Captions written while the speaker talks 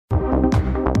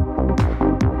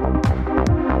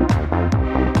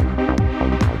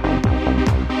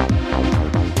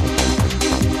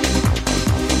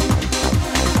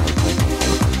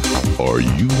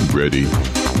Are you ready?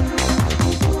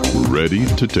 Ready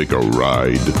to take a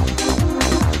ride?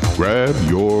 Grab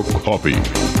your coffee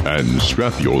and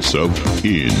strap yourself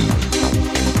in,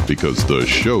 because the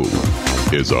show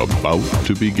is about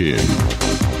to begin.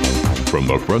 From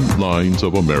the front lines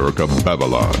of America,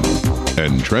 Babylon,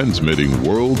 and transmitting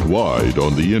worldwide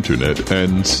on the internet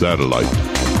and satellite,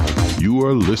 you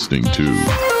are listening to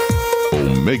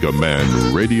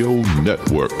Omegaman Radio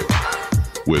Network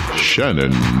with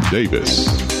Shannon Davis.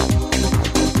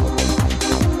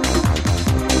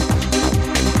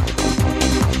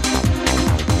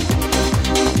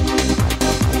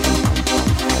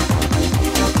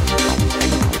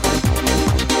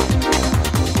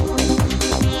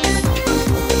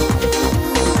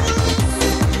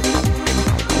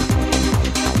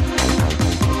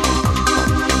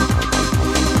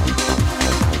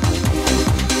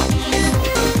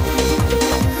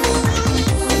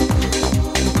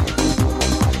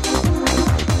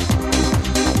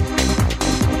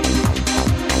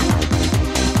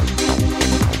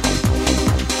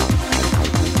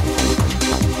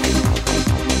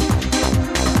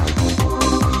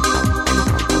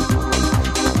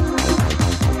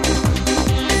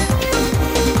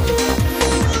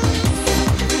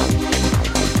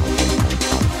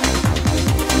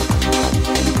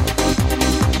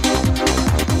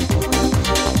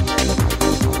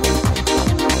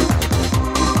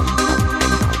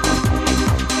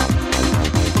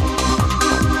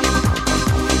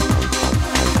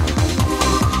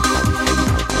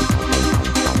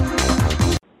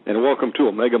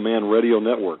 Omegaman Radio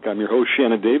Network. I'm your host,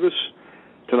 Shannon Davis.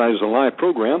 Tonight is a live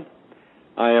program.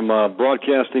 I am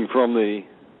broadcasting from the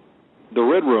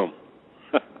Red Room,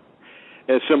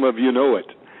 as some of you know it.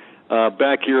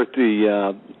 Back here at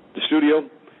the studio,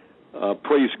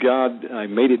 praise God, I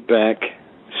made it back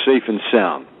safe and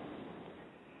sound.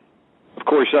 Of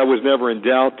course, I was never in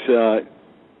doubt.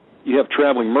 You have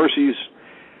traveling mercies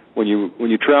when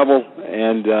you travel,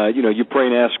 and you pray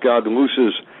and ask God to loose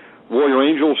His warrior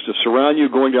angels to surround you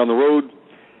going down the road.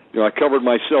 I covered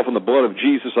myself in the blood of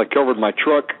Jesus. I covered my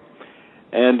truck.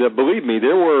 And believe me,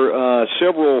 there were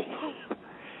several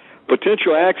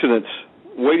potential accidents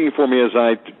waiting for me as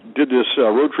I did this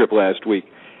road trip last week.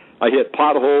 I hit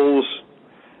potholes.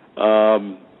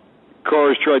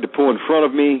 Cars tried to pull in front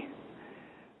of me.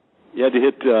 You had to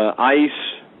hit ice,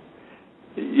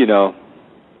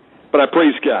 But I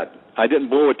praise God. I didn't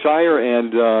blow a tire,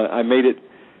 and I made it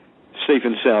safe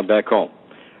and sound back home.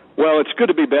 Well, it's good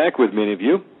to be back with many of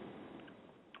you.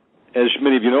 As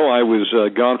many of you know, I was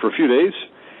gone for a few days.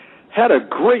 Had a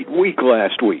great week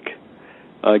last week.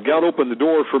 God opened the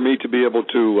door for me to be able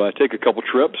to take a couple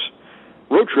trips,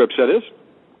 road trips that is.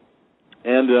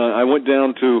 And I went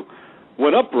up to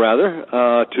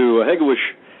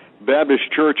Hegewisch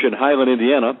Baptist Church in Highland,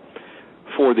 Indiana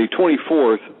for the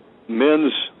 24th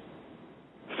Men's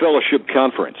Fellowship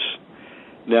Conference.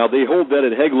 Now, they hold that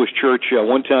at Hegewisch Church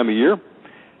one time a year,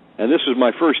 and this is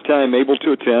my first time able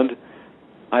to attend.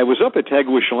 I was up at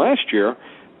Hegewisch last year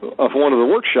for one of the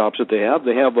workshops that they have.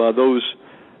 They have those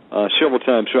several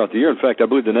times throughout the year. In fact, I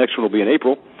believe the next one will be in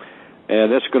April,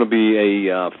 and that's going to be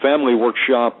a family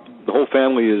workshop. The whole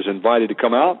family is invited to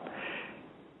come out.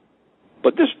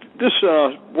 But this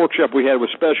workshop we had was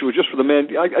special. It was just for the men,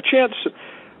 a chance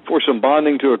for some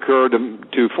bonding to occur,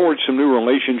 to forge some new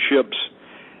relationships,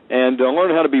 and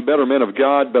learn how to be better men of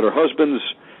God, better husbands,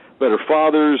 better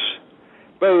fathers,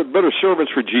 better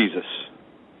servants for Jesus.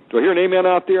 Do I hear an amen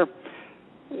out there?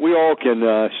 We all can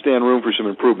stand room for some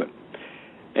improvement.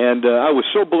 And I was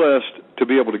so blessed to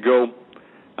be able to go.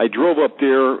 I drove up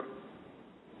there,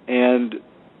 and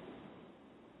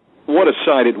what a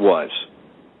sight it was.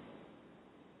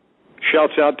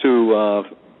 Shouts out to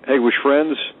Hegewisch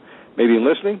friends, maybe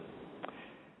listening.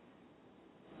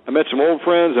 I met some old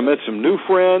friends, I met some new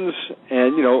friends,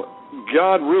 and,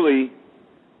 God really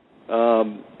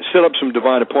set up some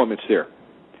divine appointments there.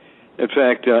 In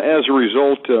fact, as a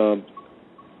result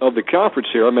of the conference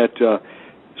here, I met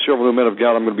several new men of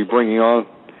God I'm going to be bringing on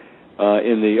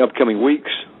in the upcoming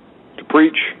weeks to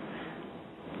preach.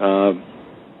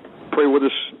 Pray with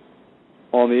us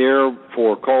on the air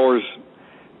for callers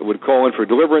that would call in for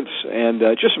deliverance, and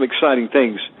just some exciting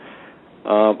things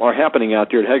are happening out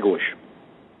there at Hegewisch.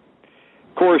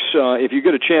 Of course, if you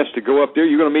get a chance to go up there,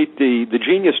 you're going to meet the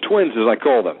genius twins, as I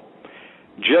call them,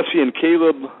 Jesse and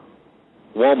Caleb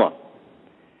Walma.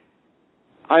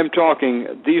 I'm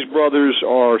talking, these brothers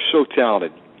are so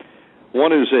talented.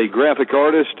 One is a graphic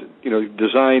artist,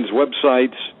 designs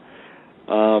websites.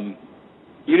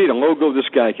 You need a logo, this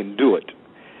guy can do it.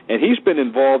 And he's been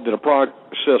involved in a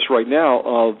process right now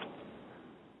of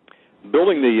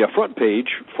building the front page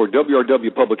for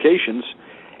WRW Publications,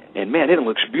 and man, it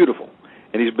looks beautiful.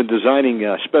 And he's been designing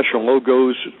special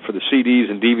logos for the CDs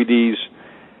and DVDs,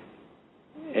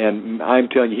 and I'm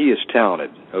telling you, he is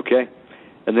talented, okay?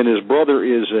 And then his brother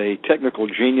is a technical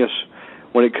genius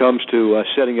when it comes to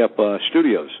setting up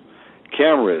studios,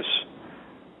 cameras,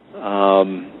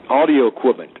 audio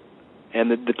equipment.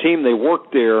 And the team, they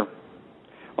work there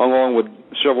along with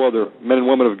several other men and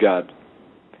women of God.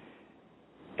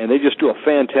 And they just do a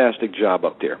fantastic job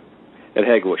up there at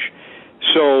Hegewisch.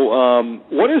 So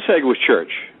what is Hegewisch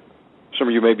Church? Some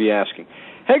of you may be asking.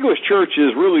 Hegewisch Church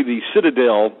is really the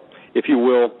citadel, if you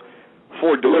will,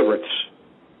 for deliverance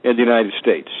in the United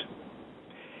States.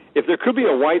 If there could be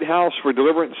a White House for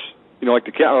deliverance, like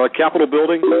the Capitol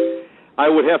building, I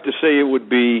would have to say it would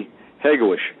be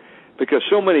Hegewisch, because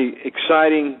so many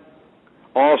exciting,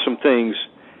 awesome things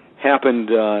happened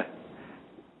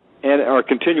and are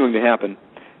continuing to happen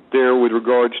there with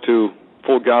regards to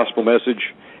full gospel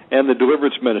message and the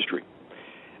deliverance ministry.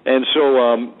 And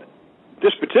so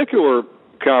this particular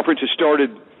conference, it started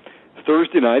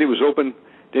Thursday night. It was open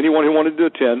to anyone who wanted to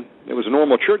attend. It was a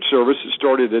normal church service. It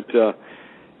started at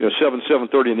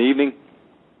 7:30 in the evening.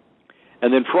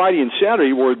 And then Friday and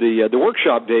Saturday were the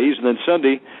workshop days, and then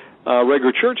Sunday,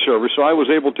 regular church service. So I was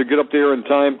able to get up there in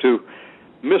time to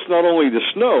miss not only the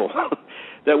snow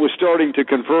that was starting to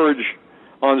converge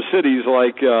on cities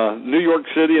like New York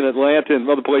City and Atlanta and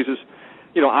other places,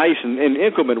 ice and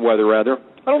inclement weather, rather.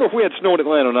 I don't know if we had snow in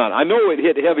Atlanta or not. I know it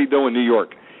hit heavy, though, in New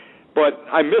York. But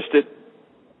I missed it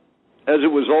as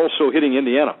it was also hitting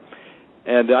Indiana.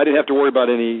 And I didn't have to worry about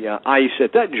any ice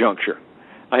at that juncture.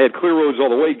 I had clear roads all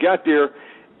the way, got there,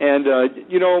 and,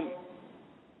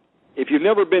 if you've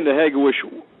never been to Hegewisch,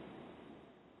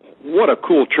 what a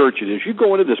cool church it is. You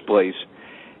go into this place,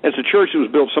 and it's a church that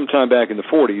was built sometime back in the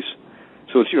 40s,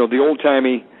 so it's, the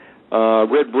old-timey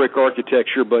red brick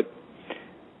architecture, but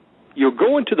you'll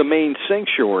go into the main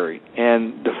sanctuary,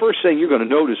 and the first thing you're going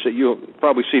to notice that you'll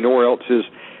probably see nowhere else is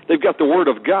they've got the Word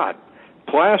of God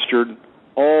plastered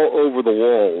all over the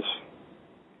walls.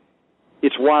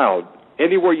 It's wild.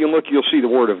 Anywhere you look, you'll see the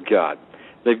Word of God.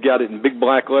 They've got it in big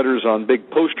black letters on big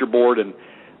poster board, and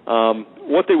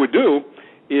what they would do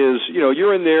is,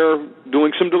 you're in there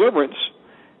doing some deliverance.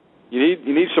 You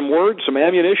need some word, some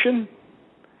ammunition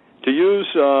to use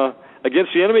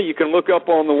against the enemy. You can look up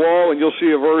on the wall, and you'll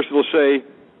see a verse that will say,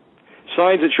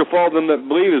 "Signs that shall follow them that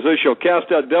believe is they shall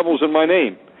cast out devils in my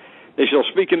name. They shall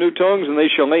speak in new tongues, and they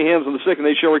shall lay hands on the sick, and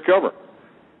they shall recover."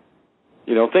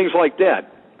 Things like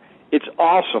that. It's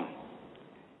awesome.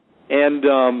 And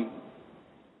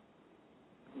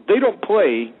they don't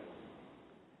play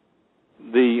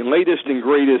the latest and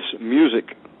greatest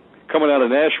music coming out of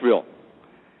Nashville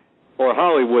or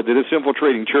Hollywood that is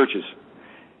infiltrating churches.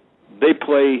 They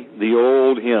play the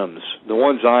old hymns, the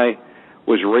ones I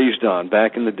was raised on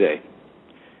back in the day.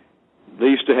 They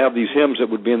used to have these hymns that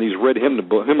would be in these red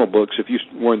hymnal books if you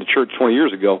were in the church 20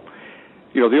 years ago.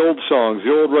 The old songs,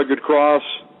 the old rugged cross,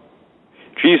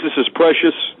 Jesus is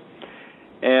precious,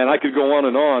 and I could go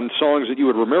on, songs that you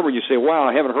would remember, and you say, wow,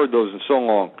 I haven't heard those in so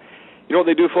long. You know what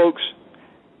they do, folks?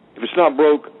 If it's not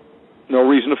broke, no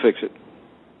reason to fix it.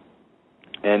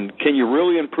 And can you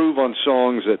really improve on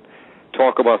songs that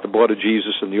talk about the blood of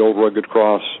Jesus and the old rugged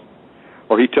cross?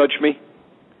 Or He touched me?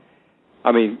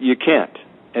 I mean, you can't.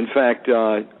 In fact,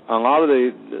 a lot of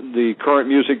the current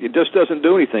music, it just doesn't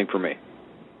do anything for me.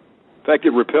 In fact,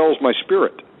 it repels my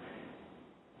spirit.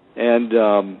 And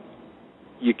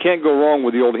you can't go wrong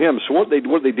with the old hymns. So what they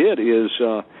did is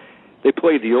they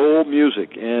played the old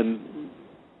music. And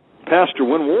Pastor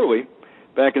Win Worley,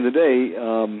 back in the day,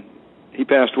 he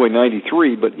passed away in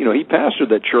 93, but, he pastored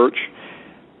that church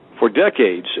for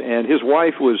decades. And his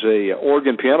wife was a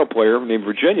organ piano player named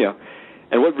Virginia.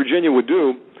 And what Virginia would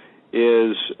do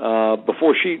is,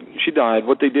 before she died,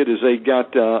 what they did is they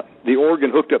got the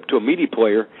organ hooked up to a MIDI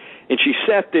player, and she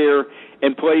sat there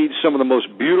and played some of the most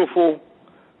beautiful,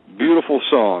 beautiful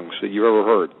songs that you've ever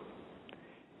heard.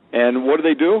 And what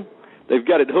do? They've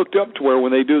got it hooked up to where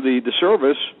when they do the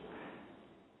service,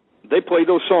 they play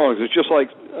those songs. It's just like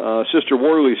Sister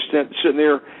Worley sitting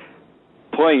there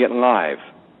playing it live.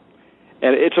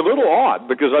 And it's a little odd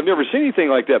because I've never seen anything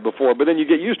like that before, but then you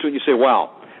get used to it and you say, wow.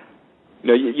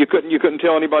 You couldn't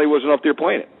tell anybody wasn't up there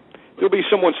playing it. There'll be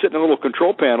someone sitting in a little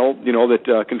control panel,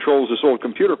 that controls this old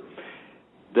computer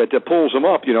that pulls them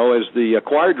up, as the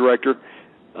choir director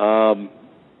calls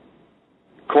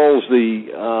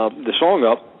the song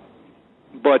up.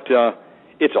 But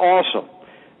it's awesome.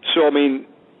 So,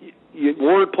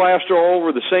 word plaster all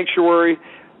over the sanctuary,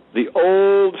 the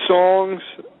old songs,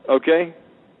 okay?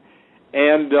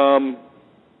 And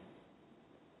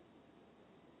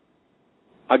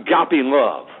agape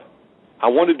love. I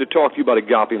wanted to talk to you about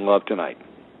agape love tonight.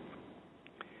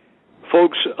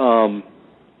 Folks,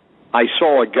 I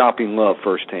saw agape love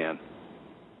firsthand.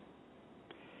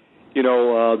 You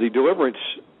know, the Deliverance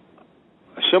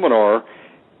seminar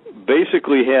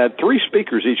basically had 3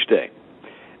 speakers each day.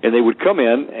 And they would come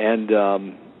in and,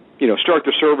 start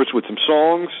the service with some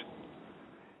songs.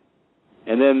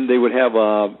 And then they would have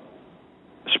a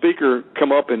speaker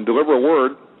come up and deliver a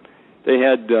word. They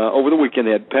had, over the weekend,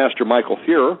 they had Pastor Michael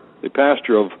Thierer, the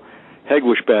pastor of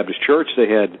Hegewisch Baptist Church. They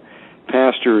had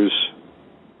pastors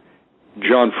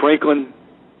John Franklin,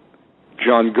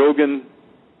 John Gogan,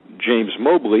 James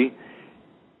Mobley,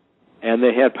 and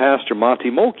they had Pastor Monty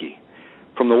Mulkey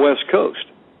from the West Coast.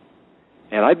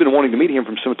 And I've been wanting to meet him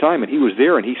for some time, and he was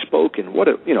there, and he spoke, and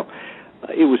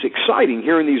it was exciting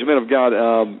hearing these men of God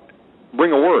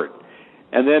bring a word.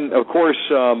 And then, of course,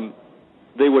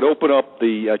 they would open up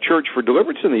the church for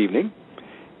deliverance in the evening,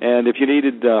 and if you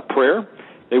needed prayer,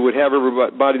 they would have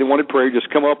everybody that wanted prayer just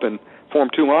come up and form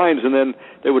 2 lines, and then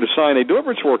they would assign a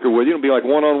deliverance worker with you. It would be like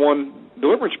one-on-one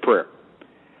deliverance prayer.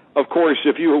 Of course,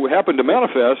 if you happened to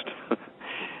manifest,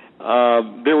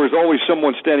 there was always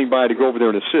someone standing by to go over there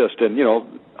and assist. And,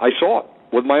 I saw it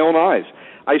with my own eyes.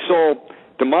 I saw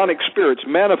demonic spirits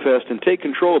manifest and take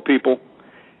control of people,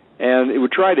 and it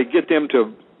would try to get them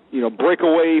to, break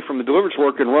away from the deliverance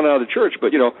worker and run out of the church.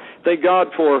 But, thank God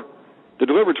for the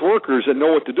deliverance workers that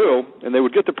know what to do, and they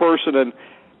would get the person, and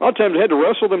a lot of times they had to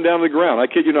wrestle them down to the ground. I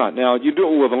kid you not. Now, you do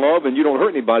it with love, and you don't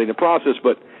hurt anybody in the process,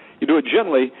 but you do it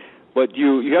gently, but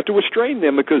you have to restrain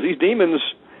them because these demons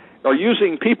are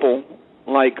using people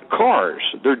like cars.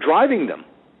 They're driving them.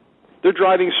 They're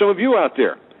driving some of you out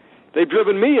there. They've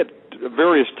driven me at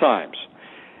various times.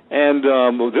 And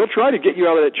they'll try to get you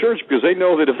out of that church because they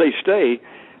know that if they stay,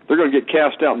 they're going to get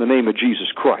cast out in the name of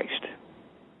Jesus Christ.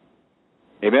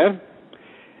 Amen?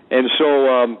 And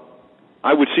so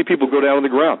I would see people go down on the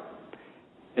ground.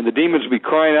 And the demons would be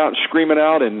crying out and screaming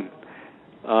out and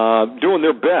doing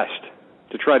their best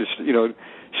to try to,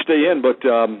 stay in. But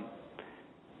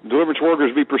deliverance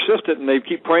workers be persistent, and they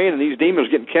keep praying, and these demons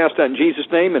are getting cast out in Jesus'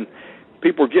 name, and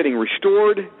people are getting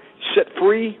restored, set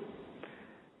free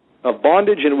of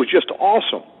bondage, and it was just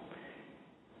awesome.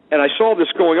 And I saw this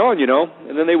going on,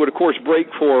 and then they would, of course, break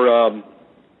for,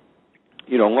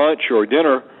 lunch or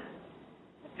dinner,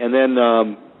 and then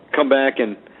come back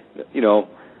and,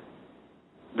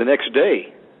 the next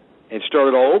day and start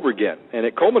it all over again. And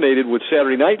it culminated with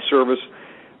Saturday night service,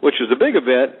 which is a big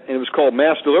event, and it was called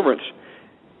Mass Deliverance.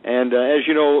 And as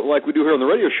you know, like we do here on the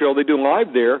radio show, they do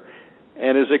live there,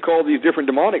 and as they call these different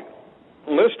demonic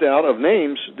list out of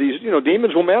names, these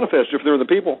demons will manifest if they're in the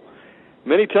people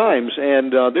many times,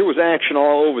 and there was action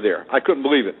all over there. I couldn't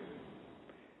believe it.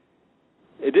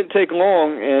 It didn't take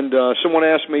long, and someone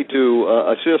asked me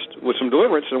to assist with some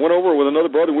deliverance, and I went over with another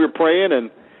brother. We were praying,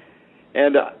 and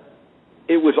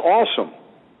it was awesome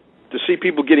to see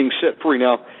people getting set free.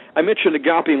 Now, I mentioned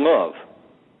agape love.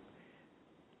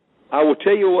 I will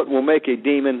tell you what will make a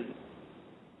demon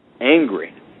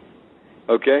angry,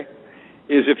 okay,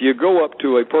 is if you go up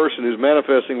to a person who's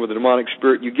manifesting with a demonic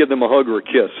spirit, you give them a hug or a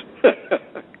kiss.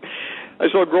 I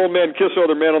saw a grown man kiss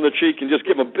another man on the cheek and just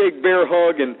give him a big bear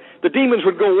hug, and the demons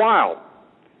would go wild.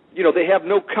 They have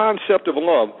no concept of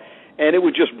love, and it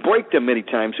would just break them many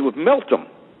times. It would melt them.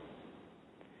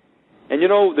 And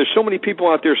there's so many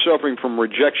people out there suffering from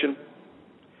rejection.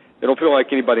 They don't feel like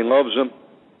anybody loves them.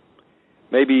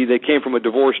 Maybe they came from a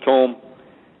divorced home.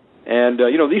 And,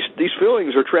 these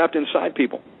feelings are trapped inside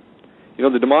people.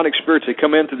 The demonic spirits, they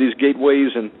come in through these gateways,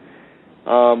 and,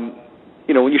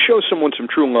 when you show someone some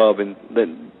true love and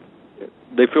then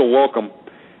they feel welcome,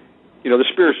 the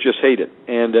spirits just hate it.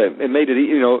 And it made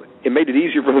it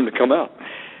easier for them to come out.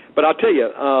 But I'll tell you,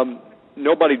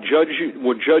 nobody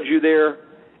would judge you there.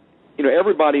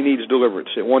 Everybody needs deliverance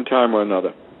at one time or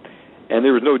another. And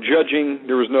there was no judging.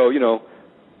 There was no,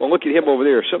 well, look at him over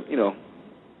there.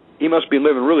 He must be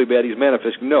living really bad. He's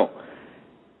manifesting. No.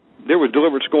 There was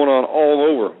deliverance going on all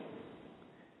over.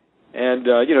 And,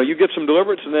 you get some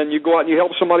deliverance, and then you go out and you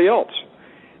help somebody else.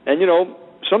 And,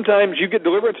 sometimes you get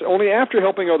deliverance only after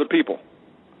helping other people.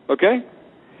 Okay?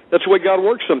 That's the way God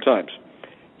works sometimes.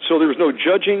 So there was no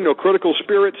judging, no critical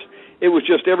spirits. It was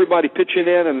just everybody pitching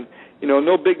in, and,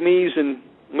 no big me's and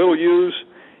little u's.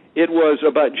 It was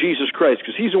about Jesus Christ,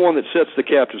 because he's the one that sets the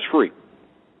captives free.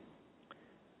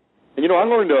 And, I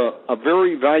learned a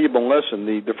very valuable lesson.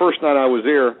 The first night I was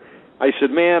there, I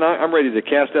said, man, I'm ready to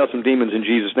cast out some demons in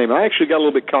Jesus' name. I actually got a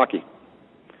little bit cocky.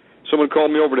 Someone called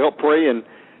me over to help pray, and,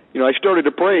 I started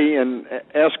to pray and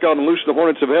ask God to loose the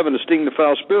hornets of heaven to sting the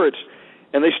foul spirits,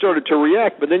 and they started to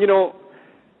react. But then,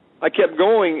 I kept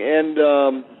going,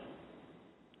 and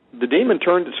the demon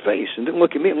turned its face and didn't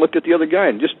look at me and looked at the other guy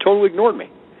and just totally ignored me.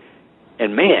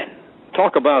 And, man,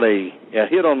 talk about a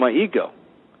hit on my ego.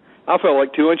 I felt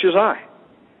like 2 inches high.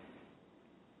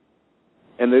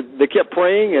 And they kept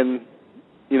praying, and,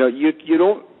 you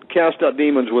don't cast out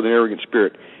demons with an arrogant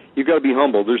spirit. You've got to be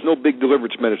humble. There's no big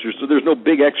deliverance ministers, so there's no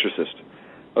big exorcist.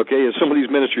 Okay, as some of these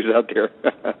ministries out there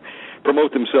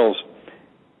promote themselves.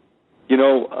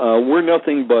 We're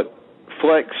nothing but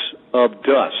flecks of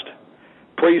dust.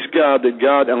 Praise God that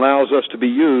God allows us to be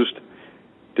used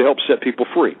to help set people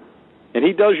free. And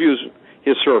He does use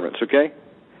His servants, okay?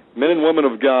 Men and women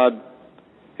of God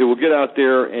who will get out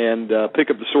there and pick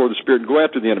up the sword of the Spirit and go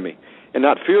after the enemy and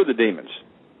not fear the demons.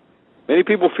 Many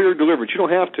people fear deliverance. You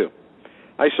don't have to.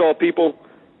 I saw people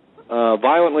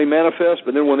violently manifest,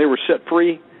 but then when they were set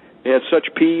free, they had such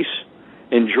peace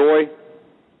and joy,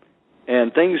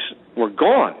 and things were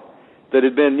gone that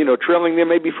had been, trailing them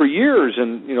maybe for years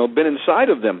and, been inside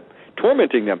of them,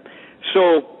 tormenting them.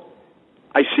 So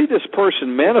I see this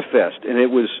person manifest, and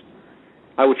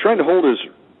I was trying to hold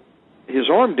his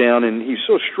arm down, and he's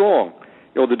so strong,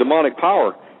 the demonic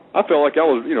power. I felt like I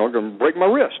was, going to break my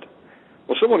wrist.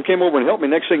 Well, someone came over and helped me.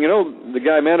 Next thing you know, the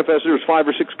guy manifested. There was 5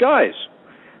 or 6 guys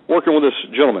working with this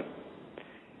gentleman.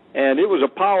 And it was a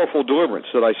powerful deliverance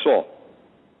that I saw.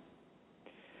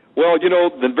 Well,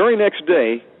 the very next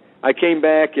day, I came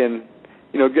back and,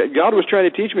 God was trying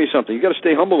to teach me something. You got to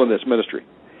stay humble in this ministry.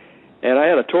 And I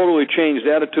had a totally changed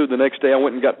attitude the next day. I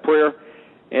went and got prayer.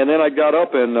 And then I got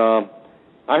up and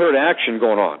I heard action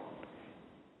going on.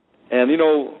 And,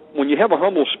 when you have a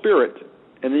humble spirit,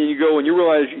 and then you go and you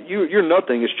realize you're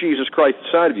nothing, it's Jesus Christ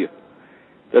inside of you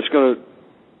that's going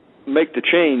to make the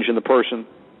change in the person,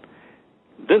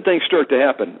 then things start to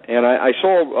happen. And I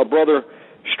saw a brother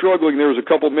struggling. There was a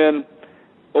couple men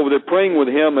over there praying with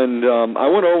him, and I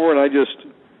went over and I just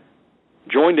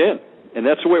joined in. And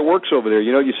that's the way it works over there.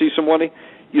 You see somebody,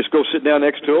 you just go sit down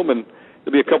next to them, and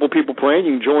there'll be a couple people praying.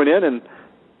 You can join in, and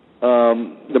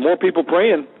the more people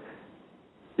praying,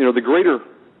 the greater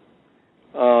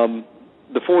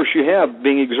the force you have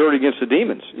being exerted against the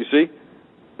demons, you see?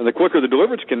 And the quicker the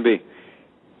deliverance can be.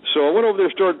 So I went over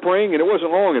there, started praying, and it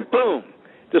wasn't long, and boom,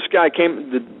 this guy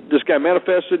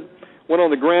manifested, went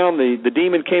on the ground, the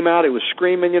demon came out, it was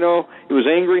screaming, it was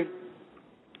angry.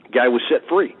 The guy was set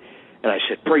free. And I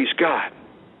said, praise God.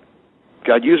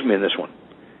 God used me in this one.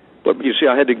 But you see,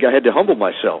 I had to humble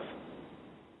myself.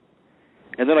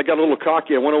 And then I got a little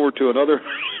cocky. I went over to another,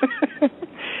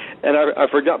 and I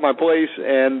forgot my place,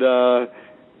 and,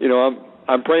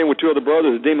 I'm praying with 2 other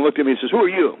brothers. The demon looked at me and says, who are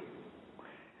you?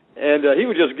 And he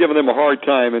was just giving them a hard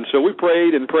time. And so we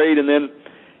prayed, and then,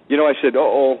 I said,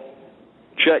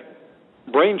 check,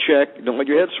 brain check, don't let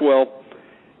your head swell.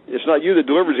 It's not you that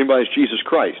delivers anybody, it's Jesus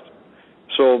Christ.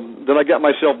 So then I got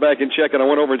myself back in check, and I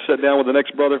went over and sat down with the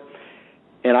next brother,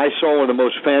 and I saw one of the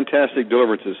most fantastic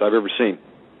deliverances I've ever seen.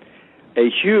 A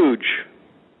huge,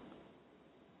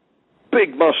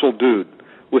 big muscle dude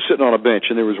was sitting on a bench,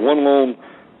 and there was one lone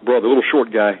brother, a little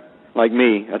short guy like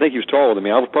me. I think he was taller than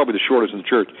me. I was probably the shortest in the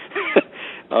church,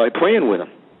 praying with him.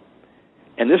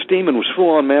 And this demon was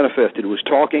full-on manifested. It was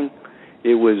talking.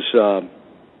 It was,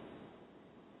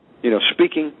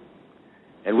 speaking.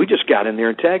 And we just got in there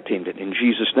and tag-teamed it in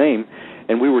Jesus' name.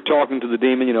 And we were talking to the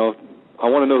demon, I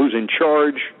want to know who's in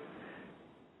charge.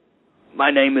 My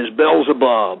name is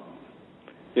Beelzebub.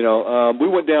 We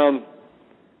went down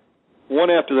one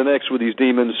after the next with these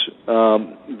demons,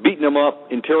 beating them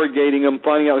up, interrogating them,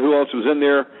 finding out who else was in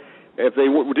there. If they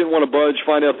didn't want to budge,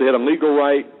 find out if they had a legal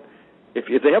right.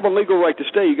 If they have a legal right to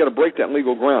stay, you got to break that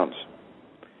legal grounds.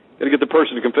 You got to get the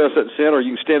person to confess that sin, or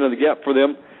you can stand in the gap for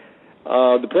them.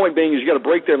 The point being is you got to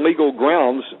break their legal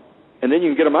grounds, and then you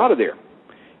can get them out of there.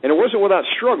 And it wasn't without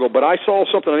struggle, but I saw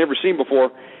something I've never seen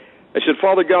before. I said,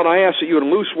 Father God, I ask that you would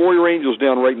loose warrior angels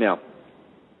down right now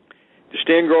to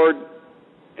stand guard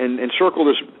and encircle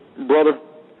this brother.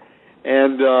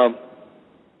 And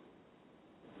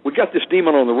we got this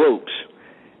demon on the ropes,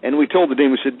 and we told the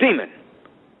demon, we said, Demon,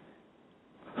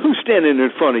 who's standing in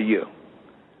front of you?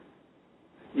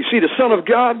 You see the Son of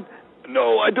God?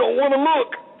 No, I don't want to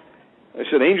look. I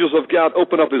said, angels of God,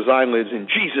 open up his eyelids in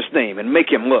Jesus' name and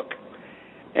make him look.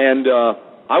 And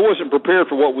I wasn't prepared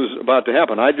for what was about to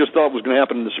happen. I just thought it was going to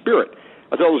happen in the spirit.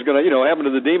 I thought it was going to, happen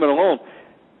to the demon alone.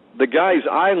 The guy's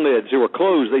eyelids, they were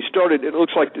closed. They started, it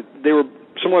looks like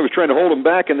someone was trying to hold him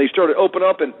back, and they started to open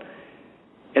up, and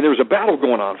there was a battle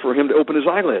going on for him to open his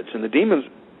eyelids. And the demons,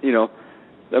 the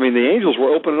angels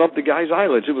were opening up the guy's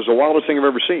eyelids. It was the wildest thing I've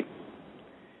ever seen.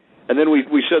 And then we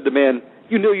said to the man,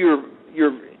 you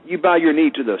bow your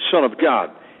knee to the Son of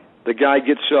God. the guy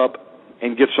gets up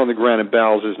and gets on the ground and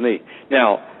bows his knee.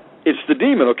 Now, it's the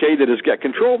demon, okay, that has got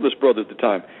control of this brother at the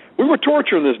time. We were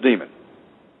torturing this demon.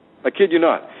 I kid you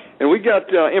not. And we got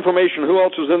information who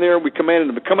else was in there. We commanded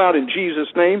him to come out in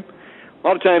Jesus' name. A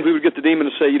lot of times we would get the demon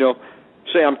to say,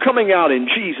 I'm coming out in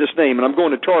Jesus' name, and I'm going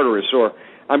to Tartarus, or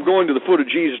I'm going to the foot of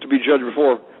Jesus to be judged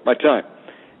before my time.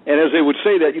 And as they would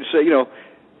say that, you'd say,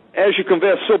 as you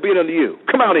confess, so be it unto you.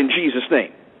 Come out in Jesus'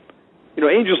 name.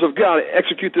 Angels of God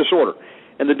execute this order.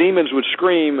 And the demons would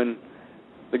scream, and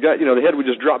the guy, the head would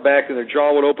just drop back, and their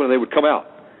jaw would open, and they would come out.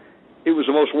 It was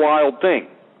the most wild thing.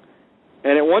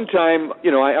 And at one time,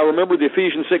 I remember the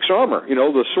Ephesians 6 armor,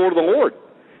 the sword of the Lord,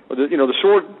 or the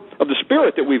sword of the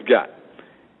Spirit that we've got.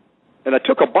 And I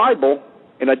took a Bible,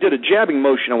 and I did a jabbing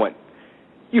motion. I went,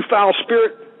 "You foul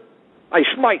spirit, I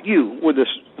smite you with this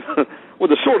with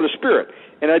the sword of the Spirit."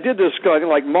 And I did this kind of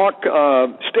like mock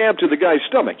stab to the guy's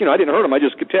stomach. I didn't hurt him. I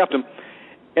just tapped him.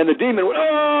 And the demon went,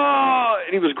 "Oh!"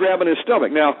 And he was grabbing his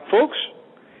stomach. Now, folks,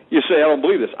 you say, "I don't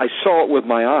believe this." I saw it with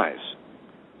my eyes.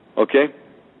 Okay?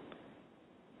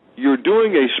 You're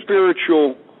doing a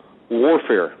spiritual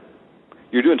warfare.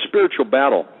 You're doing spiritual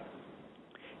battle.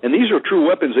 And these are true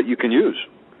weapons that you can use.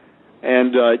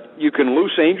 And you can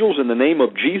loose angels in the name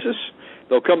of Jesus.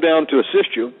 They'll come down to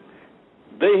assist you.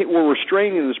 They were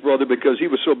restraining this brother because he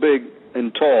was so big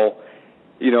and tall.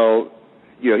 He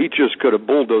just could have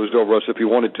bulldozed over us if he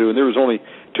wanted to. And there was only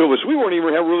two of us. We weren't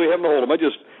even really having to hold him. I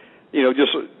just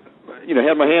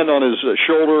had my hand on his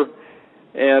shoulder.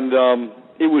 And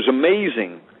it was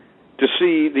amazing to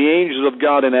see the angels of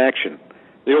God in action.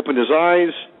 They opened his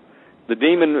eyes. The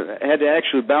demon had to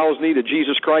actually bow his knee to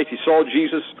Jesus Christ. He saw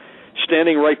Jesus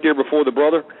standing right there before the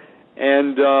brother,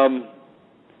 and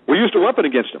we used a weapon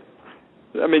against him.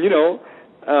 I mean,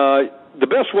 the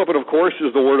best weapon, of course,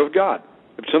 is the Word of God.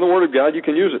 If it's in the Word of God, you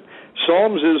can use it.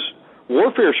 Psalms is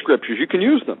warfare scriptures. You can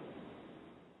use them.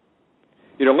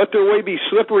 Let their way be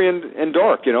slippery and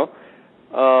dark,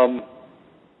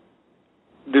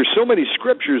 There's so many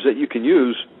scriptures that you can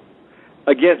use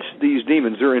against these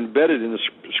demons. They're embedded in the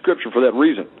scripture for that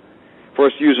reason, for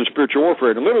us to use in spiritual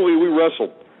warfare. And literally, we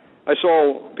wrestled. I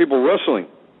saw people wrestling,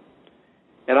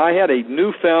 and I had a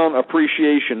newfound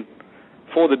appreciation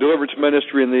for the deliverance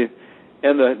ministry and the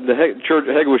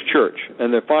Hegewisch Church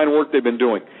and the fine work they've been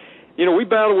doing. We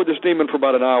battled with this demon for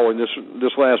about an hour, and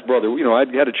this last brother, I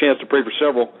had a chance to pray for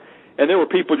several, and there were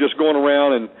people just going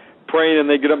around and praying, and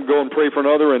they get up and go and pray for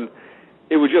another, and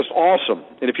it was just awesome.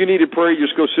 And if you needed prayer, you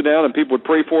just go sit down and people would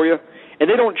pray for you. And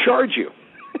they don't charge you.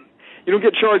 You don't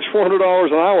get charged $400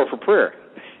 an hour for prayer,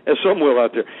 as some will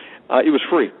out there. It was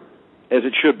free, as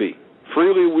it should be.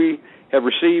 Freely we have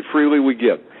received, freely we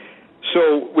give.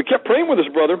 So we kept praying with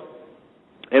this brother,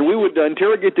 and we would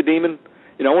interrogate the demon.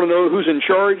 I want to know who's in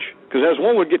charge, because as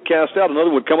one would get cast out, another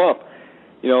would come up.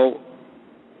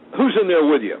 Who's in there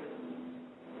with you?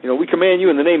 We command you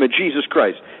in the name of Jesus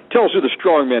Christ. Tell us who the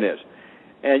strong man is.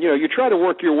 And, you try to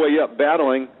work your way up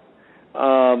battling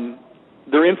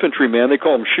their infantrymen. They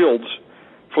call them shields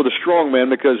for the strong man,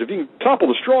 because if you can topple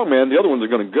the strong man, the other ones are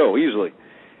going to go easily.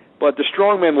 But the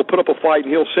strong man will put up a fight,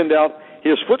 and he'll send out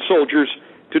his foot soldiers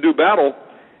to do battle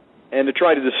and to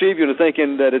try to deceive you into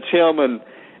thinking that it's him and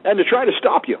to try to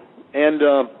stop you. And,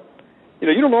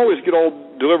 you don't always get all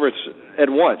deliverance at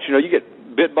once. You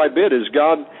get bit by bit. As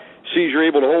God sees you're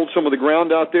able to hold some of the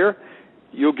ground out there,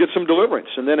 you'll get some deliverance.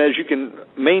 And then as you can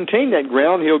maintain that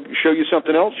ground, he'll show you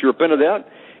something else. You repent of that,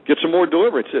 get some more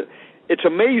deliverance. It's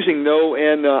amazing, though,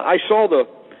 and I saw the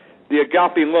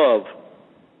agape love.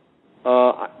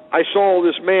 I saw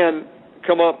this man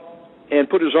come up and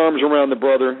put his arms around the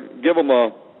brother, give him a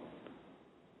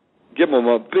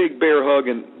big bear hug,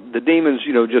 and the demons,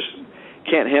 just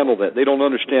can't handle that. They don't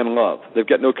understand love. They've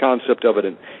got no concept of it,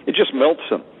 and it just melts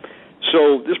them.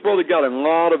 So this brother got a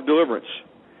lot of deliverance.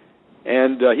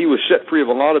 And he was set free of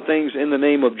a lot of things in the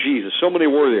name of Jesus. So many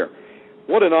were there.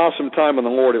 What an awesome time in the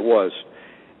Lord it was.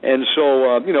 And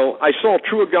so, I saw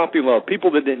true agape love.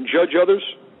 People that didn't judge others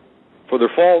for their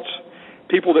faults.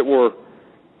 People that were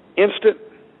instant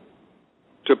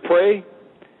to pray.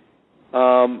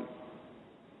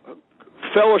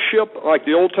 Fellowship, like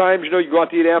the old times. You go out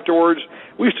to eat afterwards.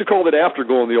 We used to call it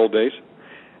after-go in the old days.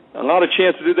 A lot of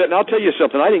chance to do that. And I'll tell you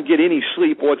something. I didn't get any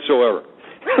sleep whatsoever.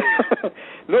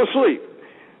 No sleep.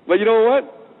 But you know what?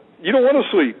 You don't want to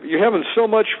sleep. You're having so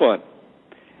much fun.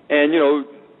 And,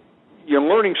 you're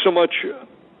learning so much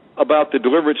about the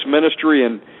deliverance ministry,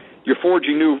 and you're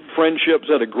forging new friendships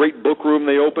at a great book room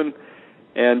they open.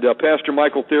 And Pastor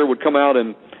Michael Thierer would come out,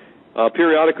 and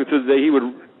periodically through the day he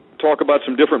would talk about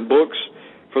some different books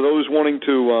for those wanting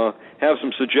to have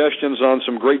some suggestions on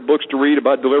some great books to read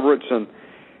about deliverance. And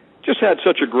just had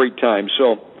such a great time.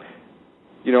 So,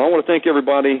 I want to thank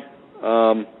everybody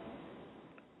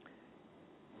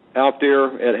out there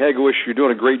at Hegewisch. You're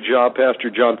doing a great job. Pastor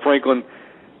John Franklin,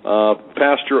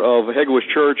 pastor of Hegewisch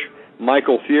Church,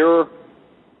 Michael Thierer,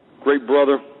 great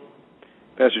brother.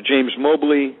 Pastor James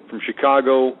Mobley from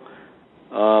Chicago.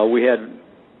 We had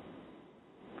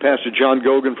Pastor John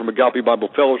Gogan from Agape Bible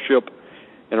Fellowship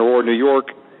in Aurora, New York,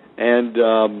 and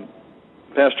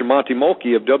Pastor Monty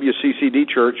Mulkey of WCCD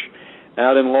Church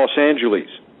out in Los Angeles.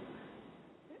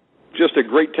 Just a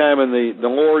great time in the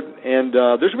Lord, and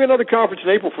there's going to be another conference in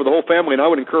April for the whole family, and I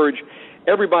would encourage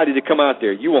everybody to come out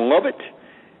there. You will love it,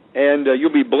 and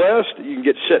you'll be blessed. You can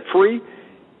get set free.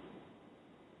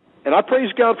 And I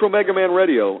praise God for Omegaman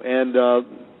Radio and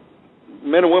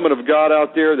men and women of God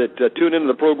out there that tune into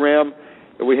the program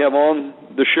that we have on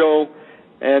the show.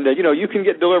 And, you can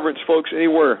get deliverance, folks,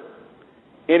 anywhere,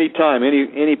 anytime,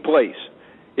 any place.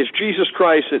 It's Jesus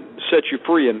Christ that sets you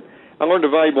free. And I learned a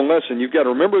valuable lesson. You've got to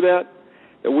remember that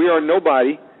we are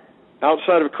nobody.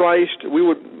 Outside of Christ, we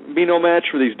would be no match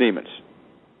for these demons.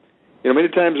 Many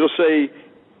times they'll say,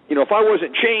 if I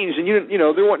wasn't changed and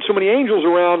there weren't so many angels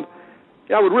around,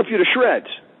 I would rip you to shreds.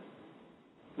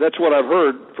 That's what I've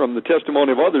heard from the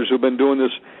testimony of others who've been doing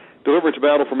this deliverance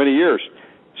battle for many years.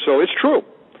 So it's true.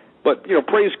 But,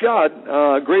 praise God,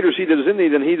 greater is he that is in thee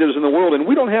than he that is in the world. And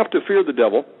we don't have to fear the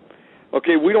devil.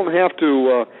 Okay, we don't have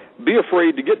to be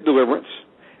afraid to get deliverance.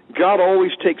 God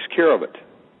always takes care of it.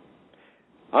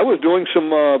 I was doing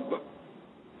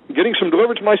getting some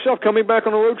deliverance myself coming back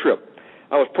on a road trip.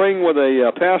 I was praying with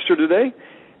a pastor today,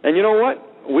 and you know what?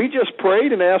 We just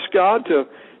prayed and asked God to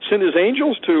send his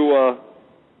angels to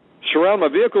surround my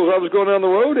vehicle as I was going down the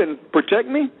road and protect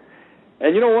me.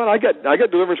 And you know what? I got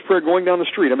deliverance prayer going down the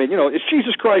street. I mean, it's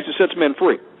Jesus Christ that sets men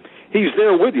free. He's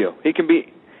there with you. He can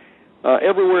be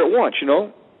everywhere at once,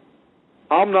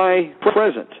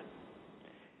 omnipresent.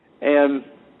 And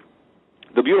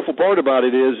the beautiful part about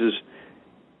it is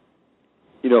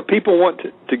people want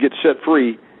to get set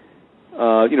free.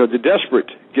 The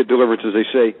desperate get deliverance, as they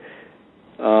say.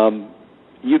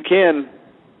 You can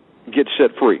get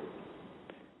set free.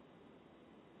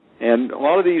 And a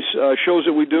lot of these shows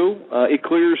that we do, it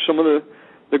clears some of the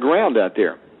ground out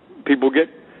there. People get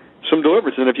some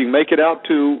deliverance. And if you make it out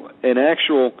to an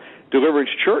actual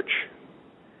deliverance church,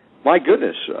 my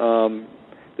goodness,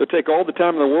 they'll take all the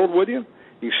time in the world with you.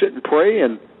 You can sit and pray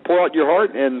and pour out your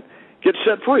heart and get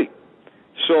set free.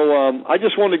 So I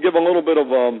just wanted to give a little bit of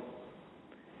an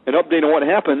update on what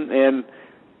happened, and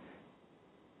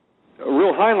a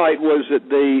real highlight was that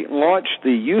they launched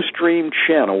the Ustream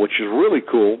channel, which is really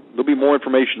cool. There'll be more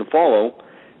information to follow.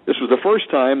 This was the first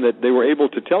time that they were able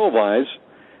to televise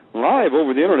live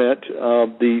over the Internet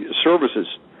the services.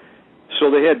 So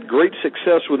they had great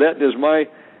success with that. As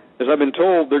I've been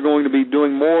told, they're going to be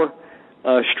doing more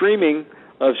streaming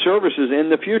of services in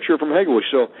the future from Hegewisch.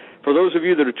 So for those of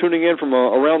you that are tuning in from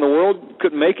around the world,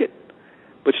 couldn't make it,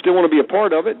 but still want to be a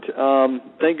part of it,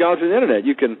 thank God for the Internet.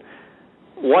 You can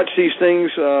watch these things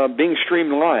being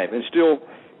streamed live and still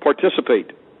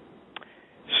participate.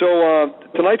 So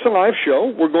tonight's a live show.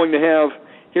 We're going to have,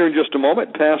 here in just a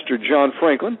moment, Pastor John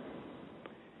Franklin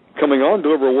coming on,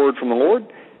 deliver a word from the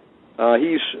Lord.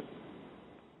 He's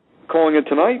calling in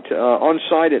tonight on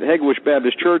site at Hegewisch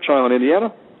Baptist Church, Highland,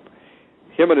 Indiana.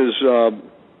 Him and his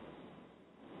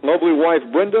lovely wife,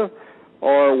 Brenda,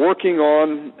 are working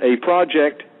on a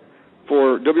project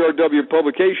for WRW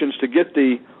Publications to get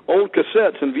the old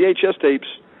cassettes and VHS tapes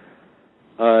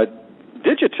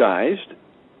digitized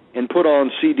and put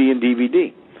on CD and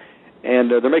DVD.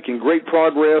 And they're making great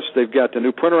progress. They've got the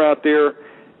new printer out there.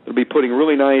 They'll be putting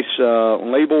really nice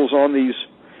labels on these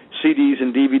CDs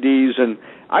and DVDs. And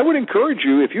I would encourage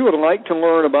you, if you would like to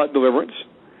learn about deliverance,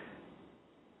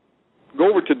 go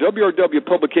over to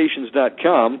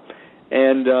WRWPublications.com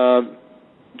and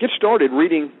get started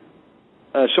reading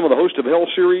some of the Host of Hell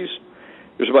series.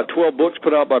 There's about 12 books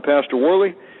put out by Pastor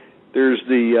Worley. There's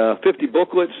the 50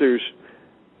 booklets. There's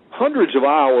hundreds of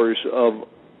hours of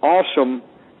awesome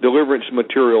deliverance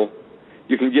material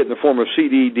you can get in the form of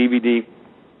CD, DVD.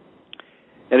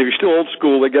 And if you're still old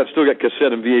school, they still got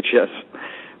cassette and VHS.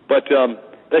 But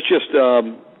that's just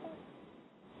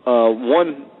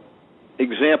one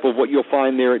example of what you'll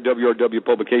find there at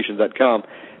WRWPublications.com.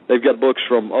 They've got books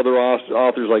from other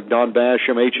authors like Don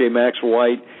Basham, H.A. Max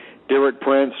White, Derek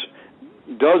Prince,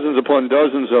 dozens upon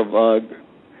dozens of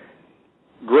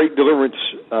great deliverance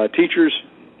teachers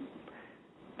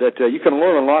that you can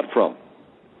learn a lot from,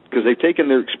 because they've taken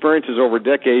their experiences over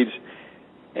decades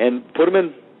and put them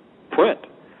in print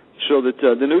so that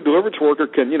the new deliverance worker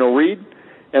can, read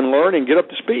and learn and get up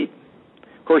to speed.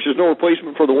 Of course, there's no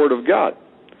replacement for the Word of God.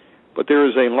 But there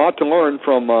is a lot to learn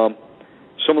from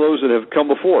some of those that have come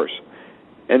before us.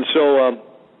 And so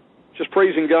just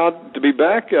praising God to be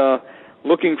back,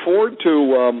 looking forward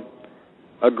to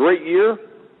a great year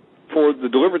for the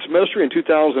Deliverance Ministry in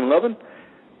 2011.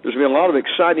 There's been a lot of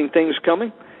exciting things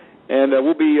coming, and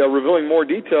we'll be revealing more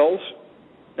details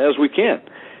as we can.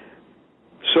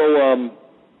 So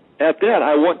at that,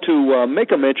 I want to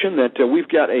make a mention that we've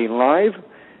got a live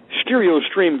stereo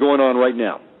stream going on right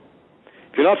now.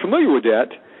 If you're not familiar with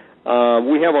that,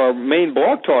 we have our main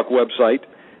Blog Talk website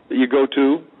that you go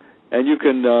to, and you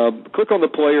can click on the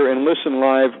player and listen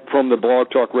live from the Blog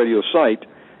Talk radio site.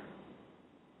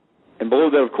 And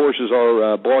below that, of course, is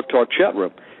our Blog Talk chat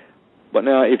room. But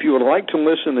now, if you would like to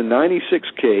listen to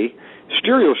 96K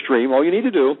stereo stream, all you need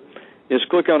to do is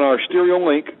click on our stereo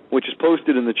link, which is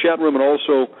posted in the chat room and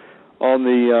also on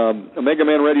the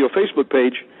Omegaman Radio Facebook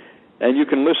page, and you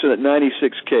can listen at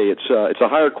 96K. It's a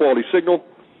higher quality signal,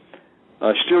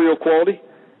 stereo quality,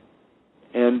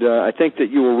 and I think that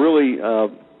you will really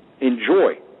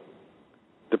enjoy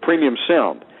the premium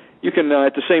sound. You can,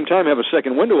 at the same time, have a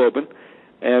second window open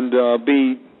and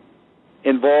be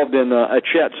involved in a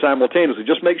chat simultaneously.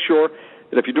 Just make sure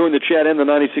that if you're doing the chat and the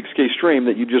 96K stream,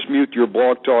 that you just mute your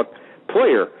Blog Talk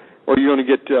player, or you're going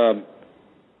to get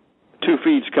two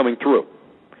feeds coming through.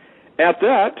 At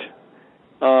that,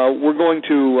 we're going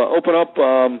to open up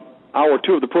hour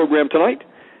 2 of the program tonight.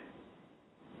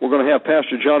 We're going to have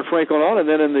Pastor John Franklin on, and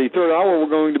then in the third hour, we're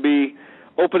going to be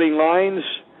opening lines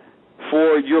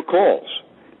for your calls.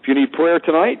 If you need prayer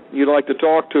tonight, you'd like to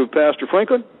talk to Pastor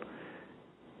Franklin,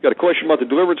 got a question about the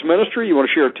Deliverance Ministry, you want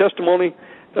to share a testimony,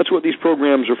 that's what these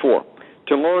programs are for,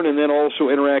 to learn and then also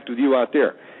interact with you out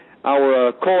there.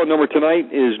 Our call number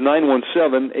tonight is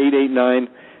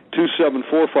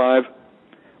 917-889-2745,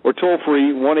 or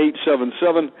toll-free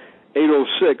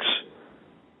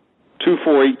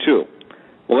 1-877-806-2482.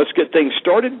 Well, let's get things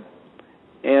started,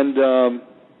 and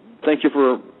thank you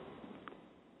for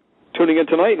tuning in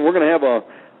tonight, and we're going to have a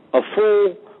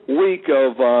full week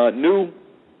of new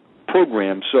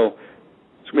programs, so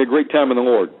it's going to be a great time in the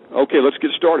Lord. Okay, let's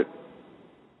get started.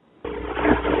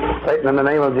 Satan, in the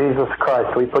name of Jesus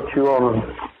Christ, we put you on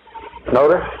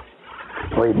notice.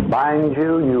 We bind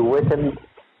you, you wicked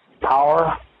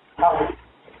power.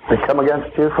 We come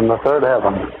against you from the third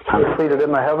heaven. I'm seated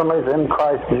in the heavenlies in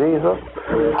Christ Jesus,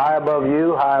 high above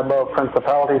you, high above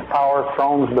principalities, powers,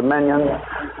 thrones, dominions,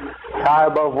 high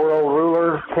above world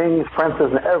rulers, kings, princes,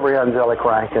 and every angelic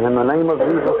rank. And in the name of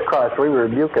Jesus Christ, we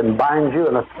rebuke and bind you,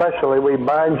 and especially we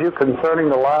bind you concerning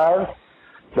the lives,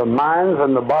 the minds,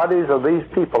 and the bodies of these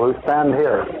people who stand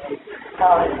here.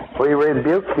 We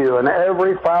rebuke you and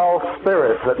every foul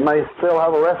spirit that may still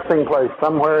have a resting place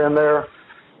somewhere in their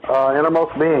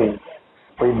innermost being.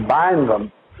 We bind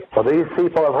them, for these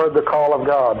people have heard the call of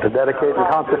God to dedicate and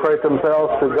consecrate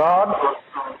themselves to God,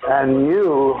 and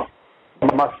you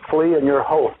must flee and your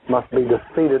host must be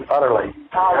defeated utterly.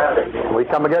 We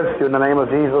come against you in the name of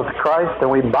Jesus Christ, and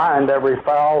we bind every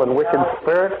foul and wicked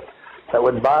spirit that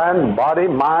would bind body,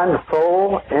 mind,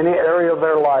 soul, any area of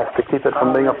their life to keep it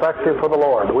from being effective for the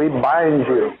Lord. We bind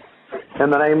you in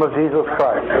the name of Jesus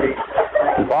Christ.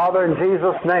 And Father, in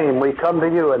Jesus' name, we come to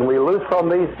you and we loose on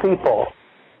these people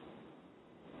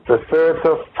the spirits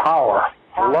of power,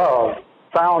 love,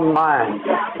 sound mind.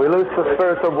 We loose the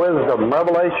spirits of wisdom,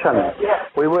 revelation.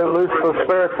 We will loose the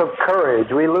spirits of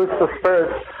courage. We loose the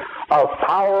spirits of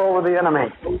power over the enemy.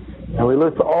 And we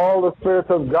loose all the spirits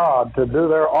of God to do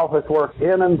their office work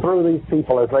in and through these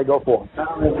people as they go forth.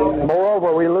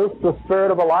 Moreover, we loose the spirit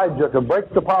of Elijah to break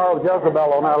the power of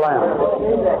Jezebel on our land.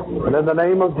 And in the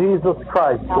name of Jesus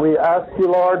Christ, we ask you,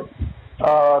 Lord,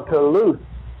 to loose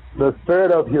the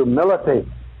spirit of humility,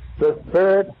 the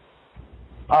spirit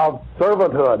of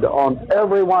servanthood on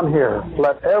everyone here.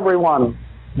 Let everyone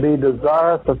be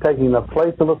desirous of taking the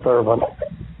place of a servant.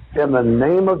 In the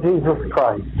name of Jesus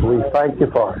Christ, we thank you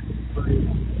for it.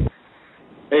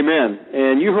 Amen.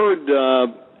 And you heard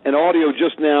an audio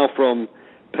just now from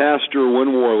Pastor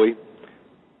Win Worley.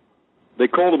 They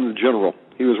called him the General.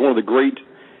 He was one of the great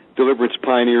deliverance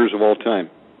pioneers of all time.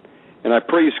 And I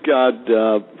praise God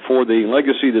for the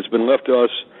legacy that's been left to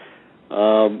us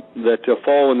that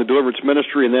fall in the deliverance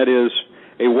ministry, and that is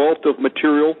a wealth of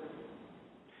material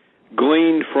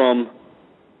gleaned from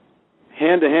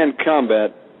hand-to-hand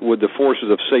combat with the forces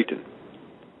of Satan.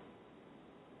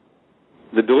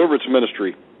 The deliverance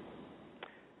ministry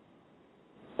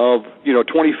of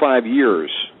 25 years,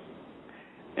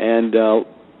 and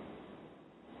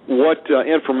what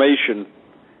information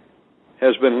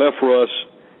has been left for us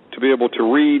to be able to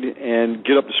read and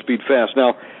get up to speed fast.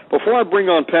 Now, Before I bring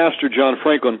on Pastor John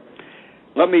Franklin,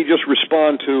 let me just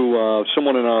respond to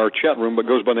someone in our chat room that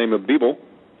goes by the name of Beeble,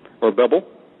 or Bebel,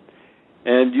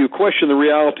 and you question the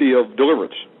reality of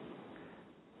deliverance.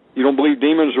 You don't believe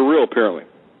demons are real, apparently.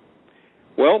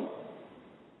 Well,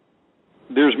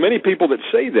 there's many people that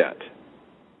say that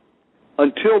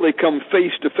until they come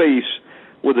face to face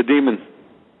with a demon.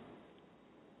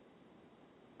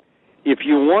 If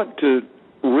you want to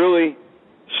really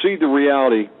see the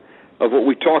reality of what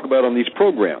we talk about on these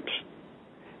programs,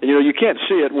 and you can't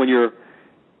see it when you're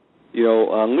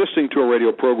listening to a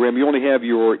radio program. You only have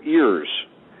your ears,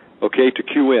 to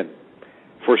cue in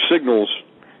for signals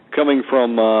coming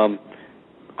from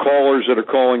callers that are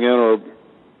calling in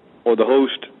or the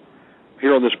host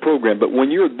here on this program. But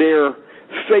when you're there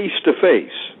face to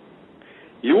face,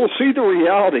 you will see the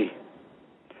reality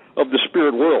of the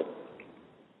spirit world.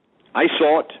 I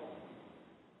saw it,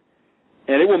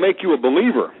 and it will make you a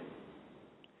believer.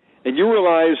 And you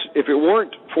realize if it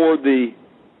weren't for the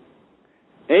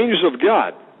angels of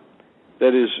God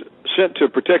that is sent to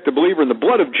protect the believer in the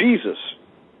blood of Jesus,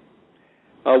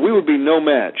 we would be no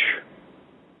match,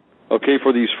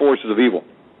 for these forces of evil.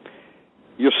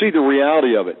 You'll see the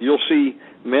reality of it. You'll see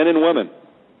men and women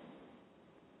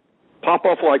pop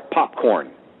off like popcorn.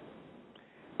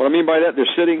 What I mean by that, they're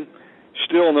sitting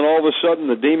still, and then all of a sudden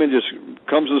the demon just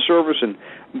comes to the surface,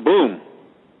 and boom,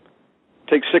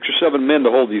 takes 6 or 7 men to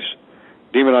hold these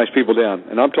demonized people down.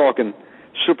 And I'm talking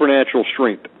supernatural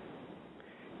strength.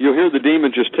 You'll hear the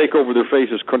demon just take over their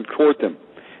faces, contort them.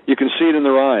 You can see it in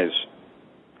their eyes.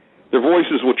 Their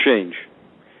voices will change.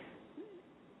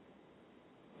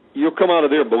 You'll come out of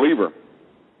there a believer.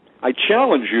 I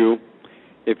challenge you,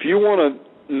 if you want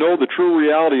to know the true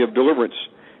reality of deliverance,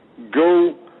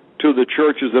 go to the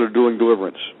churches that are doing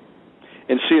deliverance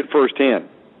and see it firsthand.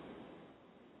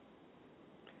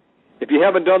 If you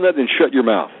haven't done that, then shut your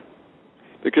mouth,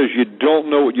 because you don't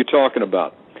know what you're talking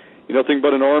about. You're nothing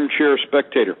but an armchair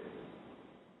spectator.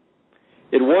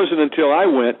 It wasn't until I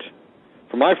went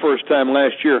for my first time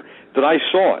last year that I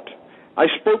saw it. I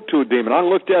spoke to a demon. I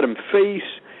looked at him face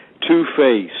to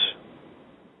face.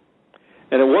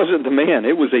 And it wasn't the man.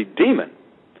 It was a demon.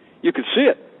 You could see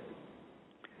it.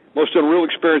 Most unreal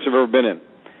experience I've ever been in.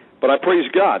 But I praise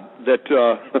God that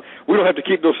we don't have to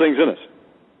keep those things in us.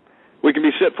 We can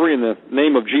be set free in the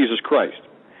name of Jesus Christ.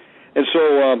 And so,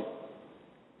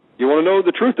 you want to know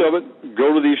the truth of it,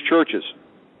 go to these churches.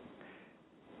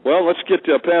 Well, let's get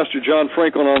Pastor John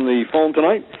Franklin on the phone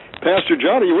tonight. Pastor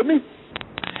John, are you with me?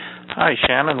 Hi,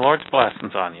 Shannon. Lord's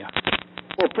blessings on you.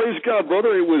 Well, praise God,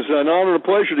 brother. It was an honor and a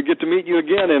pleasure to get to meet you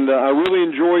again, and I really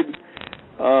enjoyed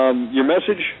your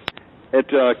message at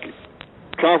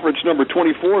conference number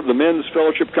 24 of the Men's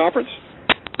Fellowship Conference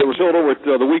that was held over at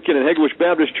the weekend at Hegewisch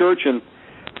Baptist Church. And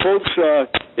folks,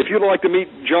 if you'd like to meet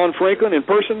John Franklin in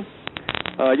person,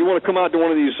 you want to come out to one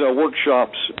of these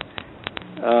workshops.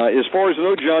 As far as I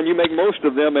know, John, you make most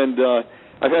of them, and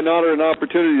I've had an honor and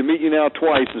opportunity to meet you now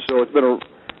twice, and so it's been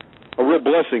a real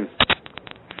blessing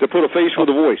to put a face with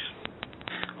a voice.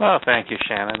 Well, thank you,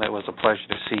 Shannon. It was a pleasure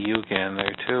to see you again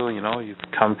there, too. You've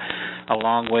come a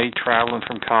long way traveling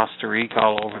from Costa Rica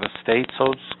all over the States, so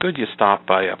it's good you stopped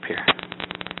by up here.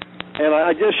 And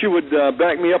I guess you would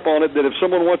back me up on it that if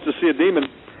someone wants to see a demon,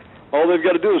 all they've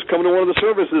got to do is come to one of the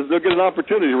services. They'll get an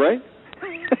opportunity, right?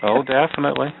 Oh,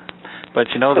 definitely. But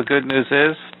the good news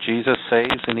is Jesus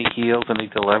saves and He heals and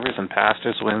He delivers, and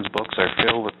Pastor Wynn's books are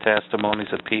filled with testimonies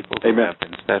of people who have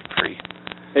been set free.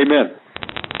 Amen.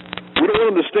 We don't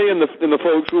want them to stay in the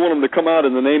folks. We want them to come out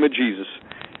in the name of Jesus,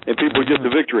 and people get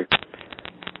the victory.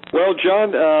 Well,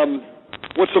 John,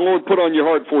 what's the Lord put on your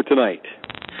heart for tonight?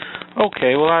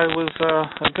 Okay, well, I'm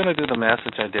going to do the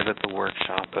message I did at the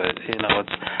workshop, but,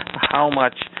 it's how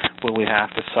much will we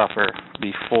have to suffer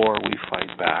before we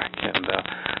fight back, and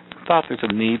I thought there's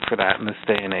a need for that in this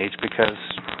day and age because,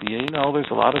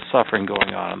 there's a lot of suffering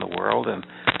going on in the world, and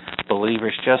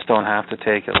believers just don't have to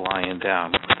take it lying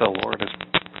down. The Lord has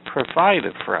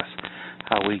provided for us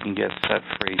how we can get set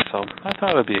free, so I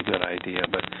thought it would be a good idea,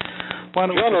 but why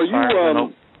don't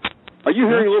John, are you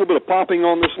hearing a little bit of popping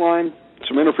on this line?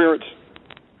 Some interference?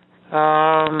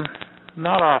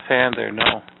 Not offhand there,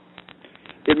 no.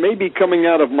 It may be coming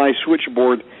out of my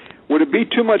switchboard. Would it be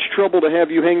too much trouble to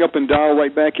have you hang up and dial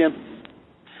right back in?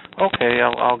 Okay,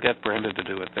 I'll get Brenda to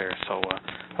do it there, so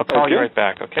I'll call you right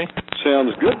back, okay?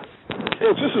 Sounds good.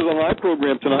 Well, this is a live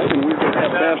program tonight, and we're going to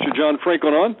have Pastor John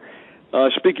Franklin on,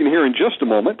 speaking here in just a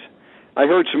moment. I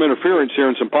heard some interference here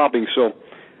and some popping, so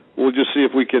we'll just see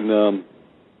if we can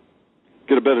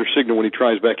get a better signal when he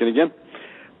tries back in again.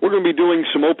 We're going to be doing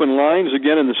some open lines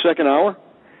again in the second hour.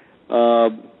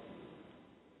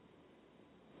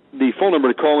 The phone number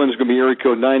to call in is going to be area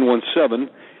code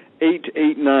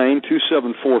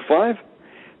 917-889-2745.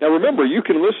 Now remember, you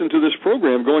can listen to this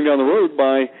program going down the road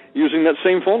by using that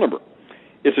same phone number.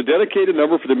 It's a dedicated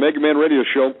number for the Omegaman radio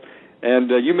show,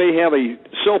 and you may have a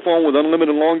cell phone with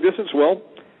unlimited long distance. Well,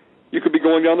 you could be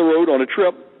going down the road on a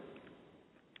trip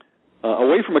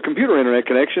away from a computer internet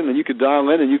connection, and you could dial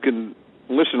in and you can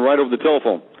listen right over the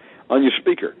telephone on your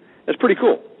speaker. That's pretty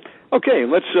cool. Okay,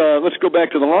 let's go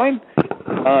back to the line.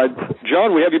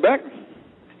 John, we have you back?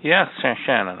 Yes,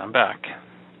 Shannon, I'm back.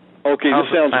 Okay,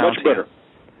 this sounds much better.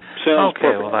 Sounds okay,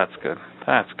 perfect. Well, that's good.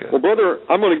 That's good. Well, brother,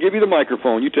 I'm going to give you the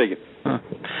microphone. You take it.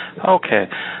 Okay.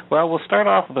 Well, we'll start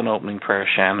off with an opening prayer,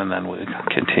 Shannon, and then we'll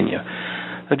continue.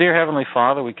 The dear Heavenly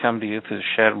Father, we come to you through the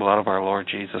shed blood of our Lord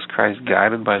Jesus Christ,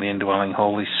 guided by the indwelling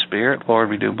Holy Spirit. Lord,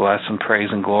 we do bless and praise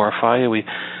and glorify you. We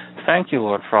thank you,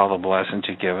 Lord, for all the blessings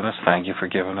you've given us. Thank you for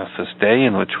giving us this day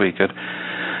in which we could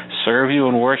serve you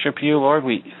and worship you. Lord,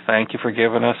 we thank you for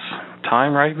giving us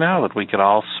time right now that we could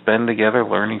all spend together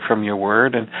learning from your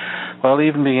word, and, well,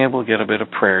 even being able to get a bit of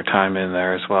prayer time in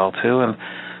there as well, too. And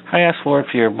I ask, Lord,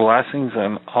 for your blessings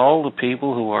on all the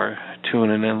people who are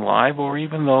tuning in live, or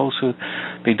even those who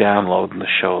be downloading the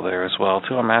show there as well,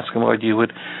 too. I'm asking, Lord, you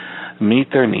would meet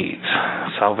their needs.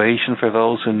 Salvation for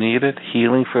those who need it,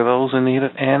 healing for those who need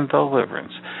it, and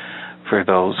deliverance for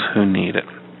those who need it.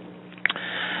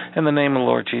 In the name of the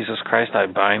Lord Jesus Christ, I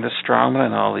bind the strongmen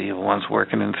and all the evil ones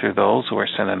working in through those who are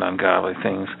sinning ungodly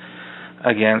things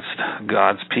against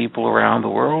God's people around the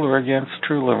world, or against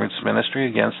True Deliverance Ministry,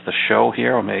 against the show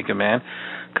here, Omegaman,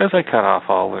 because I cut off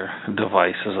all their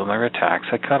devices and their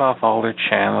attacks. I cut off all their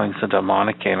channelings of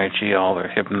demonic energy, all their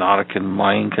hypnotic and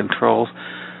mind controls,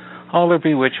 all their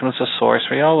bewitchments of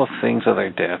sorcery, all the things of their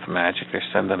death magic they're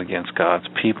sending against God's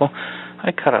people.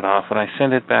 I cut it off and I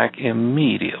send it back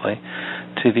immediately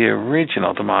to the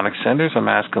original demonic senders. I'm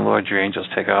asking, Lord, your angels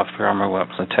take off their armor,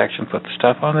 weapons, and protection, put the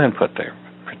stuff on, and put their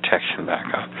protection back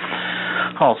on.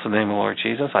 Also, in the name of the Lord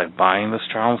Jesus, I bind the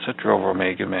strong sister over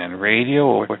Omegaman Radio,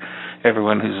 or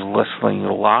everyone who's listening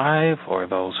live, or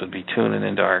those who'd be tuning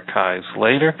into archives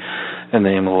later. In the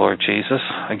name of the Lord Jesus,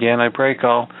 again, I break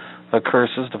all the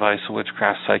curses, devices,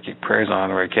 witchcraft, psychic prayers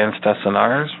on or against us and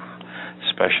ours,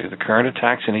 especially the current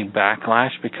attacks, any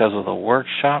backlash because of the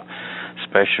workshop,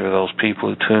 especially those people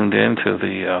who tuned in to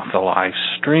the live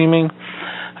streaming.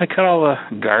 I cut all the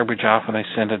garbage off and I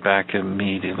send it back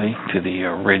immediately to the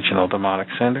original demonic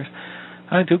senders.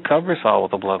 I do cover us all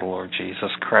with the blood of the Lord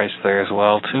Jesus Christ there as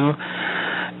well, too.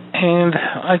 And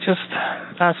I just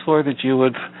ask, Lord, that you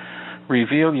would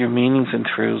reveal your meanings and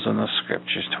truths in the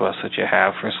scriptures to us that you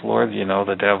have for us, Lord. You know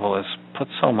the devil has put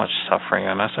so much suffering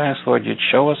on us. I ask, Lord, you'd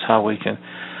show us how we can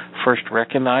first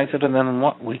recognize it and then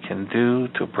what we can do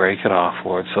to break it off,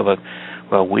 Lord, so that,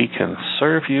 well, we can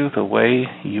serve you the way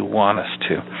you want us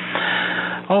to.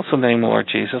 Also, in the name of the Lord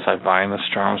Jesus, I bind the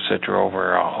strong sitter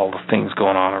over all the things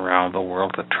going on around the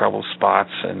world, the trouble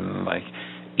spots in like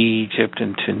Egypt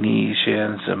and Tunisia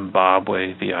and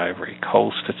Zimbabwe, the Ivory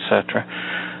Coast, etc.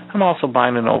 I'm also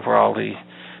binding over all the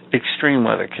extreme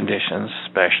weather conditions,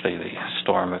 especially the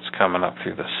storm that's coming up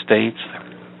through the States.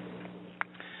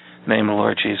 In the name of the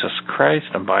Lord Jesus Christ,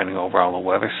 I'm binding over all the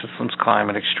weather systems,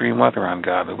 climate, extreme weather,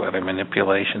 ungodly weather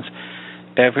manipulations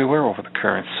everywhere over the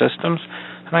current systems.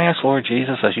 And I ask, Lord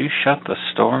Jesus, as you shut the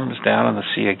storms down in the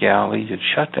Sea of Galilee, you'd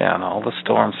shut down all the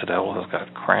storms the devil has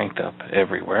got cranked up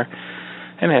everywhere.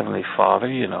 And Heavenly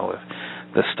Father, you know, if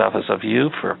this stuff is of you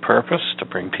for a purpose, to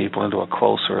bring people into a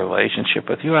closer relationship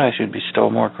with you, I ask you to bestow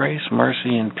more grace,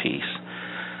 mercy, and peace,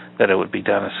 that it would be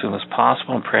done as soon as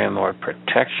possible, and praying, Lord,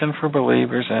 protection for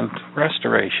believers and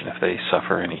restoration if they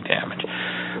suffer any damage.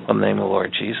 In the name of the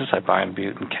Lord Jesus, I bind,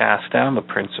 rebuke, and cast down the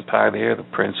prince of power of the air, the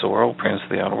prince of the world, prince of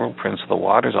the underworld, prince of the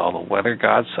waters, all the weather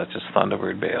gods such as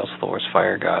Thunderbird, Baals, Thors,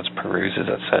 fire gods, Perusers,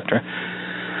 etc.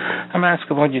 I'm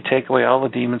asking, Lord, you take away all the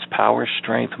demons' power,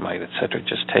 strength, might, etc.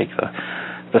 Just take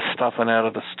the stuffing out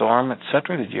of the storm,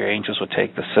 etc. That your angels would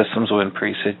take the systems, wind,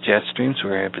 preset, jet streams,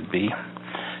 wherever it be.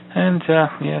 And,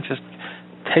 just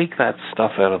take that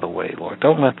stuff out of the way, Lord.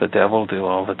 Don't let the devil do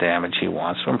all the damage he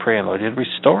wants. So I'm praying, Lord, you'd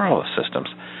restore all the systems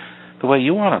the way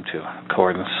you want them to, in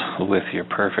accordance with your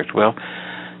perfect will.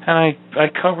 And I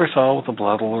cover us all with the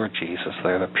blood of the Lord Jesus.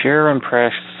 They're the pure and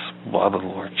precious blood of the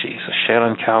Lord Jesus, shed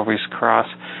on Calvary's cross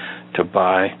to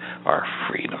buy our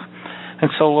freedom.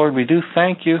 And so, Lord, we do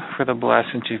thank you for the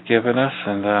blessings you've given us,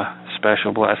 and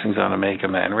special blessings on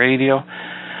Omegaman Radio,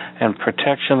 and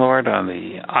protection, Lord, on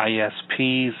the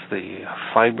ISPs, the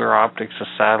fiber optics, the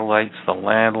satellites, the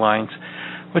landlines,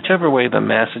 whichever way the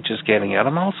message is getting out.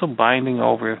 I'm also binding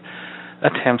over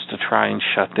attempts to try and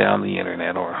shut down the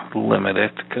internet or limit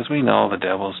it, because we know the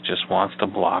devil just wants to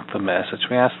block the message.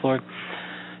 We ask, Lord,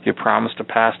 you promised to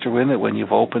Pastor Wynn that when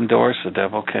you've opened doors, the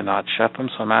devil cannot shut them.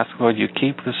 So I'm asking, Lord, you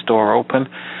keep this door open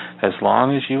as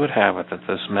long as you would have it, that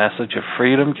this message of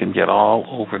freedom can get all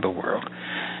over the world.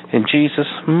 In Jesus'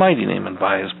 mighty name and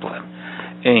by his blood.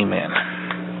 Amen.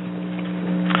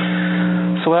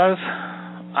 So as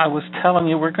I was telling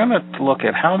you, we're going to look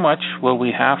at how much will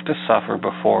we have to suffer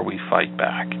before we fight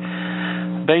back,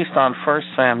 based on 1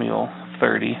 Samuel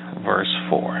 30, verse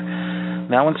 4.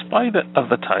 Now, in spite of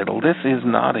the title, this is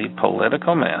not a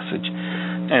political message,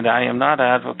 and I am not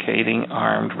advocating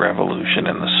armed revolution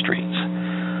in the streets.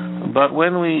 But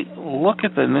when we look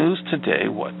at the news today,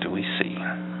 what do we see?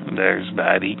 There's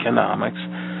bad economics,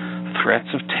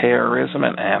 threats of terrorism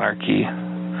and anarchy,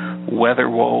 weather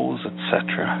woes,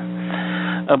 etc.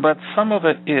 But some of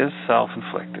it is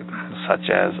self-inflicted, such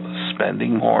as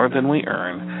spending more than we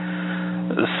earn.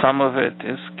 Some of it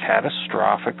is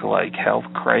catastrophic, like health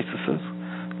crises,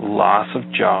 loss of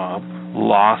job,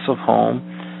 loss of home,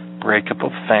 breakup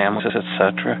of families,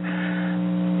 etc.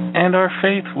 And our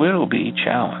faith will be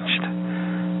challenged.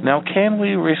 Now, can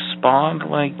we respond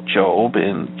like Job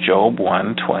in Job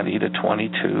 1:20 to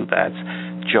 22? That's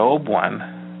Job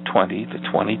 1:20 to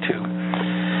 22.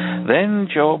 Then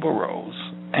Job arose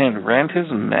and rent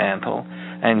his mantle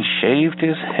and shaved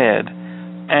his head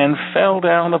and fell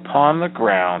down upon the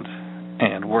ground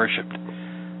and worshipped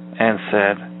and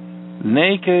said,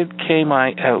 naked came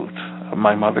I out of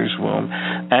my mother's womb,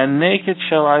 and naked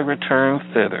shall I return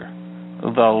thither.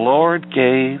 The Lord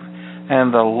gave,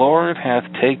 and the Lord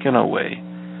hath taken away.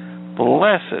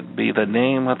 Blessed be the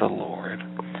name of the Lord.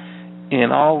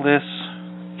 In all this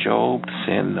Job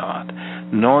sinned not,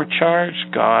 nor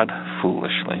charged God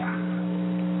foolishly.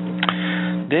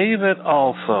 David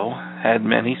also had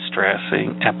many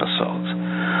stressing episodes.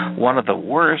 One of the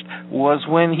worst was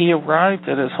when he arrived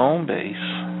at his home base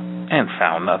and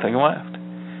found nothing left.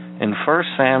 In 1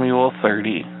 Samuel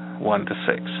 30,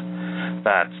 1-6.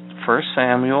 That's 1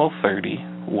 Samuel 30,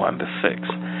 1-6.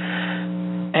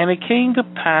 And it came to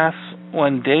pass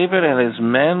when David and his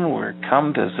men were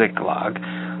come to Ziklag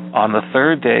on the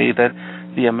third day that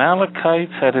the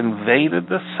Amalekites had invaded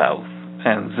the south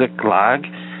and Ziklag,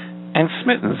 and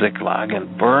smitten Ziklag,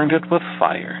 and burned it with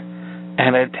fire,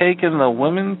 and had taken the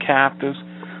women captives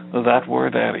that were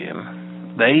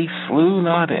therein. They slew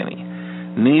not any,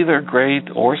 neither great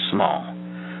or small,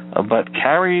 but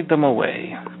carried them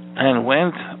away, and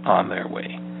went on their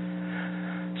way.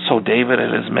 So David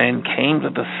and his men came to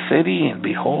the city, and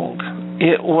behold,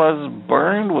 it was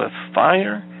burned with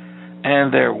fire,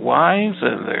 and their wives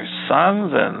and their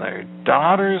sons and their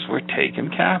daughters were taken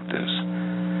captives.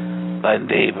 Then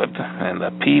David and the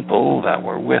people that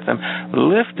were with him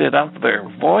lifted up their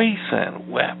voice and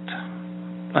wept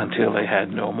until they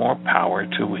had no more power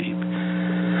to weep.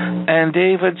 And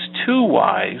David's 2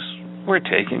 wives were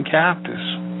taken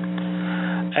captives,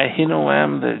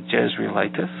 Ahinoam the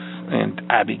Jezreelitess and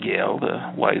Abigail,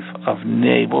 the wife of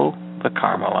Nabal the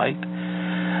Carmelite.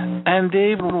 And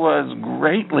David was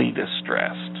greatly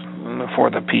distressed, for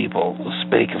the people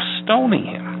spake of stoning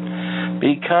him,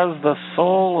 because the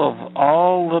soul of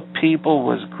all the people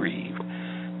was grieved,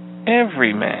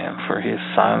 every man for his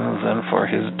sons and for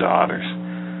his daughters.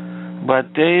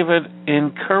 But David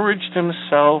encouraged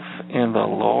himself in the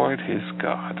Lord his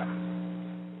God.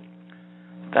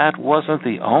 That wasn't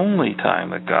the only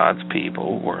time that God's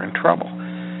people were in trouble.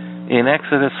 In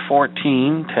Exodus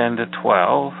 14,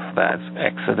 10-12, that's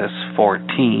Exodus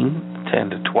 14,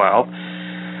 10-12,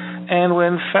 and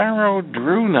when Pharaoh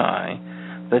drew nigh,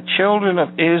 the children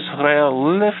of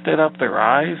Israel lifted up their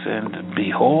eyes, and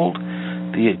behold,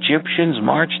 the Egyptians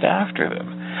marched after them,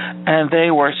 and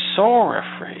they were sore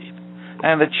afraid.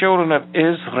 And the children of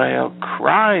Israel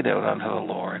cried out unto the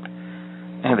Lord.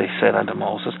 And they said unto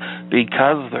Moses,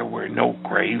 because there were no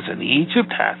graves in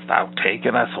Egypt, hast thou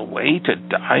taken us away to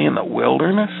die in the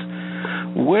wilderness?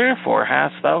 Wherefore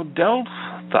hast thou dealt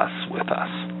thus with us,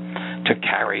 to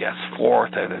carry us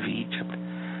forth out of Egypt?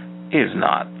 Is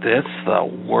not this the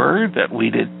word that we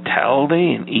did tell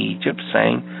thee in Egypt,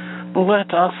 saying,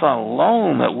 let us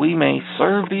alone, that we may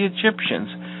serve the Egyptians?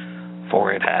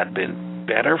 For it had been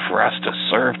better for us to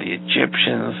serve the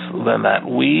Egyptians than that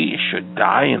we should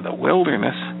die in the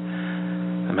wilderness.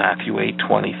 Matthew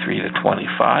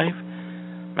 8:23-25,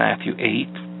 Matthew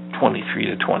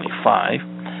 8:23-25.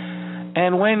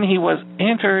 And when he was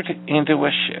entered into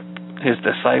a ship, his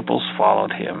disciples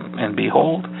followed him, and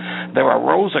behold, there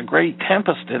arose a great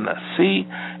tempest in the sea,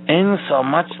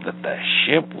 insomuch that the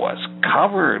ship was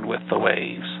covered with the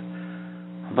waves.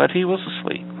 But he was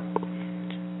asleep.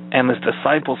 And his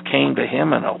disciples came to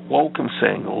him and awoke him,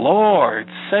 saying, Lord,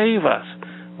 save us,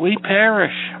 we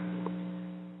perish.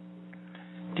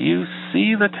 Do you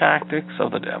see the tactics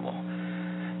of the devil?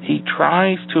 He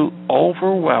tries to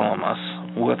overwhelm us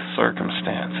with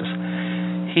circumstances.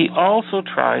 He also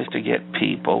tries to get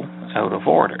people out of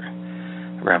order.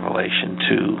 Revelation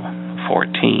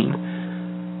 2:14.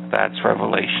 That's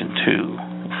Revelation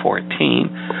 2:14.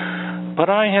 But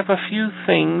I have a few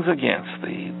things against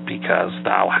thee, because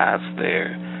thou hast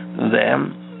there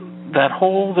them that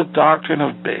hold the doctrine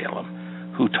of Balaam,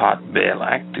 who taught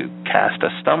Balak to cast a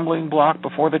stumbling block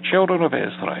before the children of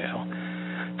Israel,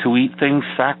 to eat things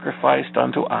sacrificed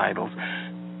unto idols,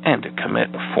 and to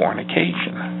commit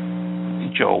fornication.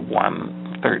 Job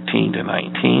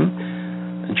 1:13-19.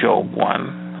 Job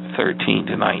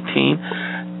 1:13-19.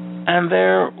 And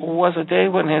there was a day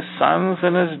when his sons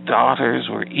and his daughters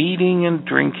were eating and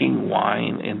drinking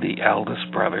wine in the eldest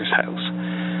brother's house.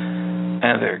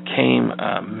 And there came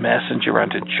a messenger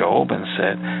unto Job and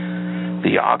said,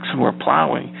 the oxen were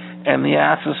plowing, and the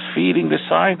asses feeding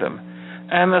beside them,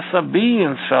 and the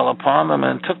Sabaeans fell upon them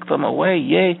and took them away.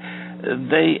 Yea,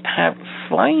 they have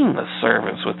slain the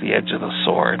servants with the edge of the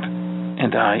sword,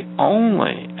 and I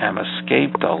only am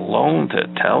escaped alone to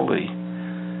tell thee.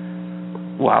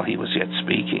 While he was yet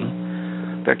speaking,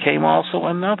 there came also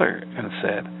another and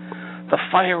said, the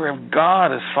fire of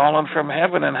God is fallen from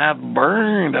heaven, and hath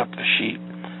burned up the sheep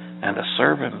and the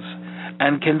servants,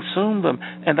 and consumed them,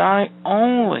 and I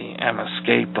only am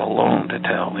escaped alone to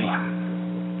tell thee.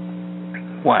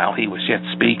 While he was yet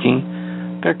speaking,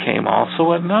 there came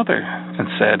also another and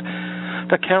said,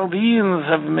 the Chaldeans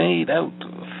have made out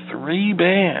 3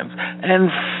 bands,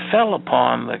 and fell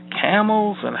upon the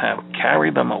camels, and have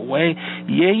carried them away,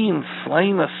 yea, and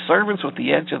slain the servants with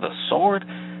the edge of the sword,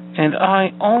 and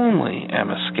I only am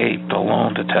escaped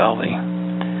alone to tell thee.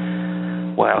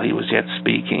 While he was yet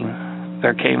speaking,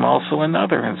 there came also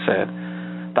another and said,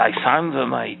 thy sons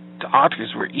and thy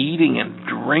daughters were eating and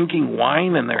drinking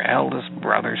wine in their eldest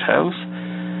brother's house.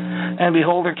 And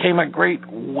behold, there came a great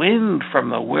wind from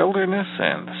the wilderness,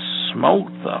 and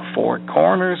smote the 4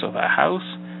 corners of the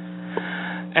house,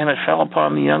 and it fell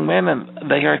upon the young men, and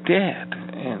they are dead,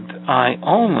 and I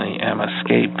only am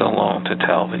escaped alone to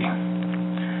tell thee.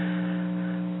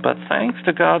 But thanks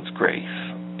to God's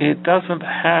grace, it doesn't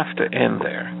have to end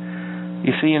there.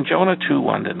 You see, in Jonah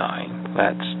 2:1-9,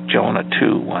 that's Jonah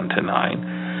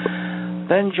 2:1-9,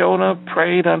 then Jonah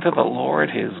prayed unto the Lord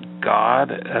his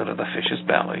God out of the fish's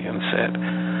belly, and said,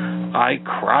 I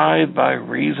cried by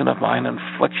reason of mine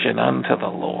affliction unto the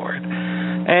Lord,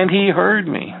 and he heard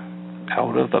me.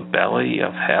 Out of the belly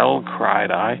of hell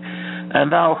cried I,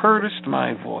 and thou heardest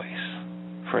my voice.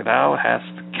 For thou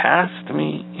hast cast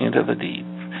me into the deep,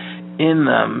 in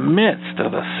the midst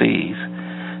of the seas,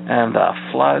 and the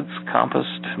floods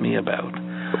compassed me about.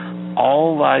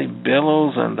 All thy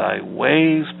billows and thy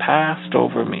waves passed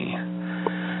over me.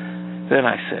 Then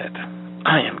I said,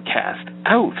 I am cast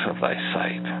out of thy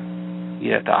sight.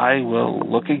 Yet I will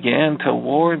look again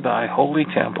toward thy holy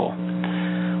temple.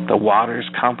 The waters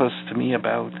compassed me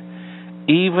about,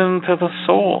 even to the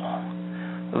soul.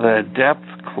 The depth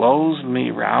closed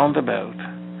me round about.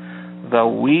 The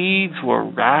weeds were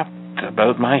wrapped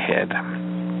about my head.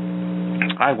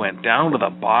 I went down to the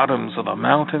bottoms of the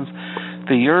mountains.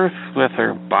 The earth with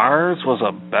her bars was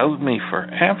about me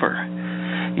forever.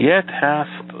 Yet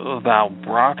hast thou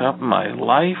brought up my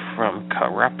life from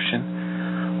corruption,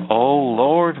 O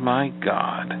Lord my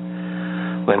God.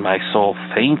 When my soul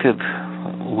fainted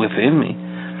within me,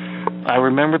 I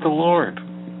remembered the Lord,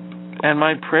 and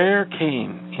my prayer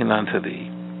came in unto thee,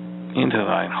 into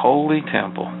thine holy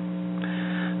temple.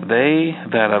 They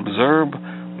that observe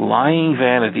lying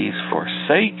vanities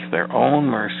forsake their own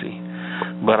mercy,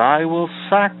 but I will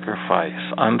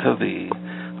sacrifice unto thee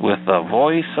with the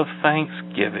voice of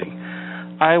thanksgiving.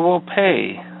 I will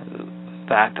pay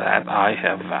that I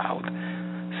have vowed.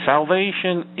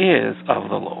 Salvation is of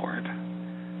the Lord.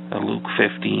 Luke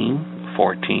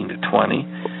 15:14-20.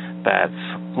 That's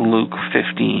Luke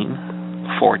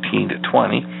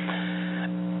 15:14-20.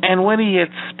 And when he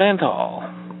had spent all,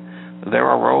 there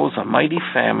arose a mighty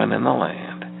famine in the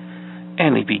land,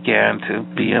 and he began to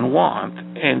be in want,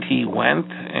 and he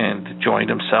went and joined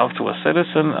himself to a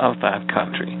citizen of that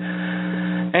country.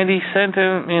 And he sent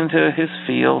him into his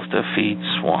fields to feed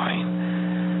swine.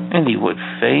 And he would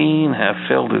fain have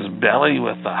filled his belly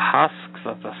with the husks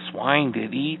that the swine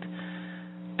did eat,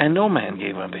 and no man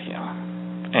gave unto him.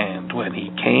 And when he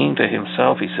came to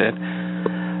himself, he said,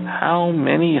 How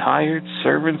many hired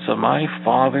servants of my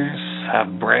father's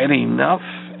have bread enough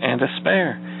and to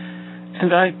spare,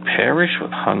 and I perish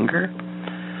with hunger?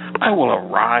 I will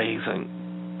arise and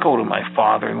go to my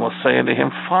father, and will say unto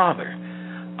him, Father,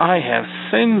 I have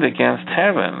sinned against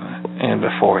heaven and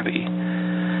before thee,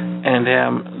 and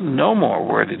am no more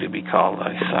worthy to be called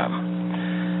thy son.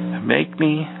 Make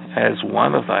me as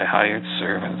one of thy hired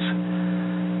servants.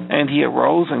 And he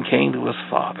arose and came to his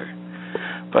father.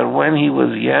 But when he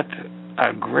was yet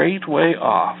a great way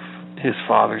off, his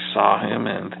father saw him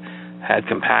and had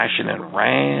compassion, and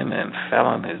ran and fell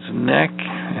on his neck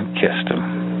and kissed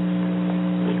him.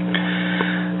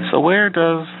 So where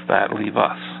does that leave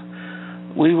us?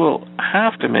 We will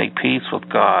have to make peace with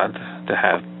God to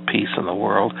have peace in the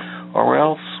world, or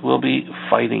else we'll be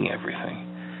fighting everything.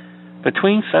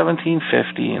 Between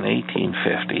 1750 and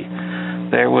 1850,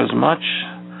 there was much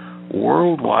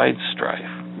worldwide strife.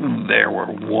 There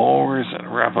were wars and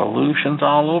revolutions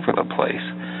all over the place.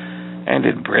 And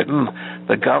in Britain,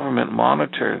 the government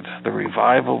monitored the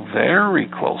revival very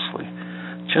closely,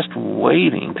 just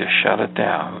waiting to shut it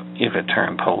down if it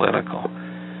turned political.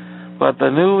 But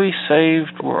the newly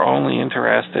saved were only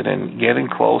interested in getting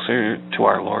closer to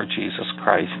our Lord Jesus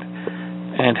Christ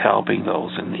and helping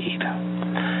those in need.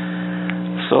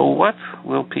 So what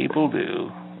will people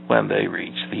do when they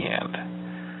reach the end?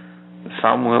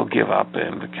 Some will give up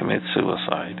and commit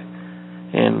suicide.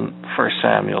 In 1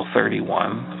 Samuel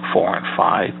 31, 4 and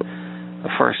 5,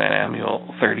 1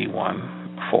 Samuel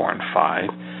 31, 4 and 5,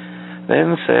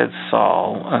 then said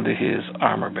Saul unto his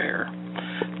armor-bearer,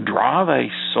 Draw thy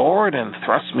sword and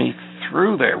thrust me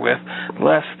through therewith,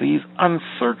 lest these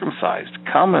uncircumcised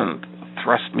come and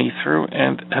thrust me through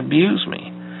and abuse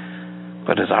me.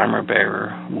 But his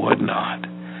armor-bearer would not,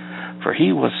 for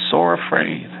he was sore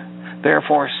afraid.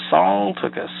 Therefore Saul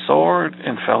took a sword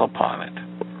and fell upon it.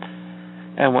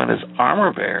 And when his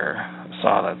armor-bearer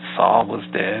saw that Saul was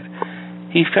dead,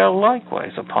 he fell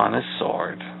likewise upon his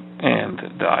sword and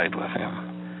died with him.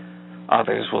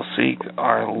 Others will seek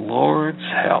our Lord's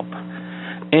help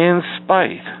in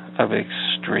spite of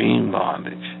extreme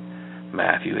bondage.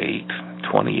 Matthew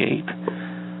 8:28.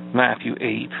 Matthew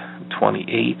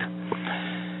 8:28.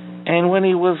 And when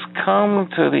he was come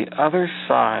to the other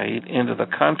side into the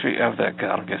country of the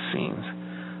Gergesenes,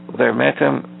 there met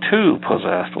him two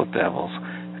possessed with devils,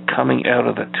 coming out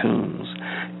of the tombs,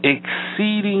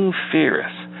 exceeding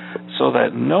fierce, so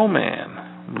that no man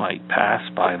might pass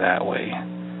by that way.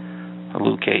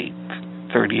 Luke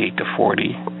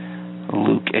 8:38-40.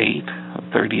 Luke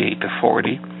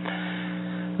 8:38-40.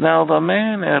 Now the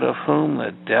man out of whom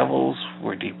the devils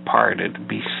were departed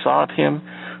besought him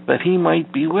that he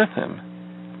might be with him.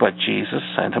 But Jesus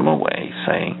sent him away,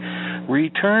 saying,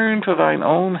 Return to thine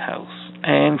own house,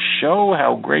 and show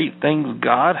how great things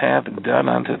God hath done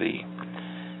unto thee.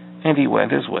 And he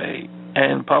went his way,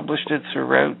 and published it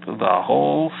throughout the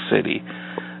whole city,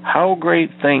 how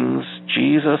great things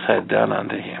Jesus had done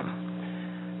unto him.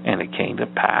 And it came to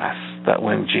pass that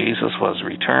when Jesus was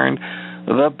returned,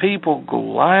 the people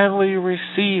gladly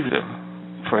received him,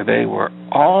 for they were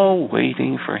all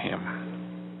waiting for him.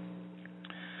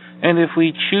 And if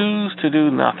we choose to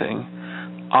do nothing,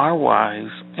 our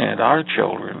wives and our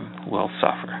children will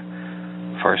suffer.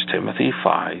 1 Timothy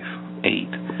 5:8.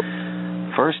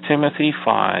 1 Timothy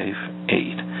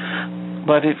 5:8.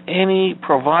 But if any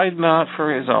provide not for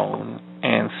his own,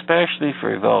 and especially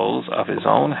for those of his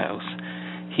own house,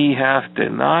 he hath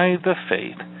denied the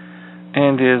faith,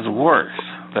 and is worse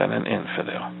than an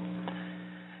infidel.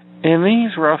 In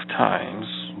these rough times,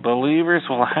 believers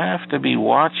will have to be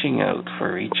watching out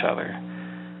for each other.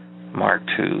 Mark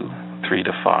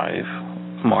 2:3-5.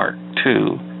 Mark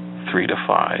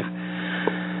 2:3-5.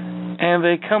 And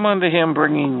they come unto him,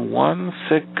 bringing one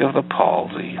sick of the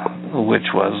palsy,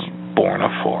 which was born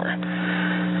afore.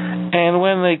 And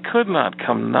when they could not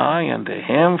come nigh unto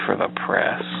him for the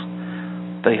press,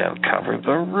 they uncovered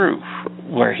the roof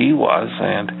where he was,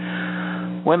 and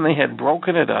when they had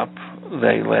broken it up,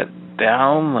 they let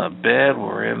down the bed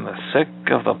wherein the sick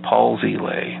of the palsy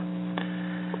lay.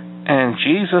 And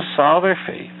Jesus saw their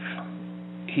faith.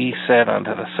 He said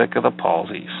unto the sick of the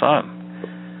palsy, Son,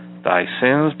 thy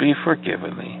sins be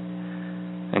forgiven thee.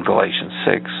 In Galatians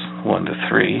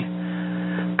 6:1-3.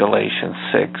 Galatians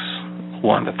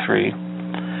 6:1-3.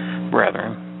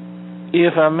 Brethren,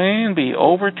 if a man be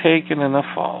overtaken in a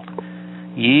fault,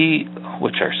 ye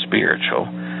which are spiritual,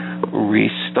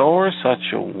 restore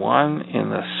such a one in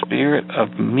the spirit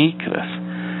of meekness,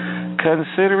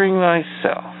 considering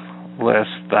thyself,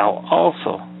 lest thou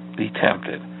also be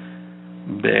tempted.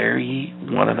 Bear ye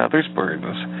one another's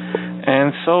burdens,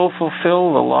 and so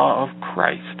fulfill the law of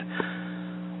Christ.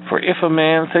 For if a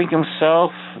man think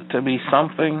himself to be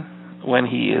something when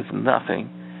he is nothing,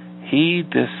 he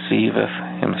deceiveth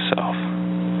himself.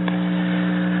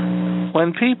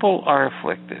 When people are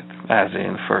afflicted, as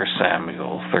in 1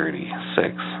 Samuel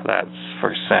 36, that's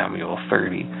 1 Samuel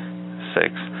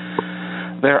 36,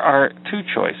 there are two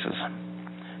choices.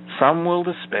 Some will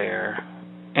despair,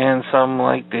 and some,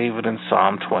 like David in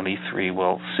Psalm 23,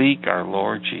 will seek our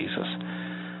Lord Jesus.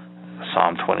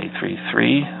 Psalm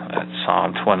 23:3, that's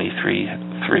Psalm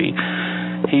 23:3.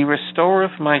 He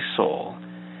restoreth my soul.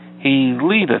 He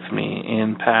leadeth me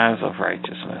in paths of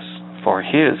righteousness for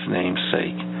his name's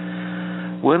sake.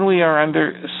 When we are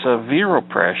under severe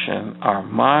oppression, our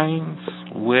minds,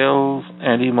 wills,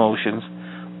 and emotions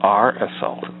are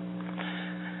assaulted.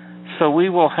 So we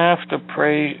will have to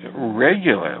pray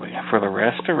regularly for the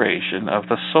restoration of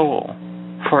the soul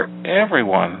for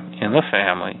everyone in the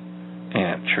family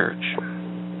and church.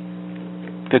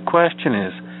 The question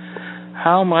is,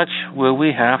 how much will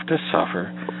we have to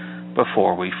suffer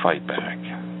before we fight back?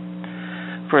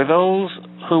 For those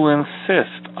who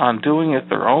insist on doing it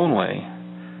their own way,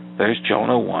 there's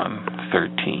Jonah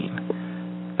 1:13.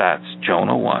 That's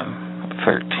Jonah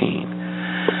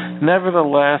 1:13.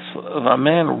 Nevertheless, the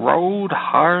men rowed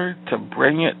hard to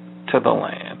bring it to the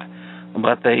land,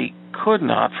 but they could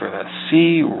not, for the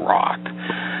sea rocked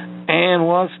and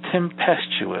was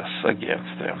tempestuous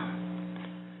against them.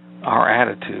 Our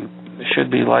attitude should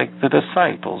be like the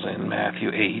disciples in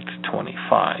Matthew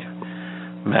 8:25.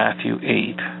 Matthew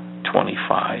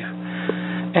 8:25.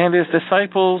 And his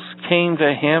disciples came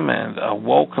to him and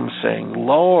awoke him, saying,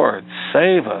 Lord,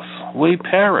 save us, we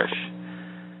perish.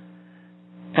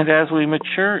 And as we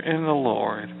mature in the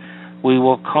Lord, we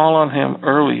will call on him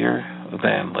earlier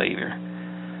than later.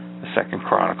 2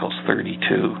 Chronicles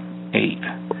 32:8.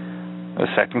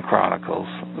 2 Chronicles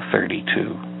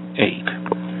 32:8.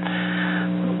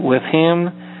 With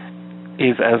him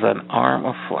is as an arm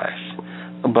of flesh,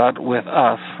 but with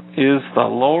us is the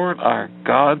Lord our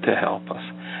God to help us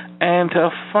and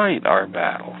to fight our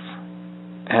battles.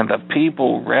 And the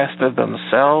people rested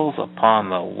themselves upon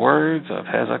the words of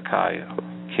Hezekiah,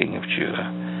 king of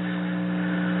Judah.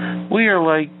 We are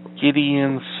like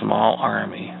Gideon's small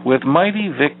army, with mighty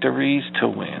victories to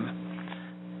win,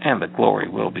 and the glory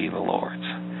will be the Lord's.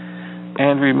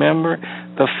 And remember,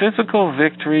 the physical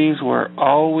victories were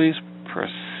always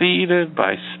preceded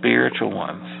by spiritual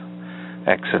ones.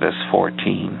 Exodus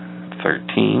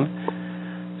 14:13,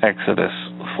 Exodus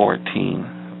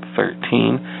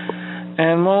 14:13,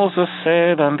 and Moses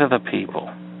said unto the people,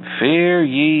 Fear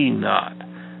ye not,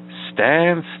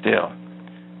 stand still,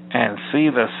 and see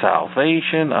the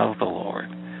salvation of the Lord,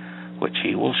 which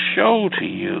he will show to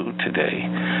you today.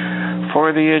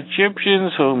 For the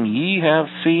Egyptians whom ye have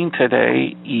seen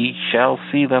today, ye shall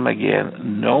see them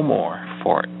again no more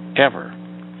forever.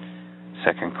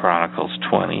 2 Chronicles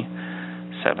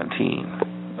 20:17.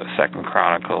 2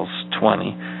 Chronicles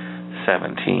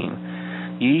 20:17.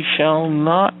 Ye shall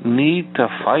not need to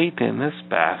fight in this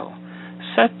battle.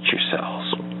 Set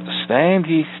yourselves, stand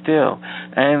ye still,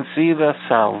 and see the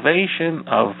salvation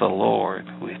of the Lord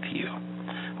with you.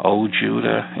 O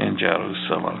Judah and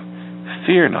Jerusalem,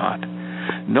 fear not,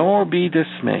 nor be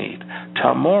dismayed.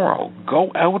 Tomorrow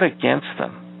go out against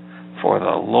them, for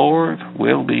the Lord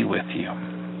will be with you.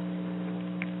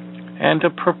 And to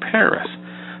prepare us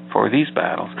for these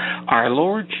battles, our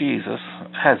Lord Jesus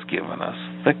has given us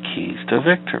the keys to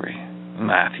victory.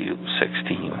 Matthew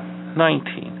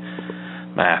 16:19.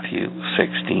 Matthew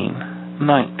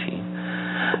 16:19.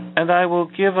 And I will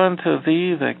give unto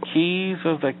thee the keys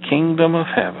of the kingdom of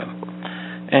heaven,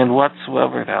 and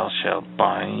whatsoever thou shalt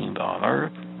bind on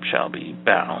earth shall be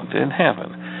bound in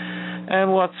heaven,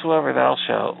 and whatsoever thou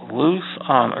shalt loose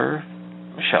on earth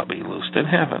shall be loosed in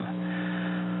heaven.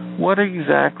 What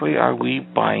exactly are we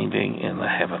binding in the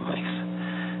heavenlies?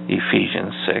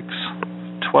 Ephesians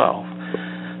 6:12.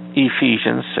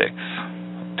 Ephesians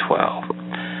 6:12.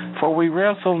 For we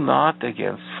wrestle not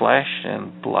against flesh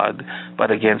and blood,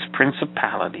 but against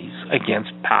principalities,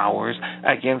 against powers,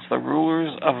 against the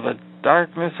rulers of the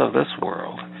darkness of this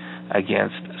world,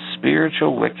 against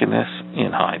spiritual wickedness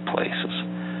in high places.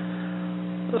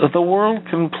 The world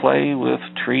can play with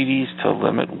treaties to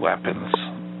limit weapons.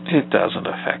 It doesn't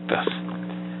affect us.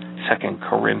 2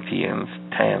 Corinthians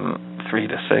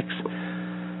 10:3-6.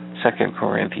 2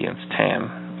 Corinthians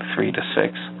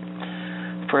 10:3-6.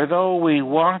 For though we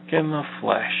walk in the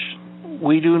flesh,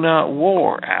 we do not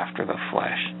war after the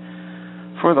flesh.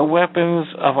 For the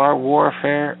weapons of our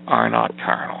warfare are not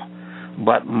carnal,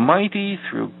 but mighty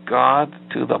through God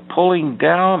to the pulling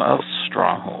down of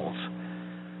strongholds,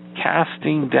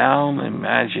 casting down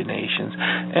imaginations,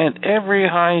 and every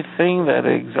high thing that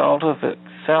exalteth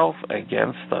itself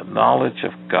against the knowledge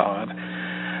of God,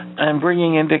 and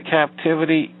bringing into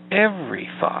captivity every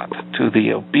thought to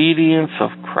the obedience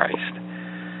of Christ,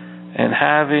 and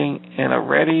having in a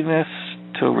readiness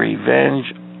to revenge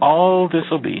all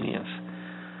disobedience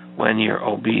when your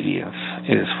obedience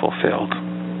is fulfilled.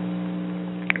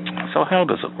 So how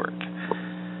does it work?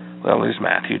 Well, there's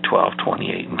Matthew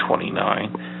 12:28 and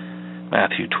 29.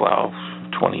 Matthew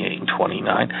 12:28 and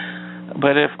 29.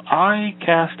 But if I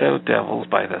cast out devils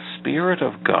by the Spirit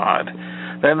of God,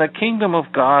 then the kingdom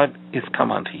of God is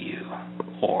come unto you.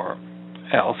 Or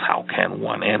else how can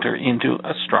one enter into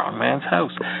a strong man's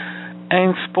house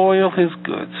and spoil his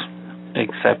goods,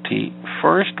 except he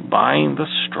first bind the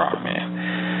strong man,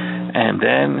 and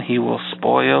then he will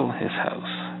spoil his house.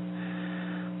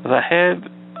 The head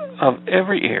of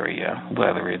every area,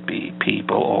 whether it be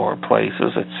people or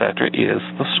places, etc., is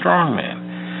the strong man.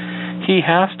 He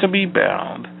has to be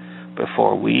bound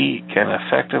before we can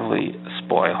effectively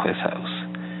spoil his house.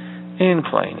 In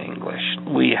plain English,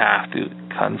 we have to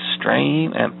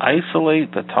constrain and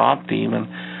isolate the top demon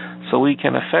so we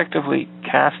can effectively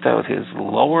cast out his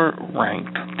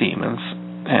lower-ranked demons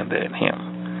and then him.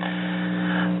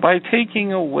 By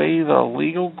taking away the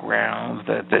legal grounds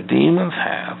that the demons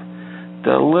have,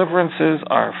 deliverances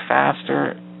are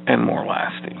faster and more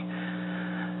lasting.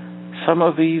 Some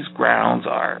of these grounds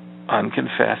are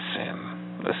unconfessed sin,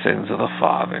 the sins of the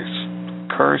fathers,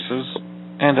 curses,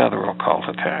 and other occult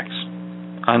attacks,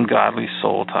 ungodly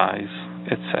soul ties,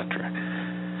 etc.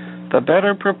 The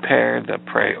better prepared the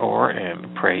prayer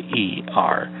and prayee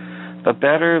are, the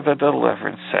better the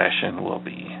deliverance session will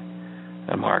be.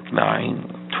 Mark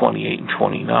 9:28 and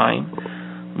 29,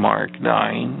 Mark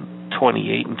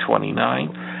 9:28 and 29.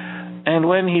 And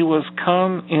when he was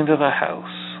come into the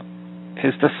house,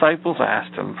 his disciples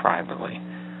asked him privately,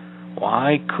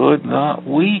 Why could not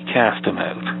we cast him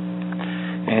out?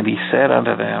 And he said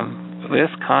unto them, This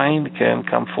kind can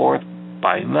come forth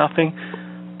by nothing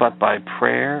but by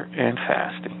prayer and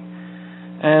fasting.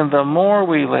 And the more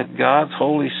we let God's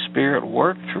Holy Spirit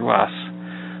work through us,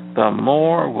 the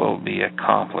more will be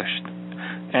accomplished,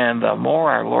 and the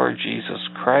more our Lord Jesus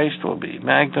Christ will be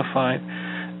magnified,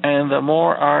 and the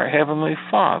more our Heavenly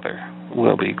Father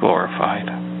will be glorified.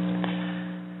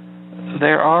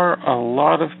 There are a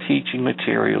lot of teaching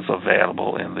materials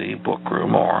available in the book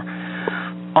room or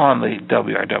on the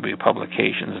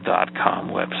wrwpublications.com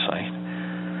website.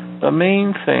 The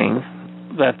main thing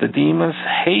that the demons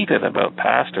hated about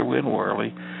Pastor Win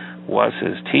Worley was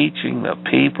his teaching the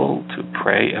people to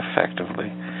pray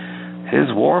effectively.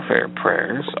 His warfare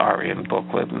prayers are in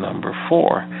booklet number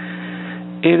 4.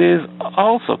 It is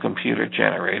also computer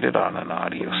generated on an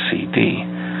audio CD.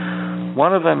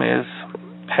 One of them is,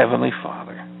 Heavenly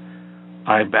Father,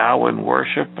 I bow in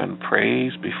worship and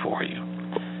praise before you.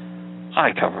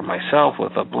 I cover myself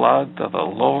with the blood of the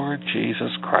Lord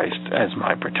Jesus Christ as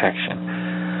my protection.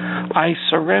 I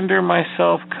surrender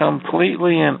myself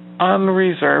completely and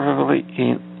unreservedly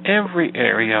in every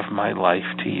area of my life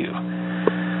to you.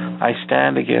 I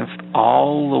stand against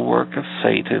all the work of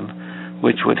Satan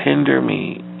which would hinder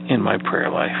me in my prayer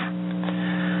life.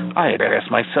 I address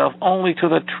myself only to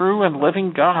the true and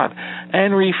living God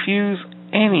and refuse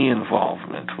any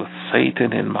involvement with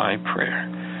Satan in my prayer.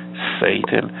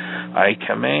 Satan, I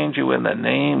command you in the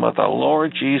name of the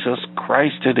Lord Jesus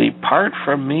Christ to depart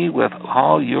from me with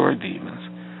all your demons.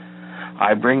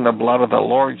 I bring the blood of the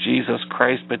Lord Jesus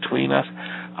Christ between us.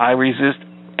 I resist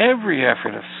every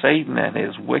effort of Satan and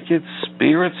his wicked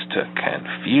spirits to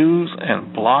confuse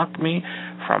and block me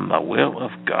from the will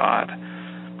of God.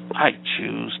 I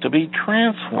choose to be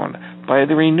transformed by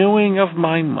the renewing of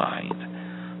my mind.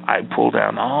 I pull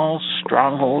down all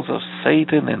strongholds of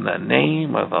Satan in the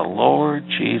name of the Lord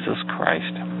Jesus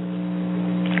Christ.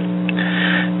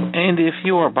 And if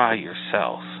you are by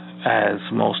yourself, as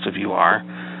most of you are,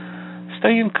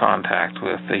 stay in contact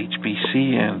with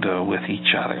HBC and with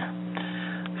each other.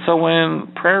 So when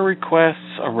prayer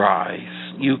requests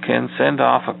arise, you can send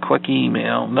off a quick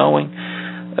email knowing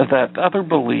that other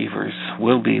believers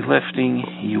will be lifting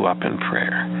you up in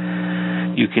prayer.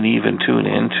 You can even tune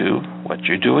into what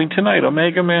you're doing tonight,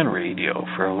 Omegaman Radio,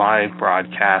 for live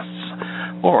broadcasts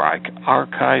or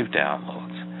archive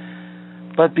downloads.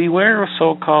 But beware of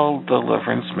so-called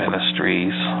deliverance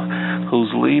ministries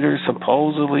whose leaders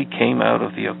supposedly came out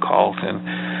of the occult and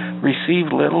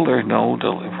received little or no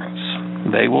deliverance.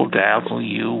 They will dazzle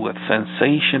you with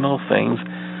sensational things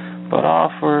but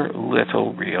offer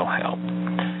little real help.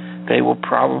 They will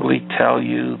probably tell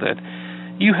you that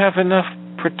you have enough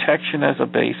protection as a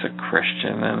basic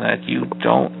Christian and that you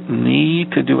don't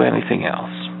need to do anything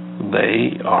else.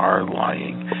 They are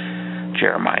lying.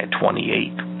 Jeremiah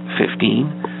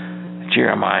 28:15,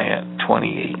 Jeremiah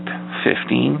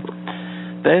 28:15,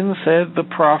 Then said the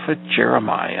prophet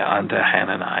Jeremiah unto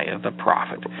Hananiah the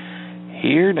prophet,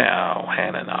 Hear now,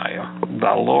 Hananiah,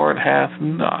 the Lord hath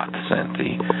not sent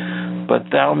thee,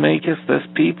 but thou makest this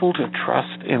people to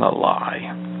trust in a lie.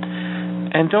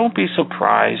 And don't be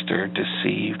surprised or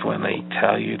deceived when they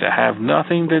tell you to have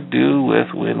nothing to do with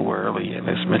Win Worley and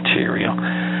his material.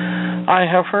 I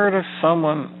have heard of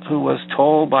someone who was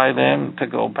told by them to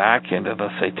go back into the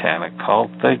satanic cult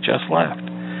they just left.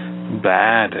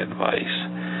 Bad advice.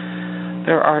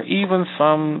 There are even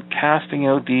some casting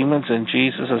out demons in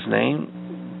Jesus'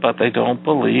 name, but they don't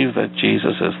believe that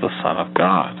Jesus is the Son of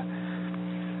God.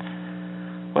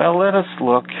 Well, let us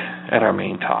look at our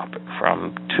main topic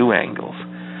from two angles,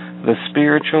 the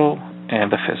spiritual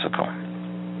and the physical.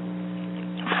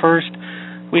 First,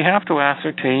 we have to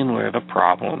ascertain where the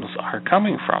problems are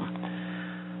coming from.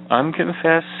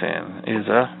 Unconfessed sin is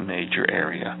a major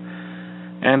area,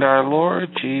 and our Lord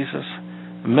Jesus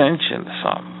mentioned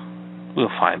some.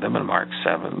 We'll find them in Mark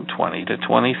 7:20 to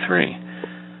 23.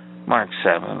 Mark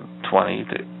 7:20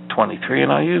 to 23,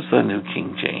 and I'll use the New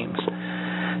King James.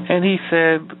 And he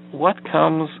said, What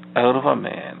comes out of a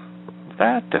man,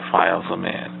 that defiles a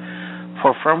man.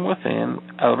 For from within,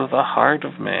 out of the heart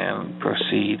of man,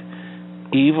 proceed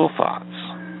evil thoughts,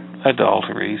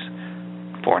 adulteries,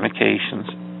 fornications,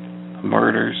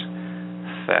 murders,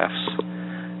 thefts,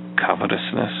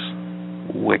 covetousness,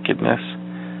 wickedness,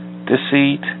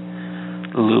 deceit,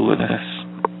 lewdness,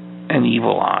 an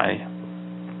evil eye,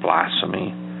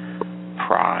 blasphemy,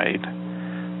 pride,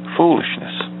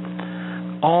 foolishness.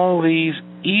 All these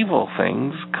evil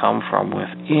things come from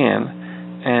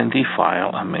within and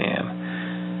defile a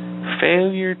man.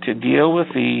 Failure to deal with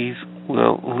these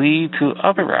will lead to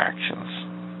other actions.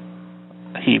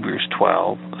 Hebrews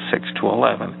 12:6 to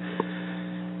 11.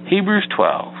 Hebrews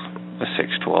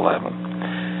 12:6 to 11.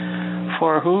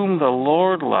 For whom the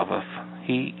Lord loveth,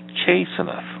 he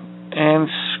chasteneth, and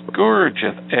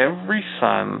scourgeth every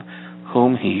son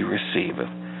whom he receiveth.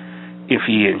 If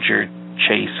ye endure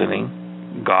chastening,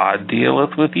 God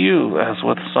dealeth with you as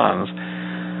with sons.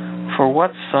 For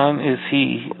what son is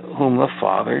he whom the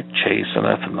Father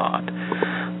chasteneth not?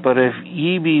 But if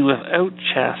ye be without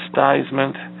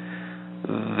chastisement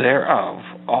thereof,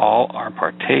 all are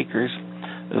partakers,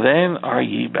 then are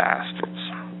ye bastards,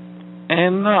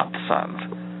 and not sons.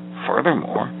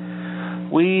 Furthermore,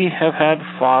 we have had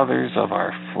fathers of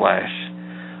our flesh,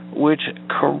 which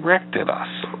corrected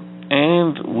us,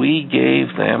 and we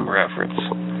gave them reverence.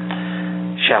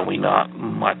 Shall we not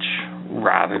much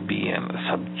rather be in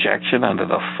subjection unto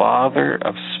the Father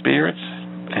of spirits,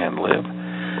 and live?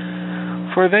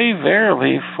 For they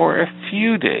verily for a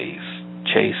few days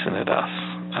chastened us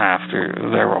after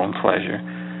their own pleasure,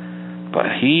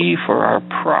 but he for our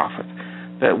profit,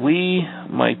 that we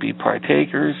might be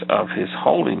partakers of his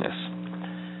holiness.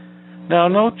 Now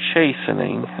no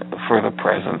chastening for the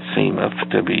present seemeth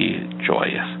to be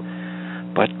joyous,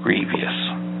 but grievous.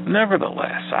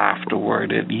 Nevertheless,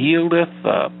 afterward it yieldeth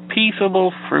the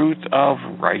peaceable fruit of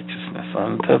righteousness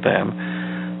unto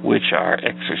them which are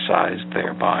exercised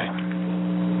thereby.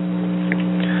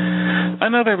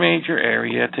 Another major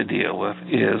area to deal with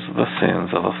is the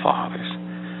sins of the fathers.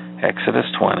 Exodus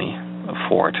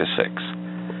 20:4 to 6.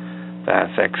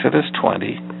 That's Exodus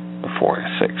 20:4 to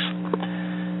 6.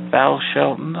 Thou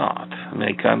shalt not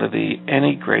make unto thee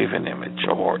any graven image,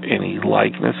 or any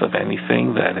likeness of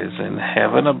anything that is in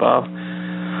heaven above,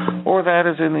 or that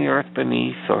is in the earth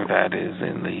beneath, or that is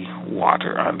in the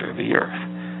water under the earth.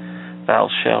 Thou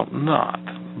shalt not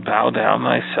bow down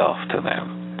thyself to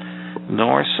them,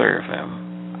 nor serve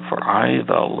them. For I,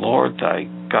 the Lord thy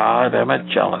God, am a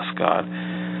jealous God,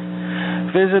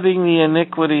 visiting the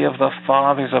iniquity of the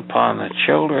fathers upon the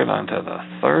children unto the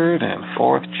third and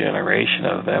fourth generation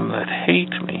of them that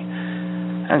hate me,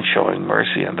 and showing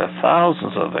mercy unto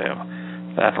thousands of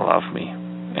them that love me,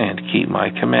 and keep my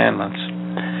commandments.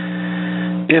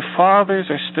 If fathers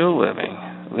are still living,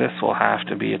 this will have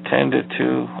to be attended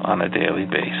to on a daily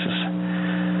basis.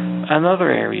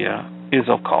 Another area is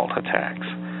occult attacks,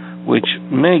 which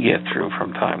may get through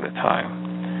from time to time.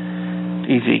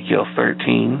 Ezekiel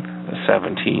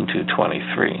 13:17 to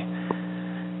 23.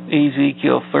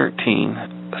 Ezekiel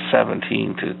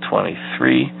 13:17 to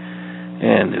 23,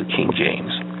 and New King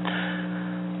James.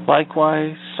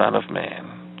 Likewise, Son of man,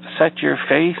 set your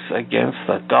face against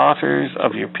the daughters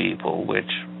of your people,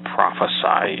 which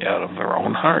prophesy out of their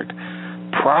own heart.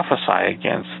 Prophesy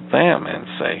against them, and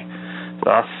say,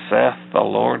 Thus saith the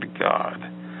Lord God,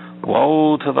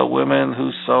 Woe to the women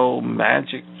who sew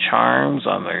magic charms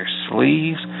on their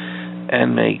sleeves,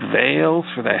 and make veils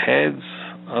for the heads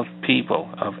of people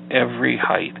of every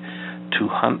height, to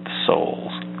hunt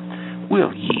souls.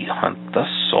 Will ye hunt the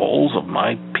souls of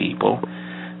my people,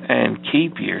 and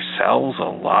keep yourselves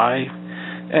alive?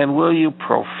 And will you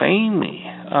profane me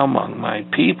among my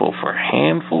people for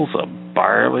handfuls of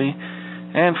barley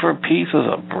and for pieces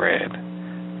of bread,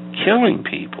 killing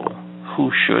people who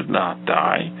should not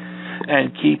die,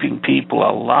 and keeping people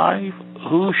alive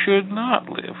who should not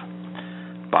live?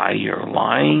 By your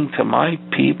lying to my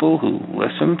people who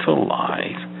listen to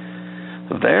lies.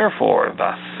 Therefore,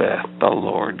 thus saith the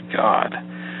Lord God,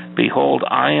 behold,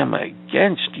 I am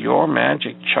against your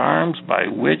magic charms by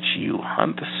which you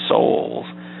hunt souls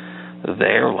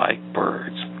there like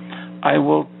birds. I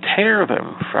will tear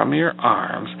them from your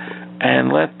arms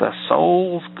and let the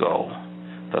souls go,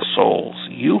 the souls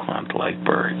you hunt like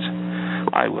birds.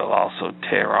 I will also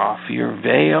tear off your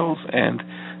veils and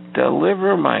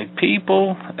deliver my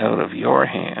people out of your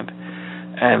hand,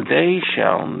 and they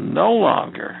shall no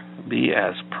longer be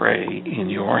as prey in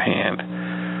your hand.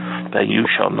 Then you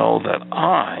shall know that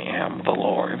I am the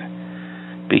Lord.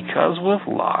 Because with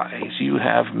lies you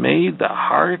have made the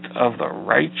heart of the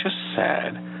righteous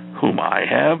sad, whom I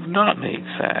have not made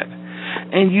sad,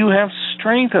 and you have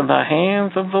strengthened the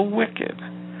hands of the wicked,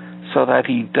 so that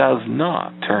he does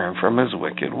not turn from his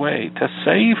wicked way to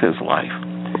save his life.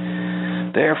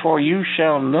 Therefore you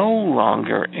shall no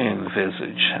longer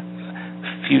envisage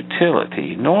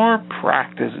futility, nor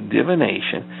practice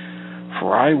divination,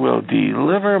 for I will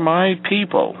deliver my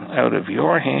people out of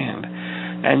your hand,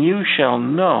 and you shall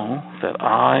know that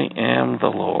I am the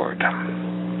Lord.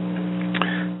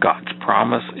 God's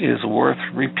promise is worth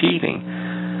repeating.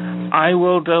 I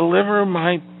will deliver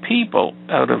my people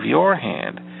out of your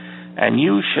hand, and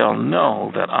you shall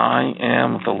know that I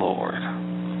am the Lord.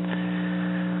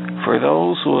 For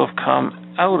those who have come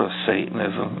out of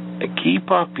Satanism,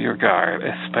 keep up your guard,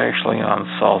 especially on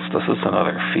solstices and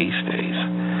other feast days.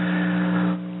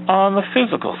 On the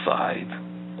physical side,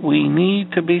 we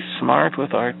need to be smart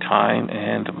with our time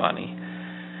and money.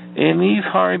 In these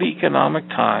hard economic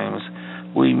times,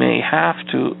 we may have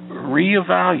to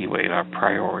reevaluate our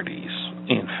priorities.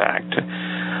 In fact,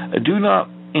 do not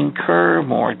incur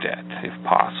more debt, if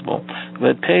possible,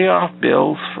 but pay off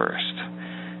bills first.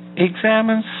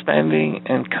 Examine spending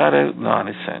and cut out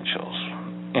non-essentials.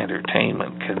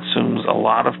 Entertainment consumes a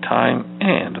lot of time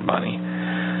and money.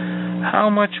 How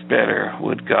much better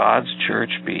would God's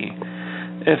church be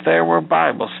if there were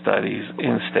Bible studies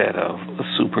instead of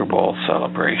Super Bowl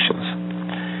celebrations?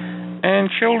 And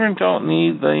children don't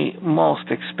need the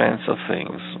most expensive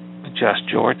things, just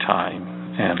your time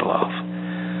and love.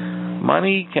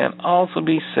 Money can also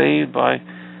be saved by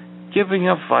giving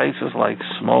up vices like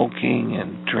smoking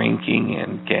and drinking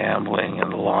and gambling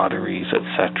and lotteries,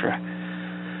 etc.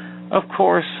 Of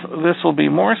course, this will be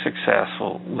more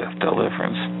successful with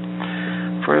deliverance.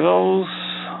 For those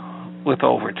with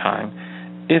overtime,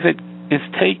 if it is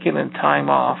taken in time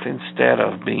off instead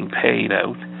of being paid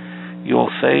out,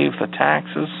 you'll save the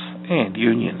taxes and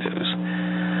union dues.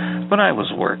 When I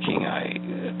was working, I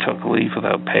took leave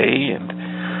without pay, and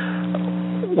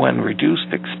when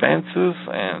reduced expenses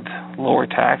and lower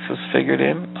taxes figured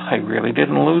in, I really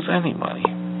didn't lose any money.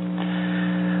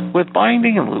 With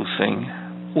binding and loosing,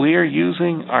 we are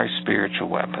using our spiritual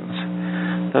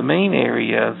weapons. The main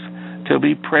areas to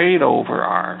be prayed over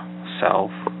are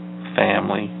self,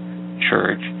 family,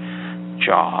 church,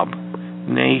 job,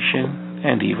 nation,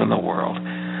 and even the world.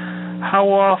 How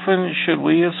often should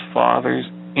we as fathers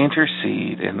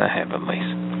intercede in the heavenlies?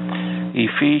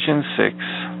 Ephesians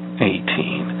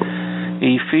 6:18.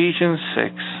 Ephesians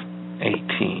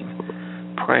 6:18.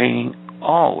 Praying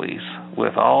always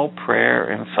with all prayer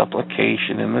and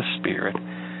supplication in the Spirit,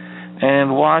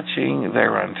 and watching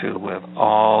thereunto with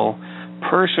all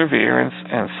perseverance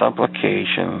and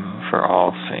supplication for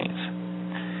all saints.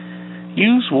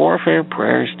 Use warfare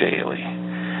prayers daily,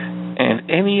 and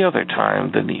any other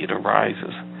time the need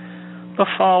arises. The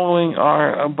following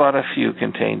are but a few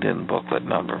contained in booklet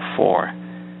number 4,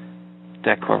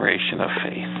 Declaration of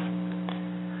Faith.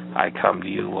 I come to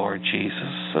you, Lord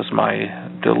Jesus, as my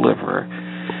deliverer.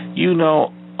 You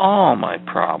know all my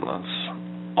problems,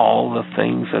 all the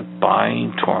things that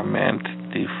bind, torment,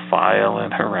 defile,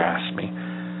 and harass me.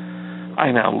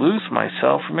 I now loose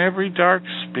myself from every dark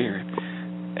spirit,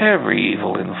 every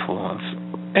evil influence,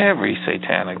 every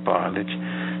satanic bondage,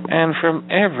 and from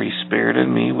every spirit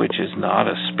in me which is not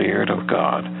a spirit of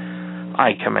God.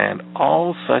 I command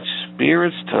all such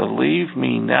spirits to leave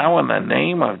me now in the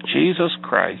name of Jesus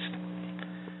Christ.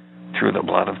 Through the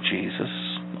blood of Jesus,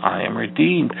 I am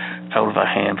redeemed out of the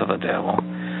hand of the devil.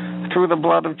 Through the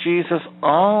blood of Jesus,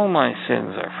 all my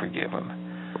sins are forgiven.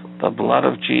 The blood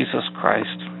of Jesus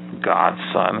Christ, God's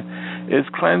Son, is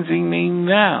cleansing me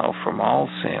now from all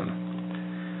sin.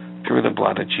 Through the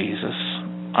blood of Jesus,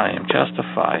 I am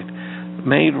justified,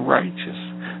 made righteous,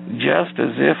 just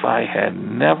as if I had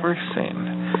never sinned.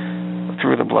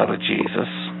 Through the blood of Jesus,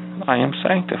 I am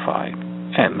sanctified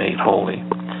and made holy,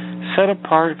 set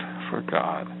apart for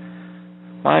God.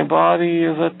 My body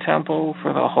is a temple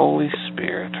for the Holy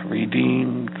Spirit,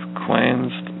 redeemed,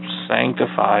 cleansed,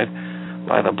 sanctified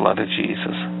by the blood of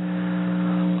Jesus.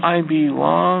 I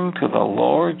belong to the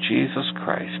Lord Jesus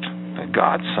Christ, the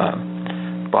God's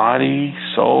Son, body,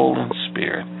 soul, and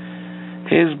spirit.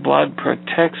 His blood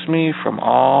protects me from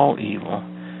all evil.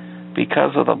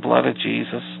 Because of the blood of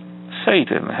Jesus,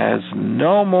 Satan has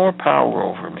no more power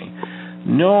over me,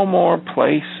 no more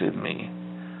place in me.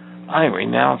 I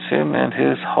renounce him and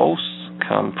his hosts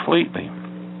completely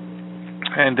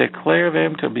and declare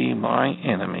them to be my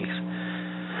enemies.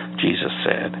 Jesus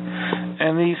said,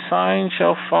 "And these signs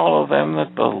shall follow them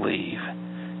that believe.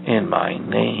 In my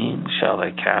name shall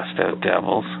they cast out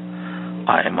devils."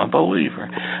 I am a believer,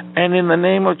 and in the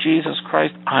name of Jesus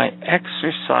Christ, I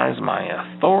exercise my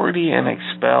authority and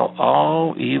expel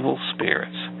all evil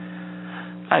spirits.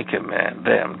 I command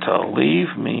them to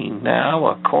leave me now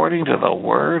according to the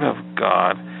word of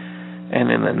God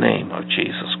and in the name of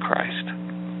Jesus Christ.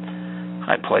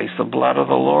 I place the blood of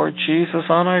the Lord Jesus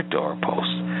on our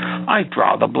doorposts. I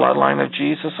draw the bloodline of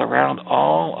Jesus around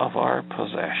all of our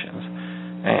possessions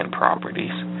and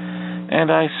properties,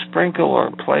 and I sprinkle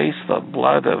or place the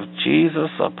blood of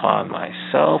Jesus upon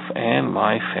myself and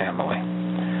my family.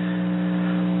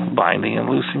 Binding and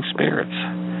loosing spirits.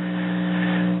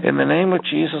 In the name of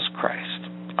Jesus Christ,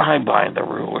 I bind the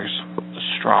rulers, the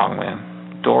strongmen,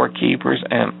 doorkeepers,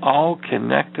 and all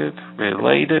connected,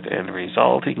 related, and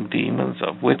resulting demons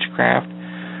of witchcraft,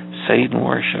 Satan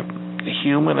worship,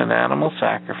 human and animal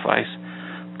sacrifice,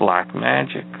 black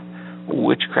magic,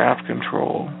 witchcraft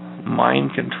control,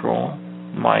 mind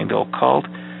occult,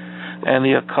 and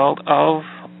the occult of,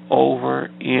 over,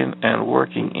 in, and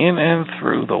working in and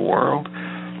through the world,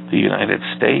 the United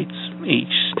States,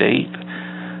 each state,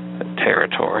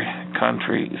 territory,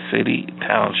 country, city,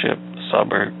 township,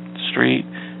 suburb, street,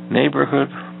 neighborhood,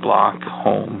 block,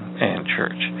 home, and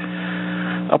church.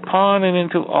 Upon and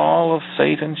into all of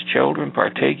Satan's children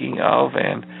partaking of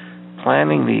and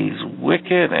planning these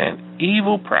wicked and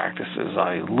evil practices,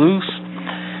 I loose,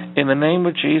 in the name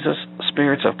of Jesus,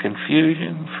 spirits of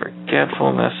confusion,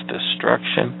 forgetfulness,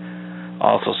 destruction,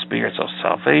 also spirits of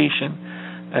salvation,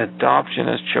 adoption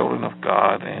as children of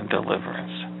God, and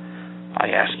deliverance. I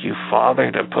ask you,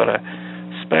 Father, to put a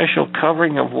special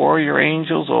covering of warrior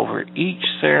angels over each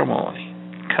ceremony,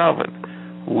 coven,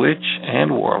 witch,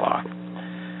 and warlock,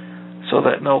 so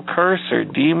that no curse or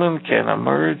demon can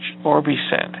emerge or be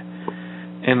sent.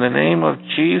 In the name of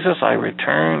Jesus, I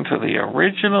return to the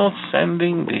original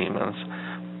sending demons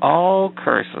all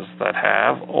curses that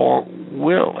have or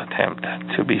will attempt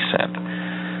to be sent.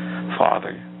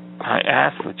 Father, I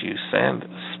ask that you send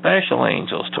special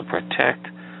angels to protect,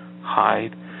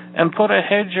 hide, and put a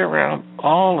hedge around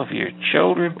all of your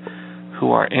children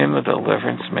who are in the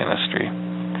deliverance ministry.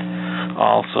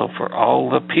 Also for all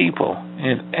the people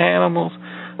and animals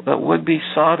that would be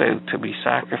sought out to be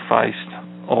sacrificed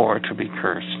or to be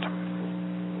cursed.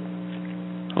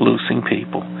 Loosing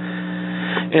people.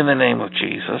 In the name of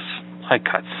Jesus, I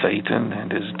cut Satan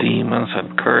and his demons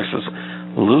and curses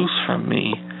loose from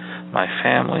me, my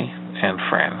family, and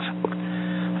friends.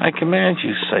 I command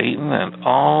you, Satan, and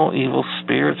all evil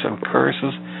spirits and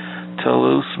curses to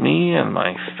loose me and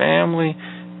my family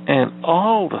and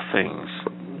all the things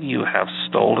you have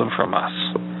stolen from us,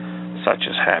 such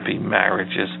as happy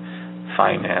marriages,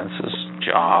 finances,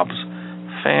 jobs,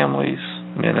 families,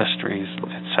 ministries,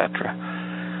 etc.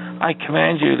 I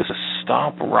command you to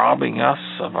stop robbing us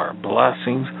of our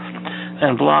blessings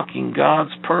and blocking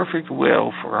God's perfect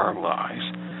will for our lives.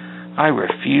 I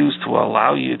refuse to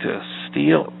allow you to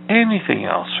steal anything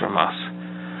else from us.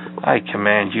 I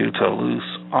command you to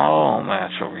loose all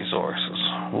natural resources,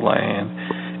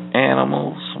 land,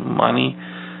 animals, money,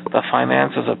 the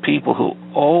finances of people who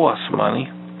owe us money,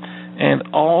 and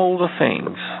all the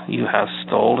things you have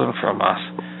stolen from us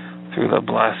through the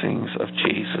blessings of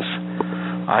Jesus.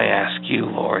 I ask you,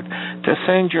 Lord, to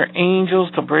send your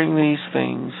angels to bring these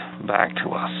things back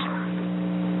to us.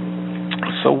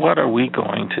 So what are we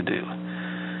going to do?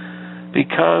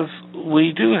 Because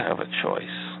we do have a choice.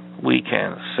 We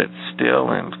can sit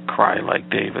still and cry like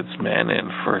David's men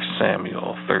in 1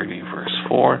 Samuel 30, verse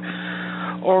 4,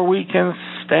 or we can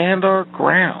stand our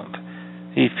ground.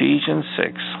 Ephesians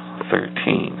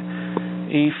 6:13.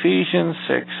 Ephesians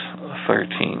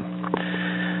 6:13.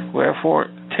 Wherefore,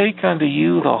 take unto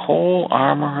you the whole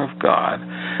armor of God,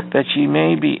 that ye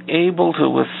may be able to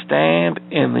withstand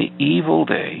in the evil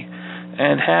day,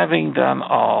 and having done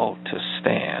all to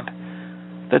stand.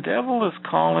 The devil is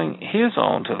calling his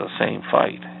own to the same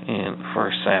fight in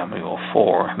 1 Samuel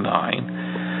 4:9.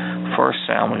 1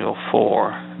 Samuel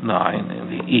 4:9 in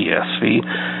the ESV.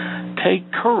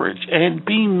 Take courage and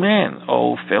be men,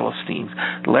 O Philistines,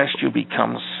 lest you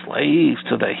become slaves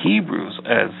to the Hebrews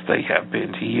as they have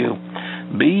been to you.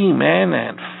 Be men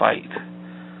and fight.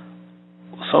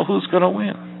 So who's going to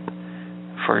win?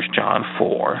 1 John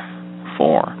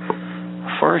 4:4.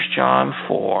 1 John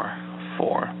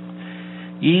 4:4.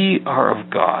 Ye are of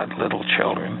God, little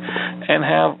children, and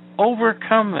have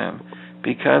overcome them,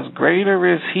 because greater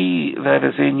is he that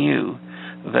is in you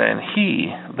than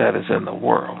he that is in the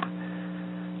world.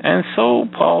 And so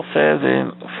Paul says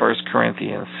in 1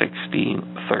 Corinthians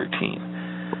 16:13.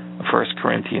 1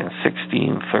 Corinthians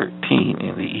 16:13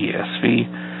 in the ESV.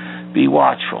 Be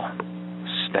watchful,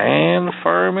 stand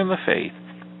firm in the faith,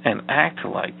 and act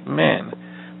like men.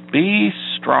 Be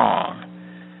strong.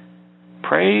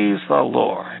 Praise the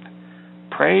Lord.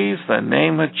 Praise the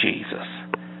name of Jesus.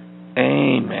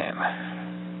 Amen.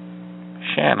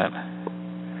 Shannon.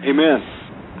 Amen.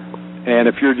 And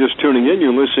if you're just tuning in,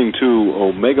 you're listening to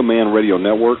Omegaman Radio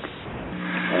Network.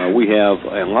 We have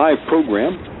a live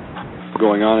program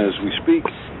going on as we speak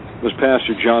with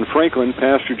Pastor John Franklin.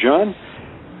 Pastor John,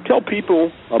 tell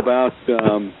people about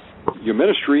your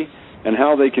ministry and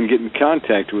how they can get in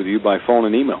contact with you by phone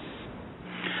and email.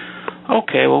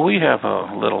 Okay, well, we have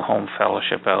a little home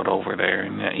fellowship out over there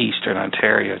in eastern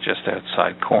Ontario, just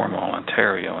outside Cornwall,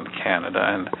 Ontario, in Canada,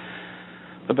 and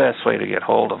the best way to get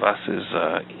hold of us is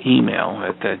email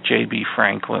at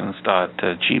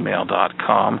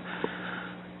jbfranklins.gmail.com.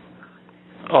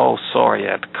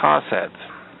 At COSHAD,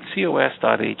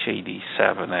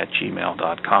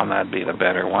 cos.had7@gmail.com. That'd be the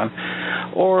better one.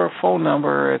 Or a phone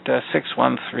number at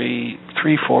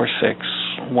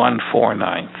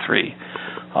 613-346-1493.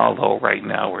 Although right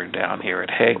now we're down here at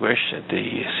Hagwish at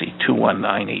the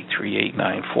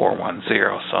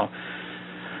 219-838-9410. So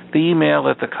the email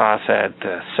at the COSHAD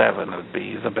 7 would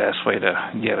be the best way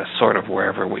to get us sort of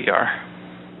wherever we are.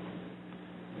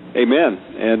 Amen.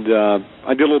 And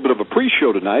I did a little bit of a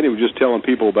pre-show tonight. I was just telling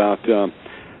people about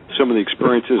some of the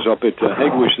experiences up at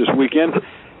Hagwish this weekend.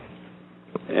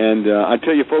 And I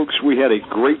tell you, folks, we had a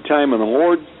great time in the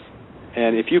Lord.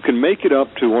 And if you can make it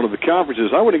up to one of the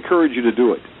conferences, I would encourage you to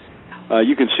do it.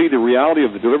 You can see the reality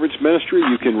of the deliverance ministry.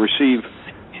 You can receive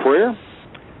prayer.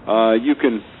 You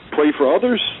can pray for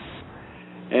others.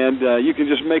 And you can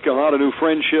just make a lot of new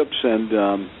friendships and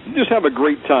just have a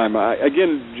great time.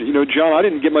 Again, John, I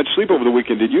didn't get much sleep over the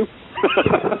weekend, did you?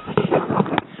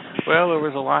 Well, there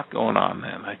was a lot going on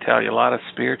then. I tell you, a lot of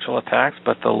spiritual attacks,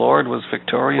 but the Lord was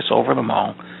victorious over them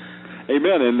all.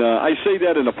 Amen. And I say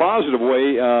that in a positive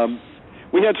way.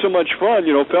 We had so much fun,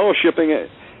 fellowshipping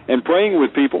and praying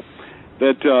with people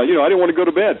that, I didn't want to go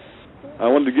to bed. I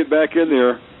wanted to get back in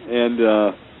there and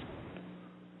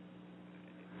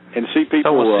see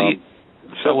people.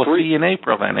 So we'll see you in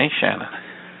April then, Shannon?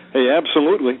 Hey,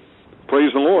 absolutely.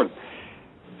 Praise the Lord.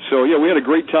 So, we had a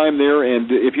great time there, and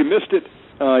if you missed it,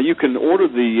 you can order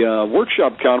the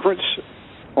workshop conference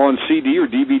on CD or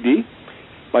DVD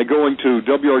by going to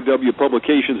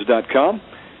wrwpublications.com.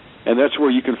 And that's where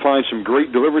you can find some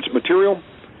great deliverance material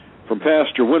from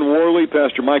Pastor Win Worley,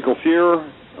 Pastor Michael Thierer,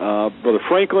 Brother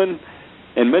Franklin,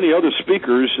 and many other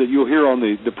speakers that you'll hear on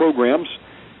the programs.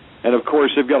 And, of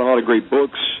course, they've got a lot of great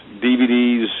books,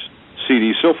 DVDs,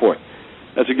 CDs, so forth.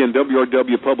 That's, again,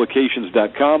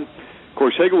 wrwpublications.com. Of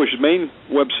course, Hagwish's main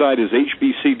website is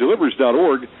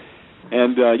hbcdelivers.org.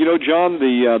 And, John,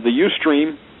 the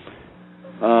Ustream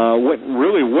went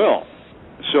really well.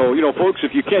 So, folks,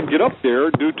 if you can't get up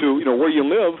there due to, where you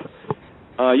live,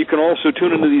 you can also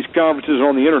tune into these conferences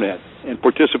on the Internet and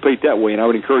participate that way, and I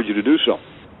would encourage you to do so.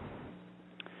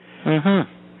 Mm-hmm.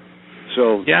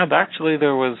 So, yeah, actually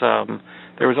there was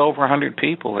over 100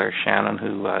 people there, Shannon,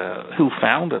 who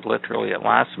found it literally at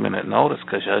last-minute notice,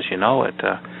 because, as you know, it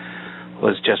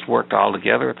was just worked all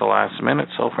together at the last minute.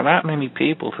 So for that many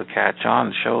people to catch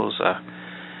on shows,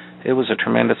 it was a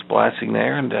tremendous blessing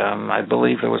there, and I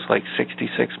believe there was like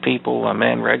 66 people,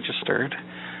 men registered,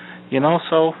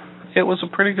 so it was a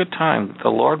pretty good time. The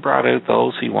Lord brought out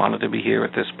those He wanted to be here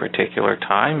at this particular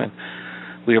time, and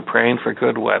we were praying for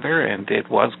good weather, and it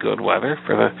was good weather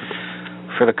for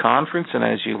the conference. And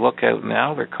as you look out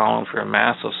now, they're calling for a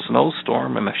massive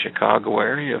snowstorm in the Chicago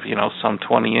area of, some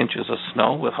 20 inches of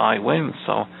snow with high winds.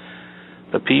 So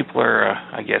the people are,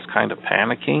 I guess, kind of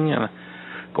panicking and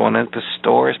going into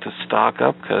stores to stock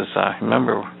up, because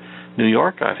remember, New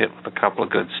York got hit with a couple of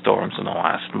good storms in the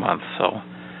last month. So,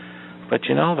 but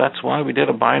that's why we did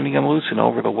a binding and loosing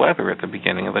over the weather at the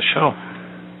beginning of the show.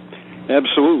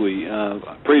 Absolutely.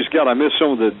 Praise God, I missed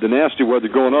some of the nasty weather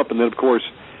going up, and then, of course,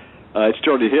 it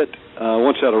started to hit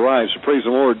once that arrived. So praise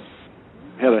the Lord,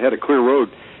 had a clear road.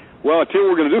 Well, I'll tell you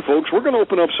what we're going to do, folks. We're going to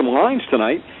open up some lines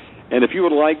tonight, and if you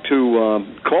would like to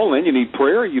call in, you need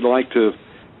prayer, you'd like to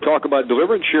talk about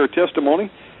deliverance, share a testimony,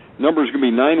 number is going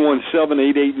to be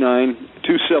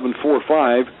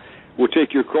 917-889-2745. We'll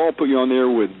take your call, put you on there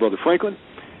with Brother Franklin,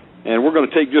 and we're going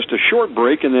to take just a short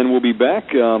break, and then we'll be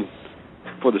back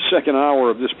for the second hour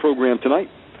of this program tonight.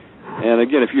 And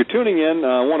again, if you're tuning in,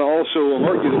 I want to also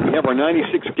alert you that we have our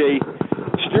 96K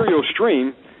stereo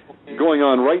stream going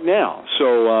on right now.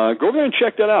 So go over there and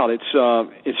check that out. It's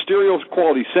stereo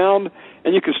quality sound,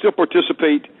 and you can still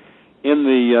participate in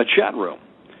the chat room.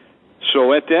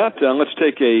 So at that, let's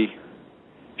take a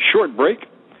short break,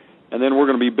 and then we're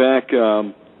going to be back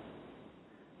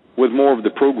with more of the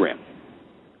program.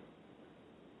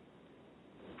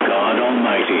 God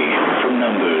Almighty, from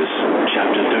Numbers,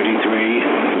 chapter 33,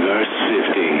 verse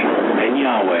 50. And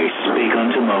Yahweh spake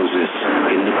unto Moses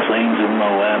in the plains of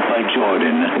Moab by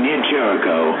Jordan, near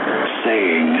Jericho,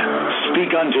 saying,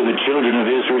 Speak unto the children of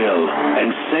Israel,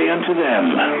 and say unto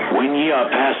them, When ye are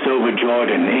passed over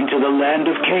Jordan into the land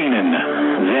of Canaan,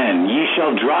 then ye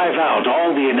shall drive out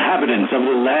all the inhabitants of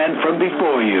the land from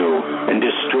before you, and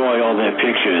destroy all their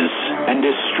pictures, and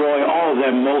destroy all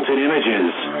their molten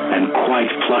images, and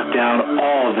quite pluck down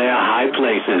all their high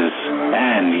places.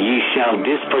 And ye shall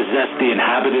dispossess the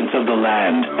inhabitants of the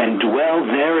land, and dwell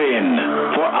therein,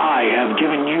 for I have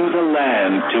given you the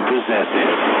land to possess it.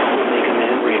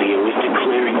 Omegaman Radio is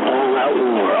declaring all-out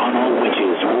war on all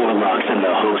witches, warlocks, and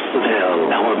the hosts of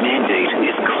hell. Our mandate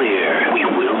is clear. We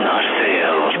will not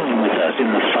fail. Join with us in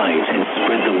the fight and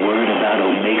spread the word about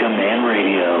Omegaman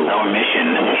Radio. Our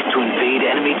mission is to invade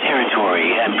enemy territory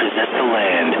and possess the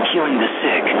land, healing the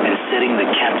sick and setting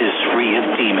the captives free of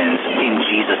demons in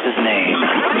Jesus' name.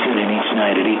 Tune in each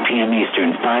night at 8 p.m.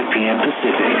 Eastern, 5 p.m.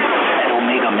 Pacific at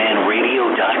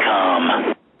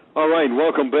OmegamanRadio.com. All right,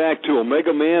 welcome back to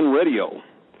Omegaman Radio.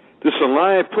 This is a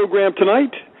live program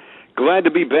tonight. Glad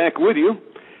to be back with you.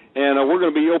 And we're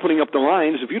going to be opening up the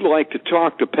lines if you'd like to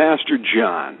talk to Pastor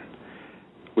John.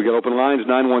 We got open lines,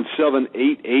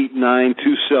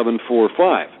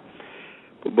 917-889-2745.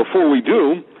 But before we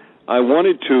do, I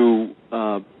wanted to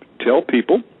tell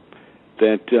people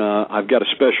that I've got a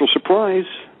special surprise.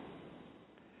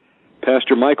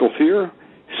 Pastor Michael Thierer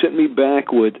sent me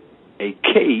back with a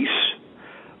case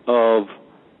of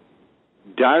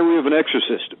Diary of an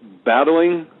Exorcist,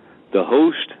 Battling the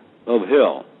Host of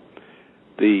Hell.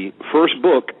 The first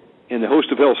book in the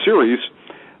Host of Hell series,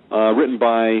 written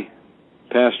by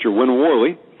Pastor Win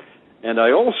Worley. And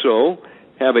I also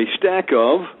have a stack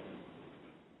of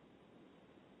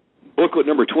booklet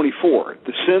number 24,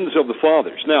 The Sins of the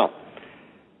Fathers. Now,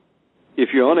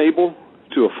 if you're unable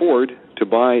to afford to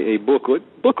buy a booklet,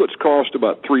 booklets cost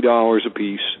about $3 a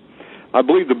piece. I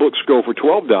believe the books go for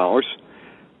 $12.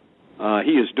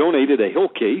 He has donated a Hill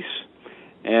case,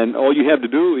 and all you have to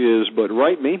do is but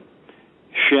write me,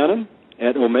 Shannon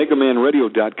at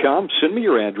OmegamanRadio.com. Send me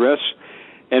your address,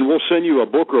 and we'll send you a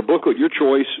book or a booklet, your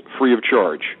choice, free of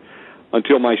charge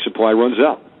until my supply runs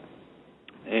out.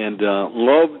 And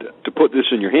loved to put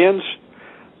this in your hands.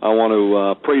 I want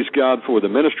to praise God for the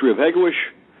ministry of Hegewisch,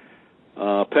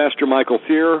 Pastor Michael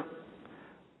Thierer,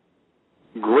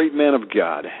 great man of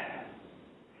God.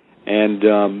 And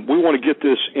we want to get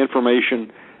this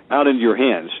information out into your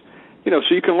hands,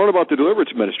 so you can learn about the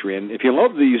deliverance ministry. And if you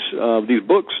love these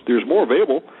books, there's more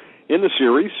available in the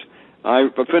series. I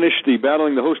finished the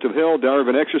Battling the Host of Hell, Diary of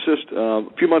an Exorcist, a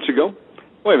few months ago.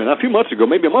 Wait a minute, not a few months ago,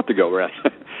 maybe a month ago, right?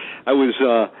 I was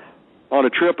on a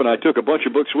trip, and I took a bunch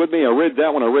of books with me. I read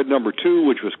that one. I read number 2,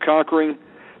 which was Conquering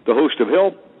the Host of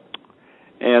Hell.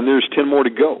 And there's 10 more to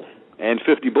go, and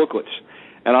 50 booklets.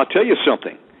 And I'll tell you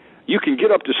something. You can get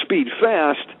up to speed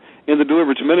fast in the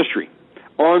deliverance ministry,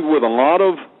 armed with a lot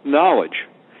of knowledge.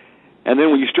 And then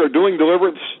when you start doing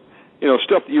deliverance,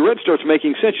 stuff that you read starts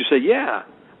making sense. You say, yeah,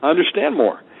 I understand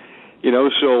more.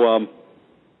 So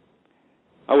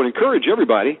I would encourage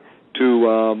everybody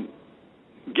to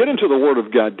get into the Word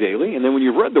of God daily, and then when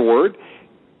you've read the Word,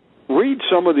 read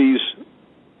some of these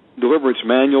deliverance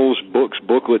manuals, books,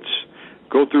 booklets,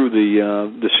 go through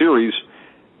the series,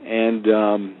 and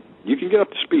you can get up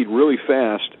to speed really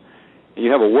fast, and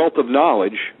you have a wealth of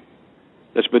knowledge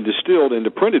that's been distilled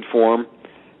into printed form,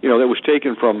 that was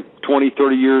taken from 20,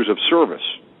 30 years of service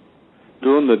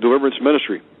doing the deliverance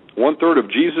ministry. 1/3 of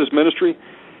Jesus' ministry,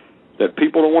 that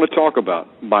people don't want to talk about,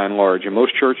 by and large, in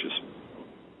most churches.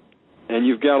 And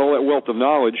you've got all that wealth of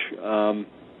knowledge,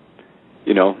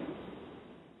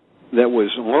 that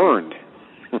was learned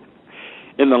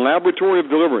in the laboratory of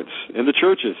deliverance, in the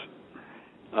churches,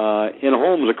 in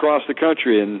homes across the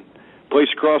country and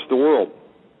places across the world.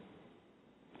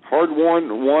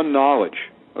 Hard-won knowledge,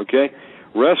 okay?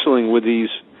 Wrestling with these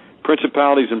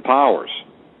principalities and powers,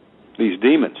 these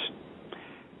demons.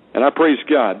 And I praise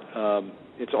God.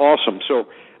 It's awesome. So,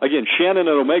 again, Shannon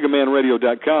at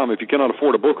OmegamanRadio.com. If you cannot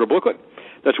afford a book or booklet,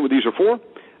 that's what these are for.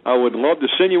 I would love to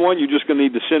send you one. You're just going to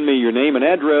need to send me your name and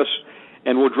address,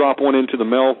 and we'll drop one into the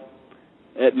mail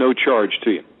at no charge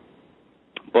to you.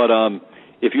 But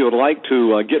if you would like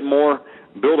to get more,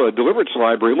 build a deliverance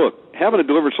library, look, having a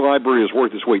deliverance library is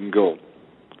worth its weight in gold.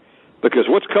 Because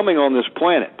what's coming on this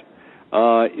planet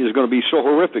is going to be so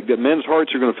horrific that men's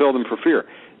hearts are going to fail them for fear.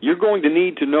 You're going to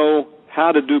need to know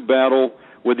how to do battle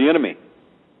with the enemy.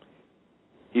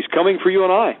 He's coming for you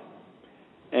and I.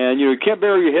 And you can't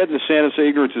bury your head in the sand and say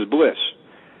ignorance is bliss.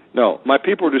 No, my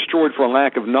people are destroyed for a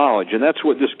lack of knowledge, and that's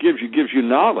what this gives you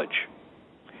knowledge.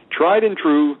 Tried and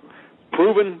true,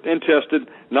 proven and tested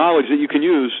knowledge that you can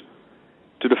use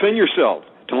to defend yourself,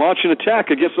 to launch an attack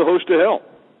against the host of hell.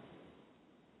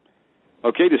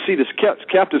 Okay, to see this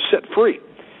captive set free,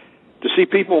 to see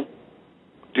people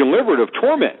delivered of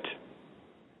torment.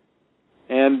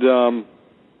 And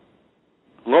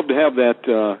love to have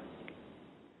that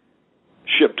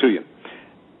shipped to you.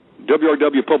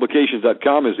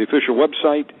 WRWPublications.com is the official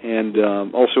website,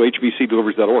 and also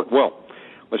HBCDelivers.org. Well,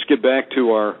 let's get back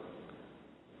to our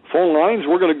phone lines.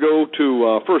 We're going to go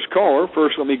to first caller.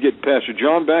 First, let me get Pastor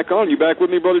John back on. You back with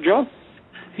me, Brother John?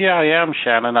 Yeah, I am,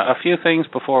 Shannon. A few things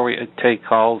before we take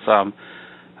calls.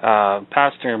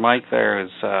 Pastor Mike there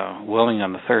is willing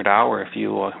on the third hour if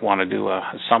you want to do a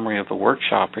summary of the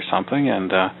workshop or something,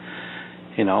 and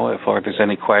if there's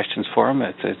any questions for him,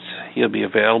 he'll be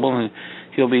available, and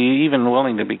he'll be even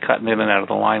willing to be cutting in and out of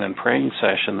the line and praying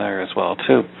session there as well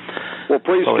too. Well,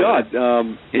 praise God.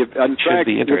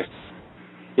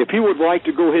 If he would like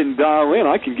to go ahead and dial in,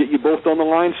 I can get you both on the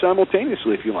line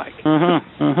simultaneously if you like.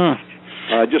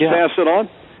 Just pass it on.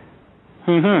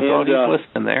 And he's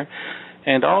listening there.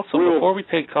 And also, before we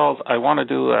take calls, I want to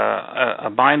do a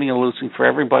binding and loosing for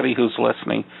everybody who's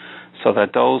listening, so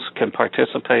that those can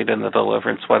participate in the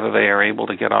deliverance, whether they are able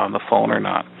to get on the phone or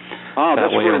not.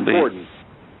 That's very important.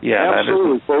 Yeah,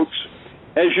 absolutely, folks.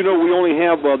 As you know, we only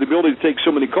have the ability to take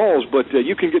so many calls, but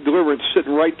you can get deliverance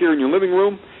sitting right there in your living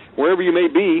room, wherever you may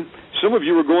be. Some of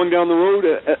you are going down the road,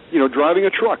 driving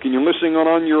a truck, and you're listening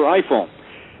on your iPhone.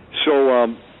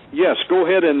 So, yes, go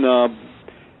ahead and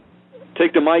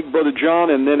take the mic, Brother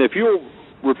John, and then if you'll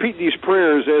repeat these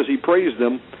prayers as he prays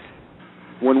them,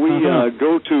 when we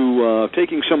go to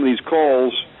taking some of these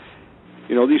calls,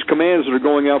 these commands that are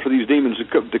going out for these demons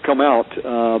to come out,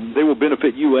 they will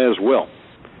benefit you as well.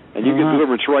 And you get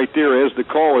deliverance right there as the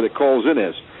caller that calls in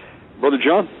is. Brother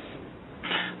John?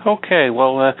 Okay,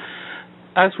 well,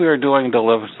 as we are doing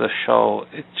Deliverance the show,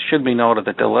 it should be noted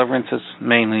that deliverance is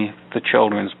mainly the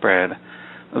children's bread.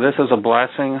 This is a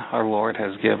blessing our Lord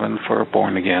has given for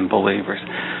born-again believers.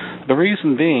 The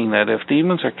reason being that if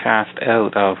demons are cast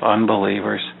out of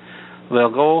unbelievers,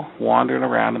 they'll go wandering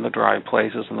around in the dry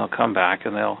places, and they'll come back,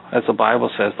 and as the Bible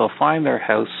says, they'll find their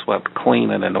house swept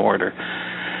clean and in order.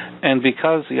 And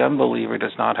because the unbeliever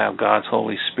does not have God's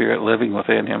Holy Spirit living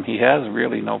within him, he has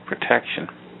really no protection.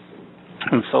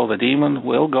 And so the demon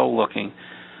will go looking,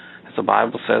 as the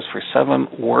Bible says, for 7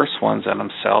 worse ones than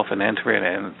himself and enter it.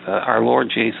 And our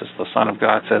Lord Jesus, the Son of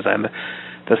God, says, and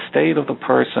the state of the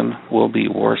person will be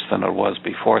worse than it was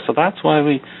before. So that's why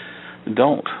we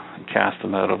don't cast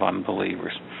them out of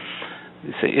unbelievers.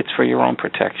 You see, it's for your own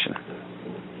protection.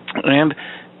 And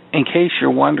in case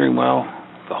you're wondering, well,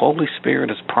 the Holy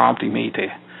Spirit is prompting me to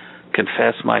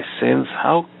confess my sins,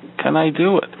 how can I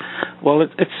do it? Well,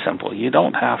 it's simple. You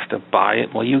don't have to buy it.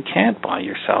 Well, you can't buy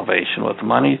your salvation with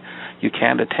money. You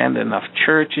can't attend enough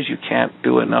churches. You can't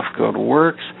do enough good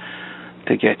works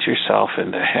to get yourself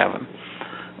into heaven.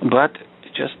 But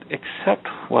just accept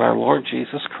what our Lord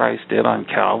Jesus Christ did on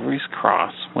Calvary's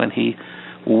cross when he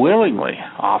willingly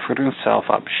offered himself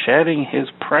up, shedding his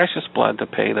precious blood to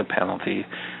pay the penalty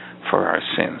for our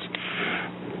sins.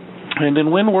 And in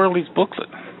Win Worley's booklet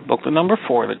number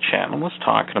 4 that Shannon was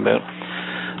talking about,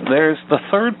 there's the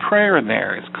third prayer in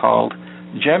there. It's called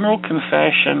General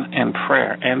Confession and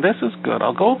Prayer. And this is good.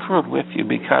 I'll go through it with you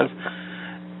because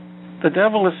the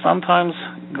devil is sometimes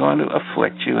going to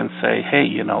afflict you and say, hey,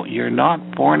 you're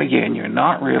not born again. You're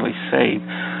not really saved.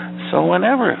 So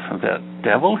whenever the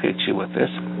devil hits you with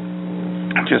this,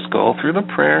 Just go through the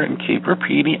prayer and keep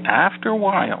repeating. After a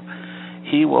while,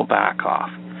 he will back off.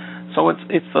 So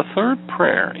it's the third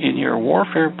prayer in your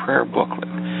warfare prayer booklet.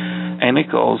 And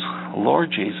it goes, Lord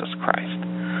Jesus Christ,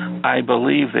 I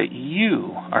believe that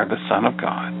you are the Son of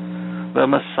God, the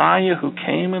Messiah who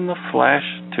came in the flesh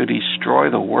to destroy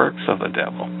the works of the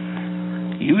devil.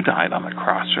 You died on the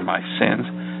cross for my sins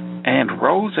and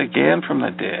rose again from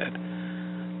the dead.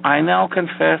 I now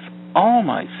confess all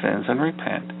my sins and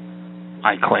repent.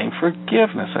 I claim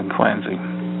forgiveness and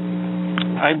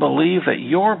cleansing. I believe that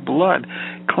your blood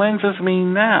cleanses me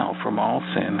now from all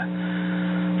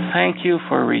sin. Thank you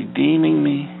for redeeming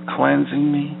me,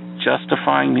 cleansing me,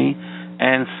 justifying me,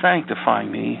 and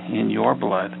sanctifying me in your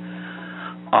blood.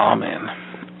 Amen.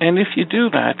 And if you do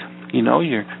that, you know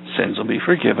your sins will be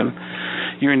forgiven.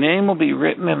 Your name will be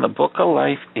written in the book of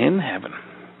life in heaven.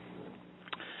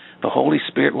 The Holy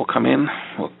Spirit will come in,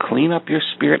 will clean up your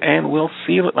spirit, and will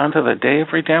seal it unto the day of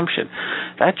redemption.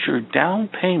 That's your down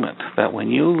payment that when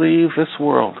you leave this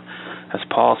world, as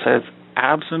Paul says,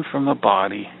 absent from the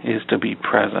body is to be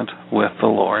present with the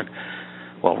Lord.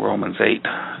 Well, Romans 8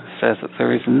 says that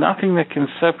there is nothing that can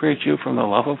separate you from the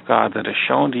love of God that is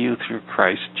shown to you through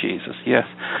Christ Jesus. Yes,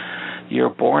 you're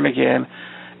born again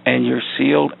and you're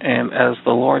sealed, and as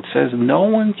the Lord says, no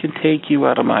one can take you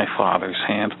out of my Father's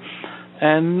hand,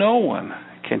 and no one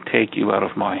can take you out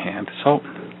of my hand. So,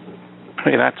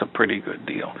 hey, that's a pretty good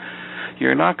deal.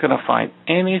 You're not going to find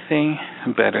anything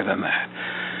better than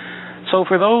that. So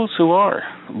for those who are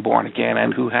born again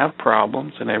and who have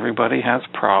problems, and everybody has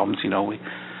problems, you know, we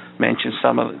mentioned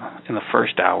some of them in the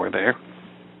first hour there,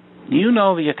 you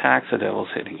know the attacks the devil's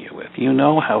hitting you with. You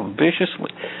know how viciously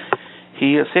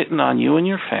he is hitting on you and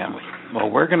your family. Well,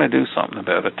 we're going to do something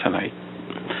about it tonight.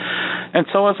 And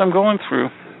so as I'm going through,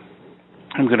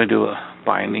 I'm going to do a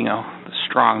binding of the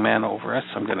strong man over us.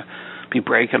 I'm going to be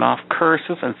breaking off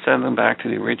curses and send them back to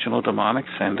the original demonic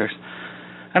senders.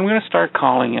 I'm going to start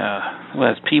calling,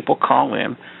 as people call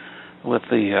in with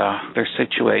their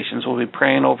situations, we'll be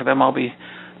praying over them. I'll be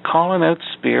calling out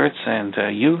spirits, and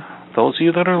those of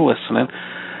you that are listening,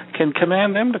 can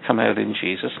command them to come out in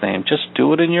Jesus' name. Just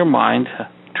do it in your mind.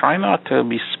 Try not to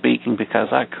be speaking, because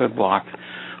that could block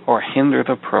or hinder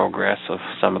the progress of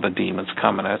some of the demons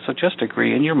coming out. So just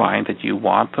agree in your mind that you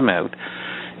want them out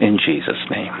in Jesus'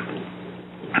 name.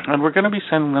 And we're going to be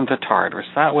sending them to Tartarus.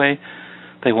 That way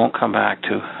they won't come back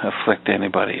to afflict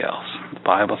anybody else. The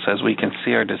Bible says we can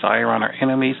see our desire on our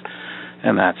enemies,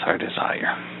 and that's our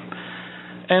desire.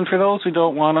 And for those who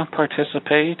don't want to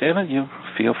participate in it, you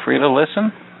feel free to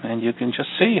listen, and you can just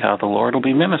see how the Lord will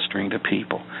be ministering to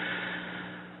people.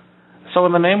 So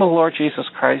in the name of the Lord Jesus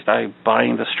Christ, I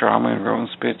bind the strong and ruined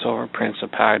spirits over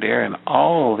principality and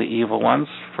all the evil ones,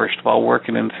 first of all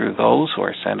working in through those who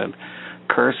are sending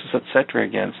curses, etc.,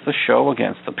 against the show,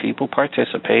 against the people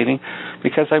participating,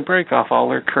 because I break off all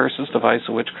their curses, devices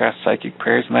of witchcraft, psychic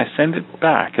prayers, and I send it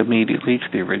back immediately to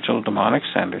the original demonic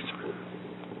senders.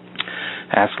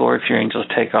 Ask, Lord, for your angels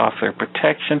to take off their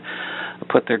protection,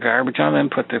 put their garbage on,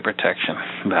 and put their protection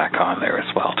back on there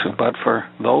as well, too. But for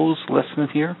those listening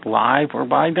here, live or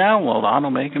by download on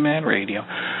Omegaman Radio,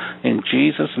 in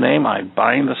Jesus' name, I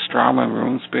bind the strong and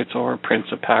ruined spirits over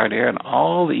principality and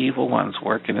all the evil ones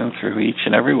working in through each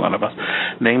and every one of us.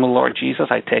 In the name of the Lord Jesus,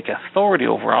 I take authority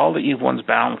over all the evil ones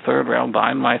bound in the third realm,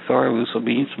 bind my authority, loose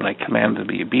obedience, and I command to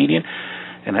be obedient.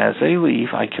 And as they leave,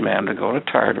 I command to go to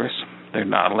Tartarus. They're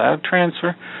not allowed to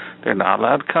transfer, they're not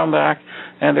allowed to come back,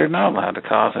 and they're not allowed to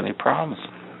cause any problems.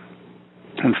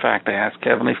 In fact, I ask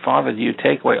Heavenly Father, you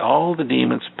take away all the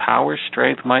demons' power,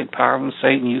 strength, might, power from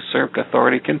Satan, usurped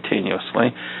authority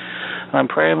continuously. I'm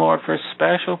praying, Lord, for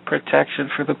special protection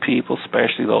for the people,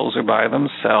 especially those who are by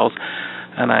themselves.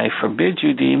 And I forbid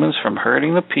you, demons, from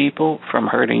hurting the people, from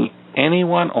hurting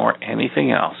anyone or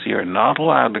anything else. You're not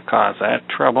allowed to cause that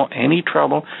trouble, any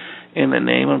trouble, in the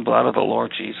name and blood of the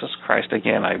Lord Jesus Christ.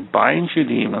 Again, I bind you,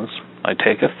 demons. I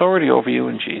take authority over you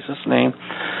in Jesus' name.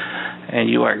 And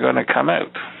you are going to come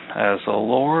out as the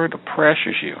Lord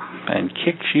pressures you and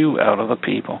kicks you out of the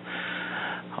people.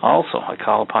 Also, I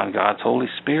call upon God's Holy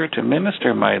Spirit to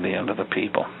minister mightily unto the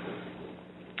people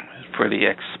for the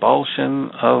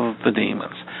expulsion of the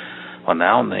demons. Well,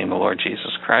 now, in the name of the Lord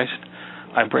Jesus Christ,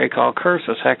 I break all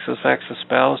curses, hexes, vexes,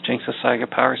 spells, jinxes,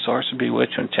 psychic power, sorcery,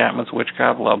 bewitchment, enchantments,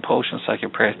 witchcraft, love potions,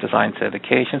 psychic prayers, designs,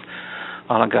 dedications,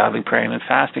 ungodly praying and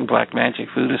fasting, black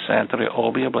magic, voodoo, santeria,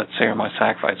 obia, blood ceremony,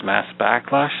 sacrifice, mass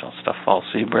backlash, all stuff false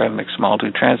seed bread, mixed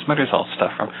multitude transmitters, all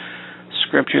stuff from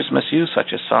scriptures misuse,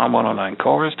 such as Psalm 109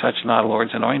 chorus, touch not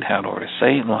Lord's anointed, hand over to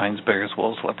Satan, lions, bears,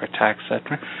 wolves, leopard attacks,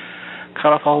 etc.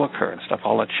 cut off all the current stuff,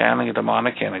 all the channeling of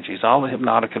demonic energies, all the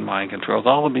hypnotic and mind controls,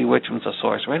 all the bewitchments of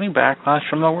sorcery, any backlash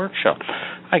from the workshop.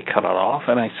 I cut it off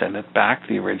and I send it back to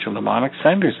the original demonic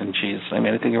senders in Jesus' name.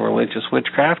 Anything of religious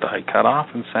witchcraft, I cut off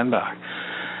and send back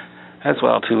as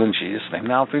well, too, in Jesus' name.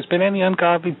 Now, if there's been any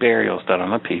ungodly burials done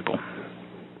on the people,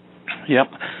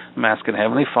 I'm asking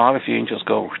Heavenly Father, if you can just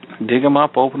go dig them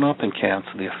up, open them up, and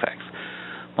cancel the effects.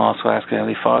 I'm also asking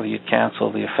Heavenly Father, you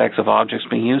cancel the effects of objects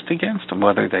being used against them,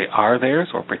 whether they are theirs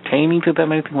or pertaining to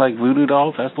them, anything like voodoo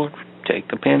dolls. Ask Lord, take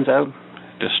the pins out,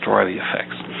 destroy the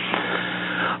effects.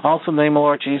 Also, in the name of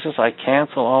Lord Jesus, I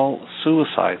cancel all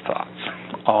suicide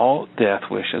thoughts, all death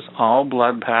wishes, all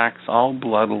blood pacts, all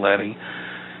bloodletting,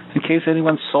 in case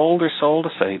anyone sold their soul to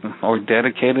Satan or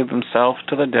dedicated themselves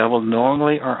to the devil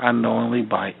knowingly or unknowingly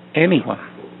by anyone.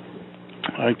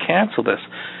 I cancel this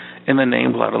in the name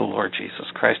and blood of the Lord Jesus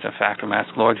Christ. In fact, I'm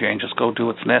asking, Lord, your angels go do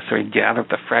what's necessary, gather up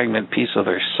the fragment piece of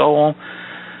their soul,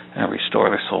 and restore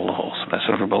their soul to wholeness.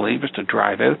 And for believers to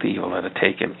drive out the evil that had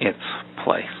taken its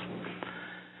place.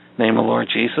 In the name of the Lord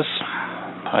Jesus,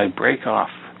 I break off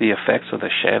the effects of the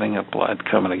shedding of blood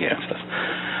coming against us.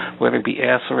 Whether it be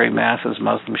SRA masses,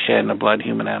 Muslim shedding of blood,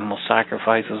 human animal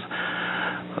sacrifices,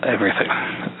 everything.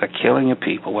 The killing of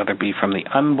people, whether it be from the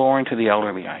unborn to the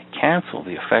elderly, I cancel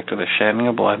the effect of the shedding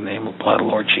of blood in the name of the blood of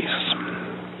Lord Jesus.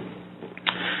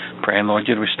 Praying, Lord,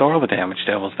 you'd restore the damage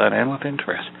devil's done and with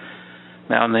interest.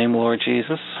 Now, in the name of the Lord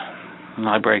Jesus,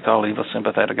 I break all evil,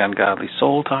 sympathetic, ungodly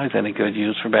soul ties, any good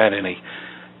used for bad, any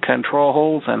control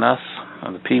holes in us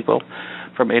and the people,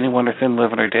 from anyone within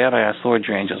living or dead. I ask, Lord,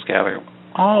 your angels gather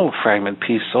all fragment,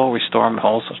 peace, soul, restore them,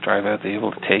 wholesome, drive out the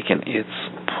evil, taken its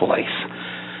place.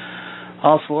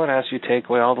 Also, Lord, I ask you to take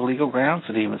away all the legal grounds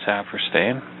the demons have for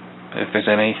staying. If there's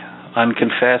any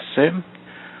unconfessed sin,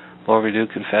 Lord, we do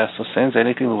confess those sins.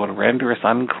 Anything that would render us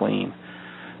unclean,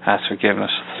 ask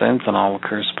forgiveness of sins, and all the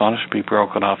curse punishment be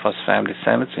broken off us, family,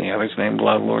 descendants, and the others, name,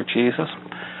 blood, Lord Jesus.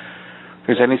 If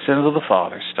there's any sins of the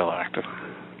Father still active,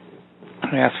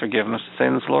 we ask forgiveness of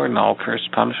sins, Lord, and all curse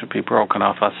punishment be broken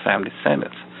off us, family,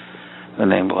 descendants, in the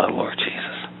name, blood, Lord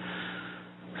Jesus.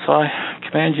 So I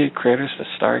command you, critters, to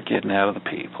start getting out of the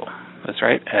people. That's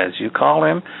right. As you call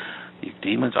them, you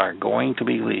demons are going to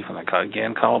be leaving. I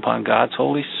again call upon God's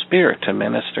Holy Spirit to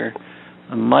minister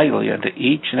mightily unto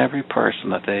each and every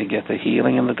person, that they get the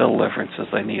healing and the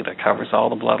deliverances they need. That covers all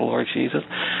the blood of Lord Jesus.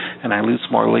 And I loose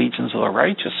more legions of the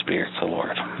righteous spirits, O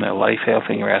Lord. Their life, health,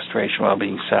 and restoration,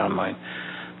 well-being, sound mind,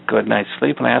 good night's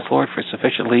sleep. And I ask, Lord, for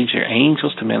sufficient legion of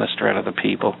angels to minister unto the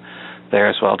people there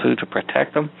as well, too, to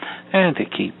protect them and to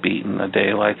keep beating the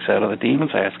daylights out of the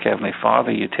demons. I ask, Heavenly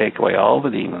Father, you take away all the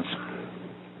demons,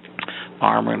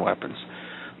 armor and weapons,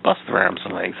 bust their arms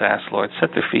and legs. Ask, Lord, set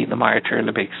their feet in the mire, turn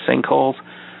to big sinkholes.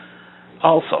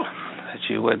 Also, that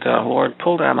you would, Lord,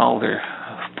 pull down all their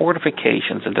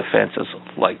fortifications and defenses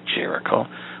like Jericho,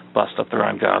 bust up their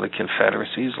ungodly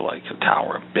confederacies like the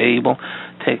Tower of Babel,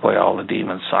 take away all the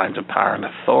demons' signs of power and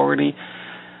authority.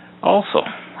 Also,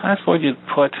 ask, Lord, you'd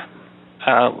put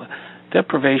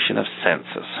deprivation of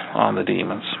senses on the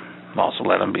demons. Also,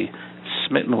 let them be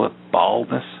smitten with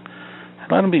baldness.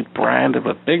 Let them be branded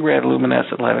with big red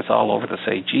luminescent letters all over to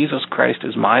say, Jesus Christ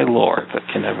is my Lord, that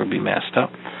can never be messed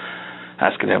up.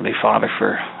 Asking Heavenly Father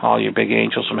for all your big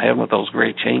angels from heaven with those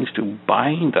great chains to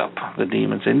bind up the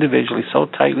demons individually so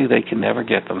tightly they can never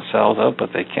get themselves out, but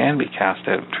they can be cast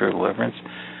out in true deliverance.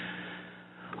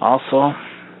 Also,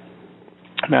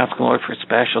 I'm asking, Lord, for a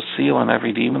special seal on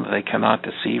every demon that they cannot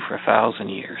deceive for 1,000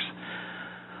 years.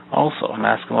 Also, I'm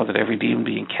asking, Lord, that every demon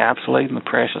be encapsulated in the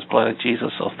precious blood of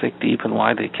Jesus so thick, deep, and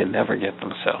wide they can never get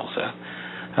themselves out.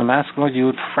 I'm asking, Lord, you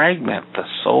would fragment the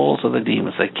souls of the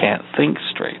demons. They can't think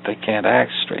straight. They can't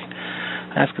act straight.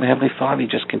 I'm asking, Heavenly Father, you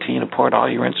just continue to pour out all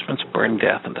your instruments, burn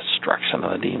death and destruction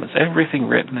of the demons. Everything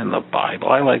written in the Bible.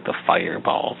 I like the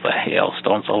fireballs, the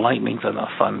hailstones, the lightnings, and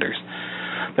the thunders.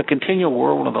 The continual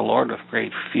whirlwind of the Lord with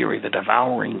great fury, the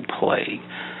devouring plague.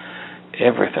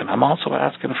 Everything. I'm also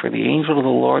asking for the angel of the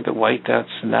Lord that wiped out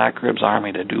Sennacherib's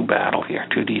army to do battle here,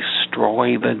 to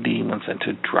destroy the demons and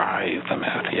to drive them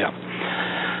out here.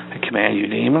 I command you,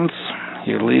 demons,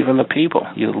 you're leaving the people.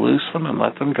 You loose them and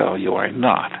let them go. You are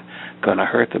not going to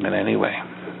hurt them in any way.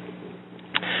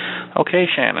 Okay,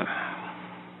 Shannon.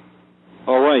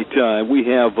 All right. We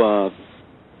have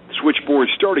switchboard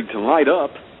starting to light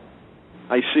up.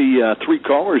 I see 3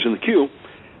 callers in the queue,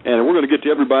 and we're going to get to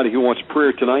everybody who wants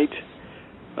prayer tonight.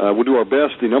 We'll do our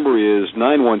best. The number is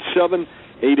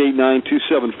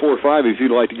 917-889-2745 if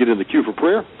you'd like to get in the queue for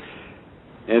prayer.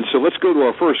 And so let's go to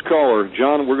our first caller.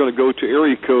 John, we're going to go to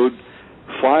area code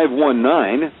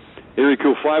 519. Area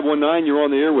code 519, you're on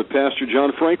the air with Pastor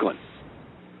John Franklin.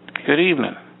 Good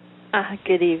evening.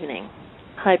 Good evening.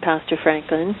 Hi, Pastor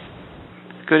Franklin.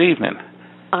 Good evening.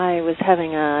 I was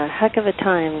having a heck of a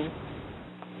time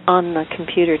on the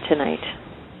computer tonight.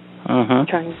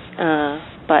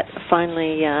 But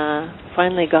finally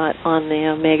got on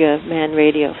the Omegaman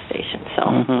radio station. So.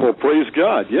 Well, praise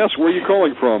God. Yes, where are you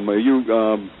calling from? Are you?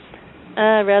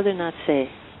 Rather not say.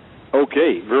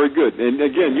 Okay, very good. And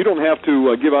again, you don't have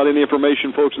to give out any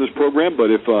information, folks, in this program.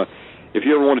 But if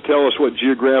you ever want to tell us what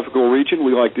geographical region,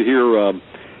 we like to hear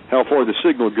how far the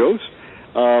signal goes.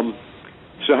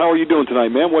 So, how are you doing tonight,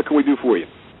 ma'am? What can we do for you?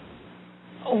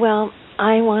 Well,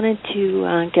 I wanted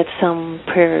to get some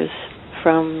prayers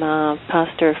from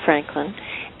Pastor Franklin.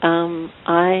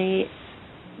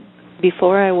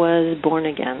 Before I was born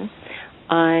again,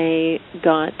 I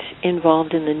got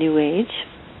involved in the New Age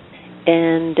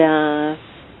and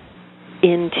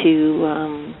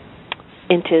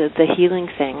into the healing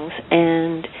things,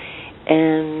 and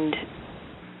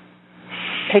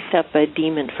picked up a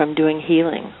demon from doing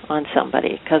healing on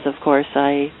somebody because, of course,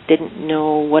 I didn't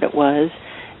know what it was.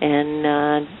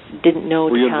 And didn't know.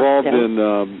 Were you involved in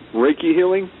Reiki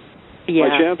healing? Yeah,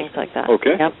 by chance? Things like that.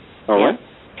 Okay. Yep. All right.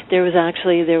 There was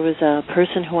a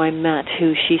person who I met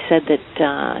who she said that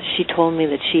she told me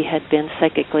that she had been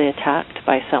psychically attacked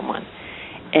by someone,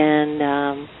 and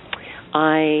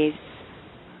I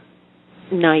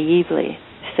naively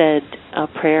said a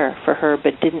prayer for her,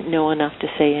 but didn't know enough to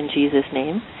say in Jesus'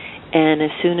 name. And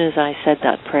as soon as I said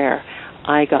that prayer,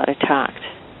 I got attacked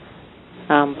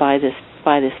by this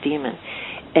demon.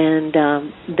 And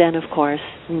then, of course,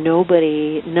 none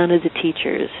of the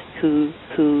teachers who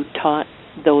taught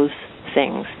those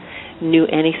things knew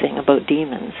anything about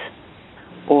demons.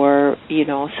 Or,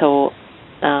 so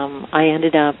I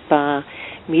ended up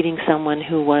meeting someone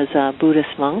who was a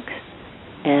Buddhist monk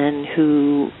and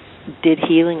who did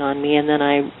healing on me, and then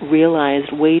I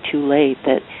realized way too late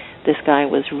that this guy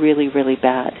was really, really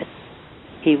bad.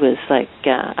 He was like,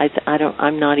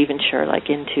 I'm not even sure, like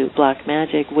into black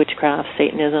magic, witchcraft,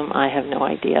 Satanism. I have no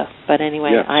idea. But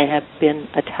anyway, yes. I have been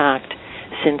attacked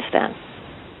since then.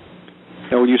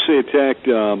 Now, when you say attacked,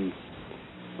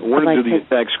 when do the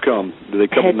attacks come? Do they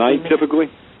come at night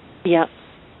typically? Yeah.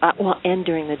 And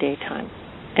during the daytime.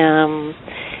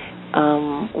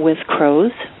 With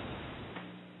crows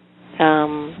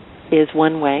is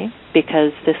one way,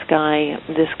 because this guy.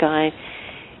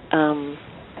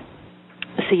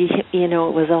 See, it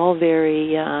was all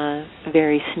very,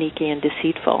 very sneaky and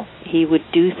deceitful. He would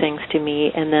do things to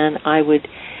me, and then I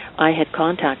had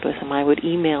contact with him. I would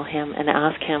email him and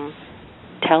ask him,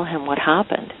 tell him what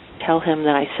happened. Tell him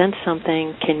that I sent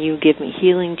something. Can you give me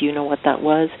healing? Do you know what that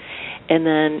was? And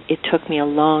then it took me a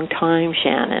long time,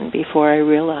 Shannon, before I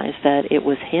realized that it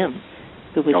was him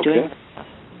who was doing it,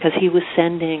 because he was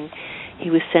sending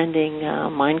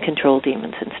mind control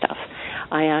demons and stuff.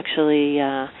 I actually,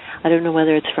 I don't know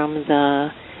whether it's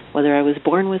whether I was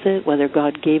born with it, whether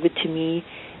God gave it to me,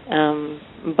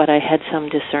 but I had some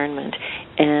discernment.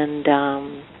 And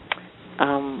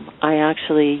I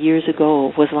actually, years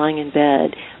ago, was lying in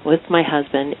bed with my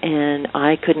husband, and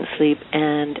I couldn't sleep,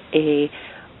 and a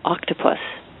octopus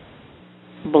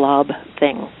blob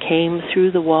thing came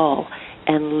through the wall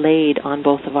and laid on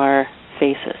both of our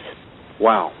faces.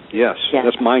 Wow, yes.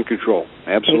 That's mind control,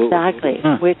 absolutely. Exactly,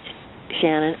 which,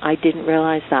 Shannon, I didn't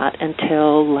realize that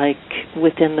until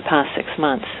within the past 6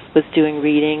 months with doing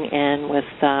reading and with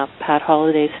Pat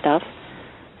Holliday's stuff,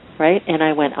 right? And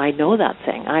I went, I know that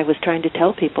thing. I was trying to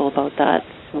tell people about that,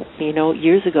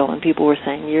 years ago, and people were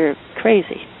saying, you're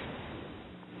crazy,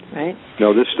 right?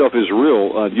 No, this stuff is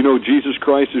real. Do you know Jesus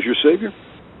Christ is your Savior?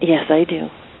 Yes, I do.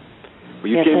 Well,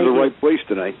 you came to the right place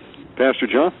tonight. Pastor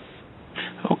John?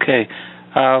 Okay.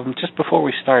 Just before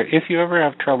we start, if you ever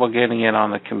have trouble getting in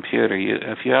on the computer,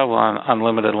 if you have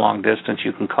unlimited long distance,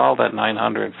 you can call that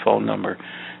 900 phone number,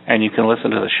 and you can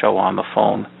listen to the show on the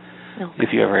phone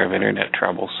if you ever have internet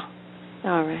troubles.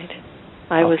 All right.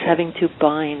 I was having to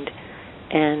bind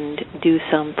and do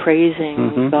some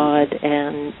praising God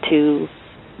and to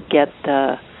get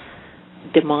the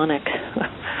demonic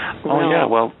realm. Yeah,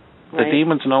 well, the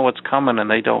demons know what's coming, and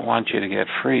they don't want you to get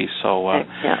free, so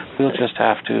we'll just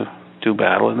have to do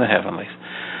battle in the heavenlies.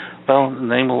 Well, in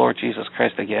the name of the Lord Jesus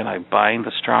Christ, again, I bind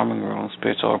the strong room,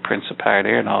 spirits over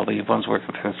principality, and all the ones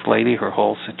working for this lady, her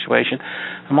whole situation.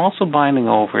 I'm also binding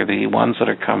over the ones that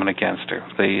are coming against her,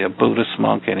 the Buddhist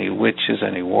monk, any witches,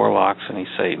 any warlocks, any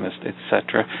Satanists,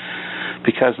 etc.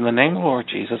 Because in the name of the Lord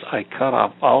Jesus, I cut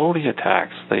off all the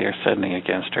attacks they are sending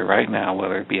against her right now,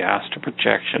 whether it be astral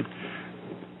projection,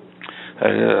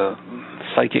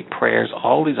 psychic prayers,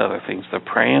 all these other things. They're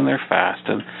praying, they're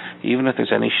fasting. Even if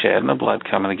there's any shedding of blood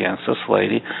coming against this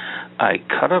lady, I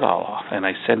cut it all off, and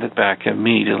I send it back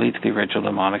immediately to the original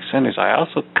demonic senders. I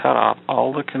also cut off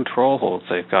all the control holds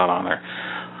they've got on her,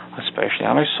 especially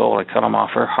on her soul. I cut them off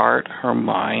her heart, her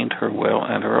mind, her will,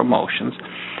 and her emotions.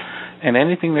 And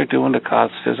anything they're doing to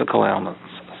cause physical ailments,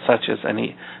 such as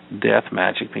any death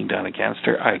magic being done against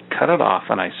her, I cut it off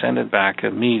and I send it back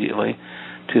immediately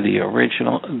to the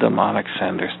original demonic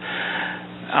senders.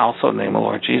 Also, in the name of the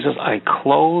Lord Jesus, I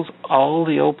close all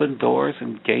the open doors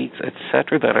and gates,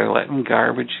 etc., that are letting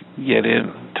garbage get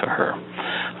into her.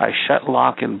 I shut,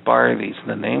 lock, and bar these in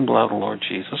the name and blood of the Lord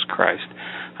Jesus Christ.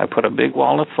 I put a big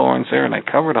wall of thorns there, and I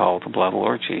covered all with the blood of the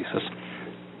Lord Jesus.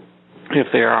 If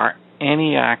there are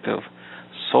any active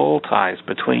soul ties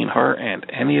between her and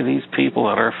any of these people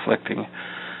that are afflicting,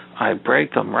 I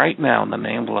break them right now in the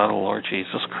name and blood of the Lord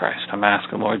Jesus Christ. I'm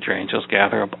asking, Lord, your angels,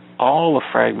 gather up all the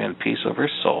fragmented piece of her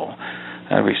soul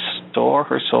and restore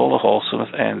her soul to wholesomeness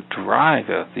and drive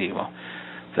out the evil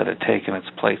that had taken its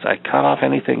place. I cut off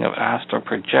anything of astral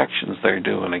projections they're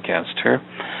doing against her.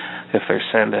 If they're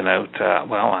sending out,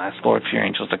 ask Lord for your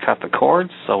angels to cut the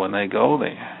cords, so when they go,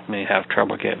 they may have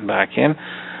trouble getting back in.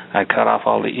 I cut off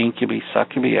all the incubi,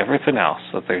 succubi, everything else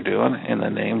that they're doing in the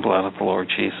name and blood of the Lord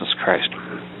Jesus Christ.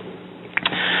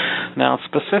 Now,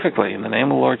 specifically, in the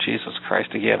name of the Lord Jesus Christ,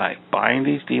 again, I bind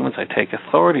these demons. I take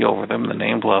authority over them in the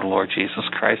name and blood of the Lord Jesus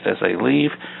Christ. As they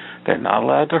leave, they're not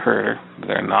allowed to hurt her.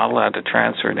 They're not allowed to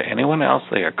transfer to anyone else.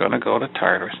 They are going to go to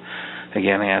Tartarus.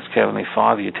 Again, I ask Heavenly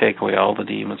Father, you take away all the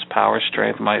demons' power,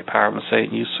 strength, might, power, and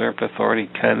Satan, usurped authority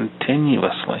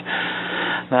continuously.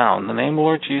 Now, in the name of the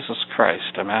Lord Jesus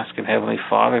Christ, I'm asking Heavenly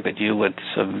Father that you would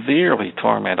severely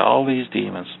torment all these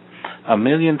demons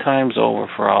 1,000,000 times over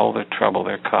for all the trouble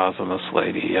they're causing this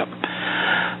lady. Yep.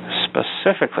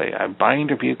 Specifically, I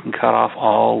bind, rebuke, and cut off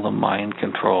all the mind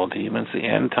control demons, the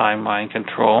end-time mind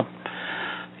control.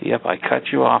 Yep, I cut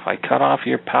you off. I cut off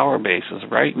your power bases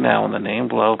right now in the name and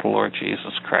blood of the Lord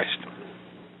Jesus Christ.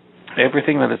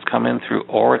 Everything that has come in through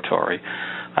oratory,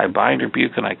 I bind,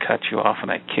 rebuke, and I cut you off,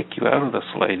 and I kick you out of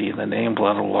this lady in the name and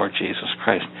blood of the Lord Jesus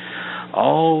Christ.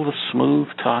 All the smooth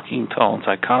talking tones,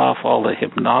 I cut off all the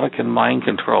hypnotic and mind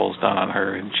controls done on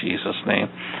her in Jesus' name.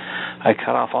 I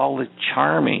cut off all the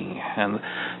charming and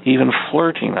even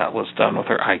flirting that was done with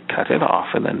her. I cut it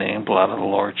off in the name and blood of the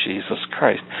Lord Jesus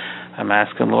Christ. I'm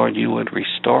asking, Lord, you would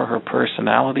restore her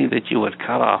personality, that you would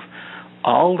cut off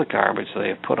all the garbage they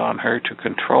have put on her to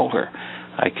control her.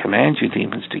 I command you,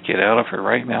 demons, to get out of her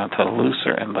right now, to loose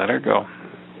her and let her go.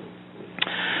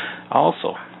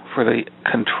 Also, for the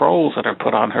controls that are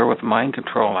put on her with mind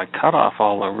control, I cut off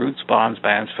all the roots, bonds,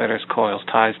 bands, fetters, coils,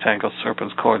 ties, tangles,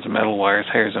 serpents, cords, metal wires,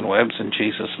 hairs, and webs in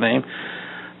Jesus' name.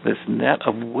 This net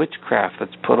of witchcraft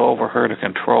that's put over her to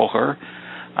control her,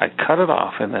 I cut it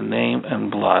off in the name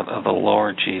and blood of the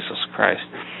Lord Jesus Christ.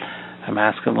 I'm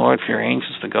asking, Lord, for your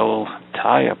angels to go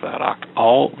tie up that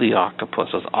all the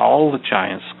octopuses, all the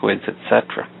giant squids,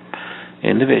 etc.,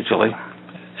 individually,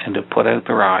 and to put out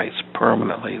their eyes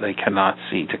permanently. They cannot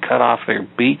see. To cut off their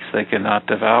beaks, they cannot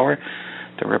devour.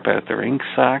 To rip out their ink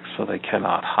sacs so they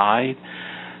cannot hide.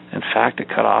 In fact, to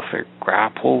cut off their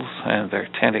grapples and their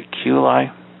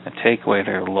tentaculi and take away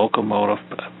their locomotive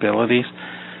abilities.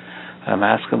 I'm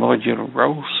asking, Lord, you to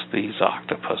roast these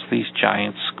octopus, these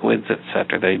giant squids,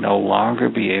 etc. They no longer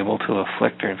be able to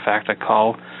afflict her. In fact, I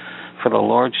call for the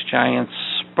Lord's giant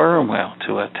sperm whale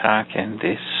to attack and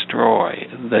destroy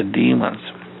the demons.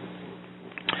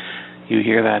 You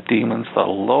hear that, demons? The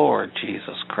Lord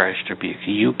Jesus Christ rebuke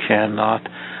you. You cannot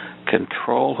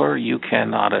control her. You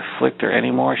cannot afflict her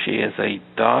anymore. She is a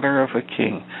daughter of a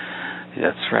king.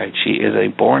 That's right. She is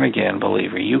a born-again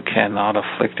believer. You cannot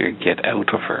afflict her. Get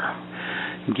out of her.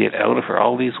 Get out of her.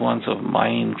 All these ones of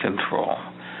mind control.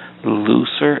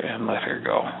 Loose her and let her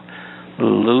go.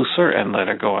 Loose her and let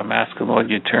her go. I'm asking, Lord,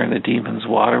 you turn the demon's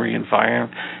watery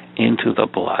environment into the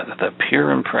blood, the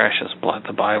pure and precious blood.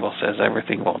 The Bible says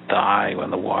everything will die when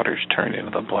the waters turn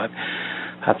into the blood.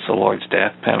 That's the Lord's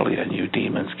death penalty on you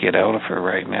demons. Get out of her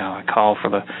right now. I call for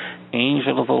the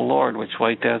angel of the Lord, which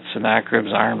wiped out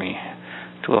Sennacherib's army,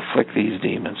 to afflict these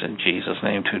demons in Jesus'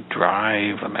 name, to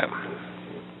drive them out.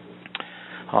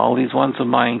 All these ones of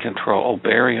mind control,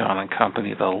 Oberion and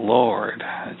company, the Lord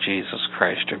Jesus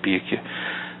Christ rebuke you.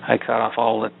 I cut off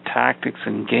all the tactics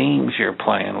and games you're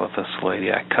playing with this lady.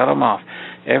 I cut them off.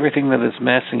 Everything that is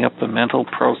messing up the mental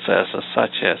processes,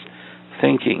 such as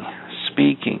thinking,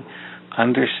 speaking,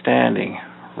 understanding,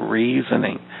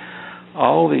 reasoning,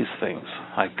 all these things,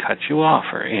 I cut you off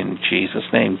her in Jesus'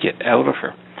 name. Get out of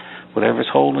her. Whatever's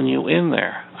holding you in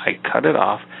there, I cut it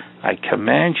off I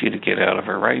command you to get out of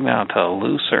her right now, to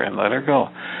loose her and let her go.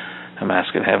 I'm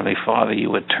asking Heavenly Father, you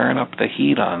would turn up the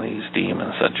heat on these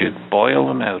demons, that you'd boil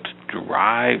them out,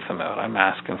 drive them out. I'm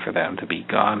asking for them to be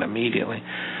gone immediately.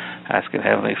 Asking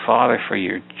Heavenly Father for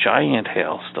your giant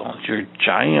hailstones, your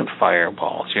giant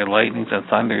fireballs, your lightnings and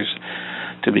thunders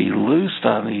to be loosed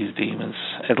on these demons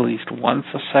at least once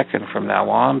a second from now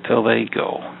on till they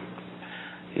go.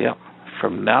 Yep,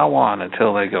 from now on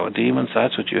until they go. Demons,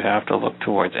 that's what you have to look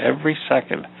towards. Every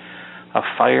second, a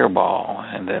fireball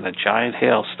and then a giant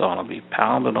hailstone will be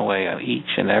pounding away on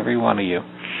each and every one of you.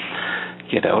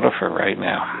 Get out of her right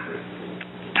now.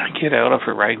 Get out of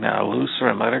her right now. Loose her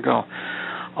and let her go.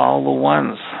 All the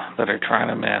ones that are trying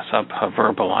to mess up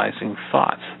verbalizing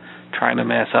thoughts, trying to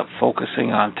mess up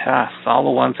focusing on tasks, all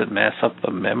the ones that mess up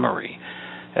the memory.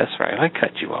 That's right, I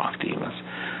cut you off, demons.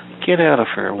 Get out of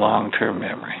her long-term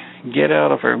memory. Get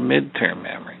out of her mid-term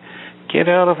memory. Get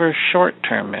out of her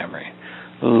short-term memory.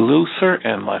 Loose her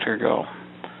and let her go.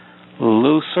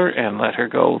 Loose her and let her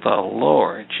go. The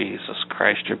Lord Jesus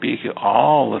Christ rebuke you.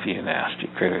 All of you nasty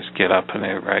critters, get up and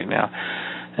out right now.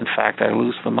 In fact, I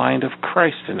loose the mind of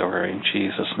Christ into her in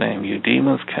Jesus' name. You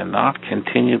demons cannot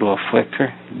continue to afflict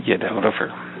her. Get out of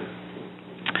her.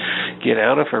 Get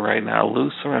out of her right now.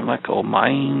 Loose her and let go.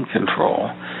 Mind control.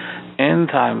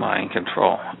 End-time mind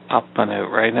control. Up and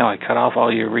out right now. I cut off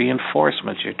all your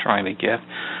reinforcements you're trying to get.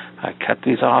 I cut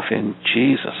these off in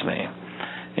Jesus' name.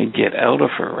 And get out of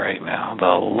her right now. The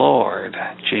Lord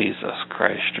Jesus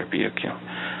Christ rebuke you.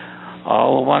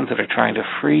 All the ones that are trying to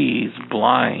freeze,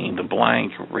 blind,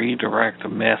 blank, redirect,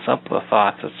 mess up the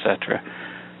thoughts, etc.,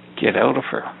 get out of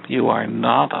her. You are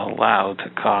not allowed to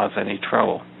cause any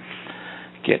trouble.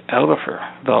 Get out of her.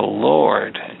 The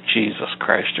Lord Jesus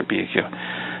Christ rebuke you.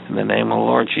 In the name of the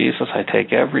Lord Jesus, I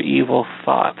take every evil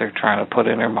thought they're trying to put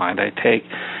in her mind. I take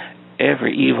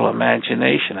every evil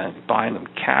imagination and bind them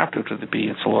captive to the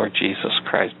obedience of the Lord Jesus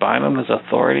Christ. Bind them as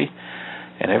authority.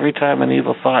 And every time an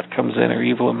evil thought comes in or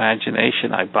evil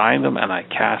imagination, I bind them and I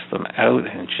cast them out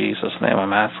in Jesus' name.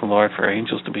 I'm asking the Lord for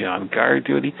angels to be on guard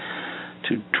duty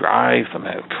to drive them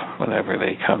out whenever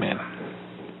they come in.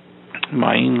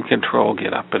 Mind control,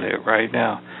 get up and out right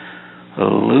now.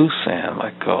 Loose and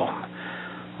let go.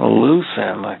 Loose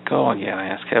and let go. Again, I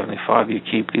ask Heavenly Father, you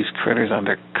keep these critters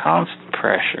under constant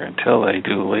pressure until they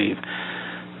do leave.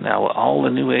 Now, all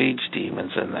the New Age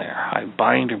demons in there, I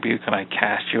bind, rebuke, and I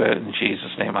cast you out in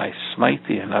Jesus' name. I smite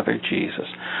thee, another Jesus.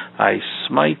 I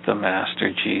smite the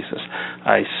Master Jesus.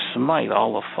 I smite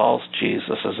all the false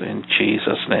Jesuses in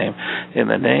Jesus' name. In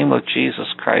the name of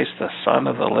Jesus Christ, the Son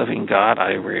of the living God,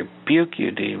 I rebuke you,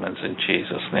 demons, in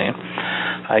Jesus' name.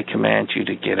 I command you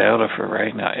to get out of her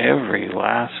right now, every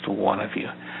last one of you.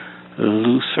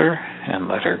 Loose her and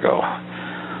let her go.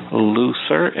 Loose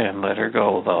her and let her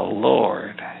go. The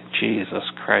Lord Jesus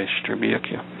Christ rebuke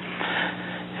you.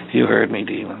 You heard me,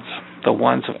 demons. The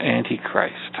ones of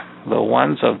Antichrist. The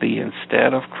ones of the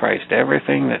instead of Christ.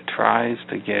 Everything that tries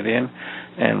to get in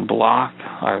and block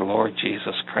our Lord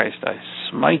Jesus Christ. I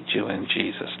smite you in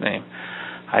Jesus' name.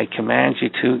 I command you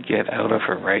to get out of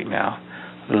her right now.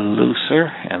 Loose her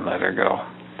and let her go.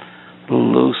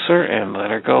 Loose her and let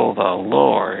her go. The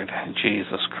Lord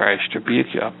Jesus Christ rebuke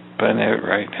you. Up and out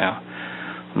right now.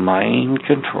 Mind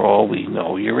control. We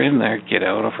know you're in there. Get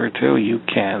out of her too. You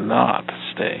cannot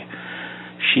stay.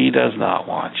 She does not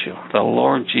want you. The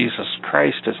Lord Jesus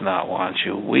Christ does not want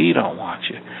you. We don't want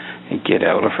you. And get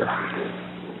out of her.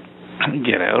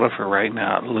 Get out of her right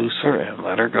now. Loose her and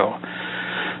let her go.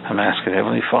 I'm asking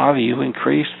Heavenly Father, you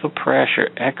increase the pressure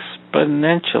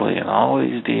exponentially in all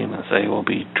these demons. They will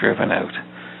be driven out.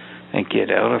 And get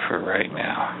out of her right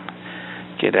now.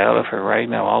 Get out of her right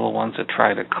now. All the ones that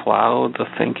try to cloud the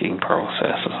thinking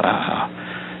processes.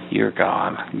 You're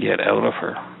gone. Get out of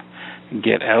her.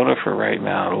 Get out of her right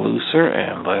now. Loose her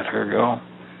and let her go.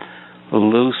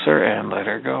 Loose her and let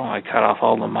her go. I cut off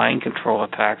all the mind control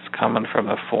attacks coming from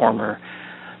the former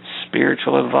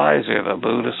spiritual advisor, the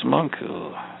Buddhist monk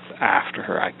who's after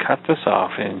her. I cut this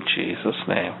off in Jesus'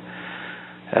 name.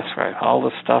 That's right. All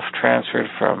the stuff transferred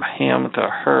from him to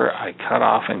her, I cut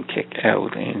off and kick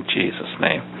out in Jesus'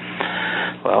 name.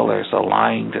 Well, there's the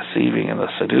lying, deceiving, and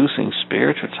the seducing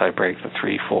spirits, which I break the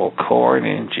threefold cord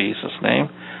in Jesus' name.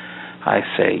 I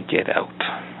say, get out.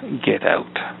 Get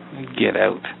out. Get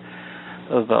out.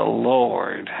 The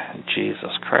Lord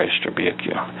Jesus Christ rebuke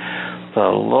you. The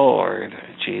Lord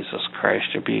Jesus Christ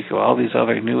rebuke you. All these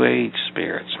other New Age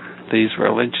spirits, these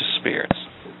religious spirits.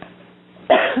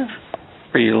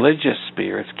 Religious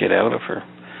spirits, get out of her.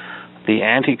 The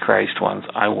Antichrist ones,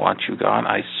 I want you gone.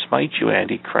 I smite you,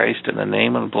 Antichrist, in the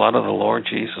name and blood of the Lord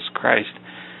Jesus Christ.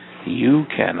 You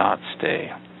cannot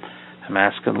stay. I'm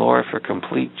asking, Lord, for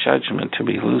complete judgment to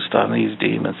be loosed on these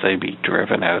demons. They be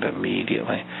driven out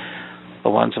immediately. The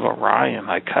ones of Orion,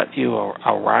 I cut you,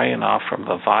 Orion, off from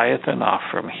Leviathan, off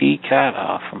from Hecat,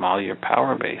 off from all your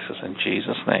power bases. In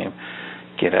Jesus' name,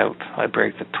 get out. I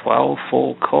break the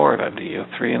 12-fold cord under you,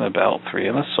 3 in the belt, 3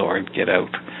 in the sword. Get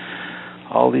out.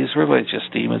 All these religious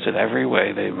demons in every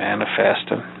way, they manifest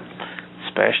them,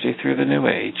 especially through the New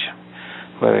Age,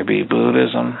 whether it be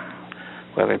Buddhism,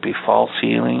 whether it be false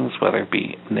healings, whether it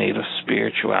be native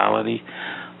spirituality,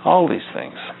 all these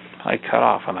things I cut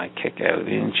off and I kick out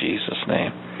in Jesus'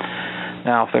 name.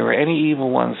 Now, if there were any evil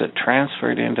ones that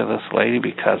transferred into this lady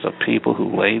because of people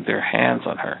who laid their hands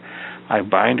on her, I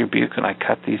bind, rebuke, and I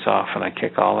cut these off and I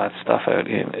kick all that stuff out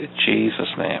in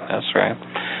Jesus' name. That's right.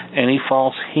 Any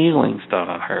false healings done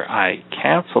on her, I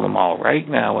cancel them all right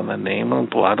now in the name and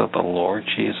blood of the Lord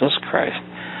Jesus Christ.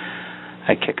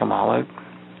 I kick them all out.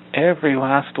 Every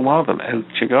last one of them. Out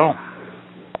you go.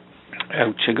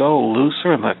 Out you go. Loose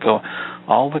her and let go.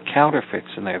 All the counterfeits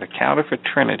in there, the counterfeit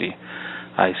trinity.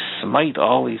 I smite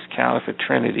all these counterfeit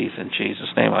trinities in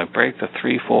Jesus' name. I break the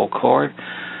 3-fold cord,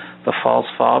 the false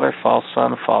Father, false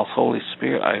Son, false Holy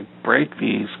Spirit. I break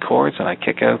these cords and I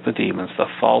kick out the demons, the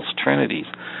false trinities.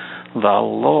 The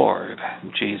Lord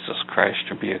Jesus Christ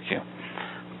rebuke you.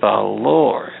 The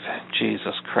Lord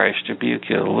Jesus Christ rebuke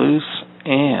you. Loose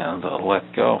and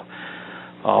let go.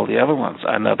 All the other ones,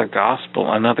 another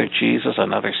gospel, another Jesus,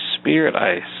 another spirit.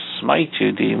 I smite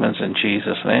you, demons, in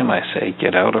Jesus' name. I say,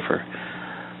 get out of her.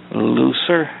 Loose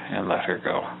her and let her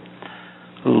go.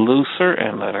 Loose her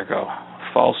and let her go.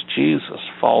 False Jesus,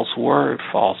 false word,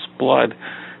 false blood.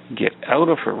 Get out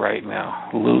of her right now.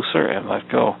 Loose her and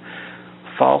let go.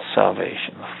 False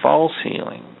salvation, false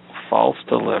healing, false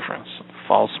deliverance,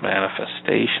 false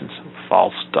manifestations,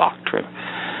 false doctrine,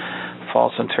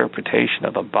 false interpretation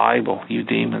of the Bible. You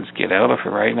demons, get out of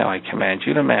her right now. I command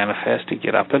you to manifest, to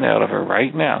get up and out of her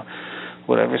right now.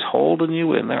 Whatever's holding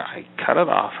you in there, I cut it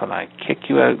off and I kick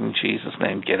you out in Jesus'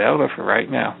 name. Get out of her right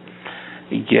now.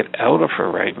 Get out of her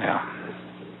right now.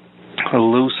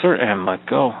 Loose her and let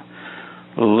go.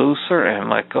 Loose her and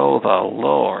let go. The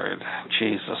Lord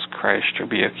Jesus Christ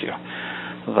rebuke you.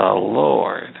 The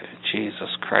Lord Jesus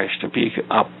Christ rebuke you.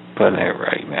 Up in it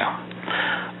right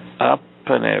now. Up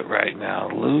in it right now.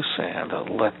 Loose and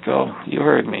let go. You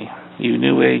heard me. You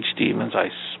New Age demons, I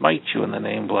smite you in the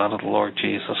name and blood of the Lord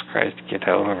Jesus Christ. Get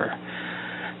out of her.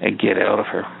 And get out of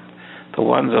her. The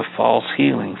ones of false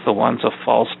healings, the ones of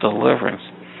false deliverance.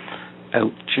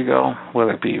 Out you go,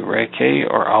 whether it be Reiki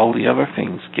or all the other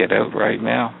things. Get out right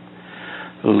now.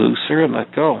 Loose her and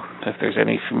let go. If there's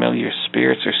any familiar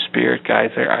spirits or spirit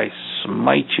guides there, I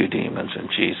smite you, demons, in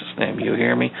Jesus' name. You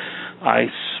hear me? I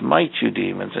smite you,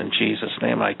 demons, in Jesus'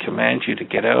 name. I command you to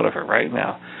get out of her right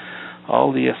now.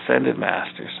 All the ascended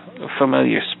masters,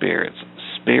 familiar spirits,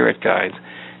 spirit guides,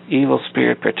 evil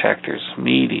spirit protectors,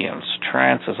 mediums,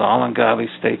 trances, all ungodly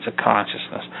states of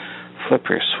consciousness,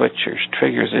 flippers, switchers,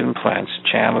 triggers, implants,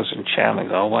 channelers, and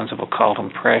channelings, all ones of occult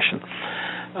impression.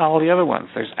 All the other ones,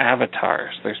 there's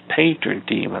avatars, there's patron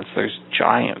demons, there's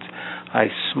giants. I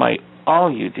smite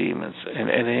all you demons and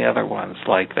any other ones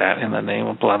like that in the name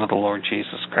and blood of the Lord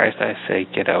Jesus Christ. I say,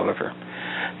 get out of her.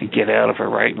 Get out of her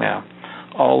right now.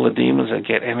 All the demons that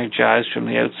get energized from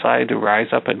the outside to rise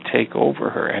up and take over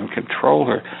her and control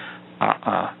her.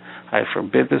 I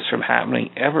forbid this from happening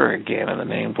ever again in the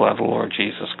name and blood of the Lord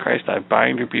Jesus Christ. I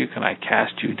bind, rebuke, and I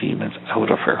cast you demons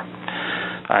out of her.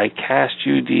 I cast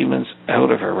you demons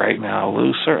out of her right now.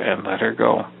 Loose her and let her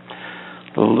go.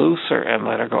 Loose her and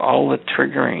let her go. All the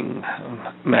triggering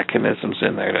mechanisms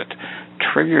in there that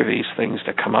trigger these things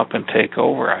to come up and take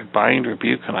over, I bind,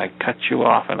 rebuke, and I cut you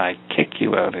off and I kick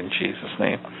you out in Jesus'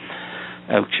 name.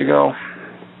 Out you go.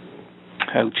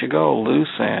 Out you go. Loose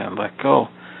and let go.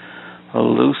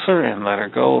 Loose her and let her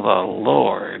go. The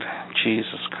Lord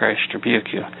Jesus Christ rebuke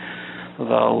you. The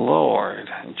Lord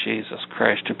Jesus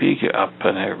Christ rebuke you. Up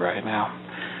in it right now.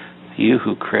 You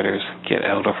who critters, get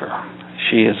out of her.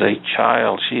 She is a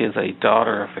child. She is a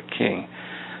daughter of the King.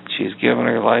 She's given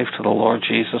her life to the Lord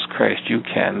Jesus Christ. You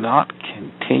cannot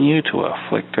continue to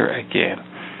afflict her again.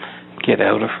 Get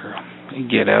out of her.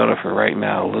 Get out of her right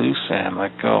now. Loose and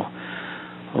let go.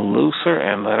 Loose her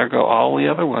and let her go. All the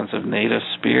other ones of native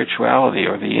spirituality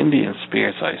or the Indian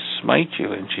spirits, I smite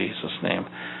you in Jesus' name.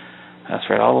 That's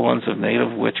right, all the ones of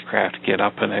native witchcraft, get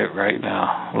up and out right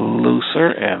now. Loose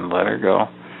her and let her go.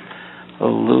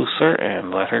 Loose her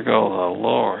and let her go. The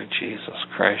Lord Jesus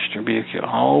Christ rebuke you.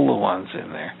 All the ones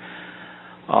in there.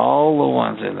 All the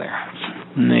ones in there.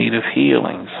 Native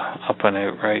healings, up and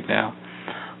out right now.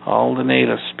 All the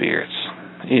native spirits.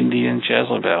 Indian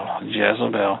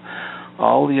Jezebel.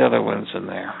 all the other ones in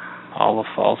there, all the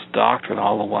false doctrine,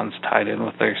 all the ones tied in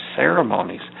with their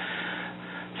ceremonies,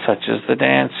 such as the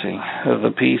dancing,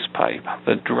 the peace pipe,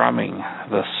 the drumming,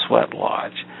 the sweat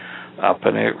lodge. Up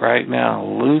in it right now,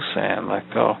 loose and let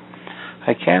go.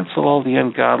 I cancel all the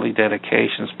ungodly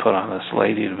dedications put on this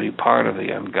lady to be part of the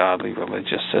ungodly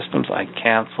religious systems. I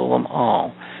cancel them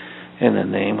all in the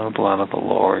name and blood of the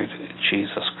Lord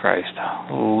Jesus Christ.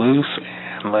 Loose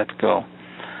and let go.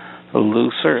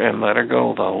 Loose her and let her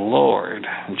go. The Lord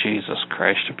Jesus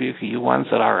Christ rebuke you ones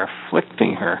that are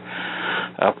afflicting her.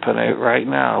 Up in it right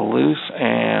now, loose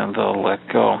and let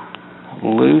go.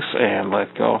 Loose and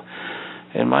let go.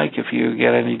 And Mike, if you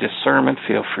get any discernment,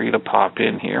 feel free to pop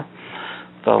in here.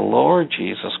 The Lord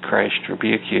Jesus Christ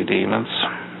rebuke you, demons.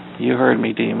 You heard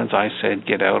me, demons. I said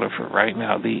get out of it right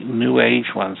now. The New Age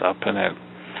ones up in it,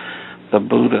 the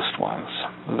Buddhist ones,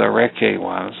 the Reiki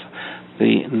ones,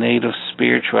 the native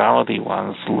spirituality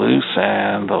ones, loose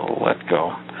and let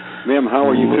go. Ma'am, how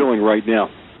are you feeling right now?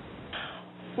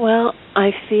 Well,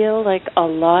 I feel like a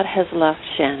lot has left,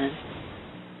 Shannon.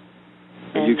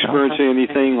 Are you experiencing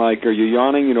anything like, are you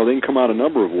yawning? You know, they can come out a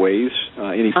number of ways.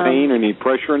 Any pain or any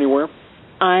pressure anywhere?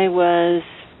 I was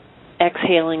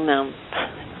exhaling them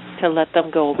to let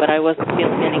them go, but I wasn't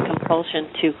feeling any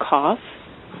compulsion to cough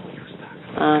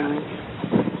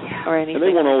or anything. And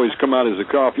they won't always come out as a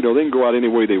cough. You know, they can go out any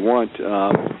way they want.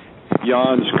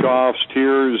 Yawns, coughs,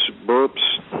 tears, burps,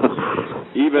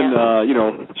 even, you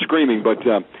know, screaming. But,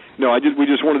 no, we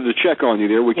just wanted to check on you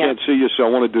there. We can't see you, so I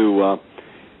wanted to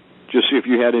just see if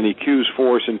you had any cues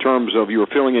for us in terms of you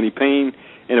were feeling any pain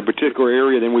in a particular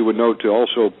area, then we would know to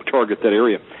also target that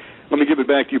area. Let me give it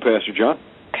back to you, Pastor John.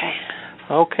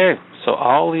 Okay, so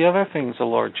all the other things the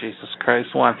Lord Jesus Christ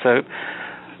wants out,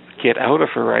 get out of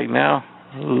her right now,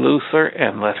 loose her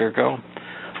and let her go.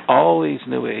 All these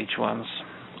New Age ones,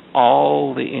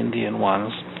 all the Indian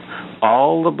ones,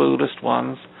 all the Buddhist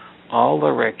ones, all the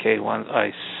Reiki ones,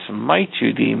 I smite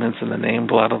you, demons, in the name and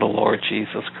blood of the Lord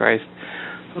Jesus Christ.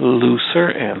 Loose her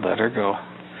and let her go.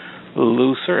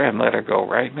 Loose her and let her go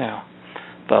right now.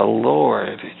 The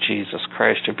Lord Jesus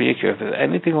Christ rebuke you. If there's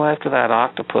anything left of that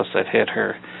octopus that hit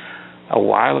her a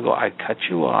while ago, I cut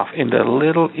you off into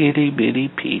little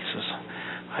itty-bitty pieces.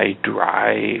 I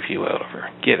drive you out of her.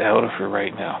 Get out of her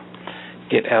right now.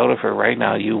 Get out of her right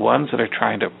now. You ones that are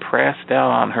trying to press down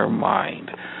on her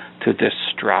mind to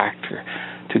distract her,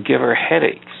 to give her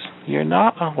headaches. You're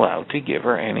not allowed to give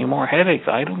her any more headaches.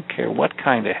 I don't care what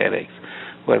kind of headaches,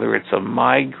 whether it's a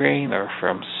migraine or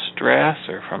from stress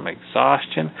or from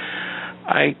exhaustion.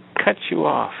 I cut you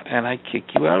off and I kick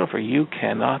you out of her. You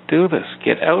cannot do this.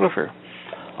 Get out of her.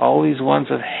 All these ones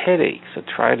with headaches that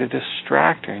try to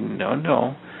distract her.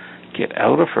 No. Get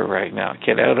out of her right now.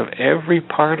 Get out of every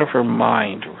part of her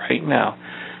mind right now.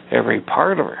 Every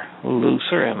part of her. Loose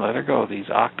her and let her go. These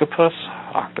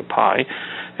octopi,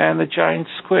 and the giant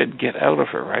squid, get out of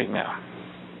her right now.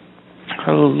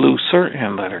 Loose her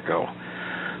and let her go.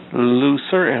 Loose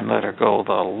her and let her go.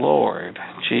 The Lord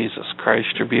Jesus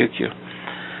Christ rebuke you.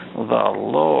 The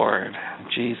Lord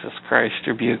Jesus Christ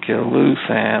rebuke you. Loose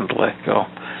and let go.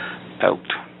 Out.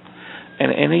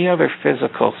 And any other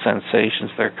physical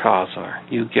sensations they're causing her,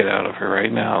 you get out of her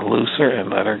right now. Loose her and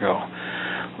let her go.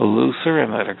 Loose her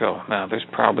and let her go. Now, there's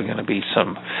probably going to be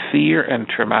some fear and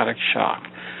traumatic shock.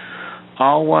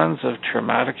 All ones of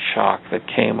traumatic shock that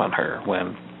came on her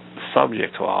when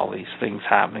subject to all these things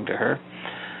happening to her.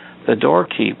 The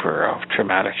doorkeeper of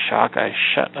traumatic shock, I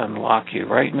shut and lock you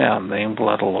right now in the name and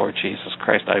blood of the Lord Jesus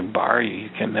Christ. I bar you. You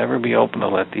can never be open to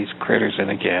let these critters in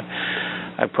again.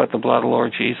 I put the blood of the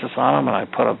Lord Jesus on them, and I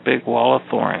put a big wall of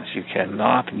thorns. You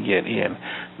cannot get in.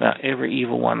 Now, every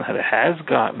evil one that has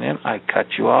gotten in, I cut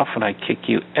you off and I kick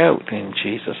you out in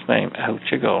Jesus' name. Out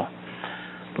you go.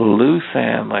 Loose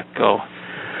and let go.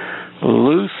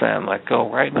 Loose and let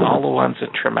go. Right now, all the ones of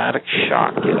traumatic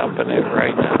shock, get up in it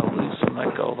right now. Loose and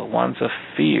let go. The ones of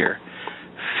fear,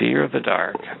 fear of the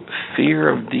dark, fear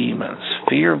of demons,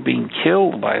 fear of being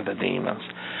killed by the demons.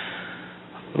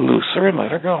 Loose her and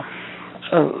let her go.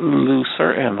 Loose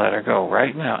her and let her go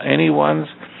right now. Any ones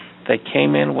that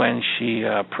came in when she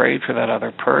prayed for that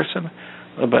other person,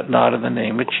 but not in the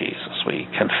name of Jesus. We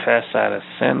confess that as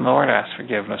sin, Lord, ask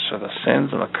forgiveness for the sins,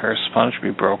 and the cursed sponge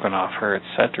be broken off her,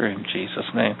 etc. in Jesus'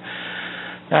 name.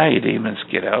 Now, you demons,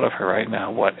 get out of her right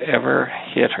now. Whatever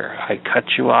hit her, I cut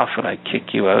you off and I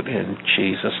kick you out in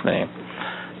Jesus' name.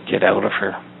 Get out of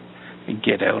her.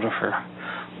 Get out of her.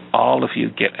 All of you,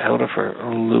 get out of her.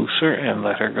 Loose her and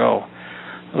let her go.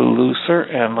 Loose her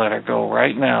and let her go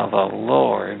right now. The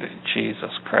Lord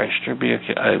Jesus Christ rebuke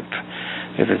you out.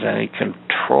 If there's any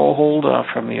control hold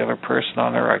from the other person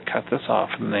on her. I cut this off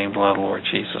in the name of the Lord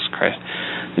Jesus Christ.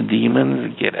 The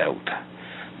demons, get out.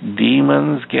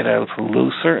 Demons, get out.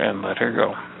 Loose her and let her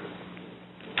go.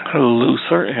 Loose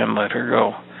her and let her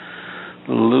go.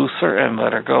 Loose her and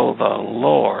let her go. The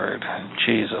Lord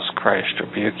Jesus Christ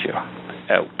rebuke you.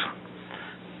 Out.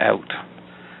 Out.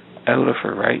 Out of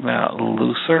her right now.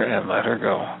 Loose her and let her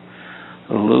go.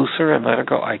 Loose her and let her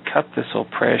go. I cut this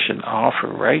oppression off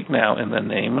her right now in the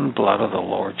name and blood of the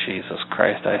Lord Jesus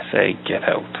Christ. I say, get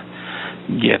out.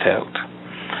 Get out.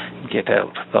 Get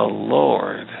out. The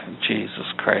Lord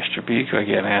Jesus Christ rebuke you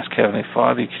again. Ask Heavenly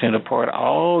Father, you continue to pour out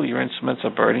all your instruments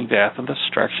of burning death and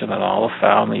destruction and all the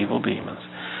foul and evil demons.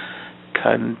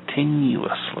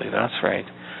 Continuously. That's right.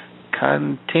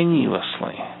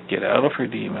 Continuously. Get out of her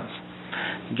demons.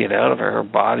 Get out of her. Her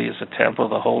body is a temple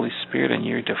of the Holy Spirit, and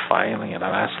you're defiling it.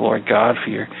 I ask, Lord God,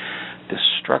 for your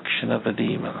destruction of the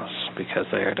demons, because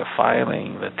they are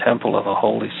defiling the temple of the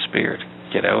Holy Spirit.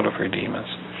 Get out of her, demons.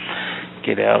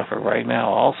 Get out of her right now.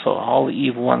 Also, all the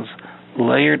evil ones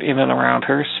layered in and around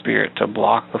her spirit to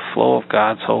block the flow of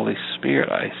God's Holy Spirit.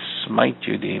 I smite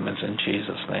you, demons, in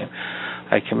Jesus' name.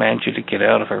 I command you to get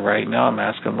out of her right now. I'm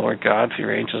asking, Lord God, for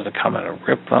your angels to come and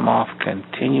rip them off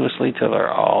continuously till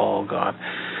they're all gone.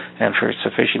 And for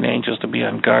sufficient angels to be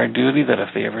on guard duty that if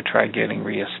they ever try getting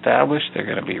reestablished, they're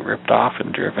going to be ripped off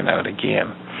and driven out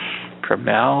again. From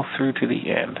now through to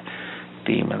the end.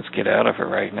 Demons, get out of her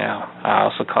right now. I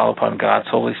also call upon God's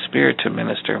Holy Spirit to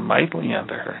minister mightily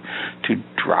unto her, to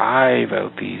drive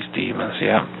out these demons.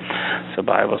 Yeah. So the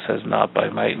Bible says, not by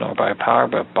might nor by power,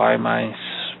 but by my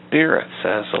Spirit,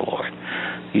 says the Lord.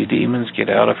 You demons, get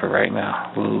out of her right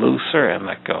now. Loose her and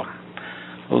let go.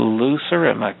 Loose her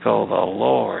and let go. The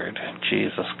Lord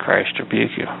Jesus Christ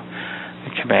rebuke you. I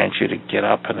command you to get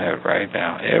up and out right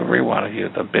now. Every one of you,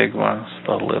 the big ones,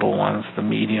 the little ones, the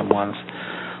medium ones.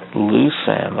 Loose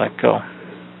and let go.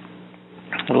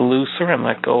 Loose her and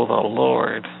let go. The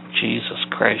Lord Jesus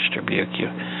Christ rebuke you.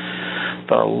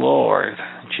 The Lord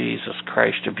Jesus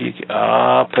Christ rebuke you.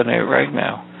 Up and out right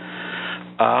now.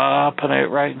 Up and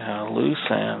out right now. Loose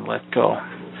and let go.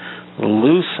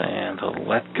 Loose and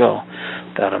let go.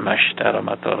 Up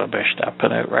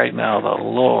and out right now. The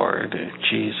Lord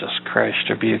Jesus Christ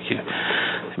rebuke you.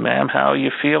 Ma'am, how are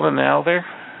you feeling now there?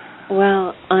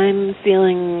 Well, I'm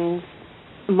feeling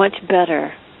much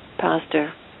better,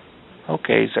 Pastor.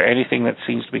 Okay. Is there anything that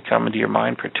seems to be coming to your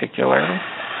mind particularly?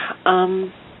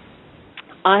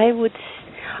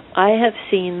 I have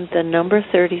seen the number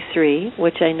 33,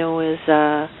 which I know is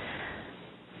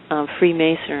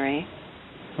Freemasonry,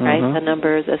 right? Mm-hmm. The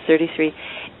number, the 33,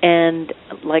 and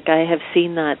like I have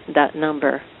seen that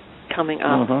number coming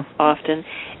up often,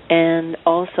 and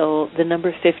also the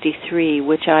number 53,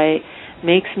 which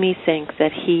makes me think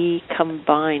that he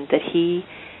combined, that he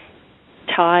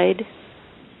tied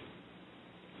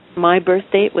my birth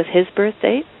date with his birth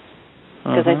date,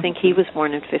 because I think he was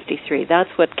born in 53. That's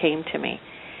what came to me.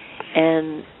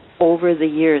 And over the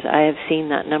years, I have seen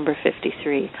that number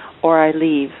 53. Or I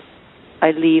leave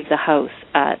the house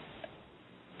at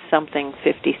something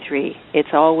 53. It's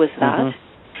always that.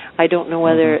 I don't know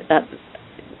whether that,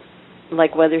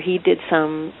 like whether he did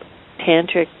some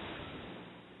tantric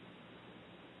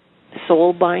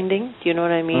soul binding. Do you know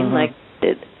what I mean? Like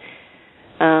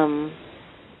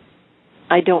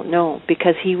I don't know,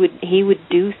 because he would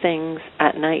do things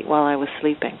at night while I was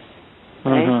sleeping.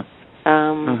 Right?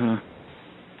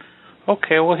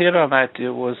 Okay, we'll hit on that.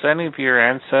 Was any of your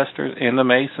ancestors in the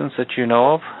Masons that you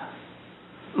know of?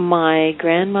 My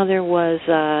grandmother was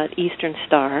Eastern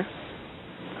Star.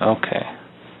 Okay.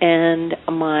 And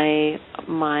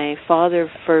my father,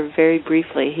 for very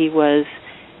briefly, he was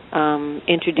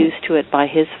introduced to it by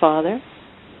his father.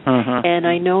 And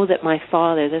I know that my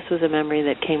father, this was a memory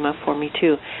that came up for me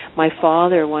too. My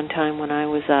father, one time when I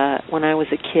was a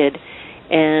kid,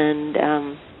 and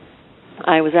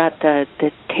I was at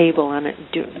the table and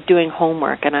doing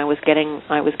homework, and I was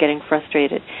getting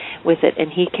frustrated with it,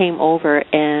 and he came over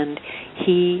and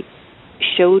he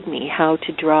showed me how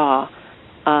to draw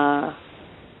a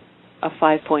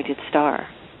 5-pointed star,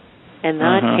 and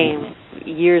that came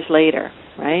years later,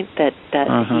 right? That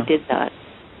he did that,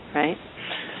 right?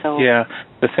 So yeah,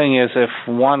 the thing is, if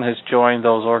one has joined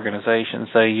those organizations,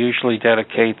 they usually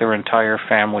dedicate their entire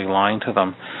family line to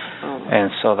them, and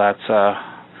so that's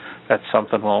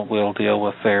something we'll deal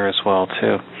with there as well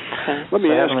too. Okay. Let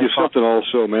me ask you something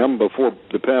also, ma'am, before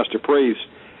the pastor prays.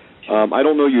 I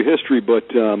don't know your history, but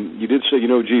you did say you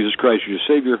know Jesus Christ as your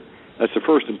Savior. That's the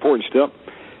first important step.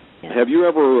 Yeah. Have you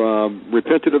ever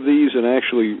repented of these and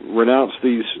actually renounced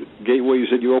these gateways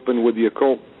that you opened with the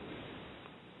occult?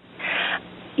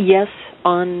 Yes,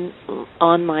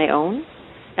 on my own.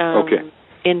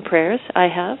 In prayers I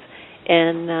have,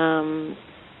 and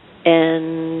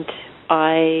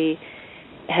I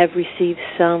have received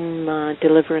some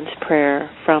deliverance prayer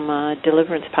from a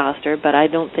deliverance pastor, but I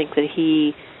don't think that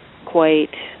he quite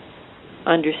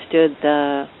understood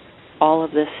all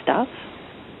of this stuff.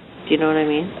 Do you know what I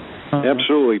mean?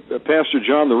 Absolutely. Pastor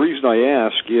John, the reason I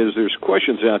ask is there's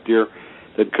questions out there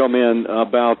that come in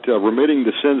about remitting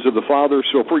the sins of the father.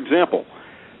 So, for example,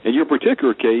 in your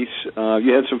particular case,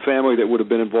 you had some family that would have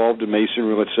been involved in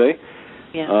masonry, let's say.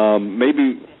 Yeah.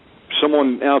 Maybe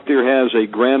someone out there has a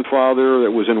grandfather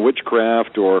that was in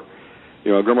witchcraft, or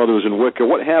a grandmother was in Wicca,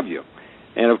 what have you.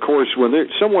 And, of course, when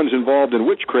someone's involved in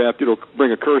witchcraft, it'll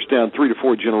bring a curse down 3 to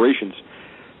 4 generations.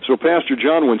 So, Pastor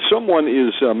John, when someone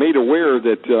is made aware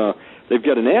that they've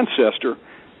got an ancestor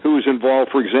who is involved,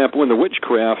 for example, in the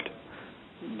witchcraft,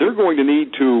 they're going to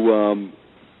need to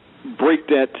break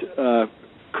that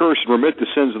curse and remit the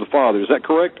sins of the father. Is that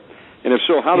correct? And if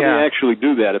so, how do they actually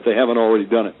do that if they haven't already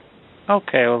done it?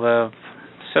 Okay, well, the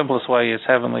simplest way is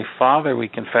Heavenly Father. We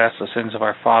confess the sins of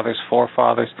our fathers,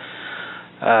 forefathers,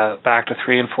 back to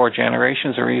 3 and 4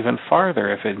 generations, or even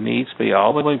farther if it needs to be,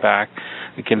 all the way back.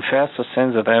 We confess the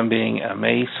sins of them being a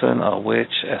Mason, a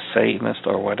witch, a Satanist,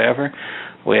 or whatever.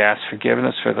 We ask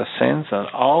forgiveness for the sins and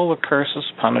all the curses,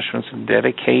 punishments, and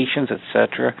dedications,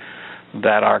 etc.,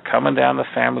 that are coming down the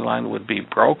family line would be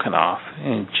broken off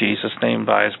in Jesus' name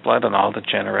by His blood, and all the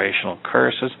generational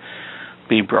curses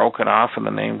be broken off in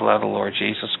the name and blood of the Lord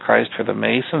Jesus Christ. For the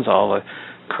Masons, all the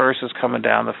curses coming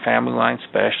down the family line,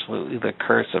 especially the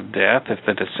curse of death, if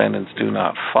the descendants do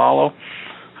not follow,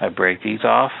 I break these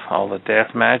off. All the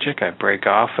death magic, I break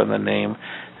off in the name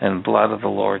and blood of the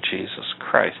Lord Jesus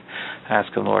Christ.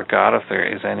 Asking Lord God, if there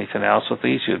is anything else with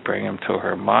these, you'd bring them to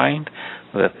her mind,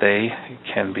 that they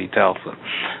can be dealt with.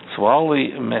 So all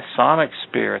the Masonic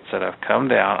spirits that have come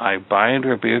down, I bind,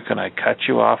 rebuke, and I cut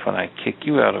you off, and I kick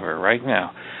you out of her right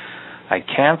now. I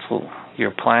cancel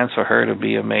your plans for her to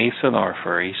be a Mason or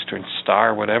for Eastern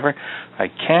Star, whatever. I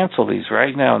cancel these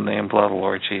right now in the name and blood of the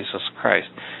Lord Jesus Christ.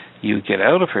 You get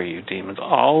out of her, you demons.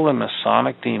 All the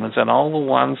Masonic demons and all the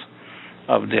ones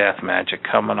of death magic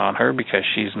coming on her, because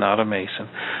she's not a Mason.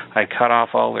 I cut off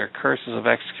all their curses of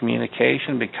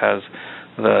excommunication because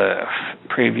the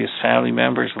previous family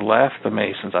members left the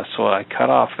Masons. So I cut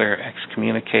off their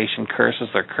excommunication curses,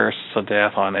 their curses of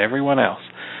death on everyone else.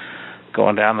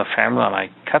 Going down the family line,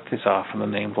 I cut these off in the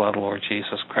name and blood of the Lord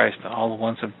Jesus Christ. And all the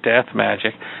ones of death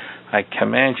magic, I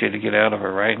command you to get out of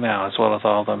her right now, as well as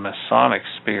all the Masonic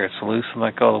spirits. Loose and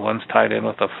let go, the ones tied in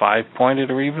with a 5-pointed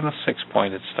or even a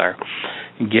 6-pointed star.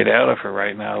 Get out of her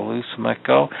right now. Loose and let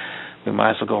go. We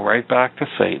might as well go right back to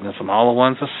Satanism. All the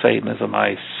ones of Satanism,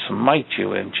 I smite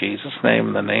you in Jesus' name,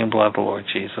 in the name and blood of the Lord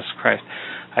Jesus Christ.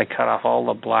 I cut off all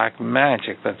the black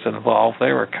magic that's involved.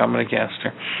 They were coming against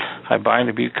her. I bind,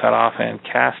 rebuke, cut off, and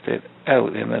cast it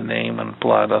out in the name and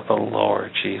blood of the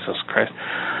Lord Jesus Christ.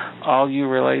 All you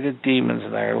related demons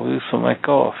there, loose and let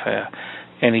go of her.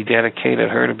 And He dedicated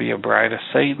her to be a bride of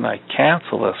Satan. I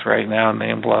cancel this right now in the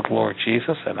name and blood of the Lord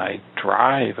Jesus, and I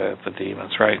drive out the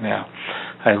demons right now.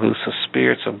 I loose the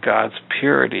spirits of God's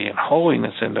purity and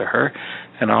holiness into her,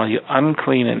 and all you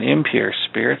unclean and impure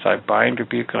spirits, I bind,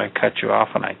 rebuke, and I cut you off,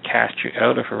 and I cast you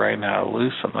out of her right now.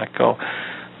 Loose and let go.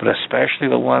 But especially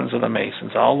the ones of the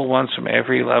Masons, all the ones from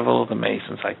every level of the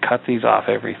Masons, I cut these off,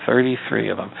 every 33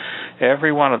 of them.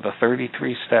 Every one of the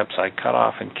 33 steps I cut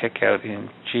off and kick out in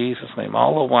Jesus' name.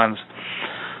 All the ones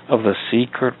of the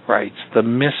secret rites, the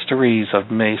mysteries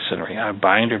of Masonry, I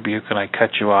bind, rebuke, and I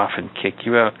cut you off and kick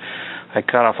you out. I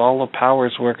cut off all the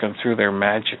powers working through their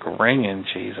magic ring in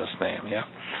Jesus' name. Yeah,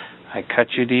 I cut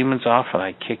you demons off and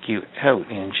I kick you out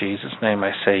in Jesus' name.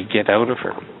 I say, get out of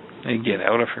her. Get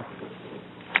out of her.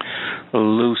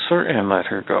 Loose her and let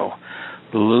her go.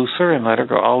 Loose her and let her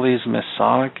go. All these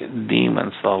Masonic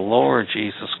demons, the Lord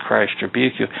Jesus Christ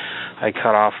rebuke you. I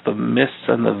cut off the mists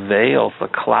and the veils, the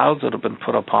clouds that have been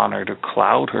put upon her to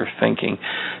cloud her thinking,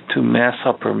 to mess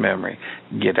up her memory.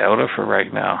 Get out of her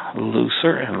right now. Loose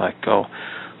her and let go.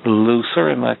 Loose her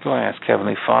and let go. I ask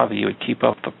Heavenly Father you would keep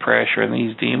up the pressure in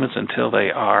these demons until they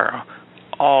are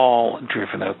all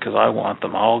driven out, because I want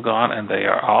them all gone, and they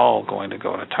are all going to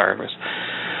go to Tartarus.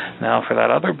 Now, for that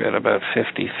other bit about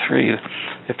 53,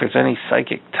 if there's any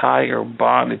psychic tie or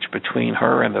bondage between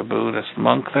her and the Buddhist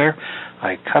monk there,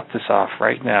 I cut this off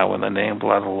right now in the name and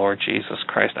blood of the Lord Jesus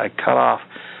Christ. I cut off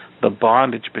the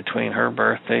bondage between her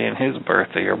birthday and his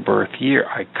birthday or birth year.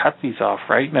 I cut these off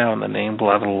right now in the name and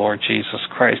blood of the Lord Jesus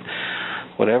Christ.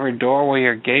 Whatever doorway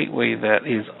or gateway that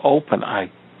is open,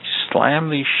 I slam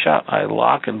these shut. I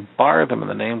lock and bar them in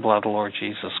the name and blood of the Lord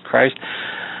Jesus Christ.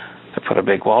 I put a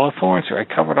big wall of thorns here. I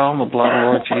covered all in the blood of the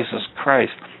Lord Jesus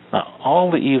Christ. Now,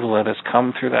 all the evil that has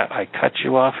come through that, I cut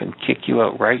you off and kick you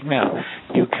out right now.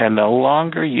 You can no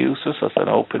longer use this as an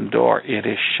open door. It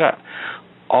is shut.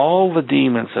 All the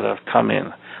demons that have come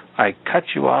in, I cut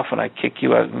you off and I kick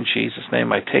you out in Jesus'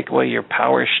 name. I take away your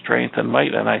power, strength, and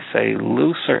might, and I say,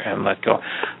 loose her and let go.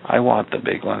 I want the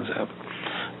big ones out.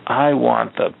 I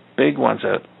want the big ones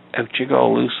out. Out you go,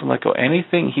 loose and let go.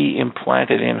 Anything he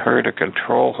implanted in her to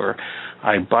control her,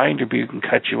 I bind, rebuke, and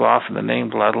cut you off in the name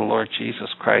and blood of the Lord Jesus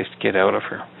Christ. Get out of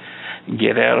her.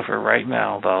 Get out of her right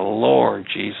now. The Lord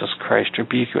Jesus Christ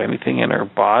rebuke you. Anything in her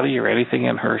body or anything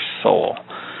in her soul,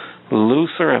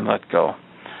 loose her and let go.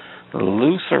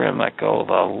 Loose her and let go.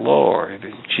 The Lord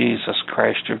Jesus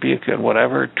Christ rebuke you. And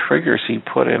whatever triggers he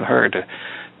put in her to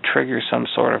trigger some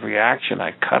sort of reaction,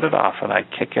 I cut it off and I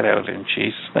kick it out in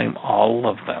Jesus' name. All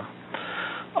of them.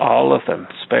 All of them,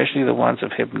 especially the ones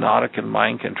of hypnotic and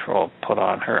mind control put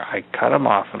on her, I cut them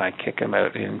off and I kick them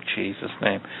out in Jesus'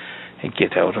 name. And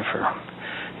get out of her.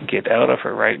 Get out of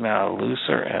her right now. Loose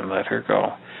her and let her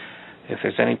go. If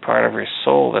there's any part of her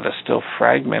soul that is still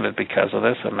fragmented because of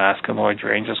this, I'm asking Lord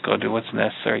your angels go do what's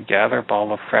necessary. Gather up all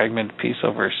the fragmented piece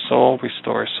of her soul,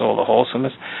 restore her soul to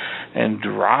wholesomeness, and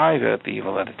drive out the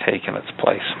evil that had taken its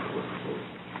place.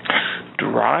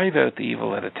 Drive out the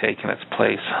evil that had taken its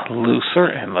place. Loose her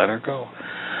and let her go.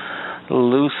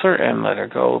 Loose her and let her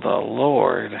go. The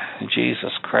Lord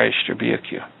Jesus Christ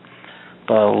rebuke you.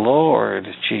 The Lord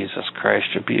Jesus Christ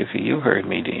rebuke you. You heard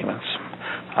me, demons.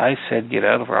 I said get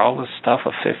out of her. All this stuff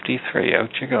of 53, out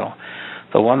you go.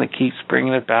 The one that keeps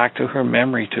bringing it back to her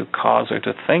memory to cause her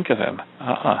to think of him.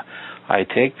 I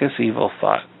take this evil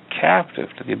thought captive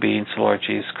to the obedience of the Lord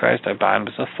Jesus Christ. I bind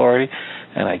his authority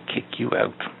and I kick you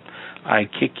out. I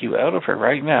kick you out of her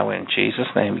right now in Jesus'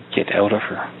 name. Get out of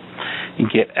her.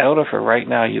 Get out of her right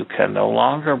now. You can no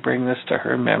longer bring this to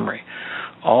her memory.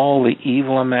 All the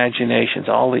evil imaginations,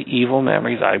 all the evil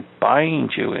memories, I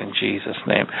bind you in Jesus'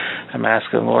 name. I'm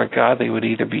asking, Lord God, they would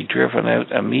either be driven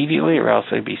out immediately or else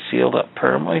they'd be sealed up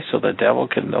permanently so the devil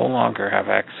can no longer have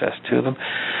access to them,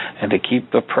 and to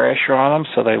keep the pressure on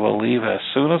them so they will leave as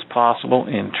soon as possible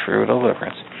in true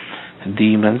deliverance.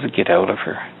 Demons, get out of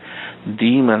her.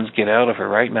 Demons, get out of her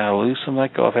right now. Loose and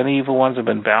let go. If any evil ones have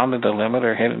been bound into limit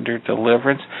or hindered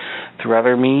deliverance through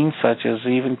other means, such as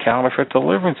even counterfeit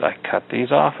deliverance, I cut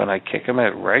these off and I kick them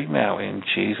out right now in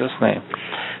Jesus' name.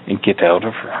 And get out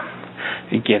of her.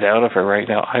 Get out of her right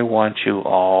now. I want you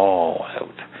all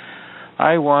out.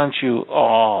 I want you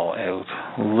all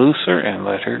out. Loose her and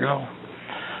let her go.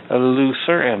 Loose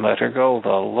her and let her go. The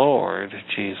Lord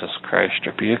Jesus Christ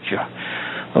rebuke you.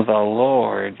 The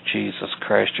Lord Jesus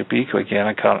Christ rebuke you. Again,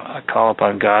 I call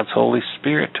upon God's Holy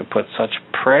Spirit to put such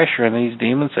pressure on these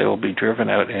demons they will be driven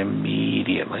out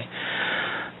immediately.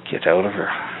 Get out of her.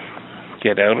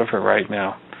 Get out of her right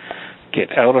now.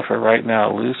 Get out of her right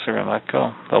now. Loose her and let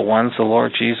go. The ones the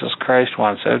Lord Jesus Christ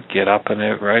wants out, get up and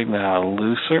out right now.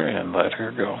 Loose her and let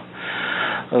her go.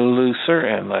 Loose her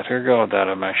and let her go. Up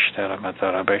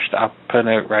and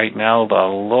out right now. The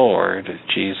Lord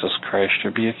Jesus Christ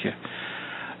rebuke you.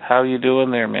 How you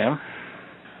doing there, ma'am?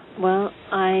 Well,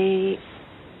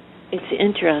 it's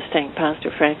interesting,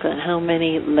 Pastor Franklin, how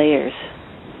many layers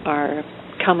are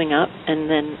coming up and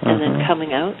then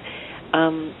coming out.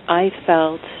 I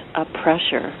felt a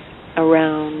pressure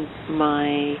around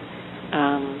my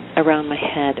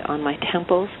head, on my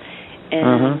temples,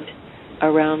 and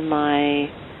around my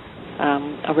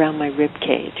rib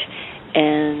cage,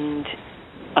 and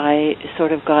I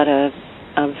sort of got a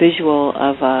visual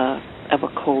of a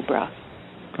cobra.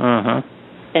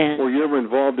 And were you ever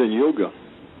involved in yoga?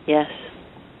 Yes,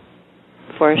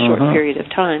 for a short period of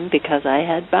time because I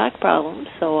had back problems,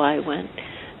 so I went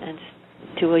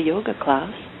to a yoga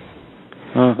class.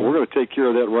 We're going to take care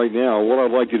of that right now. What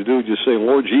I'd like you to do is just say,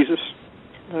 Lord Jesus.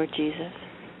 Lord Jesus.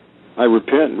 I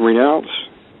repent and renounce.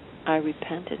 I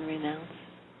repent and renounce.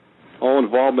 All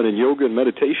involvement in yoga and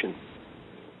meditation.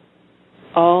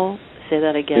 Say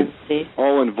that again, Steve.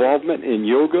 All involvement in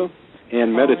yoga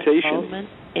and meditation. Involvement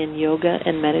in yoga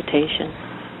and meditation.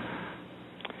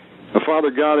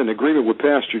 Father God, in agreement with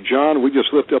Pastor John, we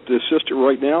just lift up this sister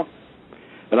right now,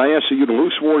 and I ask that you to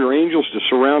loose warrior angels to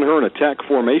surround her in attack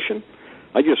formation.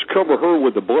 I just cover her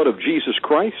with the blood of Jesus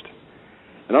Christ.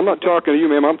 And I'm not talking to you,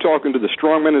 ma'am. I'm talking to the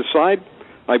strong man inside.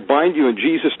 I bind you in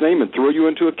Jesus' name and throw you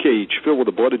into a cage filled with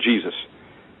the blood of Jesus.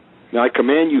 Now I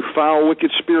command you, foul,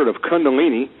 wicked spirit of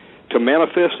Kundalini, to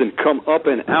manifest and come up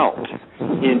and out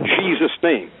in Jesus'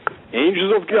 name.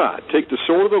 Angels of God, take the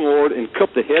sword of the Lord and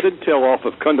cut the head and tail off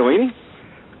of Kundalini.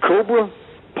 cobra,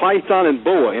 python, and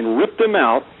boa, and rip them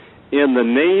out in the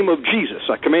name of Jesus.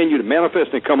 I command you to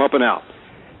manifest and come up and out.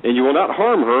 And you will not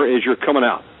harm her as you're coming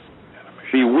out.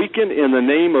 Be weakened in the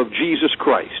name of Jesus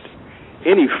Christ.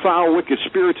 Any foul, wicked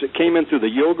spirits that came in through the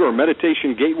yoga or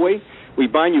meditation gateway, we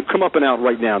bind you, come up and out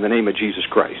right now in the name of Jesus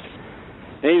Christ.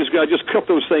 Angels of God, just cut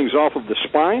those things off of the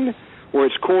spine where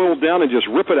it's coiled down and just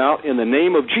rip it out in the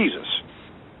name of Jesus.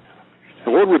 The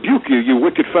Lord rebuke you, you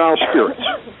wicked, foul spirits.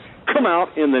 Come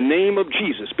out in the name of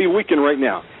Jesus. Be weakened right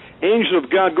now. Angels of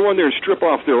God, go in there and strip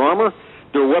off their armor,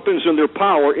 their weapons, and their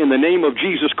power in the name of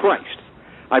Jesus Christ.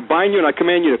 I bind you and I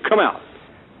command you to come out.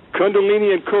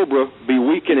 Kundalini and Cobra, be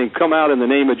weakened and come out in the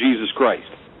name of Jesus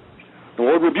Christ. The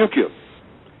Lord rebuke you.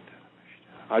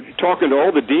 I'm talking to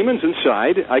all the demons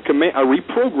inside. I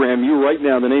reprogram you right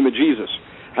now in the name of Jesus.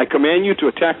 I command you to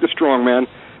attack the strong man.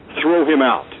 Throw him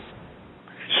out.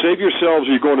 Save yourselves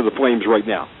or you're going to the flames right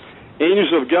now.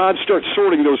 Angels of God, start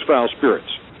sorting those foul spirits.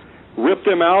 Rip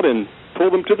them out and pull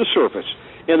them to the surface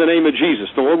in the name of Jesus.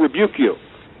 The Lord rebuke you,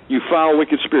 you foul,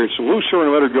 wicked spirits. Loose her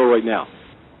and let her go right now.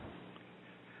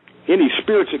 Any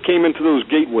spirits that came into those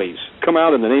gateways, come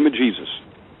out in the name of Jesus.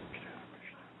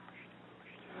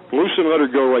 Loose and let her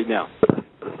go right now.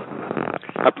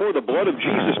 I pour the blood of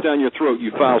Jesus down your throat,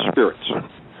 you foul spirits.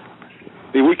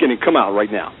 Be weakened and come out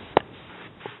right now.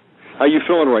 How you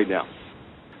feeling right now?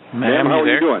 Ma'am, how are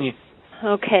you doing?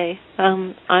 Okay.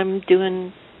 I'm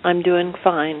doing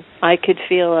fine. I could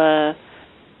feel a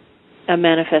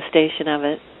manifestation of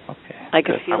it. Okay. I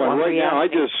could feel one right now.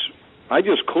 I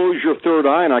just close your third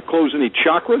eye and I close any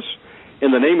chakras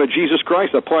in the name of Jesus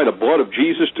Christ. I apply the blood of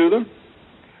Jesus to them.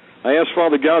 I ask,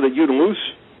 Father God, that you'd loose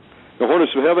the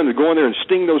hornets of heaven to go in there and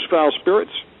sting those foul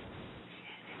spirits.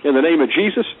 In the name of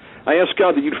Jesus, I ask,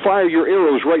 God, that you'd fire your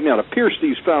arrows right now to pierce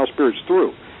these foul spirits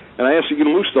through. And I ask that you'd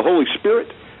loose the Holy Spirit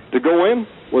to go in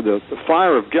with the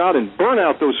fire of God and burn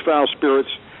out those foul spirits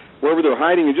wherever they're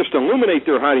hiding and just illuminate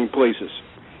their hiding places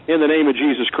in the name of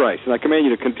Jesus Christ. And I command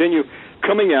you to continue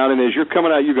coming out, and as you're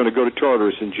coming out, you're going to go to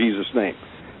Tartarus in Jesus' name.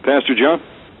 Pastor John?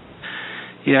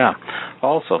 Yeah.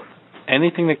 Also,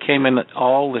 anything that came in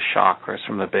all the chakras,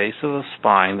 from the base of the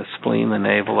spine, the spleen, the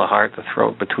navel, the heart, the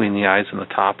throat, between the eyes and the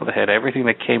top of the head, everything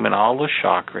that came in all the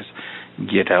chakras,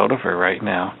 get out of her right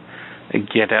now.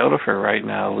 Get out of her right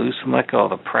now. Loose and let go.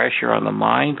 The pressure on the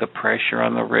mind, the pressure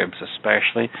on the ribs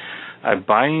especially. I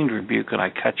bind, rebuke, and I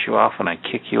cut you off, and I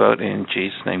kick you out in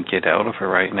Jesus' name. Get out of her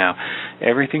right now.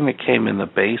 Everything that came in the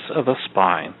base of the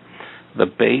spine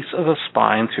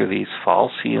through these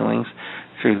false healings,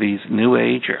 through these New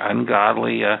Age or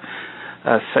ungodly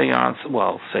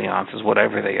seances,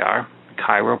 whatever they are,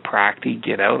 chiropractic,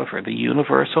 get out of her. The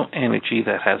universal energy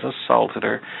that has assaulted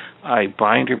her, I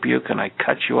bind, rebuke, and I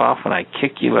cut you off, and I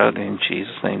kick you out in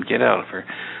Jesus' name. Get out of her.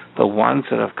 The ones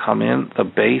that have come in the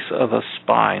base of the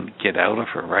spine, get out of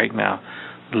her right now.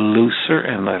 Loose her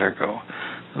and let her go.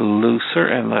 Loose her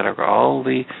and let her go. All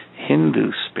the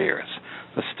Hindu spirits,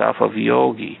 the stuff of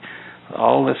yogi,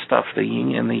 all this stuff, the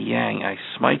yin and the yang, I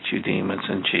smite you, demons,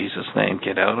 in Jesus' name.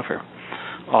 Get out of her.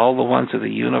 All the ones of the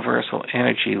universal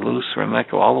energy, loose her and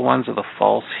let go. All the ones of the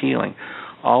false healing,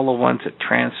 all the ones that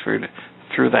transferred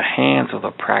through the hands of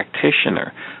the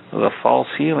practitioner, the false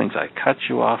healings, I cut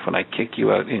you off and I kick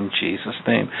you out in Jesus'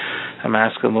 name. I'm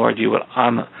asking, Lord, you would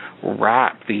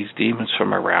unwrap these demons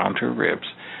from around her ribs,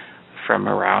 from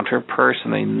around her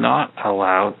person. They're not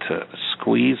allowed to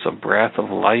squeeze a breath of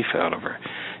life out of her.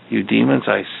 You demons,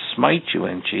 I smite you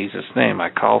in Jesus' name. I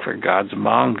call for God's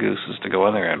mongooses to go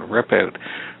in there and rip out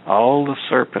all the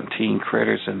serpentine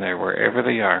critters in there, wherever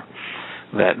they are.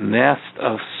 That nest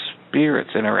of spirits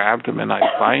in her abdomen, I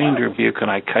bind, rebuke,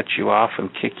 and I cut you off and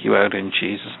kick you out in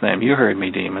Jesus' name. You heard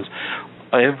me, demons.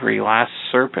 Every last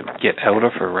serpent, get out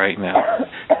of her right now.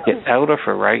 Get out of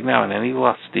her right now. And any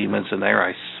lust demons in there,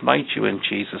 I smite you in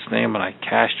Jesus' name, and I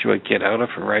cast you out. Get out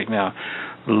of her right now.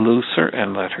 Loose her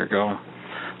and let her go.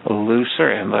 Loose her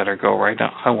and let her go right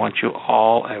now. I want you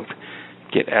all out.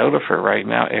 Get out of her right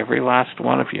now, every last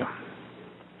one of you.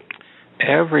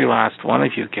 Every last one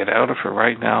of you, get out of her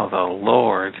right now. The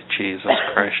Lord Jesus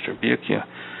Christ rebuke you.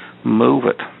 Move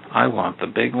it. I want the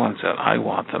big ones out. I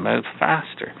want them out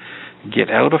faster. Get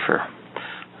out of her.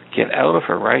 Get out of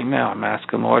her right now. I'm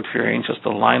asking, Lord, for your angels to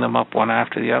line them up one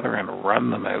after the other and run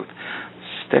them out.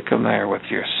 Stick them there with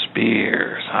your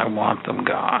spears. I want them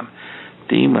gone.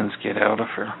 Demons, get out of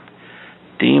her.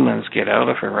 Demons, get out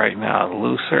of her right now.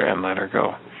 Loose her and let her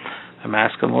go. I'm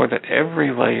asking, Lord, that every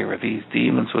layer of these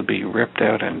demons would be ripped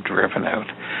out and driven out.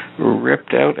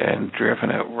 Ripped out and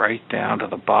driven out right down to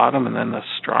the bottom, and then the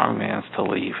strong man's to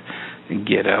leave.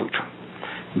 Get out.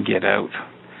 Get out.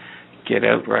 Get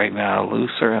out right now.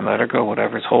 Loose her and let her go.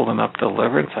 Whatever's holding up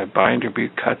deliverance, I bind,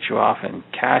 rebuke, cut you off, and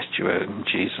cast you out in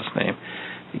Jesus' name.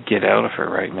 Get out of her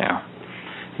right now.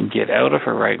 Get out of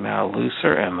her right now. Loose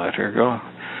her and let her go.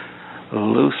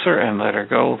 Loose her and let her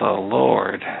go. The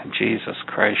Lord Jesus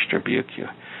Christ rebuke you.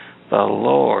 The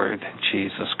Lord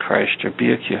Jesus Christ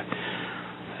rebuke you.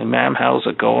 Hey, ma'am, how's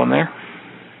it going there?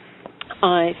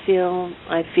 I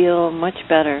feel much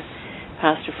better,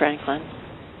 Pastor Franklin.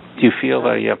 Do you feel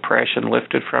the oppression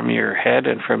lifted from your head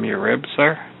and from your ribs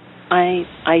there?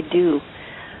 I do.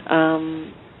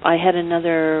 I had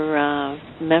another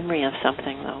memory of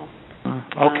something, though.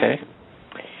 Okay.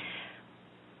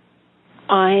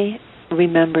 I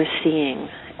remember seeing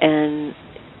an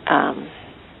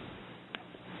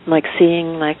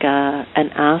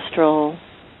astral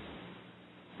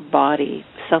body,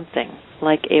 something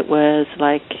like it was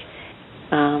like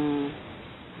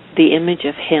the image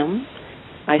of him.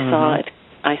 I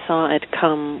saw it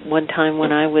come one time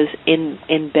when I was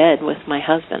in bed with my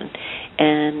husband,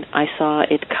 and I saw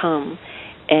it come,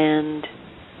 and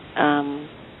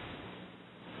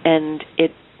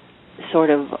it sort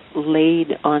of laid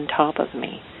on top of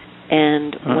me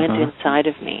and went inside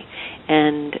of me,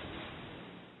 and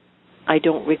I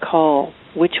don't recall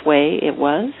which way it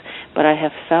was, but I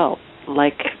have felt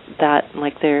like that,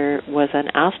 like there was an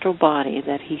astral body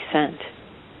that he sent.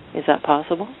 Is that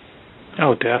possible?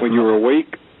 Oh, definitely. When you were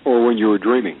awake or when you were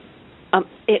dreaming?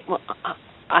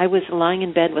 I was lying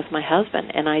in bed with my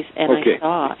husband, and I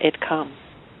saw it come.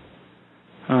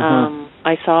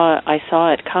 I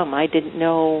saw it come. I didn't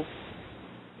know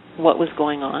what was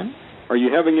going on. Are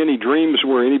you having any dreams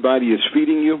where anybody is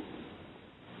feeding you?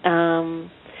 Any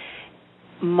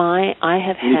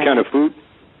kind of food?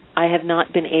 I have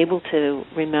not been able to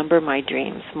remember my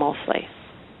dreams, mostly,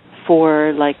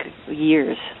 for like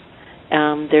years.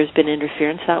 There's been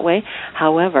interference that way.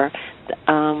 However,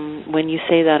 when you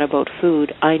say that about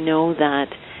food, I know that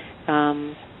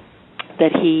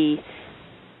he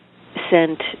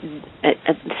sent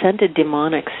a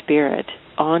demonic spirit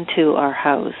onto our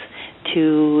house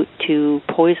to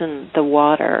poison the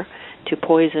water, to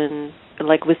poison,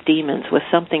 like with demons, with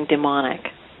something demonic,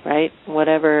 right?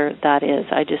 Whatever that is.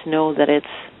 I just know that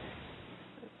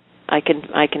I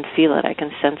can feel it, I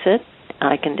can sense it,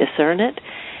 I can discern it,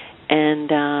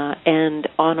 and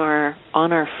on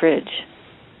our fridge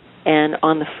and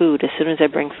on the food, as soon as I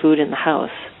bring food in the house,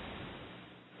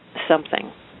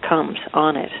 something comes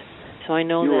on it. So I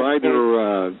know you were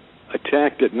either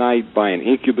attacked at night by an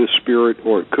incubus spirit,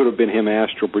 or it could have been him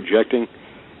astral projecting.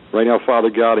 Right now, Father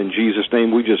God, in Jesus'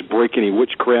 name, we just break any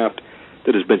witchcraft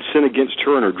that has been sent against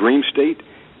her in her dream state.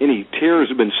 Any tears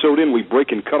have been sowed in, we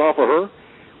break and cut off of her.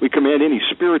 We command any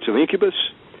spirits of incubus,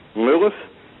 Lilith,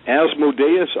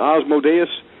 Asmodeus,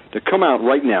 to come out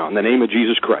right now in the name of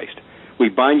Jesus Christ. We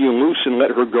bind you and loose and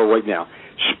let her go right now.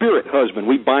 Spirit husband,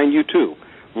 we bind you too.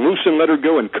 Loose and let her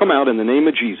go and come out in the name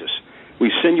of Jesus.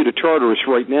 We send you to Tartarus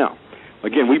right now.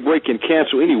 Again, we break and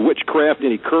cancel any witchcraft,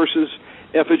 any curses,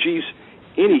 effigies,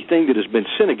 anything that has been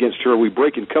sent against her. We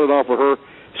break and cut it off of her,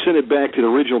 send it back to the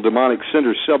original demonic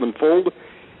sender sevenfold.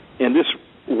 And this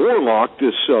warlock,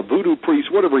 this voodoo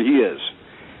priest, whatever he is,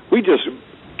 we just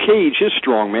cage his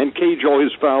strong man, cage all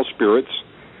his foul spirits,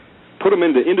 put them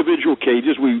into individual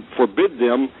cages. We forbid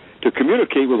them to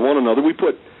communicate with one another. We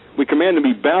command them to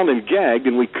be bound and gagged,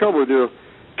 and we cover their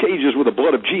cages with the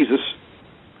blood of Jesus.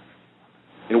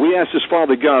 And we ask this,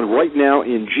 Father God, right now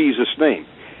in Jesus' name.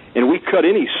 And we cut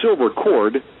any silver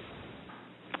cord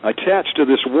attached to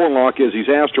this warlock as he's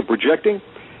astral projecting,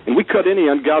 and we cut any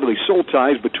ungodly soul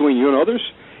ties between you and others,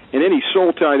 and any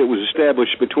soul tie that was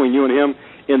established between you and him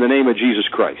in the name of Jesus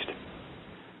Christ.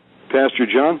 Pastor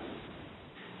John?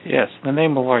 Yes, in the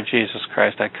name of the Lord Jesus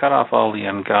Christ, I cut off all the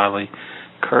ungodly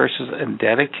curses and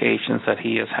dedications that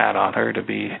he has had on her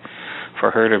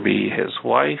for her to be his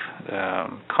wife,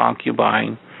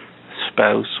 concubine,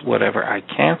 spouse, whatever. I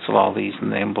cancel all these in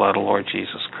the name and blood of the Lord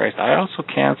Jesus Christ. I also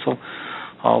cancel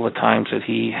all the times that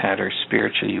he had her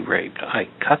spiritually raped. I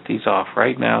cut these off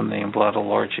right now in the name and blood of the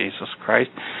Lord Jesus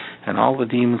Christ. And all the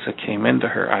demons that came into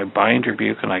her, I bind,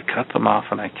 rebuke, and I cut them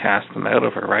off, and I cast them out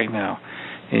of her right now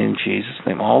in Jesus'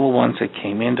 name. All the ones that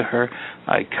came into her,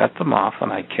 I cut them off,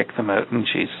 and I kick them out in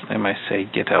Jesus' name. I say,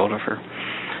 get out of her.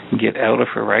 Get out of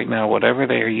her right now. Whatever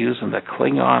they are using to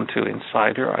cling on to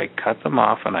inside her, I cut them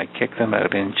off and I kick them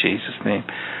out in Jesus' name.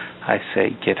 I say,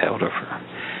 get out of her.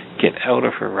 Get out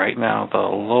of her right now. The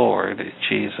Lord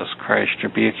Jesus Christ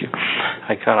rebuke you.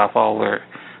 I cut off all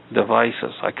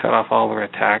devices. I cut off all their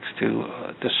attacks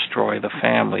to destroy the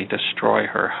family, destroy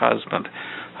her husband.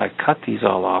 I cut these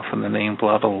all off in the name and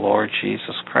blood of the Lord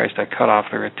Jesus Christ. I cut off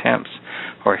their attempts,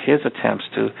 or his attempts,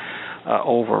 to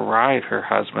override her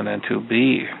husband and to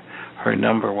be her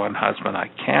number one husband. I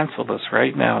cancel this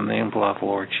right now in the name and blood of the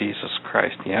Lord Jesus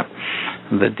Christ. Yep.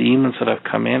 And the demons that have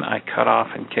come in, I cut off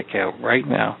and kick out right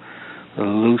now.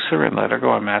 Loose her and let her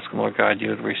go. I'm asking, Lord God, you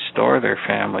would restore their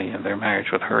family and their marriage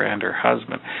with her and her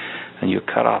husband. And you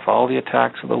cut off all the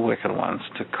attacks of the wicked ones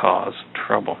to cause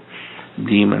trouble.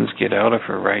 Demons, get out of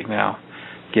her right now.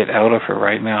 Get out of her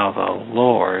right now. The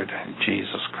Lord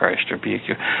Jesus Christ rebuke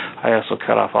you. I also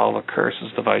cut off all the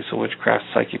curses, device of witchcraft,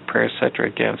 psychic prayer, etc.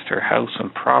 against her house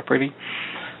and property.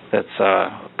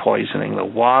 That's poisoning the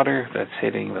water, that's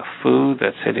hitting the food,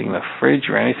 that's hitting the fridge,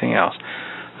 or anything else.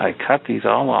 I cut these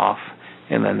all off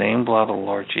in the name and blood of the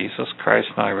Lord Jesus Christ,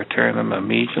 and I return them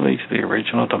immediately to the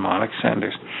original demonic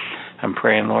senders. I'm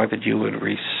praying, Lord, that you would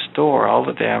restore all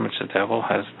the damage the devil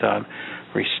has done,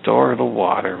 restore the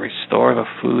water, restore the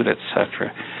food,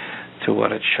 etc., to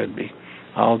what it should be.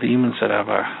 All demons that have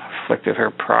afflicted her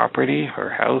property, her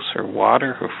house, her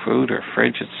water, her food, her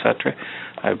fridge, etc.,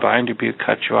 I bind, rebuke,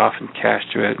 cut you off, and cast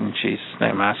you out in Jesus'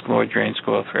 name. Ask, Lord, your angels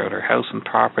go throughout her house and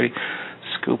property,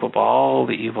 scoop up all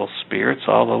the evil spirits,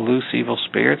 all the loose evil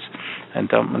spirits, and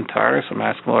dump them in Thierer. So I'm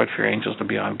asking, Lord, for your angels to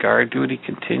be on guard duty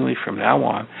continually from now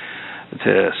on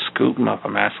to scoop them up.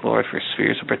 I'm asking, Lord, for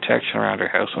spheres of protection around her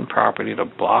house and property to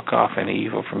block off any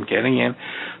evil from getting in.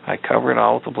 I cover it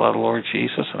all with the blood of the Lord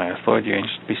Jesus, and I ask, Lord, your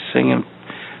angels to be singing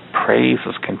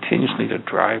praises continuously to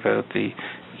drive out the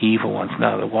evil ones.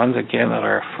 Now, the ones, again, that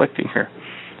are afflicting her,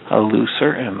 loose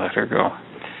her and let her go.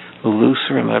 Loose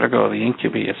her and let her go. The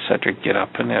incubi, etc., get up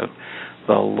and out.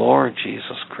 The Lord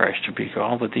Jesus Christ rebuke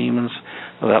all the demons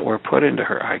that were put into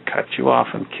her. I cut you off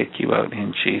and kick you out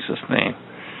in Jesus' name.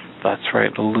 That's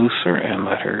right. Loose her and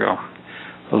let her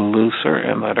go. Loose her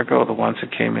and let her go. The ones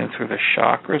that came in through the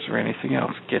chakras or anything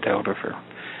else, get out of her.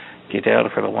 Get out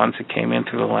of her. The ones that came in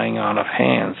through the laying on of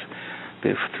hands,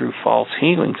 through false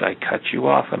healings, I cut you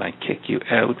off and I kick you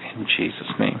out in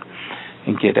Jesus' name.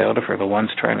 And get out of her. The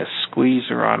ones trying to squeeze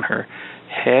her on her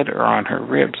head or on her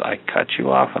ribs, I cut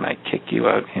you off and I kick you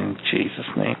out in Jesus'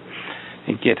 name.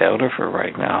 And get out of her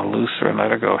right now. Loose her and let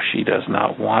her go. She does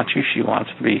not want you. She wants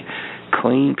to be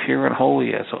clean, pure, and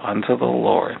holy as unto the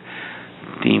Lord.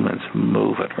 Demons,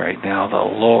 move it right now. The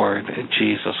Lord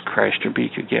Jesus Christ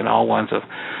rebuke you. Again, all ones of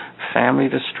family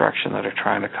destruction that are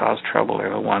trying to cause trouble. They're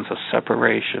the ones of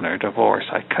separation or divorce.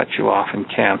 I cut you off and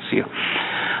cancel you.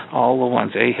 All the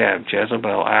ones, Ahab,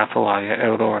 Jezebel, Athaliah,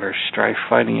 out order, strife,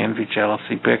 fighting, envy,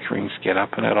 jealousy, bickerings, get up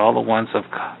and out. All the ones of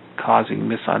causing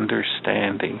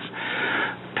misunderstandings,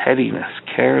 pettiness,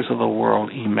 cares of the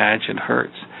world, imagined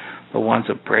hurts. The ones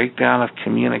that break down of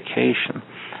communication,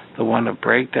 the one that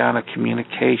break down of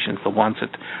communications, the ones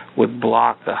that would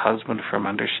block the husband from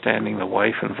understanding the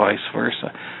wife and vice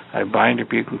versa. I bind,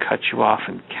 rebuke, and cut you off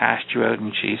and cast you out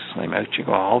in Jesus' name. Out you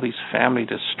go. All these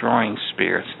family-destroying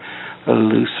spirits,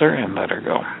 loose her and let her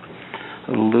go.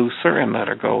 Loose her and let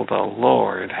her go. The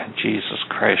Lord Jesus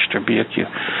Christ rebuke you.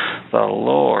 The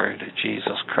Lord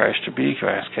Jesus Christ rebuke you.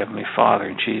 I ask, Heavenly Father,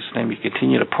 in Jesus' name, you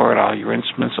continue to pour out all your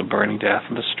instruments of burning death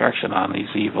and destruction on these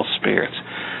evil spirits.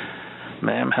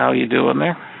 Ma'am, how are you doing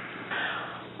there?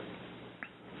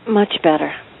 Much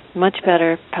better. Much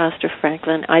better, Pastor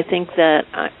Franklin. I think that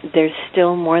there's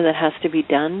still more that has to be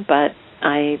done, but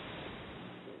I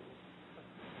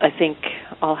think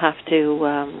I'll have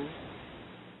to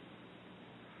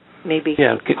maybe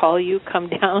call you, come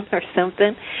down or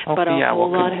something. Okay, but a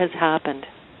whole lot has happened.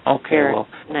 Okay, well,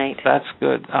 tonight. That's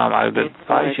good. I would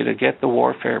advise you to get the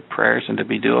warfare prayers and to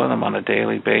be doing them on a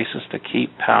daily basis to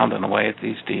keep pounding away at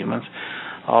these demons.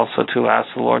 Also to ask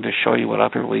the Lord to show you what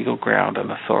other legal ground and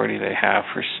authority they have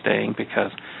for staying, because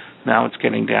now it's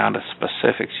getting down to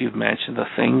specifics. You've mentioned the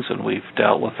things and we've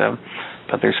dealt with them,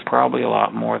 but there's probably a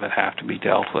lot more that have to be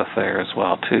dealt with there as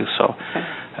well too. So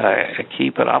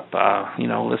keep it up.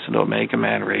 Listen to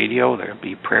Omegaman radio. There'll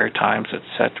be prayer times,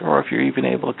 etc. Or if you're even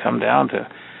able to come down to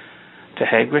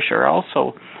Hegwish, or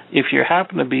also if you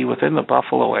happen to be within the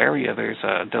Buffalo area, there's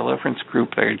a deliverance group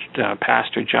there,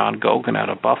 Pastor John Gogan out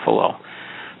of Buffalo.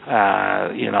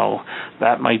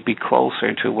 That might be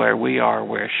closer to where we are,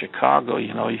 where Chicago.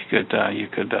 You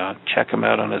could check him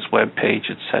out on his webpage,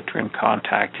 etc., and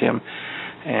contact him,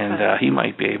 and he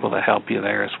might be able to help you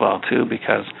there as well too,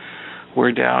 because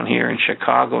we're down here in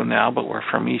Chicago now, but we're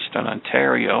from Eastern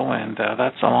Ontario, and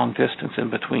that's a long distance in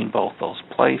between both those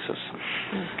places.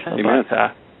 Okay.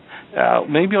 But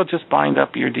maybe I'll just bind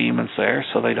up your demons there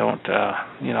so they don't,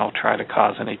 try to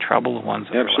cause any trouble. The ones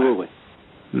that absolutely.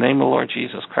 In the name of the Lord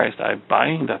Jesus Christ, I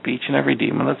bind up each and every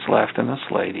demon that's left in this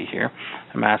lady here.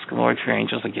 I'm asking, Lord, for your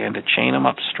angels again to chain them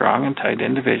up strong and tight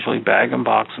individually, bag them,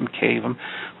 box them, cave them.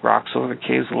 Rocks over the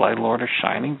caves of the light, Lord, are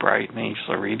shining bright, and angels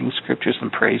are reading scriptures and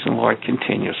praising the Lord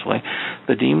continuously.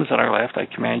 The demons that are left,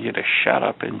 I command you to shut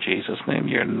up in Jesus' name.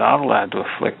 You're not allowed to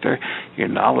afflict her. You're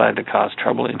not allowed to cause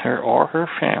trouble in her or her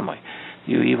family.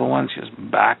 You evil ones, just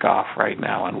back off right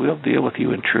now, and we'll deal with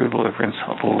you in true deliverance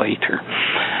later.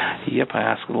 Yep, I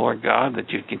ask the Lord God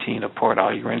that you continue to pour out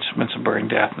all your instruments and burn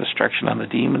death and destruction on the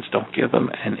demons. Don't give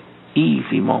them an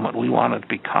easy moment. We want it to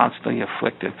be constantly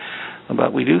afflicted.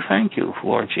 But we do thank you,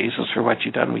 Lord Jesus, for what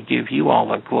you've done. We give you all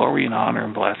the glory and honor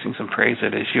and blessings and praise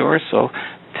that is yours, so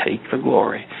take the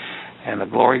glory. And the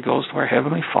glory goes to our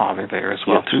Heavenly Father there as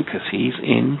well, too, because He's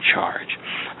in charge.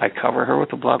 I cover her with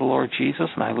the blood of the Lord Jesus,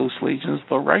 and I loose legions of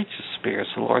the righteous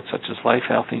spirits of the Lord, such as life,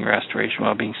 health, and restoration,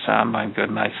 well-being, sound mind, good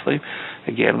night's sleep.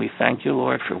 Again, we thank you,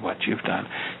 Lord, for what you've done.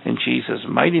 In Jesus'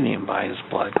 mighty name, by His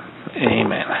blood.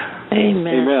 Amen. Amen.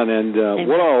 Amen. And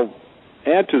what I'll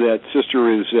add to that, sister,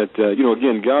 is that,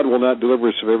 again, God will not deliver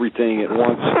us of everything at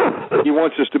once. He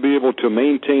wants us to be able to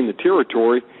maintain the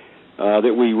territory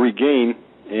that we regain.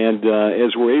 And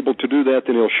as we're able to do that,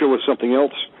 then He'll show us something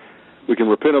else. We can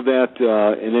repent of that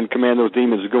and then command those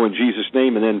demons to go in Jesus'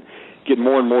 name and then get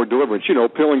more and more deliverance,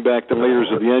 peeling back the layers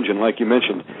of the engine, like you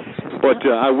mentioned. But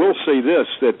I will say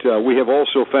this, that we have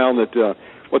also found that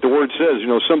what the Word says,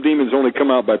 some demons only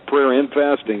come out by prayer and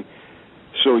fasting.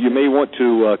 So you may want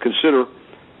to consider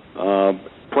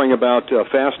praying about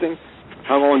fasting,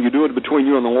 how long you do it between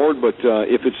you and the Lord. But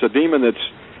if it's a demon that's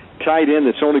tied in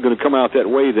that's only going to come out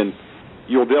that way, then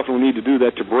you'll definitely need to do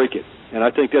that to break it. And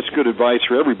I think that's good advice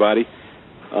for everybody.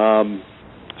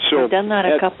 I've done that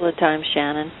a couple of times,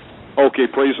 Shannon. Okay,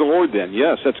 praise the Lord then.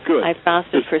 Yes, that's good. I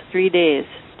fasted for 3 days,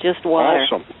 just water.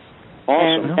 Awesome.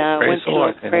 And went to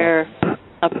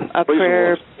a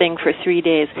prayer thing for 3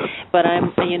 days. But I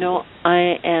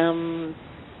am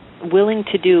willing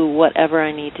to do whatever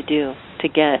I need to do to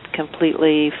get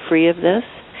completely free of this.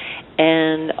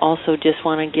 And also just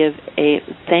want to give a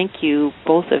thank you,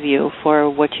 both of you, for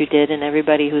what you did, and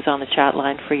everybody who's on the chat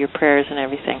line for your prayers and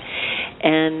everything.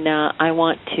 And I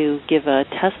want to give a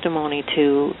testimony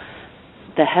to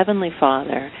the Heavenly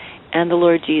Father and the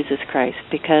Lord Jesus Christ,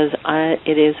 because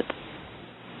it is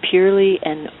purely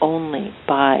and only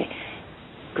by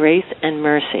grace and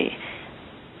mercy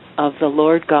of the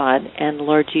Lord God and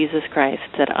Lord Jesus Christ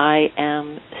that I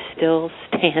am still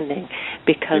standing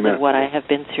because Amen. of what I have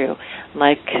been through.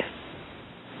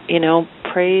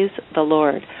 Praise the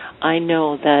Lord. I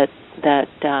know that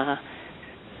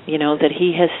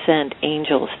He has sent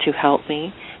angels to help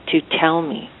me, to tell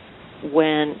me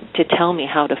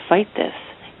how to fight this.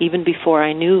 Even before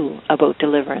I knew about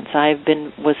deliverance,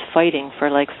 was fighting for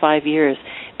 5 years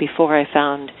before I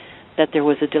found that there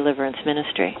was a deliverance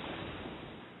ministry.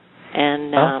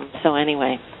 And so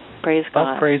anyway, praise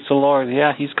God. Praise the Lord.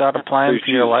 Yeah, He's got a plan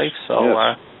for your life,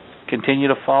 so continue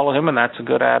to follow Him, and that's a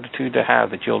good attitude to have,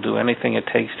 that you'll do anything it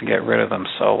takes to get rid of them.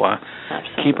 So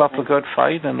keep up a good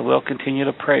fight, and we'll continue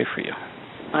to pray for you.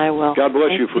 I will. God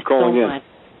bless you for calling in. Much.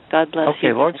 God bless you.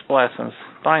 Okay, Lord's blessings.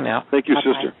 Bye now. Thank you,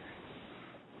 sister.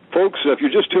 Folks, if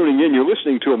you're just tuning in, you're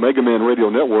listening to Omegaman Radio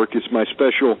Network. It's my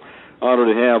special honor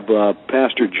to have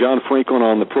Pastor John Franklin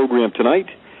on the program tonight.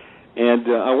 And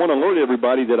I want to alert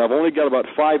everybody that I've only got about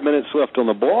 5 minutes left on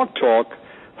the Blog Talk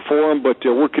forum, but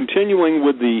we're continuing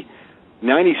with the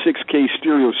 96K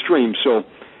stereo stream. So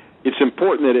it's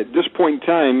important that at this point in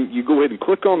time, you go ahead and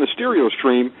click on the stereo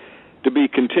stream to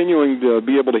be continuing to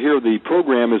be able to hear the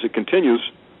program as it continues.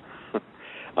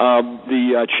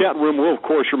 The chat room will, of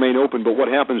course, remain open, but what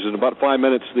happens is in about 5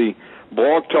 minutes, the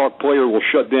Blog Talk player will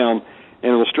shut down,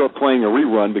 and it will start playing a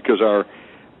rerun because our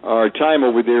time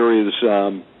over there is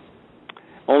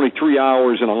only 3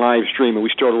 hours in a live stream, and we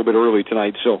start a little bit early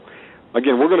tonight. So,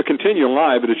 again, we're going to continue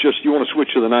live, but it's just you want to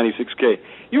switch to the 96K.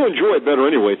 You enjoy it better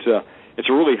anyway. It's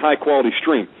a really high-quality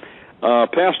stream.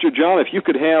 Pastor John, if you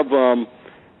could get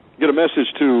a message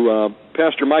to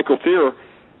Pastor Michael Thierer,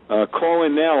 call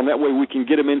in now, and that way we can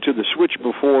get him into the switch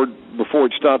before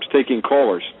it stops taking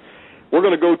callers. We're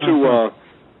going to go to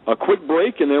a quick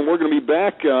break, and then we're going to be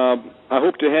back. I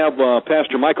hope to have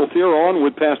Pastor Michael Thierer on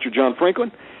with Pastor John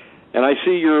Franklin. And I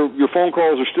see your phone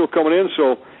calls are still coming in,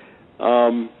 so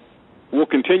we'll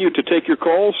continue to take your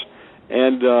calls,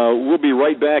 and we'll be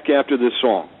right back after this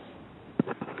song.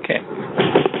 Okay.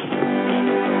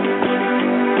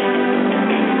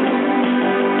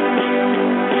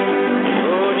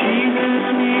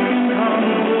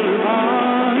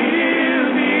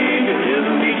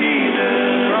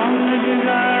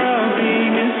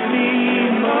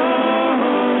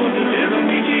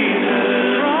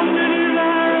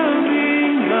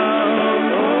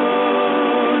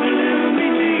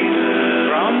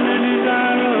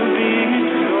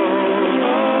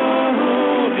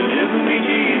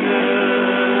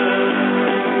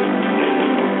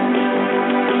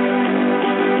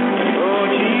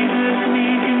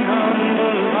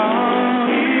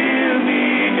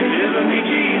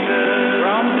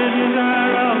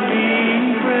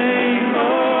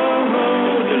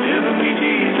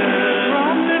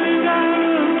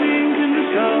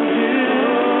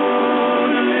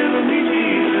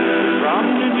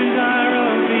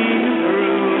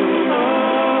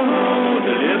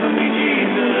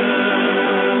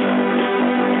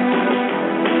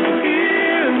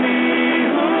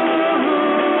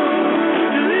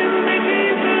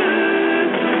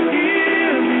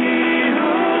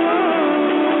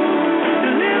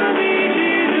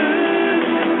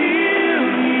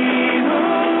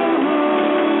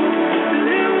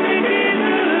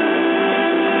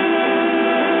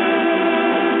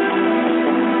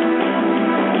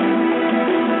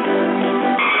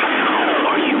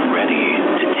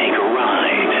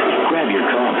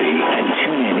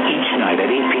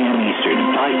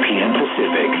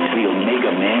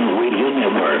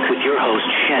 Network with your host,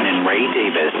 Shannon Ray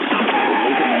Davis.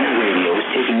 Omegaman Radio is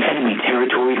taking enemy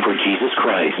territory for Jesus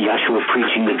Christ. Yahshua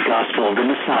preaching the gospel of the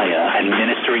Messiah and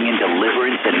ministering in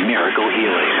deliverance and miracle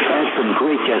healing. Add some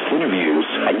great guest interviews,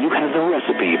 and you have the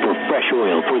recipe for fresh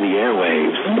oil for the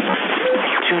airwaves.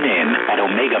 Tune in at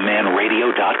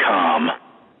OmegamanRadio.com.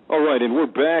 All right, and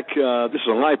we're back. This is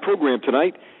a live program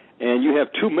tonight, and you have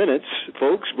 2 minutes,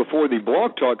 folks, before the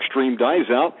Blog Talk stream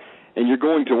dies out, and you're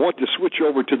going to want to switch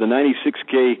over to the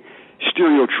 96K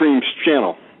Stereo Stream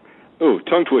channel. Oh,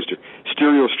 tongue twister.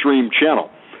 Stereo Stream channel.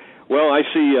 Well, I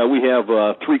see we have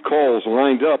 3 calls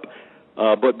lined up,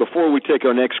 but before we take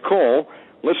our next call,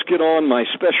 let's get on my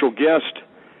special guest,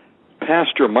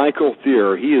 Pastor Michael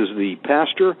Thierer. He is the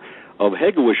pastor of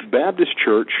Hegewisch Baptist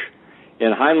Church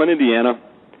in Highland, Indiana.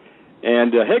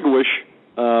 And Hegewisch,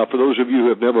 for those of you who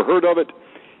have never heard of it,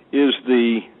 is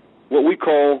what we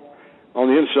call on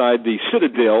the inside the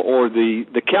citadel or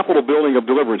the Capitol building of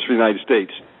deliverance for the United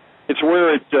States. It's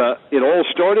where it all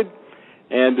started,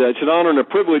 and it's an honor and a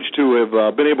privilege to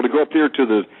have been able to go up there to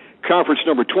the conference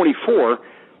number 24,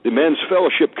 the Men's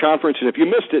Fellowship Conference. And if you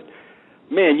missed it,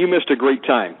 man, you missed a great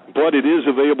time. But it is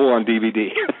available on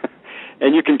DVD,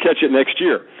 and you can catch it next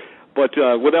year. But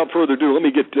without further ado, let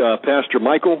me get Pastor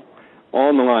Michael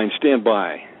on the line. Stand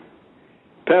by.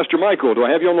 Pastor Michael, do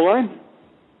I have you on the line?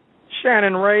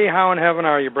 Shannon Ray, how in heaven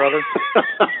are you, brother?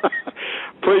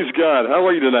 Praise God. How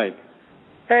are you tonight?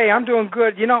 Hey, I'm doing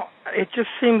good. You know, it just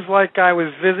seems like I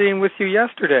was visiting with you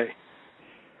yesterday.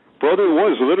 Brother, it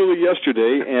was literally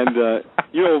yesterday, and,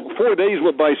 4 days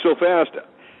went by so fast.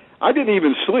 I didn't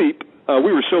even sleep.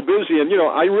 We were so busy, and,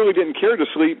 I really didn't care to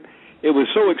sleep. It was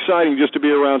so exciting just to be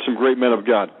around some great men of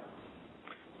God.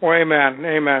 Well, amen,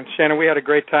 amen. Shannon, we had a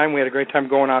great time. We had a great time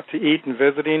going out to eat and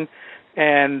visiting.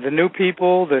 And the new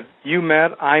people that you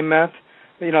met, I met,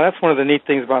 that's one of the neat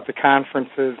things about the conference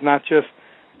is not just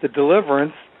the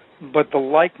deliverance, but the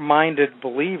like-minded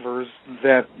believers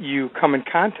that you come in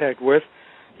contact with.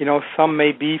 Some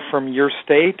may be from your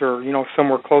state or,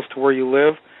 somewhere close to where you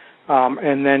live,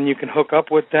 and then you can hook up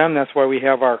with them. That's why we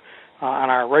have on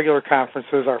our regular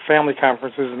conferences, our family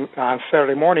conferences on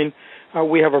Saturday morning,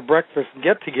 we have a breakfast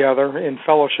get-together in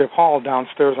Fellowship Hall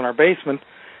downstairs in our basement,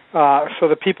 so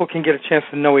that people can get a chance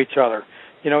to know each other.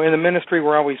 In the ministry,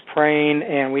 we're always praying,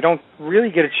 and we don't really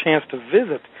get a chance to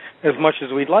visit as much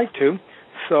as we'd like to.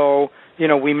 So,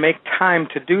 we make time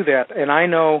to do that. And I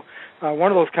know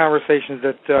one of those conversations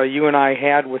that you and I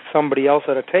had with somebody else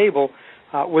at a table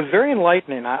was very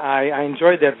enlightening. I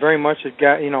enjoyed that very much. It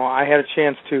got, I had a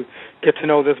chance to get to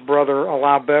know this brother a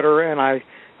lot better, and I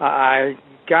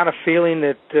got a feeling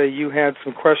that you had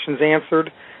some questions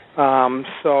answered.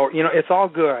 So, it's all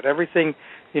good. Everything,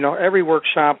 every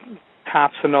workshop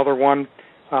tops another one.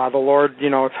 The Lord,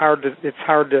 it's hard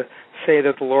to say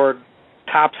that the Lord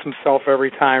tops himself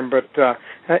every time, but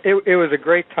it was a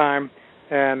great time,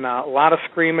 and a lot of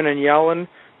screaming and yelling,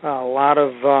 a lot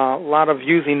of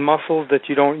using muscles that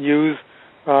you don't use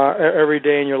every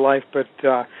day in your life. But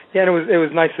it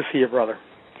was nice to see you, brother.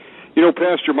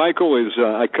 Pastor Michael,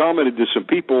 I commented to some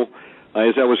people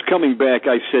as I was coming back.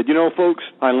 I said, folks,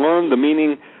 I learned the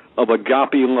meaning of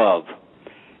agape love,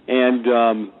 and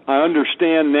I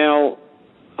understand now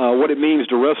what it means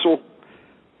to wrestle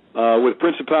with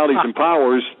principalities and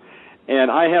powers,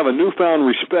 and I have a newfound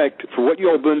respect for what you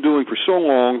all have been doing for so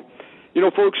long.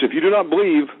 Folks, if you do not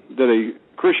believe that a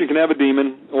Christian can have a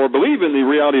demon or believe in the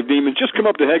reality of demons, just come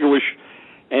up to Hegewisch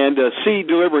and see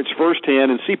deliverance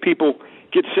firsthand and see people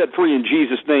get set free in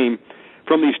Jesus' name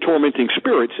from these tormenting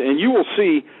spirits, and you will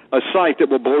see a sight that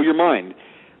will blow your mind.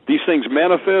 These things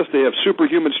manifest. They have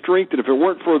superhuman strength, and if it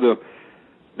weren't for the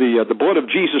blood of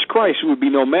Jesus Christ, it would be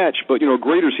no match. But,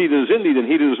 greater is he that is in thee than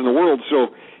he that is in the world.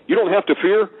 So you don't have to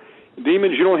fear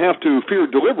demons. You don't have to fear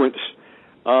deliverance.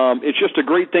 It's just a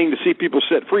great thing to see people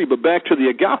set free. But back to the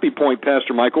agape point,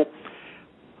 Pastor Michael,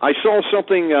 I saw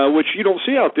something which you don't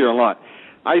see out there a lot.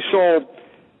 I saw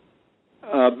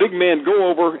a big man go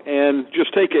over and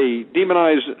just take a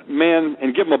demonized man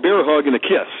and give him a bear hug and a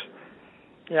kiss.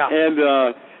 Yeah.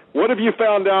 And what have you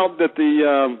found out that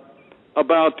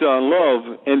about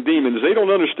love and demons? They don't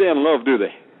understand love, do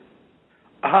they?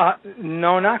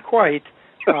 No, not quite.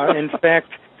 In fact,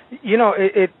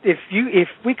 if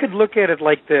we could look at it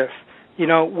like this,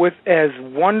 with as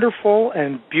wonderful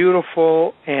and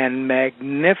beautiful and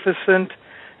magnificent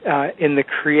in the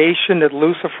creation that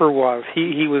Lucifer was,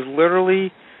 he was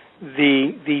literally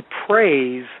the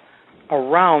praise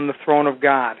around the throne of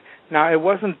God. Now, it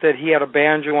wasn't that he had a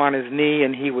banjo on his knee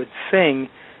and he would sing.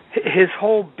 His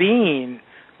whole being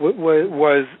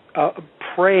was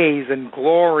praise and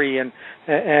glory and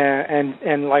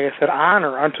like I said,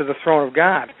 honor unto the throne of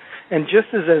God. And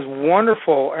just as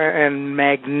wonderful and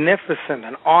magnificent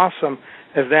and awesome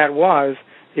as that was,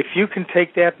 if you can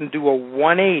take that and do a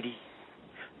 180,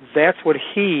 that's what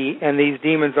he and these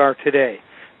demons are today.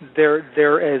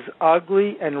 They're as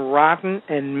ugly and rotten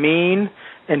and mean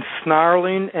and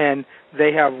snarling, and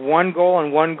they have one goal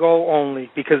and one goal only,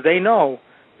 because they know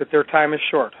that their time is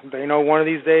short. They know one of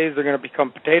these days they're going to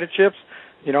become potato chips,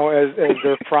 as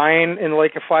they're frying in the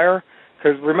lake of fire.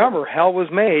 Because remember, hell was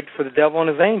made for the devil and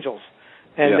his angels,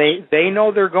 and yes. they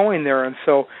know they're going there, and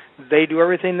so they do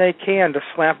everything they can to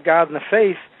slap God in the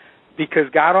face, because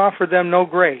God offered them no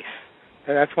grace.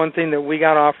 And that's one thing that we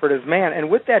got offered as man. And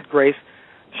with that grace,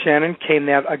 Shannon, came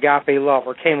that agape love,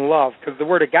 or came love, because the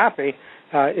word agape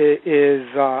is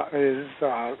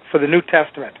for the New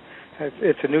Testament.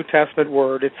 It's a New Testament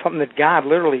word. It's something that God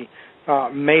literally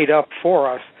made up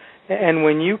for us. And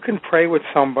when you can pray with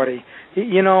somebody,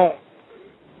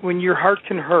 when your heart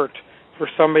can hurt for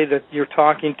somebody that you're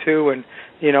talking to, and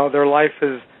their life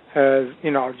has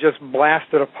just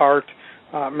blasted apart.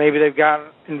 Maybe they've gotten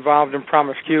involved in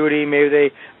promiscuity. Maybe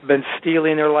they've been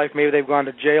stealing their life. Maybe they've gone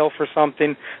to jail for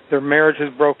something. Their marriage has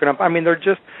broken up. I mean, they're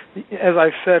just, as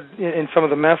I've said in some of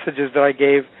the messages that I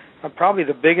gave, probably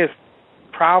the biggest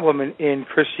problem in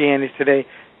Christianity today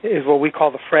is what we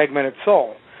call the fragmented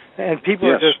soul. And people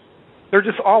yes. they're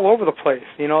just all over the place.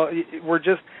 We're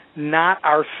just not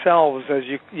ourselves, as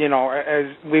as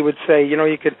we would say.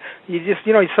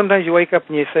 Sometimes you wake up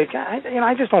and you say, God,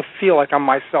 I just don't feel like I'm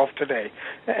myself today.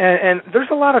 And there's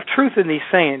a lot of truth in these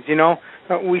sayings.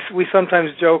 We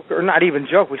sometimes joke, or not even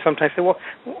joke. We sometimes say, well,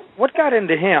 what got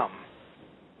into him?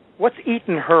 What's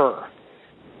eaten her?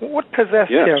 What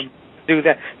possessed yes. him to do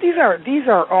that? These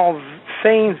are all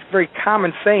sayings, very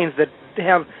common sayings that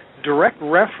have direct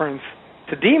reference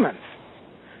to demons.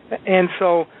 And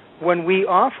so when we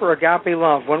offer agape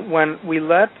love, when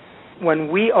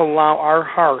we allow our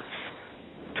hearts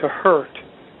to hurt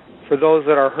for those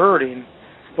that are hurting,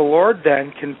 the Lord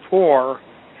then can pour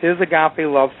his agape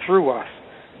love through us.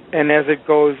 And as it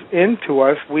goes into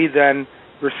us, we then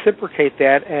reciprocate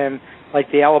that, and like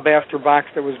the alabaster box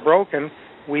that was broken,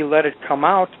 we let it come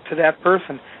out to that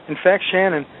person. In fact,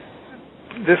 Shannon,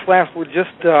 this last,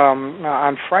 just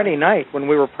on Friday night when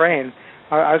we were praying,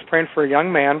 I was praying for a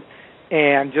young man,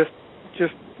 and just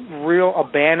real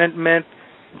abandonment.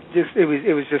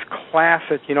 It was just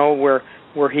classic,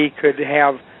 where he could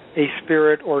have a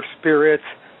spirit or spirits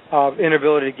of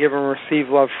inability to give and receive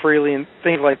love freely and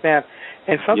things like that.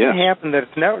 And something yes. happened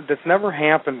that's never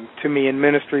happened to me in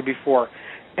ministry before.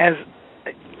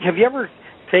 Have you ever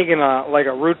taken a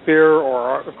root beer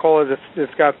or a cola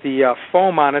that's got the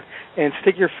foam on it, and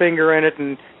stick your finger in it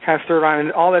and kind of stir it on,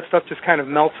 and all that stuff just kind of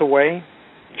melts away?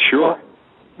 Sure. Well,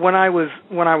 when I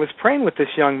was praying with this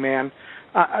young man,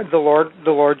 the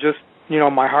Lord just,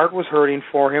 my heart was hurting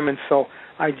for him, and so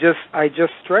I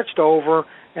just stretched over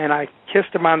and I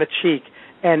kissed him on the cheek.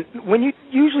 And when you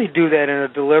usually do that in a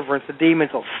deliverance, the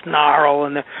demons will snarl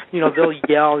and they'll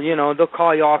yell, they'll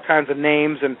call you all kinds of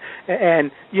names, and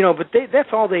but that's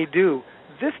all they do.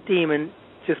 This demon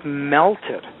just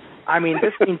melted. I mean,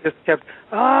 this thing just kept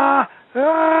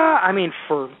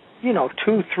for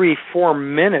 2, 3, 4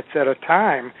 minutes at a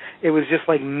time. It was just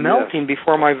like melting yes.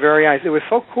 before my very eyes. It was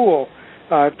so cool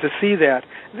to see that.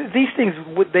 These things,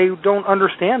 they don't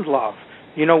understand love.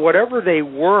 Whatever they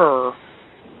were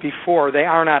before, they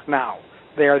are not now.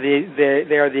 They are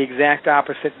the exact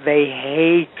opposite. They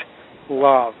hate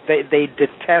love. They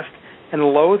detest and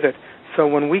loathe it. So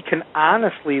when we can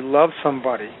honestly love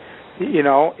somebody,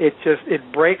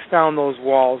 it breaks down those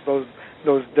walls, those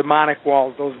demonic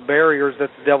walls, those barriers that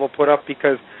the devil put up,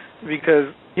 because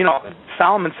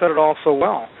Solomon said it all so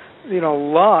well.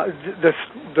 Love,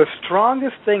 the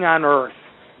strongest thing on earth,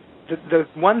 the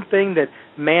one thing that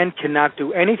man cannot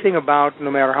do anything about, no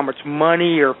matter how much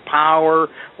money or power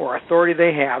or authority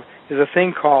they have, is a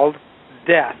thing called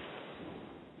death.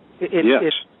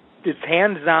 Yes. It's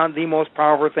hands down the most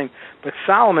powerful thing. But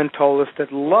Solomon told us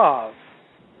that love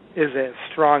is as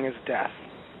strong as death.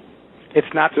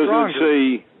 It's not stronger. Does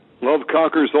it say love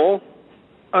conquers all?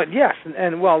 Yes,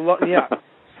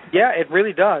 yeah, it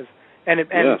really does, and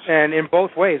in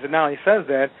both ways. It not only says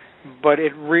that, but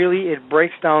it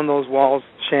breaks down those walls,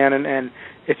 Shannon, and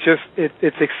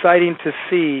it's exciting to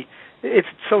see. It's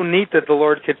so neat that the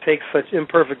Lord could take such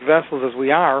imperfect vessels as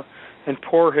we are and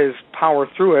pour his power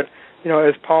through it.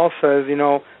 As Paul says,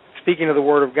 speaking of the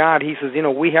Word of God, he says,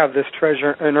 we have this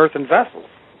treasure in earthen vessels.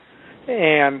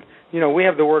 And, we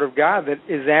have the Word of God that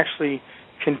is actually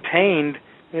contained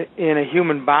in a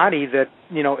human body that,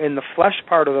 in the flesh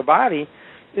part of the body,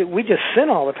 we just sin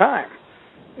all the time,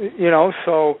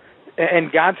 so,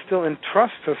 and God still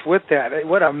entrusts us with that.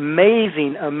 What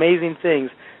amazing, amazing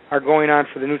things are going on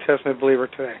for the New Testament believer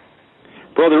today.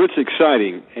 Brother, it's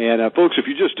exciting. And, folks, if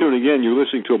you're just tuning in, you're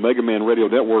listening to Omegaman Radio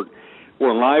Network.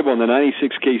 We're live on the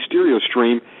 96K stereo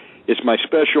stream. It's my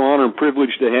special honor and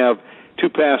privilege to have two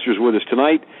pastors with us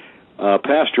tonight.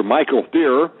 Pastor Michael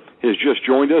Thierer has just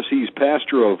joined us. He's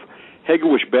pastor of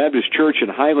Hegewisch Baptist Church in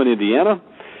Highland, Indiana,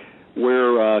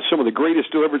 where some of the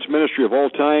greatest deliverance ministry of all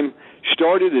time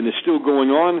started and is still going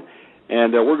on.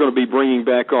 And we're going to be bringing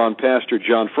back on Pastor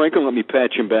John Franklin. Let me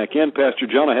patch him back in.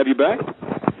 Pastor John, I have you back?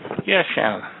 Yes,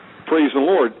 Shannon. Praise the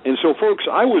Lord. And so, folks,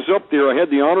 I was up there. I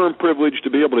had the honor and privilege to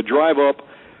be able to drive up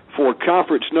for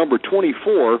conference number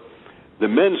 24, the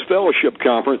Men's Fellowship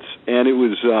Conference, and it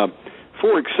was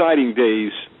 4 exciting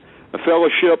days of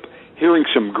fellowship, hearing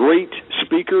some great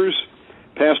speakers.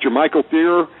 Pastor Michael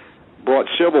Thierer brought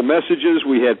several messages.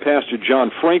 We had Pastor John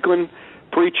Franklin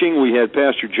preaching. We had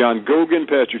Pastor John Gogan,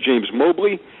 Pastor James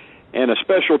Mobley, and a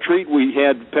special treat, we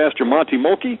had Pastor Monty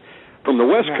Mulkey from the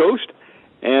West Coast.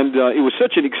 And it was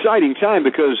such an exciting time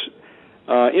because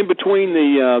in between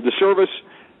the service,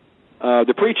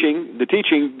 the preaching, the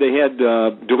teaching, they had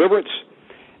deliverance.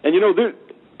 And,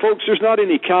 folks, there's not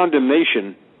any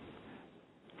condemnation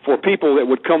for people that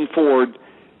would come forward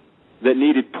that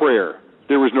needed prayer.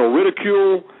 There was no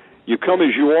ridicule. You come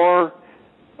as you are.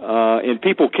 And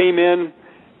people came in,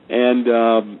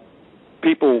 and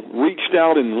people reached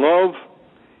out in love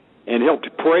and helped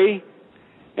pray.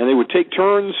 And they would take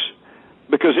turns,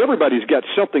 because everybody's got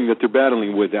something that they're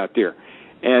battling with out there.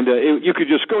 And you could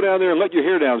just go down there and let your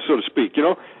hair down, so to speak,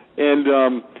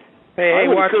 And I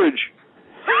would encourage...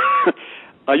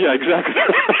 yeah, exactly.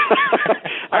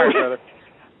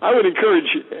 I would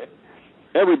encourage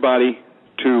everybody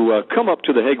to come up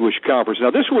to the Hegewisch Conference.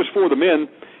 Now, this was for the men,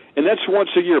 and that's once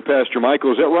a year, Pastor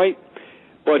Michael. Is that right?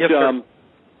 But yes,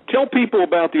 tell people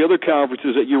about the other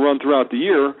conferences that you run throughout the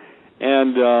year,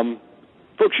 and...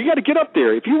 folks, you got to get up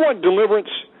there. If you want deliverance,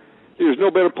 there's no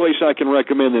better place I can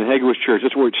recommend than Hegewisch Church.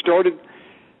 That's where it started,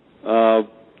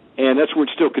 and that's where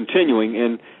it's still continuing.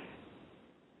 And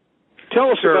tell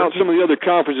us about some of the other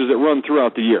conferences that run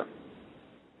throughout the year.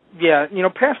 Yeah,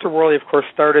 Pastor Worley, of course,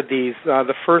 started these.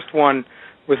 The first one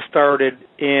was started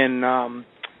in,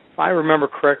 if I remember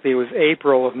correctly, it was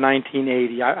April of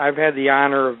 1980. I've had the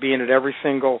honor of being at every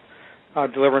single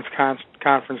deliverance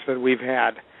conference that we've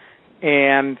had.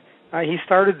 And he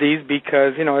started these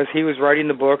because, as he was writing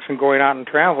the books and going out and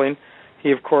traveling,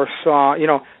 he, of course, saw,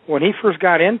 when he first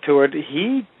got into it,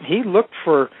 he looked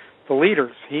for the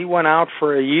leaders. He went out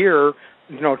for a year,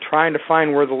 trying to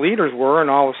find where the leaders were, and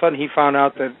all of a sudden he found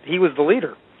out that he was the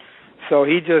leader. So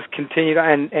he just continued,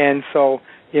 and so,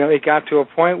 it got to a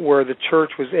point where the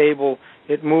church was able,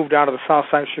 it moved out of the south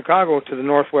side of Chicago to the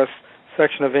northwest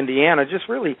section of Indiana, just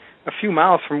really a few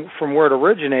miles from where it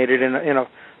originated in a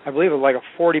I believe it was like a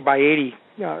 40 by 80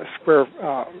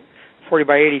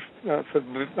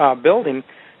 foot building,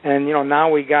 and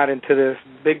now we got into this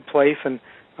big place. And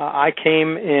I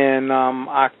came in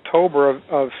October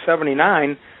of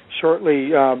 '79, shortly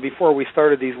before we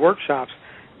started these workshops.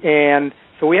 And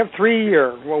so we have 3 a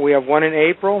year. Well, we have one in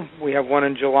April, we have one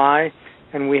in July,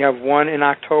 and we have one in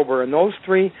October. And those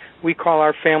 3 we call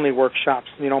our family workshops.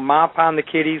 Mop on the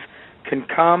kiddies can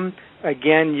come.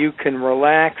 Again, you can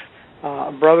relax.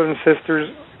 Brothers and sisters,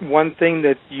 one thing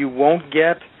that you won't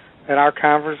get at our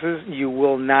conferences, you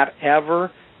will not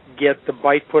ever get the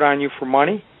bite put on you for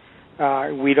money.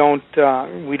 We don't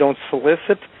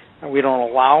solicit. We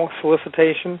don't allow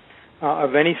solicitation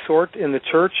of any sort in the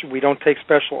church. We don't take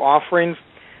special offerings.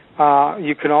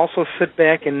 You can also sit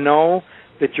back and know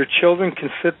that your children can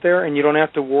sit there and you don't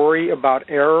have to worry about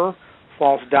error,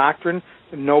 false doctrine.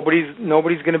 Nobody's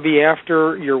going to be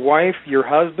after your wife, your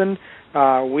husband.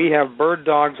 We have bird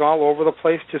dogs all over the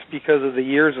place just because of the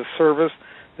years of service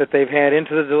that they've had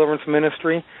into the deliverance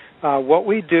ministry. What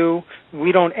we do,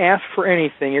 we don't ask for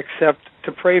anything except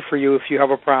to pray for you if you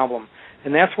have a problem.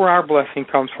 And that's where our blessing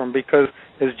comes from, because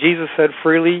as Jesus said,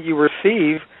 freely you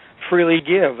receive, freely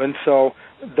give. And so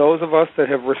those of us that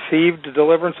have received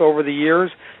deliverance over the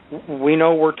years, we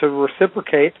know we're to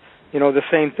reciprocate, the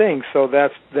same thing. So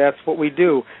that's what we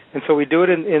do. And so we do it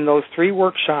in those 3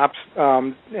 workshops.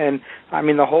 And I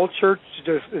mean, the whole church,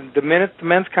 just the minute the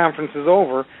men's conference is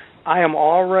over, I am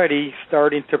already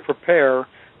starting to prepare,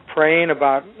 praying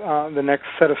about the next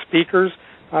set of speakers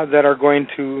that are going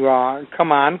to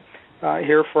come on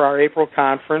here for our April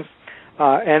conference,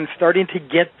 and starting to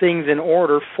get things in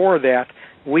order for that.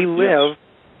 We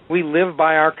live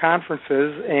by our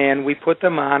conferences, and we put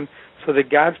them on so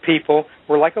that God's people,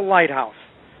 we're like a lighthouse.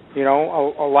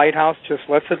 a lighthouse just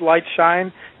lets its light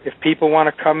shine. If people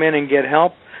want to come in and get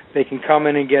help, they can come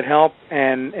in and get help.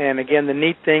 And again, the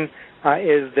neat thing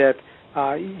is that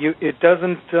it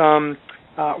doesn't.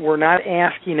 We're not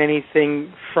asking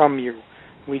anything from you.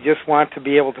 We just want to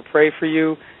be able to pray for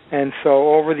you. And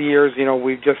so over the years,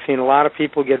 we've just seen a lot of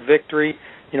people get victory.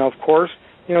 Of course,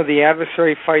 the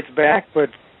adversary fights back, but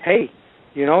hey,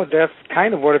 that's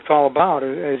kind of what it's all about.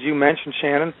 As you mentioned,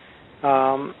 Shannon,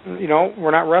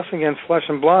 we're not wrestling against flesh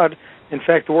and blood. In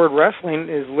fact, the word wrestling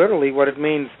is literally what it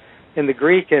means in the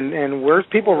Greek. And where's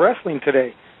people wrestling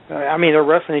today? They're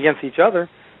wrestling against each other,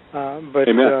 but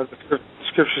the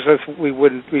Scripture says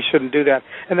we shouldn't do that.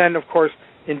 And then, of course,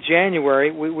 in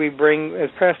January, we bring, as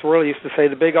Pastor Worley used to say,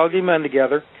 the big ugly men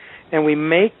together, and we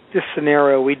make this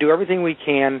scenario. We do everything we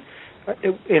can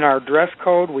in our dress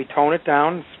code. We tone it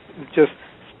down, just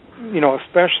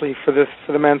especially for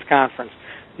the men's conference.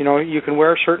 You can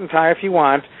wear a shirt and tie if you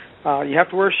want. You have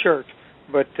to wear a shirt,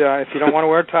 but if you don't want to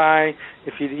wear a tie,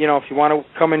 if you want to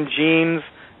come in jeans,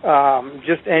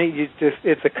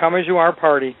 it's a come as you are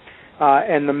party.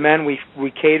 And the men, we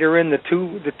cater in the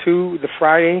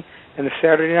Friday and the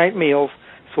Saturday night meals,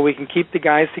 so we can keep the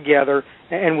guys together.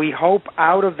 And we hope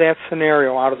out of that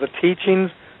scenario, out of the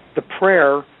teachings, the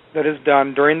prayer that is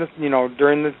done during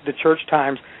the church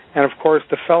times, and of course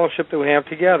the fellowship that we have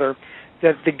together,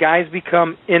 that the guys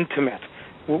become intimate.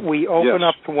 We open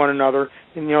up to one another.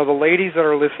 And, the ladies that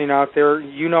are listening out there,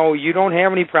 you don't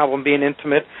have any problem being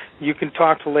intimate. You can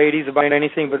talk to ladies about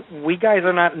anything, but we guys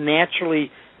are not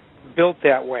naturally built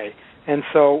that way. And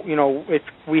so,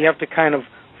 we have to kind of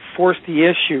force the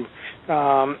issue.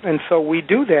 And so we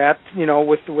do that,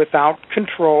 without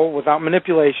control, without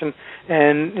manipulation.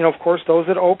 And, of course, those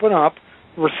that open up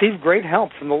receive great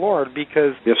help from the Lord,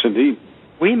 because yes, indeed,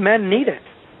 we men need it.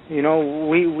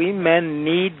 We men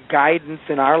need guidance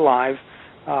in our lives,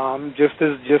 just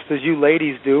as you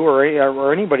ladies do,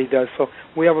 or anybody does. So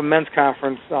we have a men's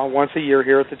conference once a year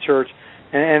here at the church,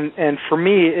 and for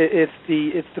me, it's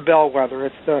the bellwether.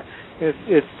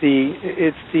 It's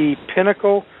the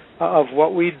pinnacle of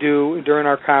what we do during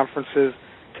our conferences,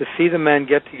 to see the men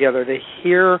get together, to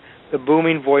hear the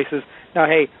booming voices. Now,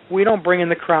 hey, we don't bring in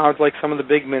the crowds like some of the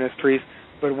big ministries,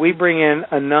 but we bring in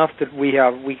enough that we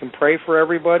can pray for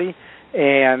everybody.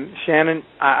 And Shannon,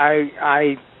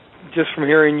 I just from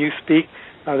hearing you speak,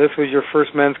 this was your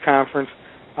first men's conference,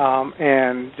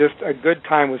 and just a good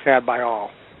time was had by all.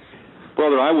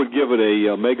 Brother, I would give it a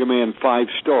Omegaman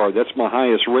 5-star. That's my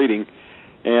highest rating.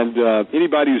 And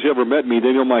anybody who's ever met me,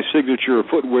 they know my signature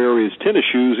footwear is tennis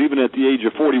shoes, even at the age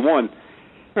of 41.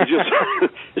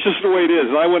 It's just the way it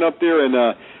is. And I went up there,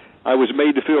 and I was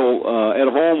made to feel at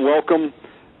home, welcome.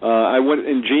 I went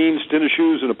in jeans, tennis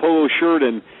shoes, and a polo shirt,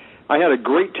 and I had a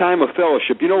great time of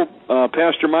fellowship.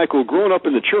 Pastor Michael, growing up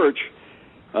in the church,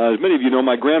 as many of you know,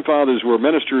 my grandfathers were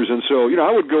ministers, and so,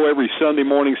 I would go every Sunday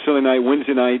morning, Sunday night,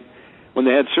 Wednesday night when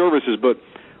they had services. But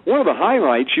one of the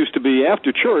highlights used to be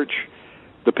after church,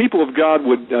 the people of God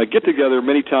would get together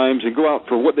many times and go out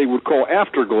for what they would call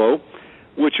afterglow,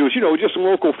 which was, just a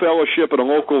local fellowship at a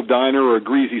local diner or a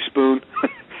greasy spoon.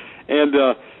 And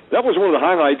that was one of the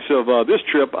highlights of this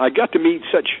trip. I got to meet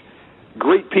such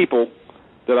great people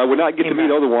that I would not get to meet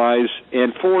otherwise,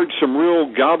 and forged some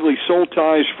real godly soul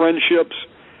ties, friendships,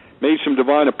 made some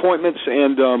divine appointments,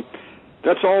 and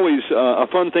that's always a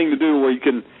fun thing to do, where you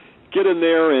can get in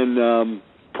there and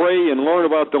pray and learn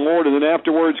about the Lord, and then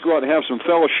afterwards go out and have some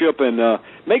fellowship and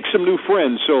make some new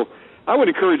friends. So I would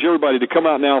encourage everybody to come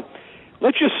out now.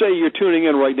 Let's just say you're tuning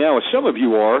in right now, as some of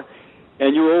you are,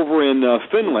 and you're over in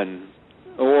Finland,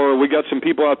 or we got some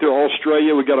people out there,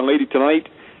 Australia. We got a lady tonight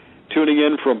tuning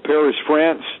in from Paris,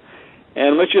 France,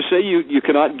 and let's just say you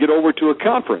cannot get over to a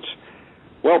conference.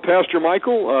 Well, Pastor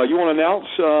Michael, you want to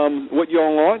announce what you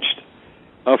all launched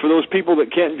for those people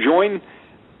that can't join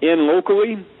in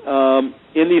locally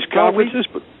in these conferences?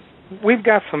 We've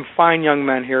got some fine young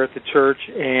men here at the church,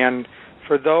 and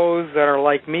for those that are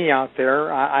like me out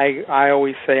there, I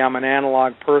always say I'm an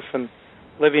analog person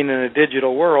living in a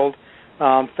digital world.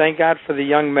 Thank God for the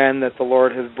young men that the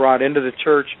Lord has brought into the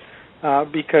church,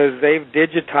 because they've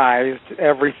digitized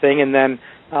everything. And then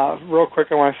real quick,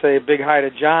 I want to say a big hi to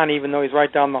John, even though he's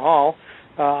right down the hall.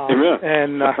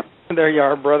 And there you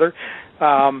are, brother.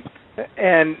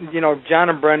 And, John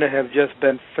and Brenda have just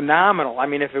been phenomenal. I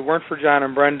mean, if it weren't for John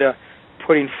and Brenda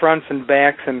putting fronts and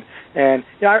backs and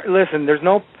listen,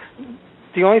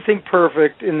 the only thing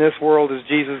perfect in this world is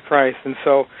Jesus Christ. And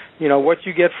so, what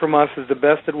you get from us is the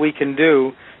best that we can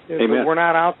do. Amen. We're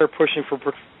not out there pushing for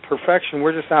perfection.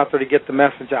 We're just out there to get the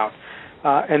message out.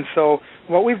 And so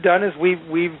what we've done is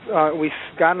we've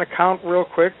got an account real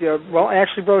quick. Well,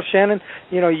 actually, Brother Shannon,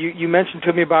 you mentioned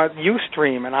to me about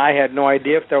Ustream, and I had no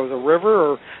idea if that was a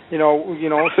river or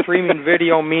streaming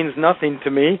video means nothing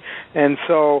to me. And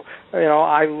so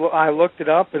I looked it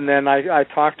up, and then I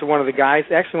talked to one of the guys.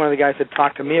 Actually, one of the guys had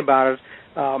talked to me about it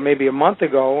maybe a month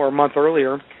ago or a month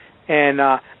earlier. And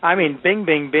bing,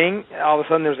 bing, bing. All of a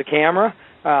sudden, there's a camera.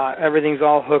 Everything's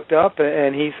all hooked up,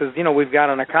 and he says, we've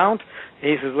got an account.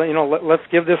 He says, let's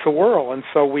give this a whirl, and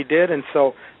so we did, and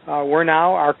so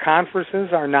our conferences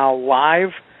are now live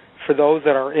for those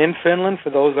that are in Finland, for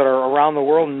those that are around the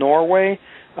world, Norway.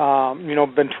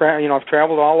 I've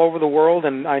traveled all over the world,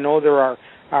 and I know there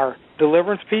are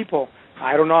deliverance people.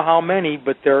 I don't know how many,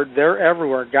 but they're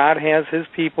everywhere. God has His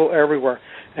people everywhere,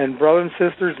 and brothers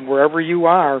and sisters, wherever you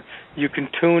are, you can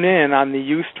tune in on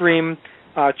the Ustream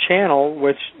channel,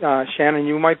 which Shannon,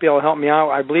 you might be able to help me out.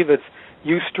 I believe it's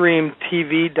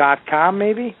ustreamtv.com,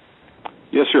 maybe.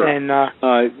 Yes, sir. And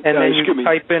then you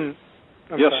type in.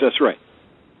 Yes, that's right.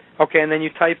 Okay, and then you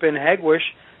type in Hegwish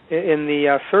in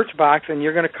the search box, and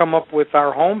you're going to come up with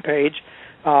our homepage.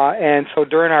 And so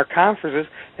during our conferences,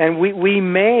 and we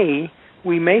may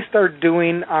start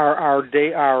doing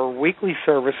our weekly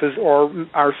services or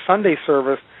our Sunday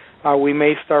service. We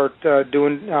may start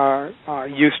doing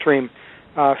Ustream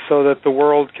so that the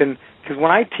world can. Because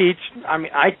when I teach,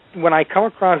 when I come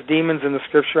across demons in the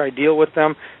Scripture, I deal with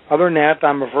them. Other than that,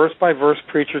 I'm a verse-by-verse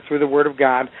preacher through the Word of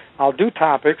God. I'll do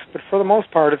topics, but for the most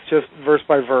part, it's just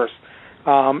verse-by-verse.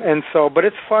 But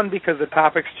it's fun because the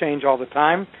topics change all the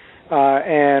time,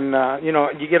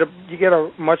 you get a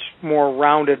much more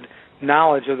rounded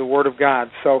knowledge of the Word of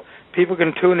God. So people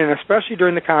can tune in, especially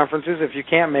during the conferences if you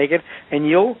can't make it, and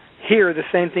you'll hear the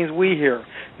same things we hear.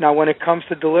 Now, when it comes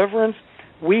to deliverance,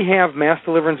 we have mass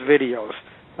deliverance videos,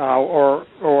 or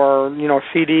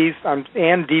CDs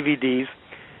and DVDs.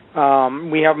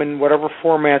 We have them in whatever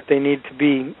format they need to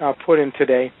be put in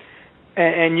today,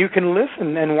 and you can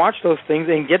listen and watch those things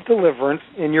and get deliverance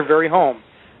in your very home,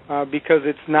 because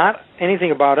it's not anything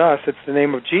about us; it's the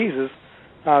name of Jesus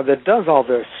that does all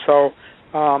this. So,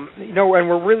 and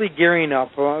we're really gearing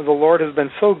up. The Lord has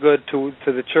been so good to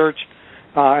the church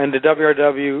and to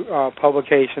WRW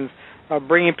publications.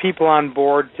 Bringing people on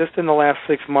board just in the last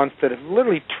 6 months that have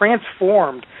literally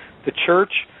transformed the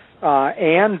church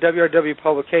and WRW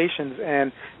publications,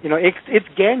 and it's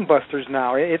gangbusters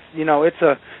now.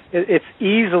 It's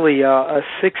easily a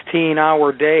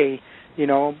 16-hour day,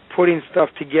 putting stuff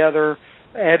together,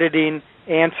 editing,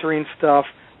 answering stuff,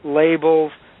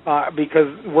 labels,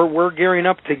 because we're gearing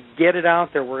up to get it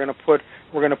out there. We're going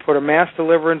to put a mass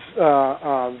deliverance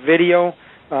video.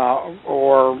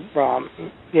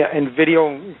 And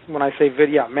video, when I say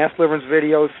video, mass deliverance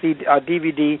video,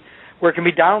 DVD, where it can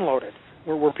be downloaded,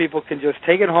 where people can just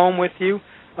take it home with you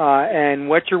and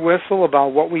wet your whistle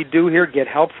about what we do here, get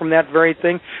help from that very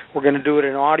thing. We're going to do it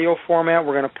in audio format.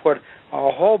 We're going to put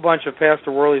a whole bunch of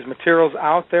Pastor Worley's materials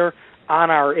out there on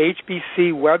our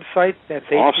HBC website. That's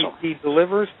awesome.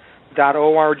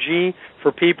 HBCdelivers.org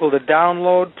for people to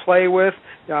download, play with.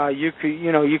 You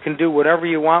can do whatever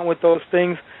you want with those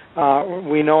things.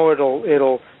 We know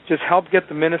it'll just help get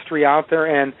the ministry out there,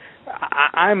 and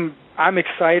I'm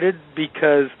excited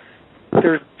because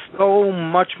there's so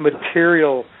much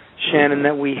material, Shannon,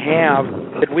 that we have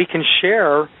that we can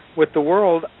share with the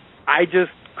world. I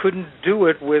just couldn't do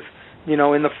it with in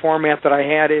the format that I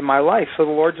had in my life. So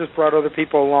the Lord just brought other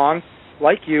people along,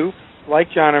 like you,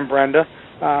 like John and Brenda,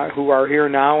 who are here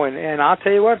now, and I'll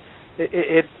tell you what.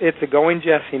 It's a going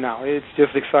Jesse now. It's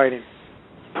just exciting.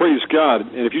 Praise God.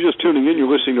 And if you're just tuning in, you're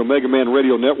listening to Omegaman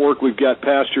Radio Network. We've got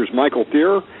Pastors Michael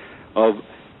Thierer of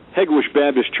Hegwish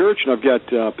Baptist Church, and I've got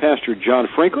Pastor John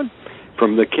Franklin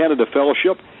from the Canada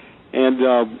Fellowship. And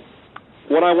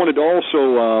what I wanted to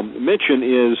also mention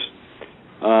is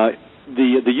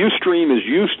the Ustream is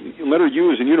letter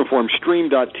U is in uniform,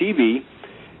 stream.tv.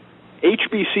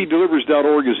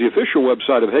 HBCdelivers.org is the official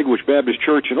website of Hegwish Baptist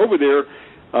Church, and over there,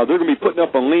 they're going to be putting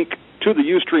up a link to the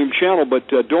Ustream channel, but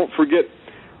don't forget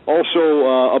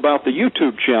also about the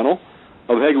YouTube channel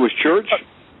of Hegwish Church.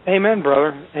 Amen,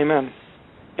 brother. Amen.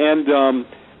 And,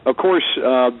 of course,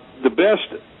 the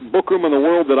best bookroom in the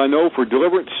world that I know for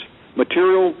deliverance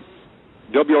material,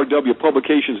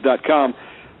 wrwpublications.com.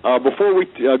 Before we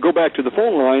go back to the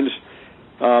phone lines,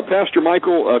 Pastor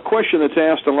Michael, a question that's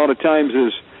asked a lot of times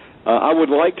is, I would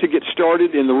like to get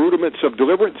started in the rudiments of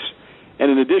deliverance,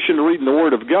 and in addition to reading the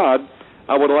Word of God,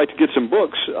 I would like to get some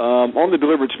books on the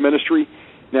deliverance ministry.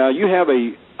 Now, you have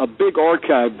a big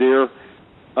archive there.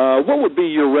 What would be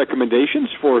your recommendations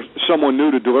for someone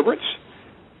new to deliverance?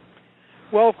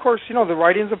 Well, of course, the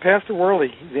writings of Pastor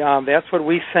Worley. That's what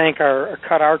we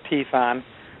cut our teeth on.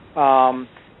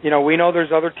 We know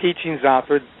there's other teachings out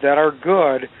there that are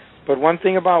good, but one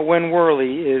thing about Win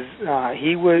Worley is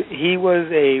he was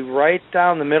a right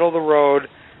down the middle of the road,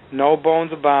 no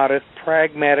bones about it,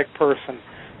 pragmatic person.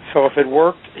 So if it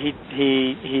worked,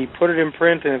 he put it in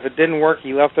print, and if it didn't work,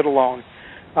 he left it alone.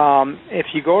 If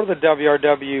you go to the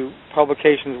WRW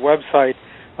Publications website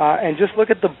and just look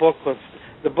at the booklets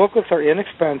are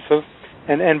inexpensive.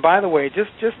 And by the way, just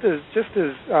as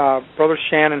Brother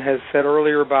Shannon has said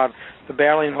earlier about the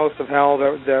battling host of hell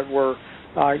that were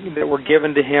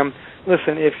given to him.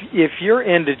 Listen, if you're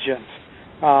indigent,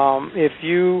 if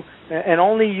you and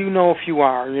only you know if you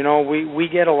are, we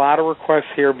get a lot of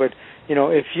requests here, but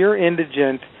if you're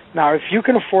indigent, now if you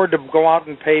can afford to go out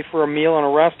and pay for a meal in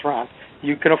a restaurant,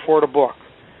 you can afford a book.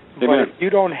 Amen. But if you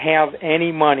don't have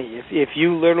any money, if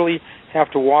you literally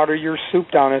have to water your soup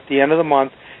down at the end of the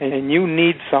month and you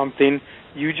need something,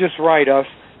 you just write us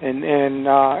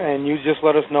and you just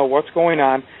let us know what's going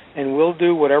on, and we'll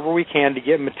do whatever we can to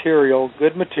get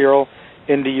good material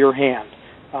into your hand.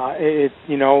 The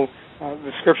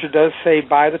Scripture does say,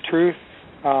 "Buy the truth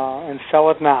and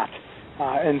sell it not,"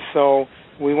 and so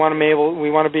we want to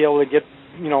be able to get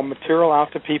material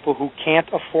out to people who can't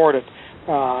afford it.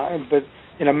 But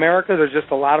in America, there's just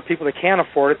a lot of people that can't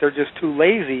afford it. They're just too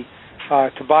lazy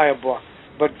to buy a book.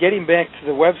 But getting back to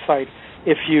the website,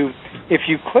 if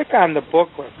you click on the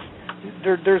booklets,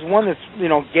 there's one that's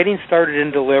getting started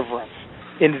in deliverance,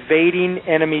 invading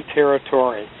enemy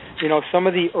territory. Some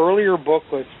of the earlier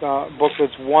booklets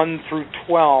 1 through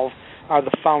 12 are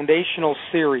the foundational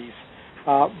series.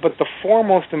 But the four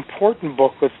most important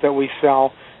booklets that we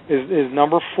sell is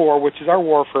number 4, which is our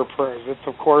warfare prayers. It's,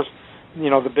 of course,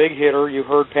 the big hitter. You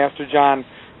heard Pastor John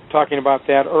talking about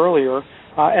that earlier.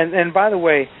 And by the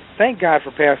way, thank God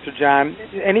for Pastor John.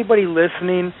 Anybody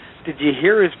listening, did you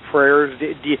hear his prayers? Do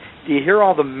you hear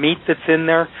all the meat that's in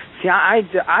there? See,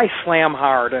 I slam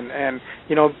hard, and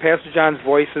Pastor John's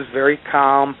voice is very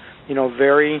calm,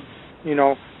 very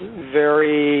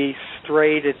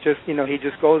straight. It just, he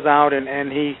just goes out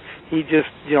and he just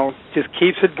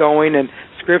keeps it going, and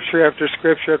scripture after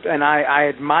scripture, and I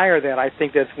admire that. I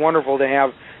think that's wonderful to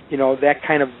have, that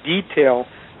kind of detail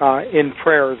in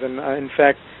prayers. And in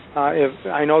fact, if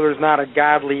I know there's not a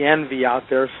godly envy out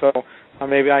there, so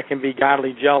maybe I can be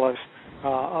godly jealous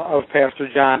of Pastor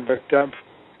John. But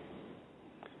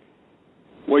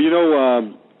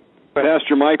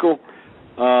Pastor Michael,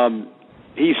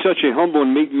 he's such a humble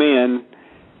and meek man,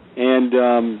 and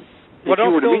if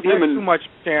you were to meet him too much,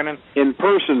 Shannon, in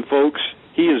person, folks,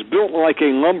 he is built like a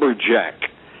lumberjack.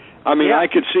 I mean, I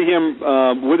could see him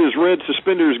with his red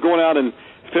suspenders going out and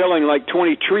felling like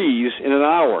 20 trees in an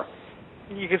hour.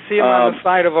 You can see him on the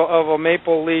side of a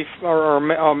maple leaf or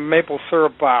a maple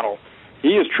syrup bottle.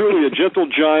 He is truly a gentle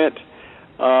giant,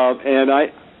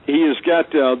 and he has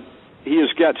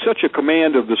got such a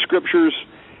command of the Scriptures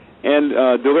and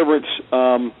deliverance.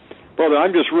 Brother,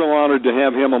 I'm just real honored to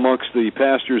have him amongst the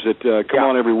pastors that come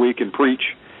on every week and preach.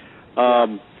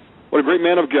 What a great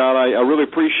man of God. I really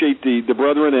appreciate the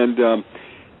brethren. And,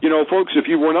 folks, if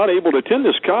you were not able to attend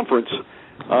this conference,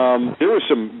 there are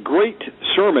some great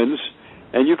sermons,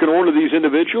 and you can order these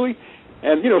individually.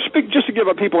 And, just to give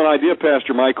people an idea,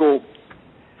 Pastor Michael,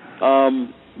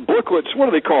 booklets, what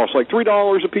do they cost, like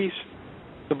 $3 a piece?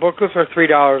 The booklets are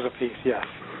 $3 a piece, yes.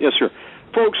 Yes, sir.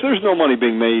 Folks, there's no money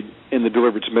being made in the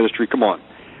deliverance ministry. Come on.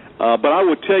 But I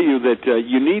would tell you that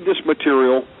you need this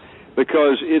material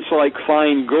because it's like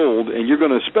fine gold, and you're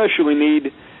going to especially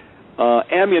need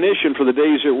ammunition for the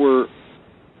days that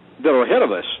are ahead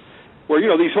of us, where,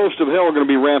 these hosts of hell are going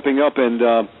to be ramping up,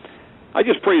 and I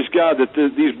just praise God that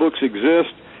these books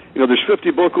exist. There's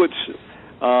 50 booklets.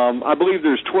 I believe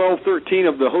there's 12, 13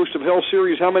 of the Host of Hell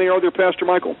series. How many are there, Pastor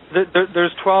Michael?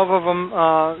 There's 12 of them,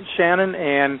 Shannon,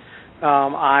 and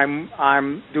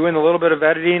I'm doing a little bit of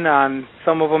editing on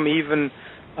some of them, even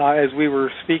as we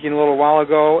were speaking a little while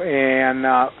ago, and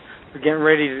we're getting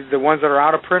ready. The ones that are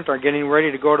out of print are getting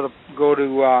ready to go to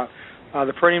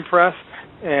the printing press,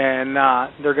 and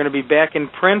they're going to be back in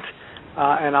print.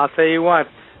 And I'll tell you what,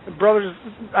 brothers,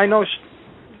 I know.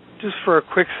 Just for a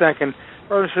quick second,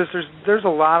 brothers and sisters, there's a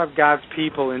lot of God's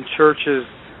people in churches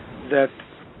that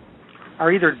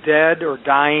are either dead or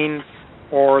dying,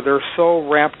 or they're so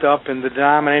wrapped up in the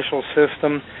denominational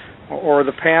system, or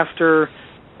the pastor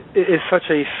is such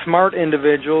a smart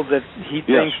individual that he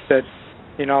thinks that,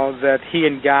 that he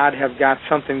and God have got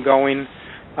something going.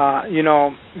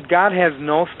 God has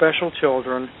no special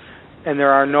children, and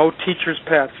there are no teacher's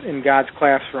pets in God's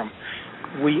classroom.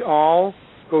 We all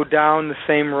go down the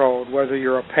same road, whether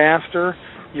you're a pastor,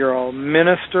 you're a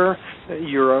minister,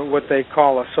 you're what they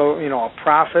call a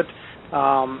prophet,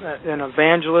 an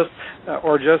evangelist,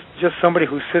 or just somebody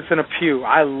who sits in a pew.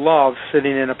 I love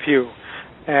sitting in a pew.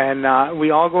 And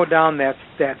we all go down that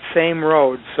same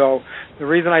road. So the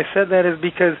reason I said that is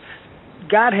because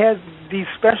God has these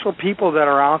special people that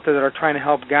are out there that are trying to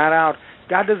help God out.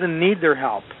 God doesn't need their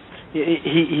help.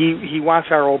 He wants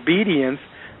our obedience,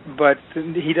 but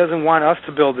he doesn't want us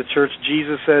to build the church.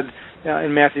 Jesus said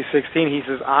in Matthew 16, he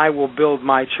says, I will build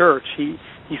my church. He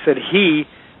said he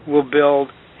will build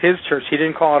his church. He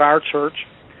didn't call it our church,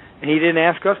 and he didn't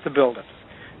ask us to build it.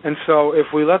 And so if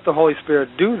we let the Holy Spirit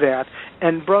do that,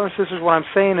 and brothers and sisters, what I'm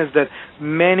saying is that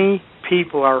many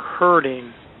people are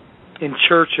hurting in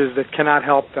churches that cannot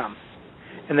help them,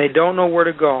 and they don't know where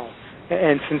to go.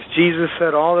 And since Jesus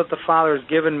said, all that the Father has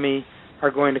given me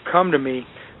are going to come to me,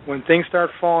 when things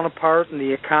start falling apart and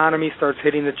the economy starts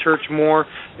hitting the church more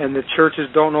and the churches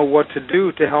don't know what to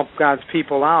do to help God's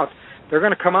people out, they're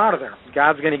going to come out of there.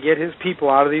 God's going to get his people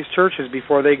out of these churches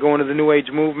before they go into the New Age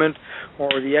movement or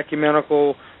the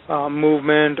ecumenical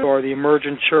movement or the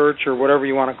emergent church or whatever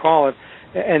you want to call it.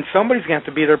 And somebody's going to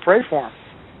have to be there to pray for them.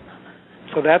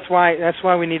 So that's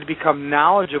why we need to become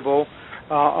knowledgeable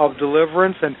of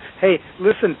deliverance. And, hey,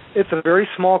 listen, it's a very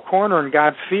small corner in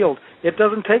God's field. It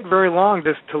doesn't take very long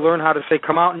to learn how to say,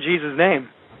 come out in Jesus' name.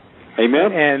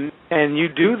 Amen. And you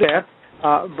do that,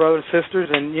 brothers and sisters,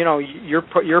 and,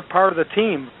 you're part of the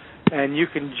team. And you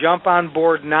can jump on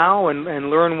board now and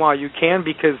learn while you can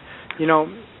because,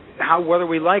 whether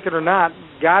we like it or not,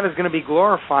 God is going to be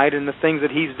glorified in the things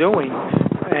that he's doing.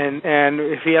 And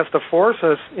if he has to force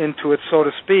us into it, so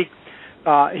to speak,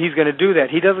 he's going to do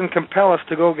that. He doesn't compel us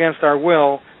to go against our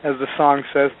will, as the song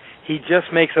says. He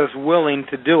just makes us willing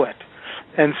to do it.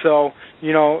 And so,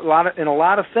 in a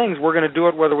lot of things, we're going to do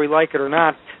it whether we like it or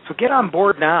not. So get on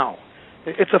board now.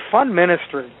 It's a fun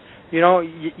ministry.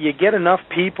 You get enough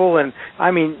people, and,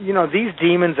 these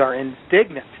demons are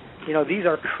indignant. These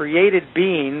are created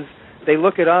beings. They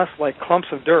look at us like clumps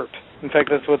of dirt. In fact,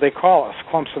 that's what they call us,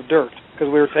 clumps of dirt, because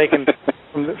we were taken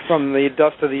from the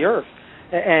dust of the earth.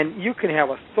 And you can have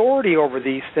authority over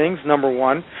these things, number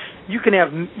one. You can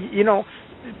have,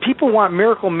 people want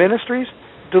miracle ministries.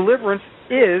 Deliverance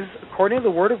is, according to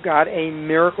the Word of God, a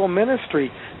miracle ministry.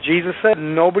 Jesus said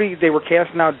they were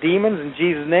casting out demons in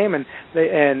Jesus' name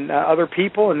and other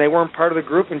people, and they weren't part of the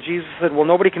group. And Jesus said, well,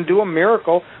 nobody can do a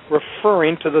miracle,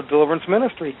 referring to the deliverance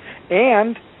ministry.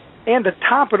 And to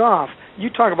top it off, you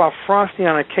talk about frosting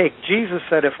on a cake. Jesus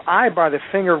said, if I, by the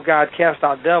finger of God, cast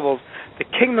out devils, the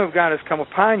kingdom of God has come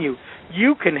upon you.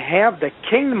 You can have the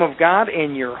kingdom of God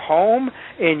in your home,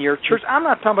 in your church. I'm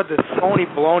not talking about this phony,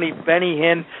 baloney, Benny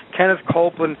Hinn, Kenneth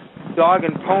Copeland, dog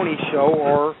and pony show,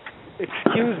 or,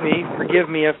 excuse me, forgive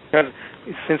me, because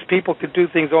since people could do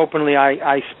things openly,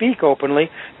 I speak openly.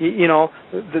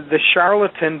 The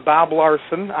charlatan Bob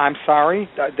Larson, I'm sorry,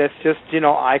 that's just,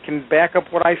 I can back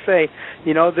up what I say.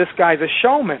 This guy's a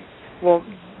showman. Well,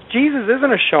 Jesus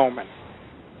isn't a showman.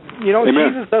 Amen.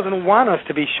 Jesus doesn't want us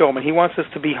to be showmen. He wants us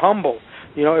to be humble.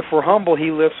 If we're humble, he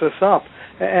lifts us up.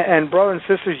 And brothers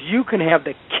and sisters, you can have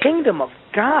the kingdom of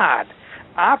God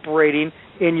operating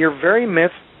in your very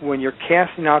midst when you're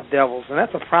casting out devils. And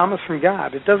that's a promise from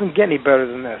God. It doesn't get any better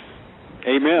than this.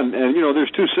 Amen. And,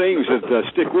 there's two sayings that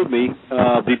stick with me.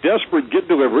 The desperate get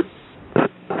delivered.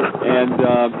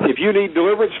 And if you need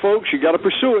deliverance, folks, you got to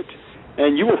pursue it.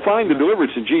 And you will find the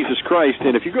deliverance in Jesus Christ.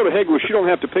 And if you go to Hegewisch, you don't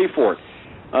have to pay for it.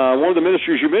 One of the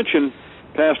ministries you mentioned,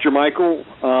 Pastor Michael,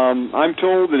 I'm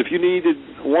told that if you needed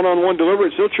one-on-one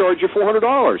deliverance, they'll charge you $400.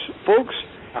 Folks,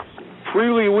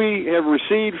 freely we have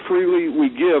received, freely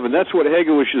we give, and that's what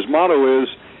Hegewisch's motto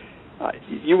is.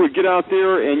 You would get out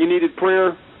there and you needed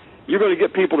prayer, you're going to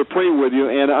get people to pray with you.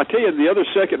 And I tell you, the other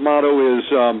second motto is,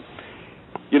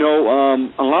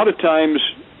 a lot of times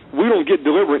we don't get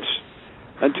deliverance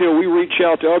until we reach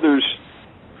out to others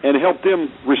and help them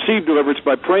receive deliverance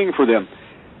by praying for them.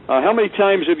 How many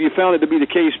times have you found it to be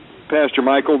the case, Pastor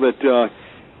Michael, that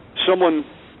someone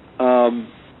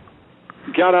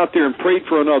got out there and prayed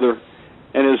for another,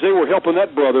 and as they were helping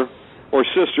that brother or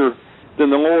sister, then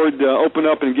the Lord opened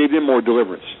up and gave them more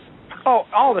deliverance? Oh,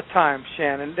 all the time,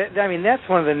 Shannon. That's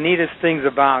one of the neatest things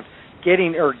about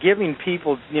giving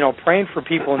people, praying for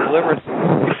people in deliverance.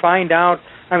 You find out,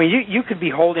 you could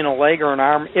be holding a leg or an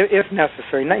arm if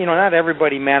necessary. Not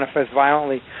everybody manifests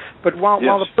violently. But while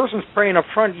the person's praying up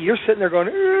front, you're sitting there going,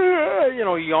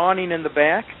 yawning in the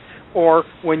back. Or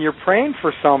when you're praying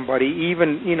for somebody,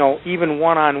 even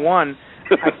one-on-one,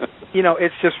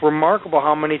 it's just remarkable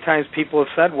how many times people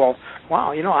have said, well,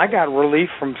 wow, I got relief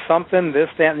from something, this,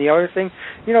 that, and the other thing.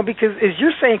 Because as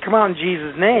you're saying, come out in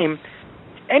Jesus' name,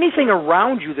 anything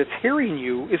around you that's hearing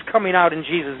you is coming out in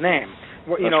Jesus' name.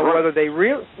 Right. Whether they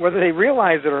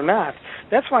realize it or not.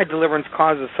 That's why deliverance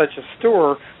causes such a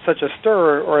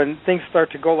stir, and things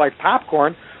start to go like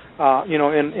popcorn,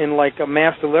 in like a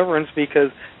mass deliverance,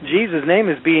 because Jesus' name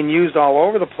is being used all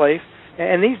over the place.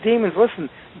 And these demons, listen,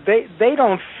 they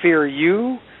don't fear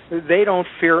you. They don't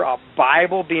fear a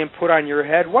Bible being put on your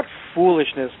head. What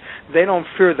foolishness! They don't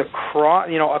fear the cross,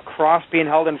 a cross being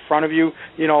held in front of you,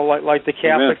 like the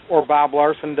Catholic or Bob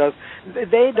Larson does.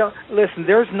 They don't listen.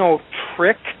 There's no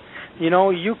trick.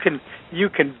 You can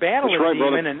battle a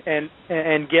demon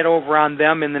and get over on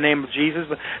them in the name of Jesus.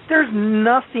 But there's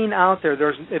nothing out there.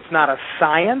 It's not a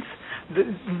science.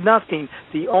 Nothing.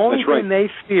 The only thing they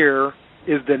fear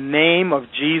is the name of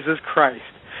Jesus Christ.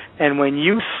 And when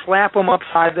you slap them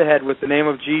upside the head with the name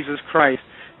of Jesus Christ,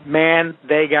 man,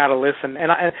 they got to listen.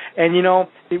 And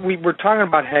we were talking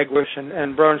about Heglish,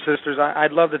 and brothers and sisters,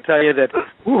 I'd love to tell you that,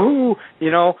 woohoo,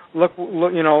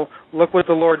 look what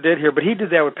the Lord did here. But He did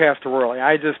that with Pastor Worley.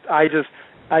 I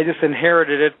just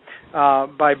inherited it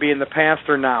by being the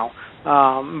pastor now.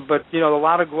 But a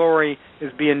lot of glory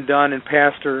is being done in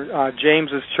Pastor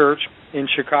James's church in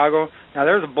Chicago. Now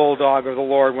there's a bulldog of the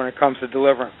Lord when it comes to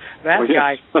deliverance. That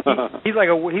guy, he's like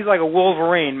a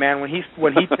Wolverine, man. When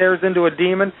he tears into a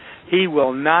demon, he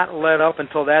will not let up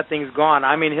until that thing's gone.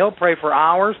 I mean, he'll pray for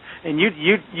hours, and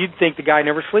you'd think the guy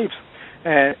never sleeps.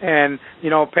 And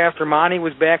Pastor Monty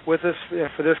was back with us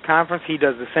for this conference. He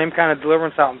does the same kind of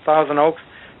deliverance out in Thousand Oaks,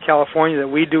 California, that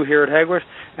we do here at Heglish.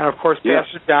 And of course,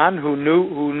 Pastor John, who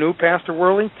knew Pastor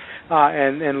Worley,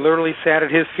 and literally sat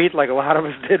at his feet like a lot of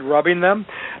us did, rubbing them,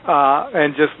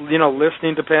 and just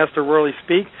listening to Pastor Worley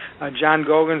speak. John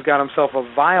Gogan's got himself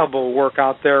a viable work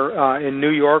out there in New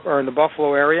York or in the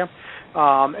Buffalo area,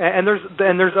 and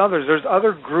there's others. There's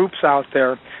other groups out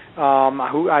there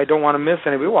who I don't want to miss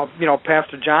anybody. Well,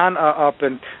 Pastor John up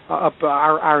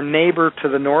our neighbor to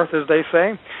the north, as they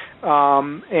say,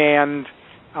 and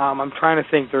I'm trying to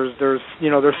think.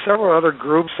 There's several other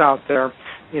groups out there.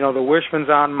 The Wishmans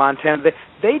out in Montana.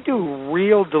 They do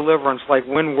real deliverance like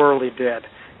Win Worley did,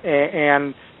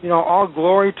 and all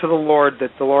glory to the Lord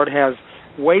that the Lord has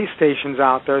way stations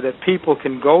out there that people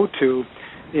can go to,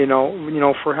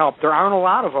 for help. There aren't a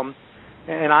lot of them,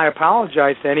 and I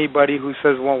apologize to anybody who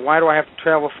says, well, why do I have to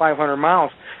travel 500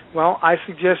 miles? Well, I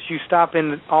suggest you stop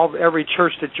in every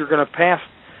church that you're going to pass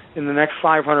in the next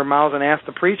 500 miles and ask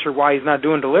the preacher why he's not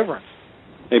doing deliverance.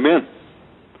 Amen.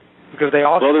 Because they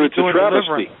also Brother, be doing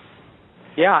deliverance.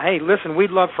 Yeah, hey, listen,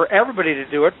 we'd love for everybody to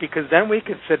do it, because then we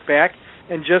could sit back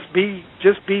and just be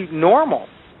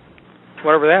normal,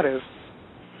 whatever that is.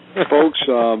 Folks,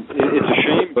 it's a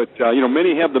shame, but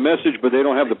many have the message, but they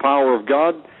don't have the power of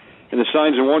God and the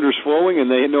signs and wonders flowing, and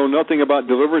they know nothing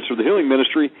about deliverance or the healing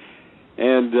ministry.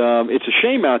 And it's a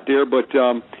shame out there, but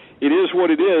it is what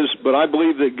it is. But I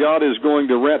believe that God is going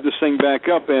to wrap this thing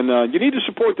back up, and you need to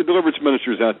support the deliverance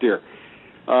ministers out there.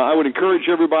 I would encourage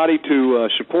everybody to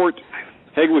support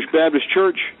Heglish Baptist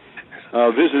Church.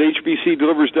 Visit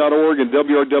hbcdelivers.org and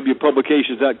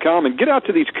wrwpublications.com and get out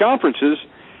to these conferences.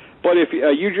 But if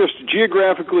you just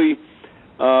geographically,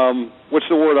 what's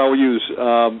the word I will use,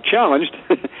 challenged,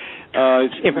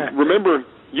 remember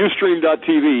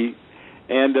Ustream.tv,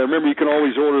 and remember you can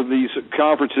always order these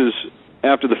conferences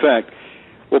after the fact.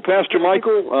 Well, Pastor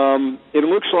Michael, it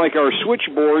looks like our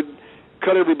switchboard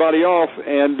cut everybody off,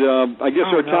 and I guess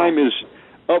our time is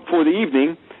up for the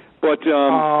evening. But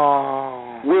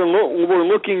we're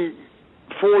looking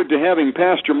forward to having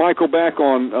Pastor Michael back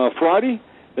on Friday,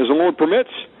 as the Lord permits,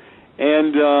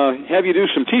 and have you do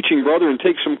some teaching, brother, and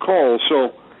take some calls.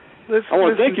 So I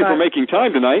want to thank you for making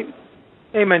time tonight.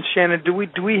 Amen, Shannon. Do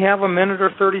we have a minute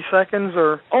or 30 seconds?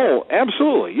 Or? Oh,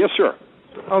 absolutely. Yes, sir.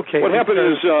 Okay. What happened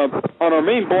is, on our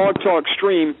main Blog Talk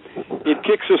stream, it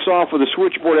kicks us off with a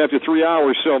switchboard after 3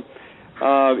 hours, so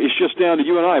it's just down to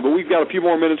you and I, but we've got a few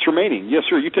more minutes remaining. Yes,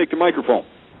 sir, you take the microphone.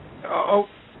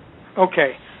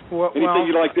 Okay. Anything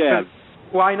you'd like to add?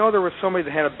 Well, I know there was somebody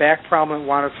that had a back problem and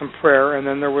wanted some prayer, and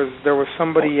then there was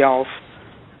somebody else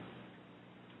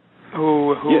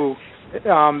who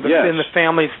in the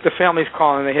family's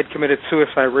calling, they had committed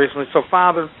suicide recently. So,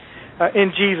 Father,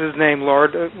 in Jesus' name,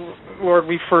 Lord,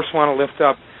 we first want to lift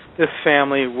up this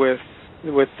family with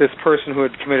this person who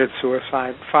had committed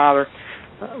suicide. Father,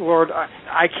 Lord,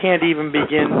 I can't even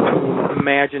begin to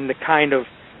imagine the kind of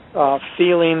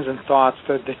feelings and thoughts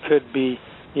that could be,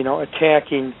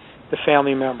 attacking the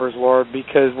family members, Lord,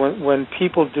 because when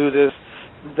people do this,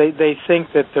 they think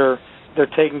that they're they're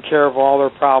taking care of all their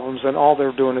problems, and all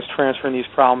they're doing is transferring these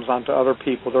problems onto other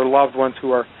people, their loved ones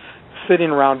who are sitting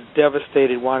around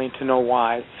devastated, wanting to know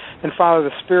why. And, Father,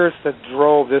 the spirits that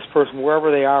drove this person,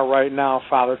 wherever they are right now,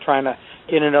 Father, trying to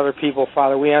get into other people,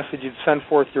 Father, we ask that you'd send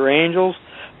forth your angels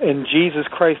in Jesus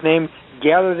Christ's name.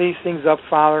 Gather these things up,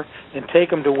 Father, and take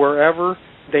them to wherever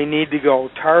they need to go.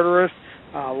 Tartarus,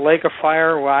 Lake of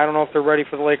Fire. Well, I don't know if they're ready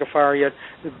for the Lake of Fire yet.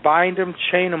 Bind them,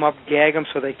 chain them up, gag them,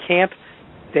 so they can't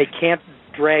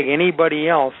drag anybody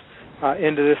else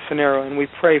into this scenario. And we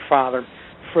pray, Father,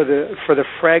 for the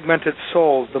fragmented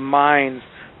souls, the minds,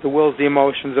 the wills, the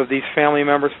emotions of these family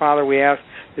members, Father. We ask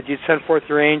that you'd send forth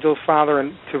your angels, Father,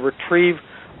 and to retrieve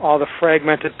all the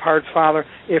fragmented parts, Father.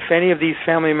 If any of these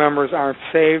family members aren't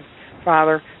saved,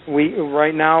 Father, we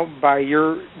right now, by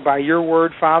your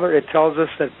word, Father, it tells us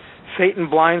that Satan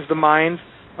blinds the minds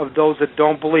of those that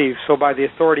don't believe. So by the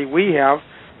authority we have,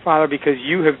 Father, because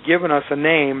you have given us a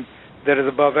name that is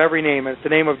above every name, it's the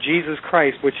name of Jesus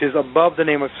Christ, which is above the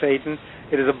name of Satan.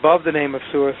 It is above the name of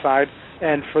suicide.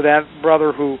 And for that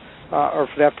brother who, or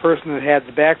for that person that had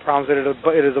the back problems,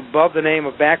 it is above the name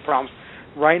of back problems.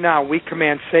 Right now, we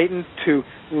command Satan to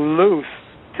loose,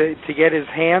 to get his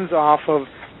hands off of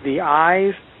the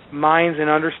eyes, minds, and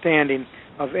understanding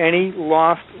of any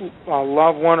lost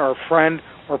loved one or friend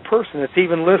or person that's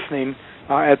even listening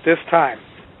at this time.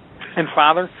 And,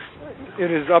 Father,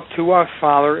 it is up to us,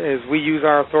 Father, as we use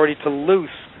our authority to loose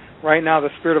right now the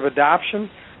spirit of adoption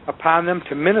upon them,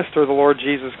 to minister the Lord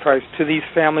Jesus Christ to these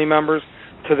family members,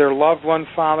 to their loved ones,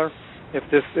 Father, if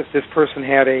this person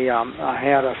had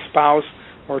a spouse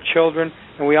or children.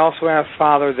 And we also ask,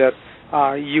 Father,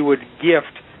 that you would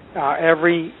gift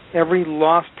every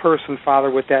lost person, Father,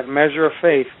 with that measure of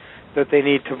faith that they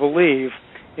need to believe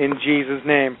in Jesus'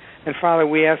 name. And, Father,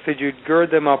 we ask that you'd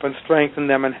gird them up and strengthen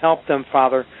them and help them,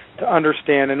 Father, to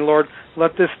understand. And, Lord,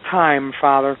 let this time,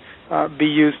 Father, be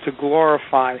used to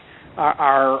glorify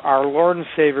our Lord and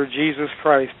Savior, Jesus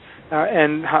Christ,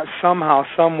 and somehow,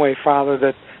 some way, Father,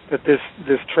 that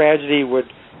this tragedy would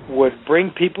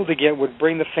bring people together, would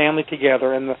bring the family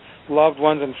together and the loved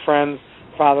ones and friends,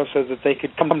 Father, so that they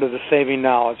could come to the saving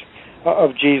knowledge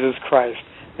of Jesus Christ.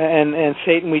 And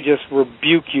Satan, we just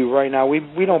rebuke you right now.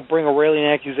 We don't bring a railing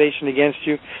accusation against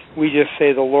you. We just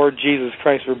say the Lord Jesus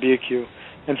Christ rebuke you.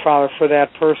 And, Father, for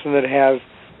that person that has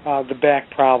the back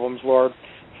problems, Lord,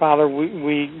 Father,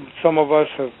 we some of us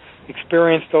have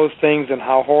experienced those things and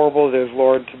how horrible it is,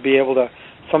 Lord, to be able to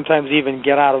sometimes even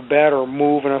get out of bed or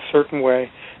move in a certain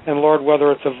way. And, Lord,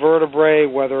 whether it's a vertebrae,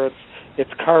 whether it's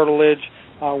cartilage,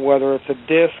 whether it's a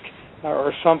disc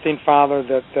or something, Father,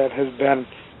 that has been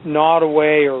gnawed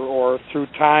away or through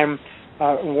time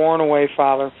worn away,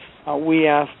 Father, we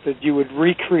ask that you would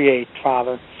recreate,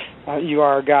 Father. You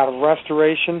are a God of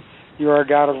restoration. You are a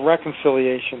God of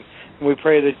reconciliation. And we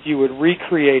pray that you would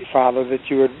recreate, Father, that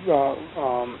you would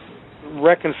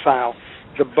reconcile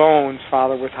the bones,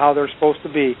 Father, with how they're supposed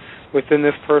to be within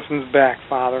this person's back,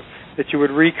 Father, that you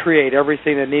would recreate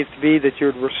everything that needs to be, that you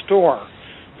would restore,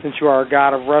 since you are a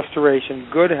God of restoration,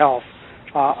 good health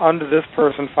unto this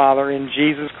person, Father, in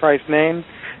Jesus Christ's name.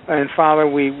 And, Father,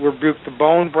 we rebuke the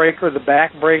bone breaker, the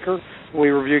back breaker. We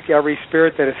rebuke every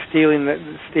spirit that is stealing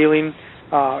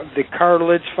the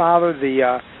cartilage, Father,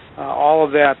 all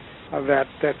of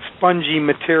that spongy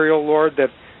material, Lord,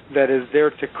 that is there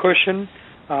to cushion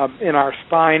in our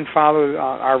spine, Father,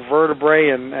 our vertebrae,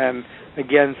 and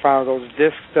again, Father, those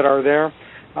discs that are there.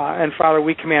 And, Father,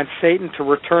 we command Satan to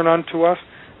return unto us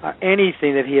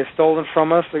anything that he has stolen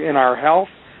from us in our health,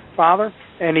 Father,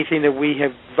 anything that we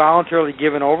have voluntarily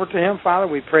given over to him, Father.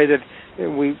 We pray that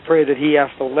he has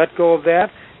to let go of that,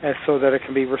 and so that it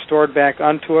can be restored back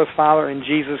unto us, Father, in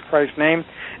Jesus Christ's name.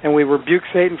 And we rebuke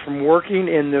Satan from working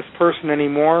in this person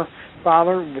anymore,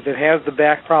 Father, that has the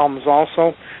back problems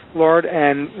also, Lord.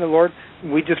 And, Lord,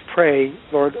 we just pray,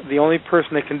 Lord, the only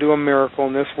person that can do a miracle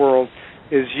in this world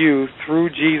is you, through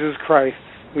Jesus Christ.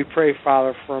 We pray,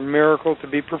 Father, for a miracle to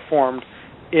be performed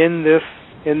in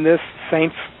this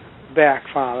saint's back,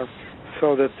 Father,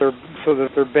 so that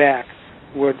their back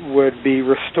would be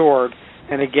restored.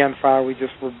 And again, Father, we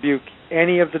just rebuke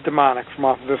any of the demonic from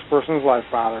off of this person's life,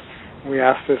 Father. We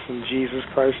ask this in Jesus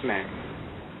Christ's name.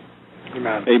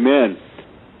 Amen. Amen.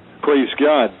 Praise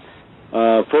God.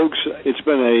 Folks, it's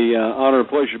been an honor and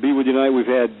pleasure to be with you tonight.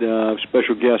 We've had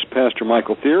special guest Pastor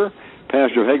Michael Thierer,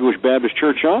 pastor of Hegewisch Baptist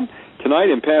Church on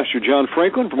tonight, and Pastor John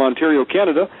Franklin from Ontario,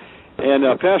 Canada. And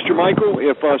Pastor Michael,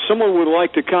 if someone would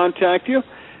like to contact you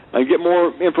and get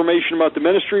more information about the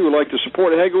ministry, would like to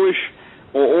support Hegewisch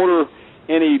or order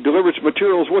any deliverance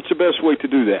materials, what's the best way to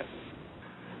do that?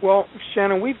 Well,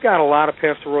 Shannon, we've got a lot of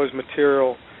Pastor Roy's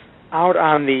material out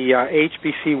on the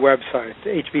HBC website,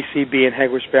 HBC being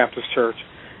Hegewisch Baptist Church.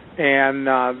 And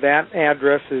that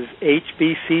address is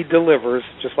HBC Delivers,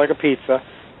 just like a pizza,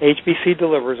 HBC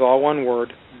Delivers, all one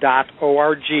word,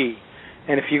 .org.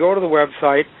 And if you go to the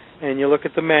website and you look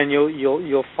at the menu,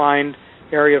 you'll find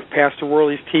area of Pastor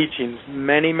Worley's teachings.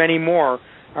 Many, many more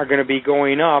are going to be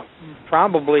going up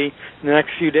probably in the next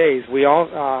few days. We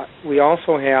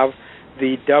also have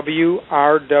the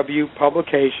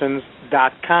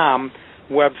wrwpublications.com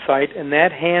website, and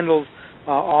that handles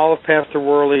all of Pastor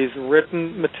Worley's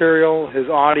written material, his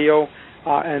audio,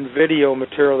 and video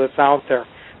material that's out there.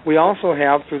 We also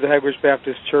have, through the Hegewisch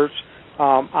Baptist Church,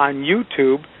 on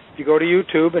YouTube. If you go to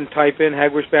YouTube and type in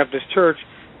Hegewisch Baptist Church,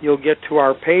 you'll get to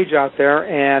our page out there,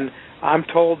 and I'm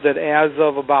told that as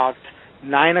of about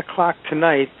 9 o'clock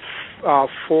tonight,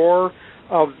 4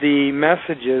 of the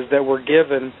messages that were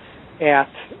given at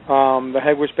the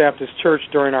Hegewisch Baptist Church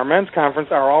during our men's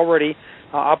conference are already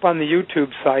up on the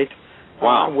YouTube site.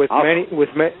 Wow.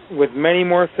 With many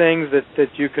more things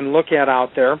that you can look at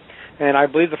out there. And I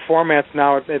believe the format's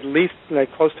now at least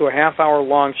close to a half hour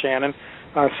long, Shannon,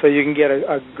 so you can get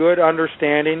a good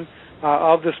understanding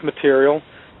of this material.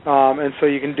 And so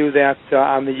you can do that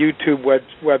on the YouTube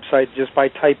website just by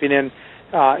typing in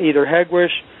either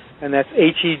Hegewisch, and that's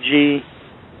HEGEWISCH,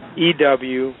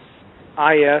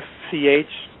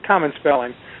 common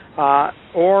spelling,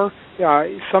 or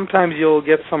sometimes you'll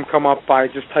get some come up by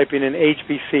just typing in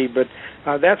HBC. But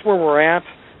that's where we're at.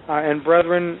 And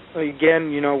brethren,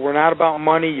 again, we're not about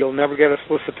money. You'll never get a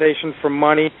solicitation from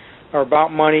money or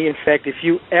about money. In fact, if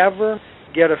you ever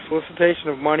get a solicitation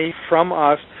of money from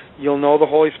us, you'll know the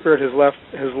Holy Spirit has left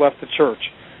the church.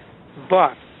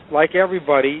 But like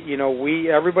everybody,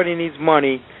 everybody needs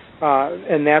money,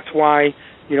 and that's why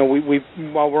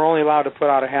while we're only allowed to put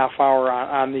out a half hour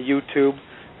on the YouTube,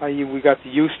 we got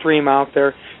the Ustream out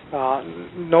there.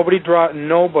 Nobody,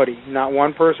 not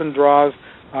one person draws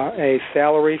a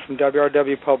salary from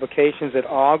WRW Publications. It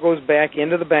all goes back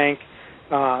into the bank,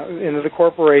 into the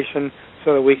corporation,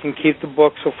 so that we can keep the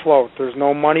books afloat. There's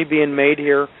no money being made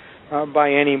here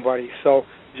by anybody. So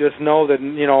just know that,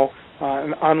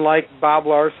 unlike Bob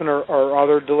Larson or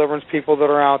other deliverance people that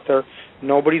are out there,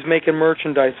 nobody's making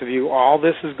merchandise of you. All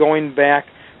this is going back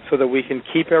so that we can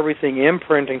keep everything in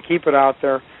print and keep it out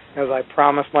there, as I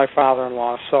promised my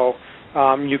father-in-law. So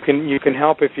you can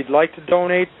help if you'd like to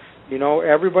donate.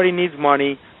 Everybody needs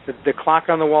money. The clock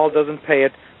on the wall doesn't pay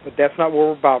it, but that's not what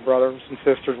we're about, brothers and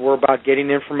sisters. We're about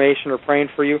getting information or praying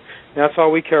for you. And that's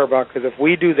all we care about, because if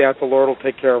we do that, the Lord will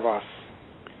take care of us.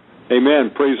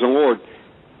 Amen. Praise the Lord.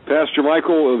 Pastor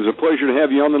Michael, it was a pleasure to have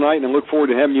you on tonight, and I look forward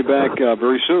to having you back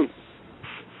very soon.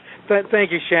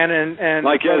 Thank you, Shannon. And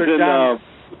like Brother as in John,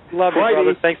 love Friday, you,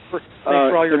 brother. Thanks for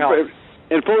all your help.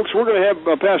 And folks, we're going to have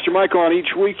Pastor Michael on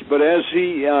each week, but as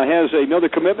he has another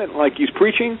commitment, like he's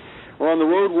preaching or on the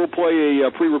road, we'll play a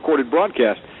pre-recorded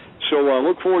broadcast. So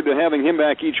look forward to having him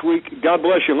back each week. God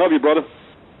bless you. Love you, brother.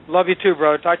 Love you too,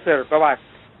 brother. Talk to you later. Bye-bye.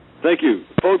 Thank you.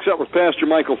 Folks, that was Pastor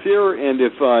Michael Thierer, and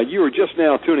if you are just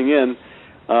now tuning in,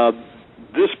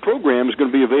 this program is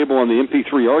going to be available on the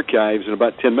MP3 archives in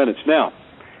about 10 minutes. Now,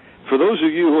 for those of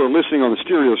you who are listening on the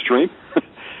stereo stream,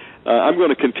 I'm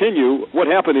going to continue. What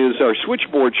happened is our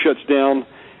switchboard shuts down,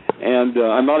 and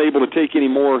I'm not able to take any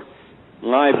more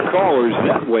live callers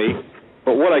that way.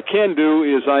 But what I can do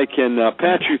is I can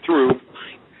patch you through,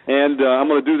 and I'm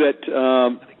going to do that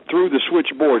through the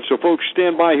switchboard. So, folks,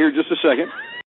 stand by here just a second.